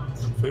find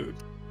some food.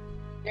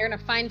 you're gonna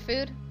find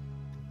food?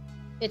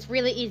 It's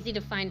really easy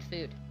to find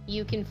food.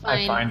 You can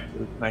I find... find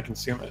food and I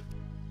consume it.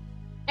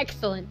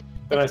 Excellent.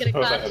 Then It's I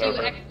gonna suppose I cost head you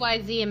over.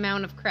 XYZ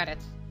amount of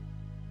credits.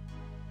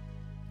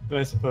 Then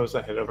I suppose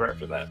I head over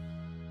after that.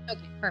 Okay,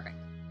 perfect.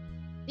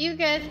 You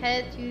guys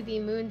head to the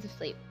Moons of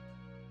Sleep.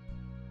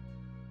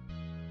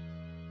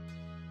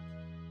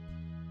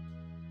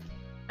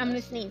 I'm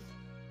gonna sneeze.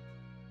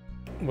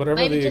 Whatever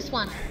Maybe the just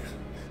one.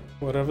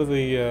 whatever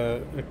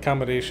the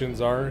accommodations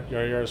are,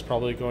 Yar is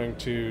probably going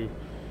to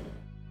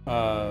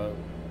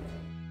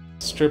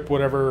strip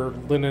whatever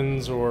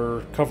linens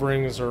or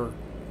coverings or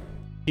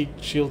heat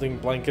shielding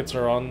blankets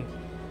are on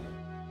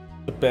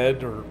the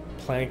bed or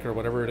plank or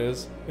whatever it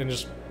is, and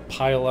just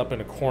pile up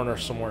in a corner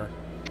somewhere.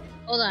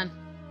 Hold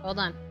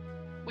on.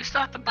 We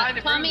still have to buy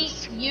the Tommy,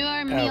 rooms.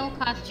 your meal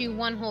cost you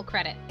 1 whole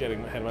credit.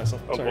 Getting ahead of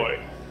myself. Oh Sorry.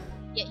 boy.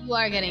 Yeah, you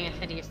are getting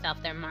ahead of yourself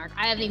there, Mark.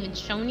 I haven't even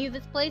shown you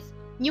this place.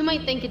 You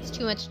might think it's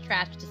too much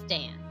trash to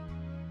stay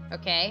in.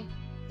 Okay?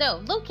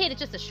 So, located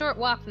just a short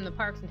walk from the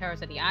parks and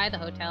towers of the Eye, the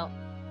hotel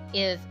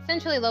is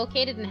centrally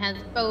located and has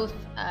both,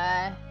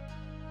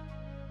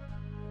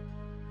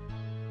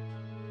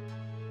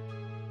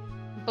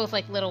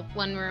 like little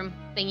one-room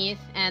thingies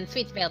and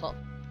suites available.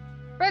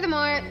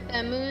 Furthermore,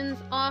 the Moon's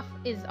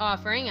is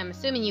offering, I'm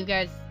assuming you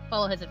guys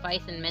follow his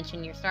advice and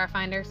mention your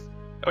Starfinders.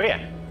 Oh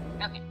yeah,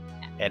 Okay,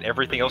 and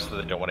everything else that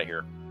I don't want to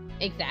hear.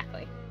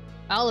 exactly.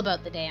 All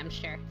about the day, I'm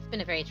sure. It's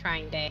been a very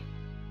trying day.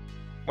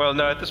 Well,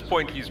 no, at this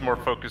point he's more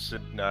focused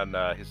on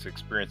his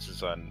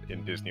experiences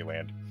in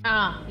Disneyland.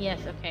 Ah, yes,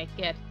 okay,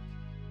 good.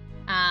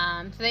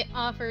 So they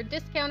offer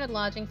discounted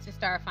lodgings to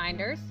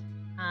Starfinders,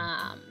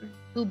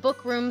 who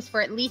book rooms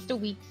for at least a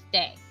week's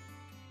stay.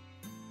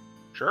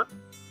 Sure.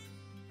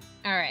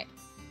 Alright.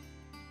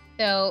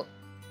 So,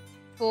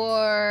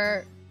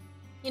 for,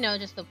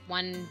 just the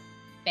one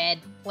bed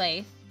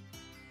place,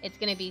 it's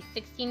going to be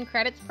 16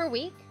 credits per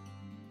week.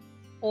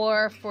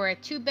 Or for a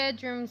two-bed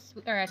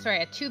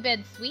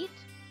suite,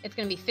 it's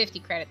going to be 50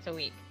 credits a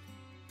week.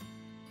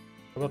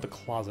 What about the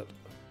closet?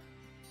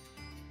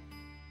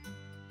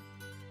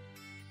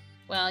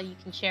 Well, you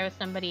can share with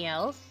somebody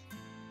else.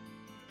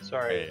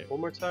 Sorry,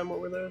 one more time, what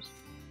were those?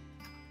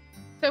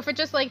 So for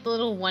just like the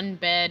little one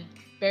bed,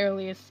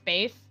 barely a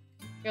space,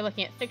 you're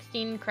looking at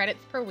 16 credits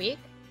per week.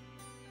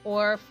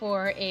 Or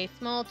for a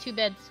small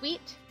two-bed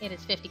suite, it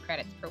is 50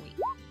 credits per week.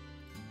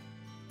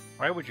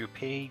 Why would you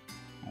pay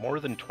more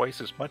than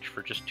twice as much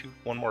for just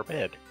one more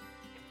bed?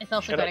 It's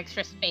also Shut got up.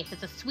 extra space.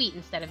 It's a suite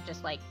instead of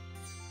just like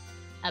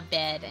a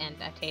bed and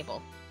a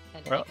table.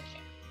 And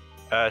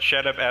Well,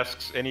 Shut Up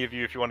asks any of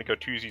you if you want to go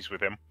twosies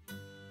with him.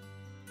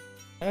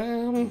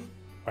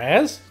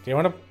 Raz, do you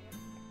want to?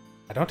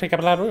 I don't take up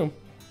a lot of room.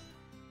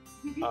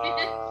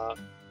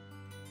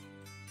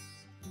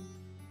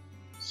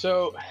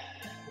 So,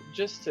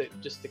 just to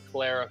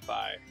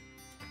clarify,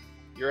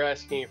 you're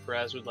asking if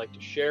Raz would like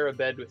to share a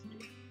bed with you.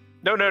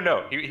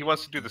 No. He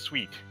wants to do the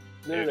suite.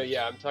 No.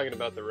 Yeah, I'm talking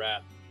about the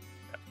rat.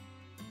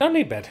 Don't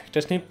need bed.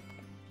 Just need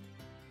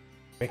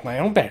make my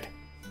own bed.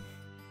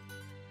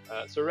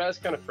 So Raz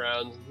kind of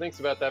frowns and thinks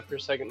about that for a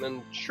second,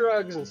 then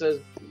shrugs and says,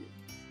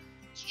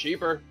 "It's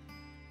cheaper."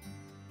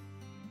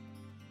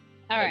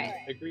 All And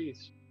right.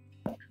 agrees.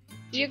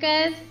 You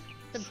guys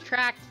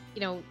subtract,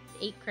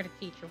 8 credits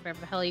each or whatever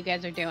the hell you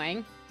guys are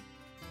doing.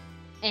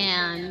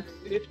 And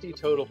 50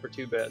 total for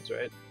 2 beds,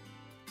 right?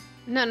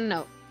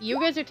 no. You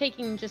guys are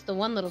taking just the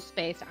one little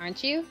space,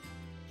 aren't you?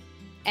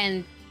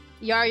 And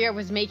Yar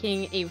was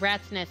making a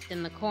rat's nest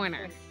in the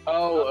corner.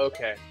 Oh,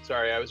 okay.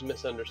 Sorry, I was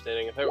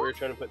misunderstanding. I thought we were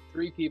trying to put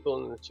 3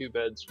 people in the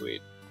 2-bed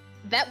suite.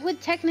 That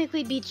would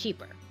technically be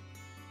cheaper.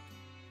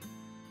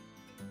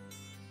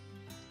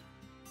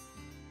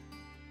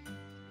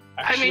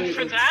 I mean,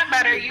 for that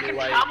matter, you could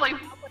like- probably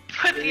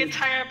put the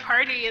entire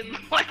party in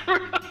one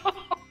room.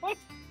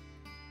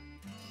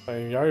 I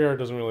mean, Yar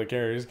doesn't really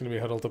care. He's going to be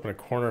huddled up in a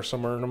corner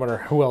somewhere, no matter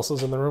who else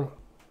is in the room.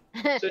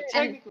 So And-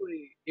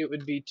 technically, it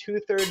would be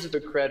 2/3 of a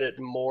credit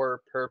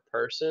more per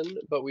person,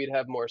 but we'd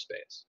have more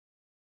space.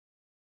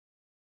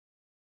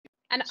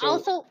 And So-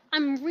 also,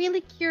 I'm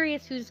really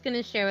curious who's going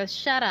to share with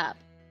Shut Up.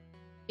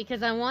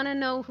 Because I want to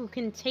know who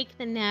can take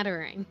the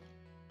nattering.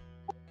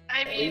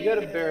 I Well, you mean,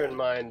 gotta bear in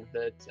mind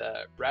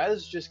that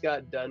Raz just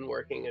got done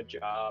working a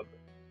job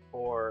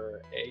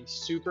for a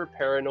super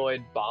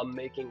paranoid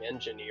bomb-making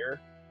engineer,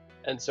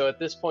 and so at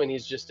this point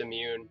he's just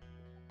immune.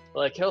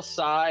 Like, he'll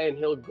sigh and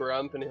he'll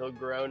grump and he'll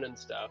groan and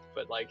stuff,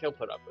 but like, he'll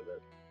put up with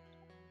it.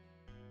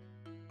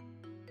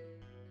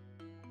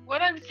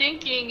 what I'm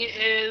thinking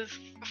is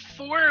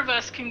 4 of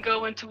us can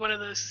go into one of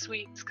those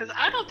suites, because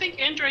I don't think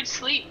androids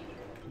sleep.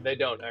 They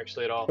don't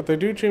actually at all. But they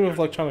do dream of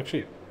electronic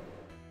sheep.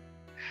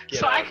 Get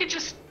So I out. could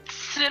just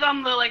sit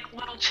on the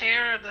little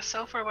chair or the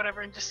sofa or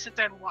whatever and just sit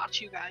there and watch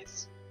you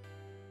guys.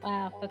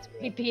 Wow, that's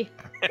creepy.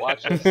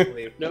 Watch us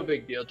sleep. No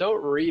big deal.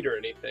 Don't read or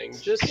anything.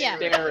 Just Yeah.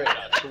 stare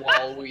at us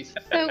while we. So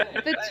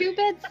the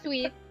 2-bed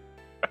suite,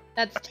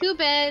 that's 2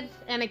 beds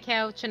and a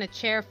couch and a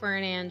chair for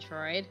an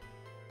android.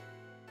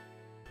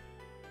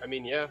 I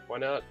mean, yeah, why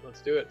not?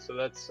 Let's do it. So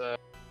that's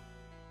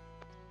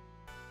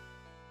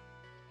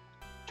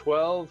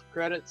 12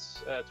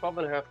 credits, 12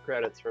 and a half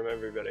credits from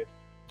everybody.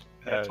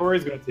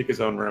 Tori's gonna take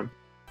his own room.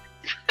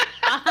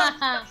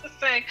 That's the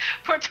thing.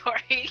 Poor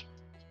Tori.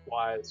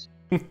 Wise.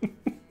 Because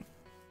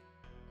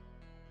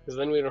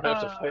then we don't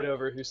have to Uh. fight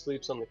over who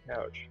sleeps on the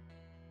couch.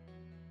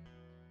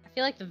 I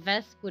feel like the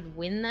Vesk would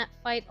win that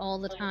fight all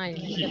the time.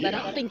 Because I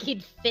don't think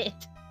he'd fit.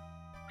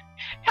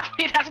 All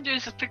we'd have to do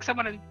is just pick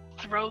someone and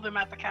throw them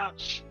at the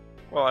couch.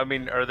 Well, I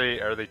mean, are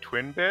they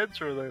twin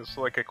beds or are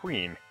they like a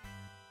queen?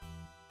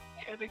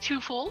 Are they 2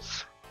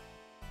 fulls?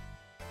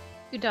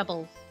 2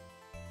 doubles.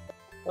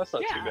 That's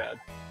not Yeah. too bad.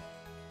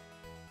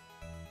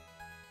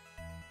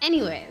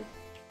 Anyways,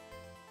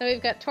 so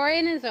we've got Tori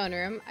in his own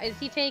room. Is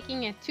he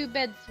taking a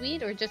 2-bed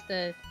suite or just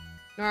a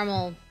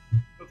normal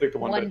I'll take the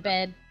one one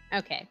bed. bed?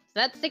 Okay, so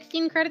that's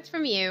 16 credits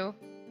from you.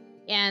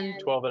 And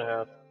 12 and a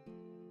half.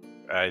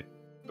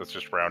 Let's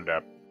just round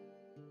up.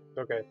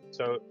 Okay,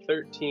 so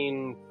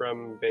 13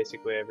 from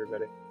basically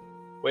everybody.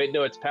 Wait,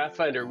 no, it's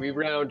Pathfinder. We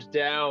round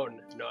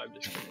down. No, I'm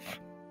just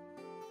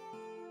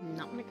kidding.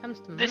 not when it comes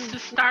to money. This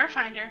is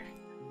Starfinder.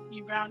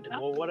 You round up.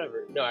 Well,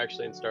 whatever. No,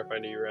 actually, in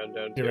Starfinder, you round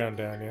down. You too. round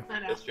down, yeah. I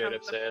know, That's straight I'm-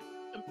 up saying.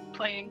 I'm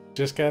playing.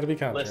 Just gotta be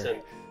contrary.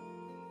 Listen,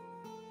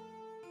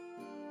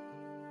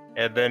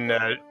 And then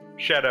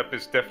Shut Up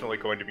is definitely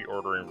going to be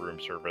ordering room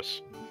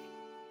service.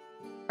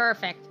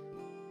 Perfect.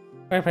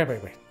 Wait.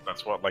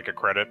 That's what, like a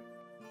credit?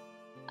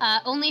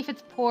 Only if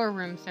it's poor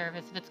room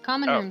service. If it's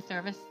common Oh. room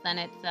service, then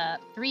it's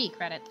 3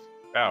 credits.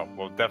 Oh,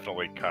 well,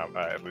 definitely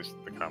at least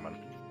the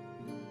common.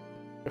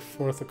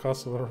 Fourth the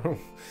cost of the room.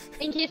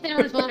 In case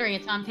anyone was wondering,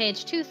 it's on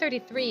page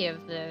 233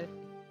 of the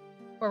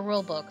core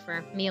rulebook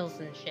for meals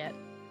and shit.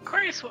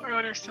 Corius will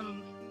order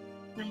some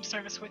room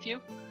service with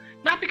you.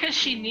 Not because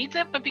she needs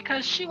it, but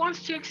because she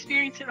wants to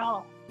experience it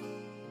all.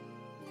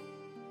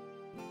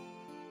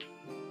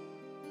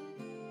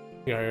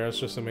 Yeah, I was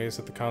just amazed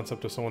at the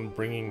concept of someone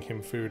bringing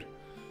him food.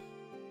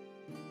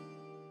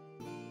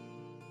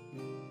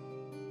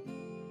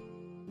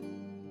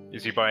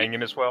 Is he buying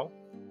in as well?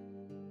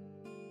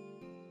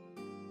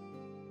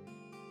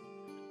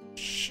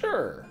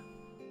 Sure.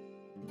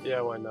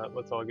 Yeah, why not?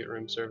 Let's all get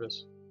room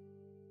service.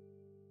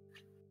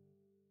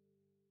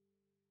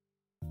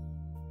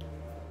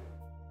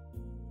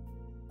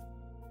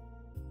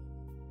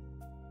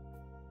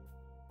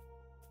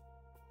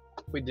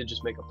 We did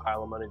just make a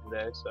pile of money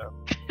today, so.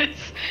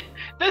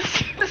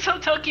 this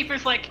hotel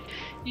keeper's like,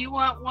 you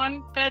want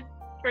one bed,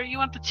 or you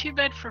want the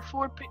 2-bed for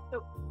 4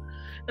 people?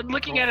 And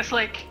looking at us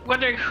like,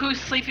 wondering who's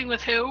sleeping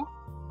with who.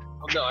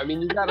 Oh, no, I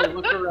mean, you gotta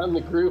look around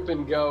the group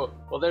and go,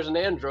 well, there's an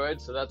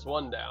android, so that's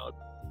one down.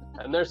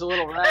 And there's a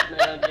little rat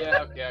man,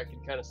 yeah, okay, I can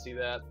kind of see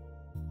that.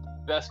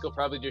 Vesk will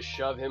probably just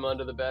shove him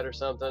under the bed or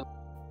something.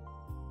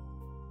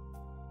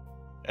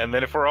 And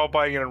then if we're all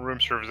buying in a room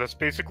service, that's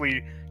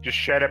basically just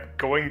Shadow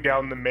going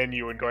down the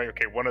menu and going,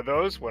 okay, one of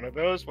those, one of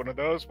those, one of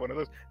those, one of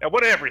those. Now,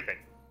 what everything?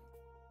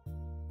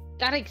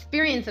 Gotta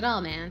experience it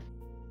all, man.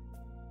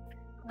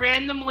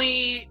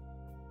 Randomly,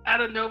 out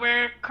of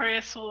nowhere,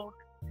 Chris will...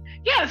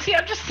 Yeah, see,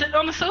 I'm just sitting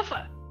on the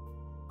sofa.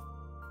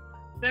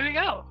 There we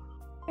go.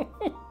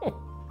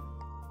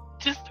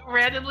 Just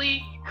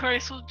randomly,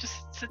 Chris will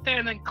just sit there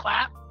and then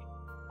clap.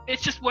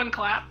 It's just one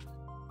clap.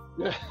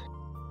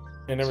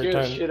 And every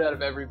Scare the time, shit out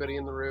of everybody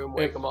in the room,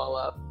 wake them all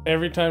up.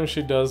 every time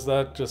she does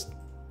that, just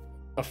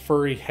a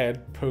furry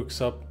head pokes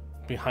up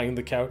behind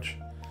the couch.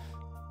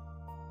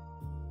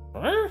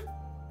 Huh?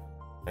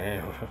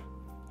 I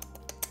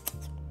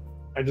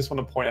just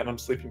want to point out I'm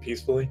sleeping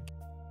peacefully.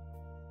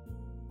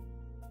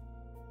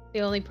 The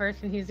only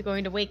person who's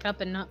going to wake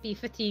up and not be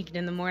fatigued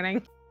in the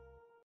morning.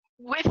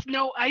 With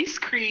no ice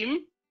cream.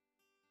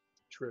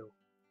 True.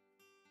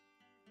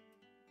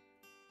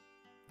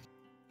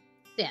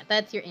 Yeah,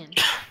 that's your end.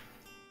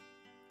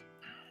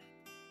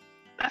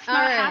 That's All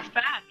not right. half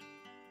bad.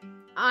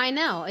 I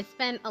know. I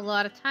spent a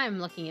lot of time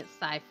looking at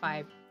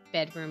sci-fi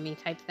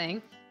bedroomy type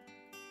things.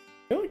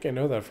 I feel like I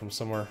know that from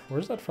somewhere.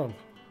 Where's that from?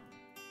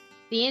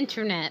 The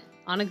internet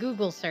on a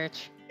Google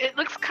search. It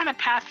looks kind of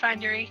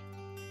Pathfinder-y.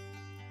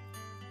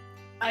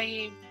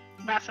 I.e.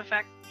 Mass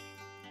Effect.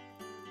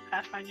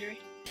 Pathfinder-y.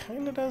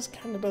 Kinda does,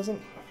 kinda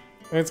doesn't.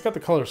 I mean, it's got the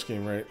color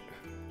scheme, right?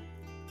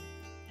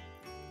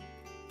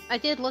 I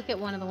did look at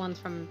one of the ones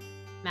from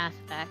Mass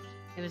Effect.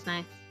 It was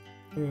nice.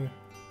 Yeah.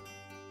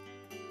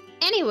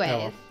 Anyways, Oh,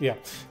 well, yeah.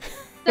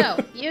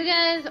 so you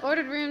guys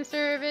ordered room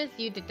service.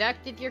 You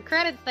deducted your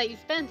credits that you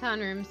spent on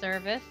room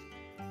service.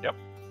 Yep.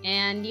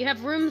 And you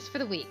have rooms for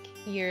the week.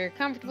 You're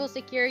comfortable,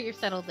 secure, you're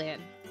settled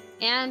in.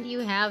 And you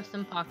have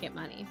some pocket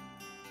money.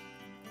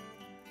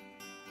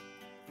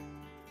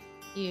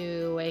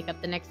 You wake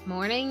up the next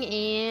morning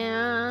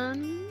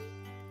and...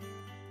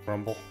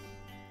 Rumble.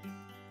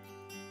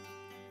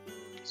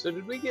 So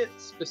did we get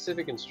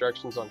specific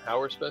instructions on how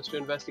we're supposed to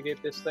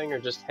investigate this thing, or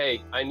just,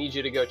 hey, I need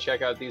you to go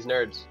check out these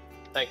nerds?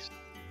 Thanks.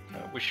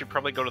 We should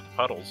probably go to the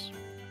puddles.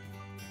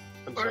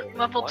 I'm Or sorry,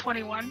 level what?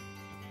 21.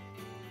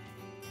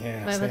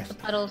 Yeah, Why was the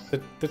puddles?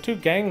 the two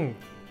gang.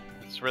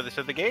 That's where they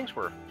said the gangs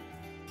were.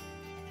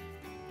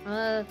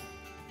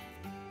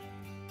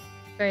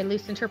 Very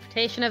loose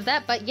interpretation of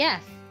that, but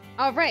yes.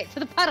 All right, to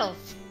the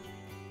puddles.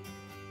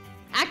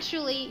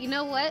 Actually, you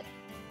know what?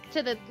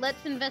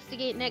 Let's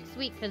investigate next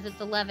week because it's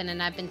 11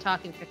 and I've been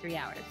talking for 3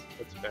 hours.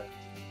 That's fair.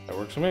 That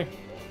works for me. Is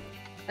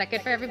that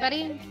good for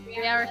everybody?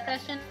 3-hour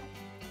session?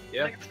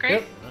 Yeah. That's great.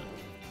 Yep.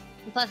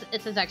 And plus,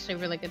 this is actually a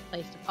really good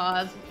place to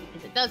pause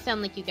because it does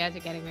sound like you guys are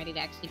getting ready to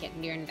actually get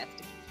into your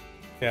investigation.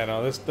 Yeah,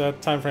 no,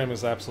 that time frame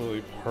is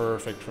absolutely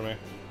perfect for me.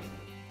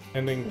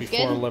 Ending It's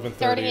before good. 11:30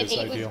 Starting at is 8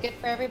 ideal. was good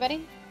for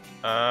everybody?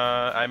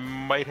 I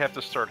might have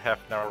to start half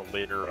an hour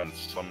later on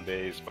some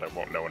days, but I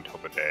won't know until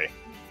the day.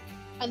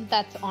 And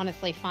that's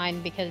honestly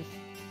fine because,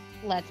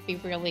 let's be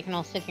real, we can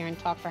all sit here and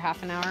talk for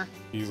half an hour.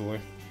 Easily.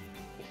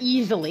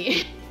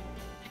 Easily.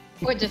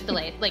 Or just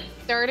delayed. Like,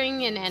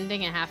 starting and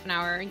ending a half an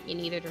hour in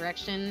either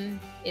direction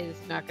is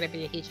not going to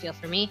be a huge deal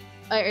for me.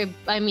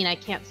 I mean, I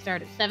can't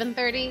start at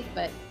 7:30,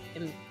 but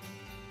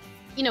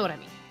you know what I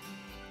mean.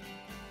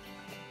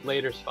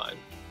 Later's fine.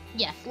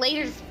 Yes,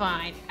 later's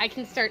fine. I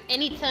can start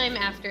anytime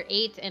after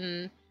 8,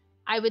 and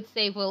I would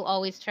say we'll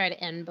always try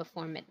to end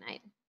before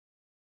midnight.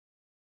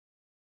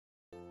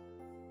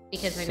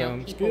 Because I know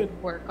Sounds people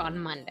good. work on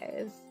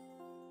Mondays.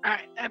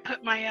 Alright, I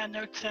put my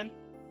notes in.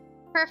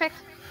 Perfect.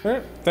 All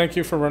right, thank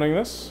you for running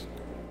this.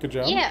 Good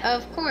job. Yeah,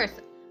 of course.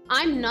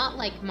 I'm not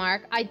like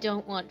Mark. I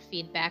don't want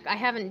feedback. I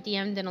haven't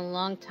DM'd in a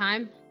long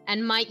time,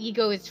 and my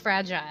ego is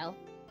fragile.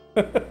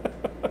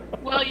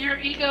 Well, your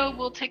ego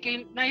will take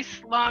a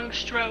nice long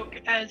stroke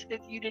as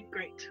if you did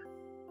great.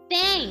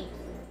 Thanks.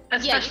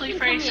 Especially yeah, you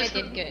for can a tell me I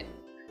system. did good.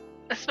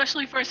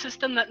 Especially for a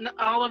system that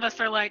all of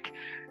us are like,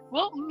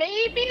 well,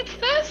 maybe it's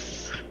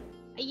this.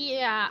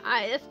 Yeah,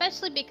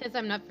 especially because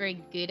I'm not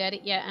very good at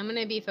it yet. I'm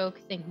gonna be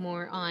focusing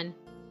more on.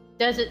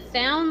 Does it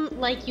sound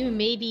like you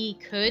maybe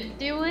could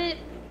do it?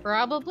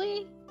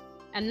 Probably.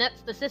 And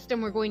that's the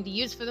system we're going to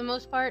use for the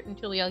most part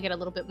until we all get a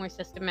little bit more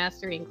system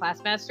mastery and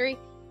class mastery,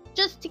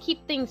 just to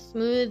keep things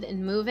smooth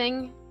and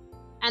moving.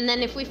 And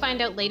then if we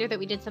find out later that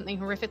we did something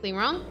horrifically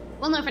wrong,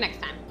 we'll know for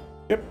next time.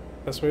 Yep,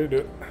 best way to do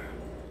it.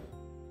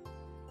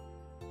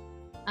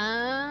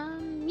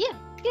 Yeah,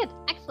 good,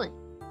 excellent.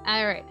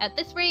 All right, at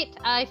this rate,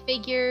 I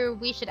figure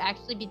we should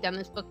actually be done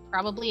this book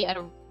probably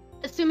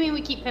assuming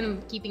we keep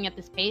keeping at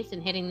this pace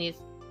and hitting these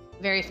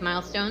various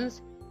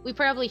milestones, we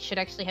probably should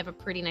actually have a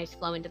pretty nice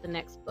flow into the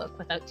next book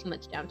without too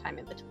much downtime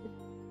in between.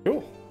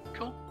 Cool.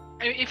 Cool.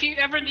 If you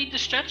ever need to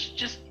stretch,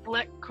 just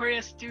let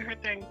Corias do her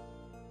thing.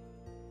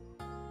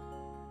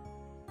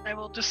 I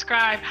will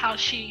describe how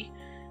she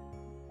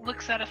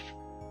looks at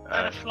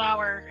a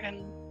flower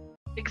and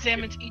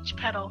examines each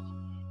petal.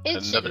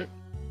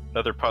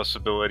 Another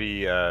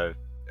possibility,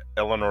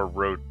 Eleanor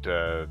wrote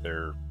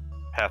their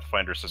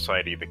Pathfinder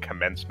Society, the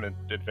Commencement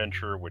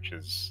Adventure, which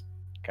is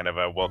kind of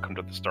a welcome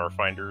to the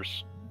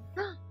Starfinders.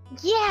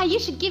 Yeah, you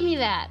should give me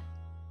that.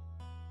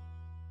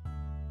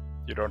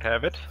 You don't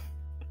have it?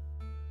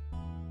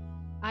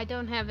 I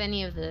don't have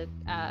any of the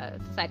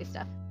Society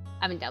stuff.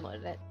 I haven't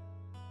downloaded it.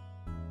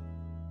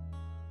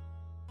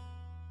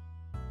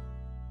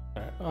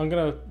 Alright, I'm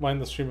gonna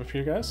wind the stream up for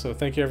you guys, so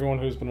thank you everyone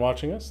who's been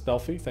watching us.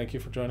 Delphi, thank you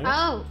for joining us.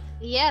 Oh,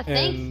 yeah,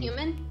 thanks, And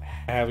human.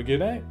 Have a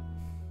good night.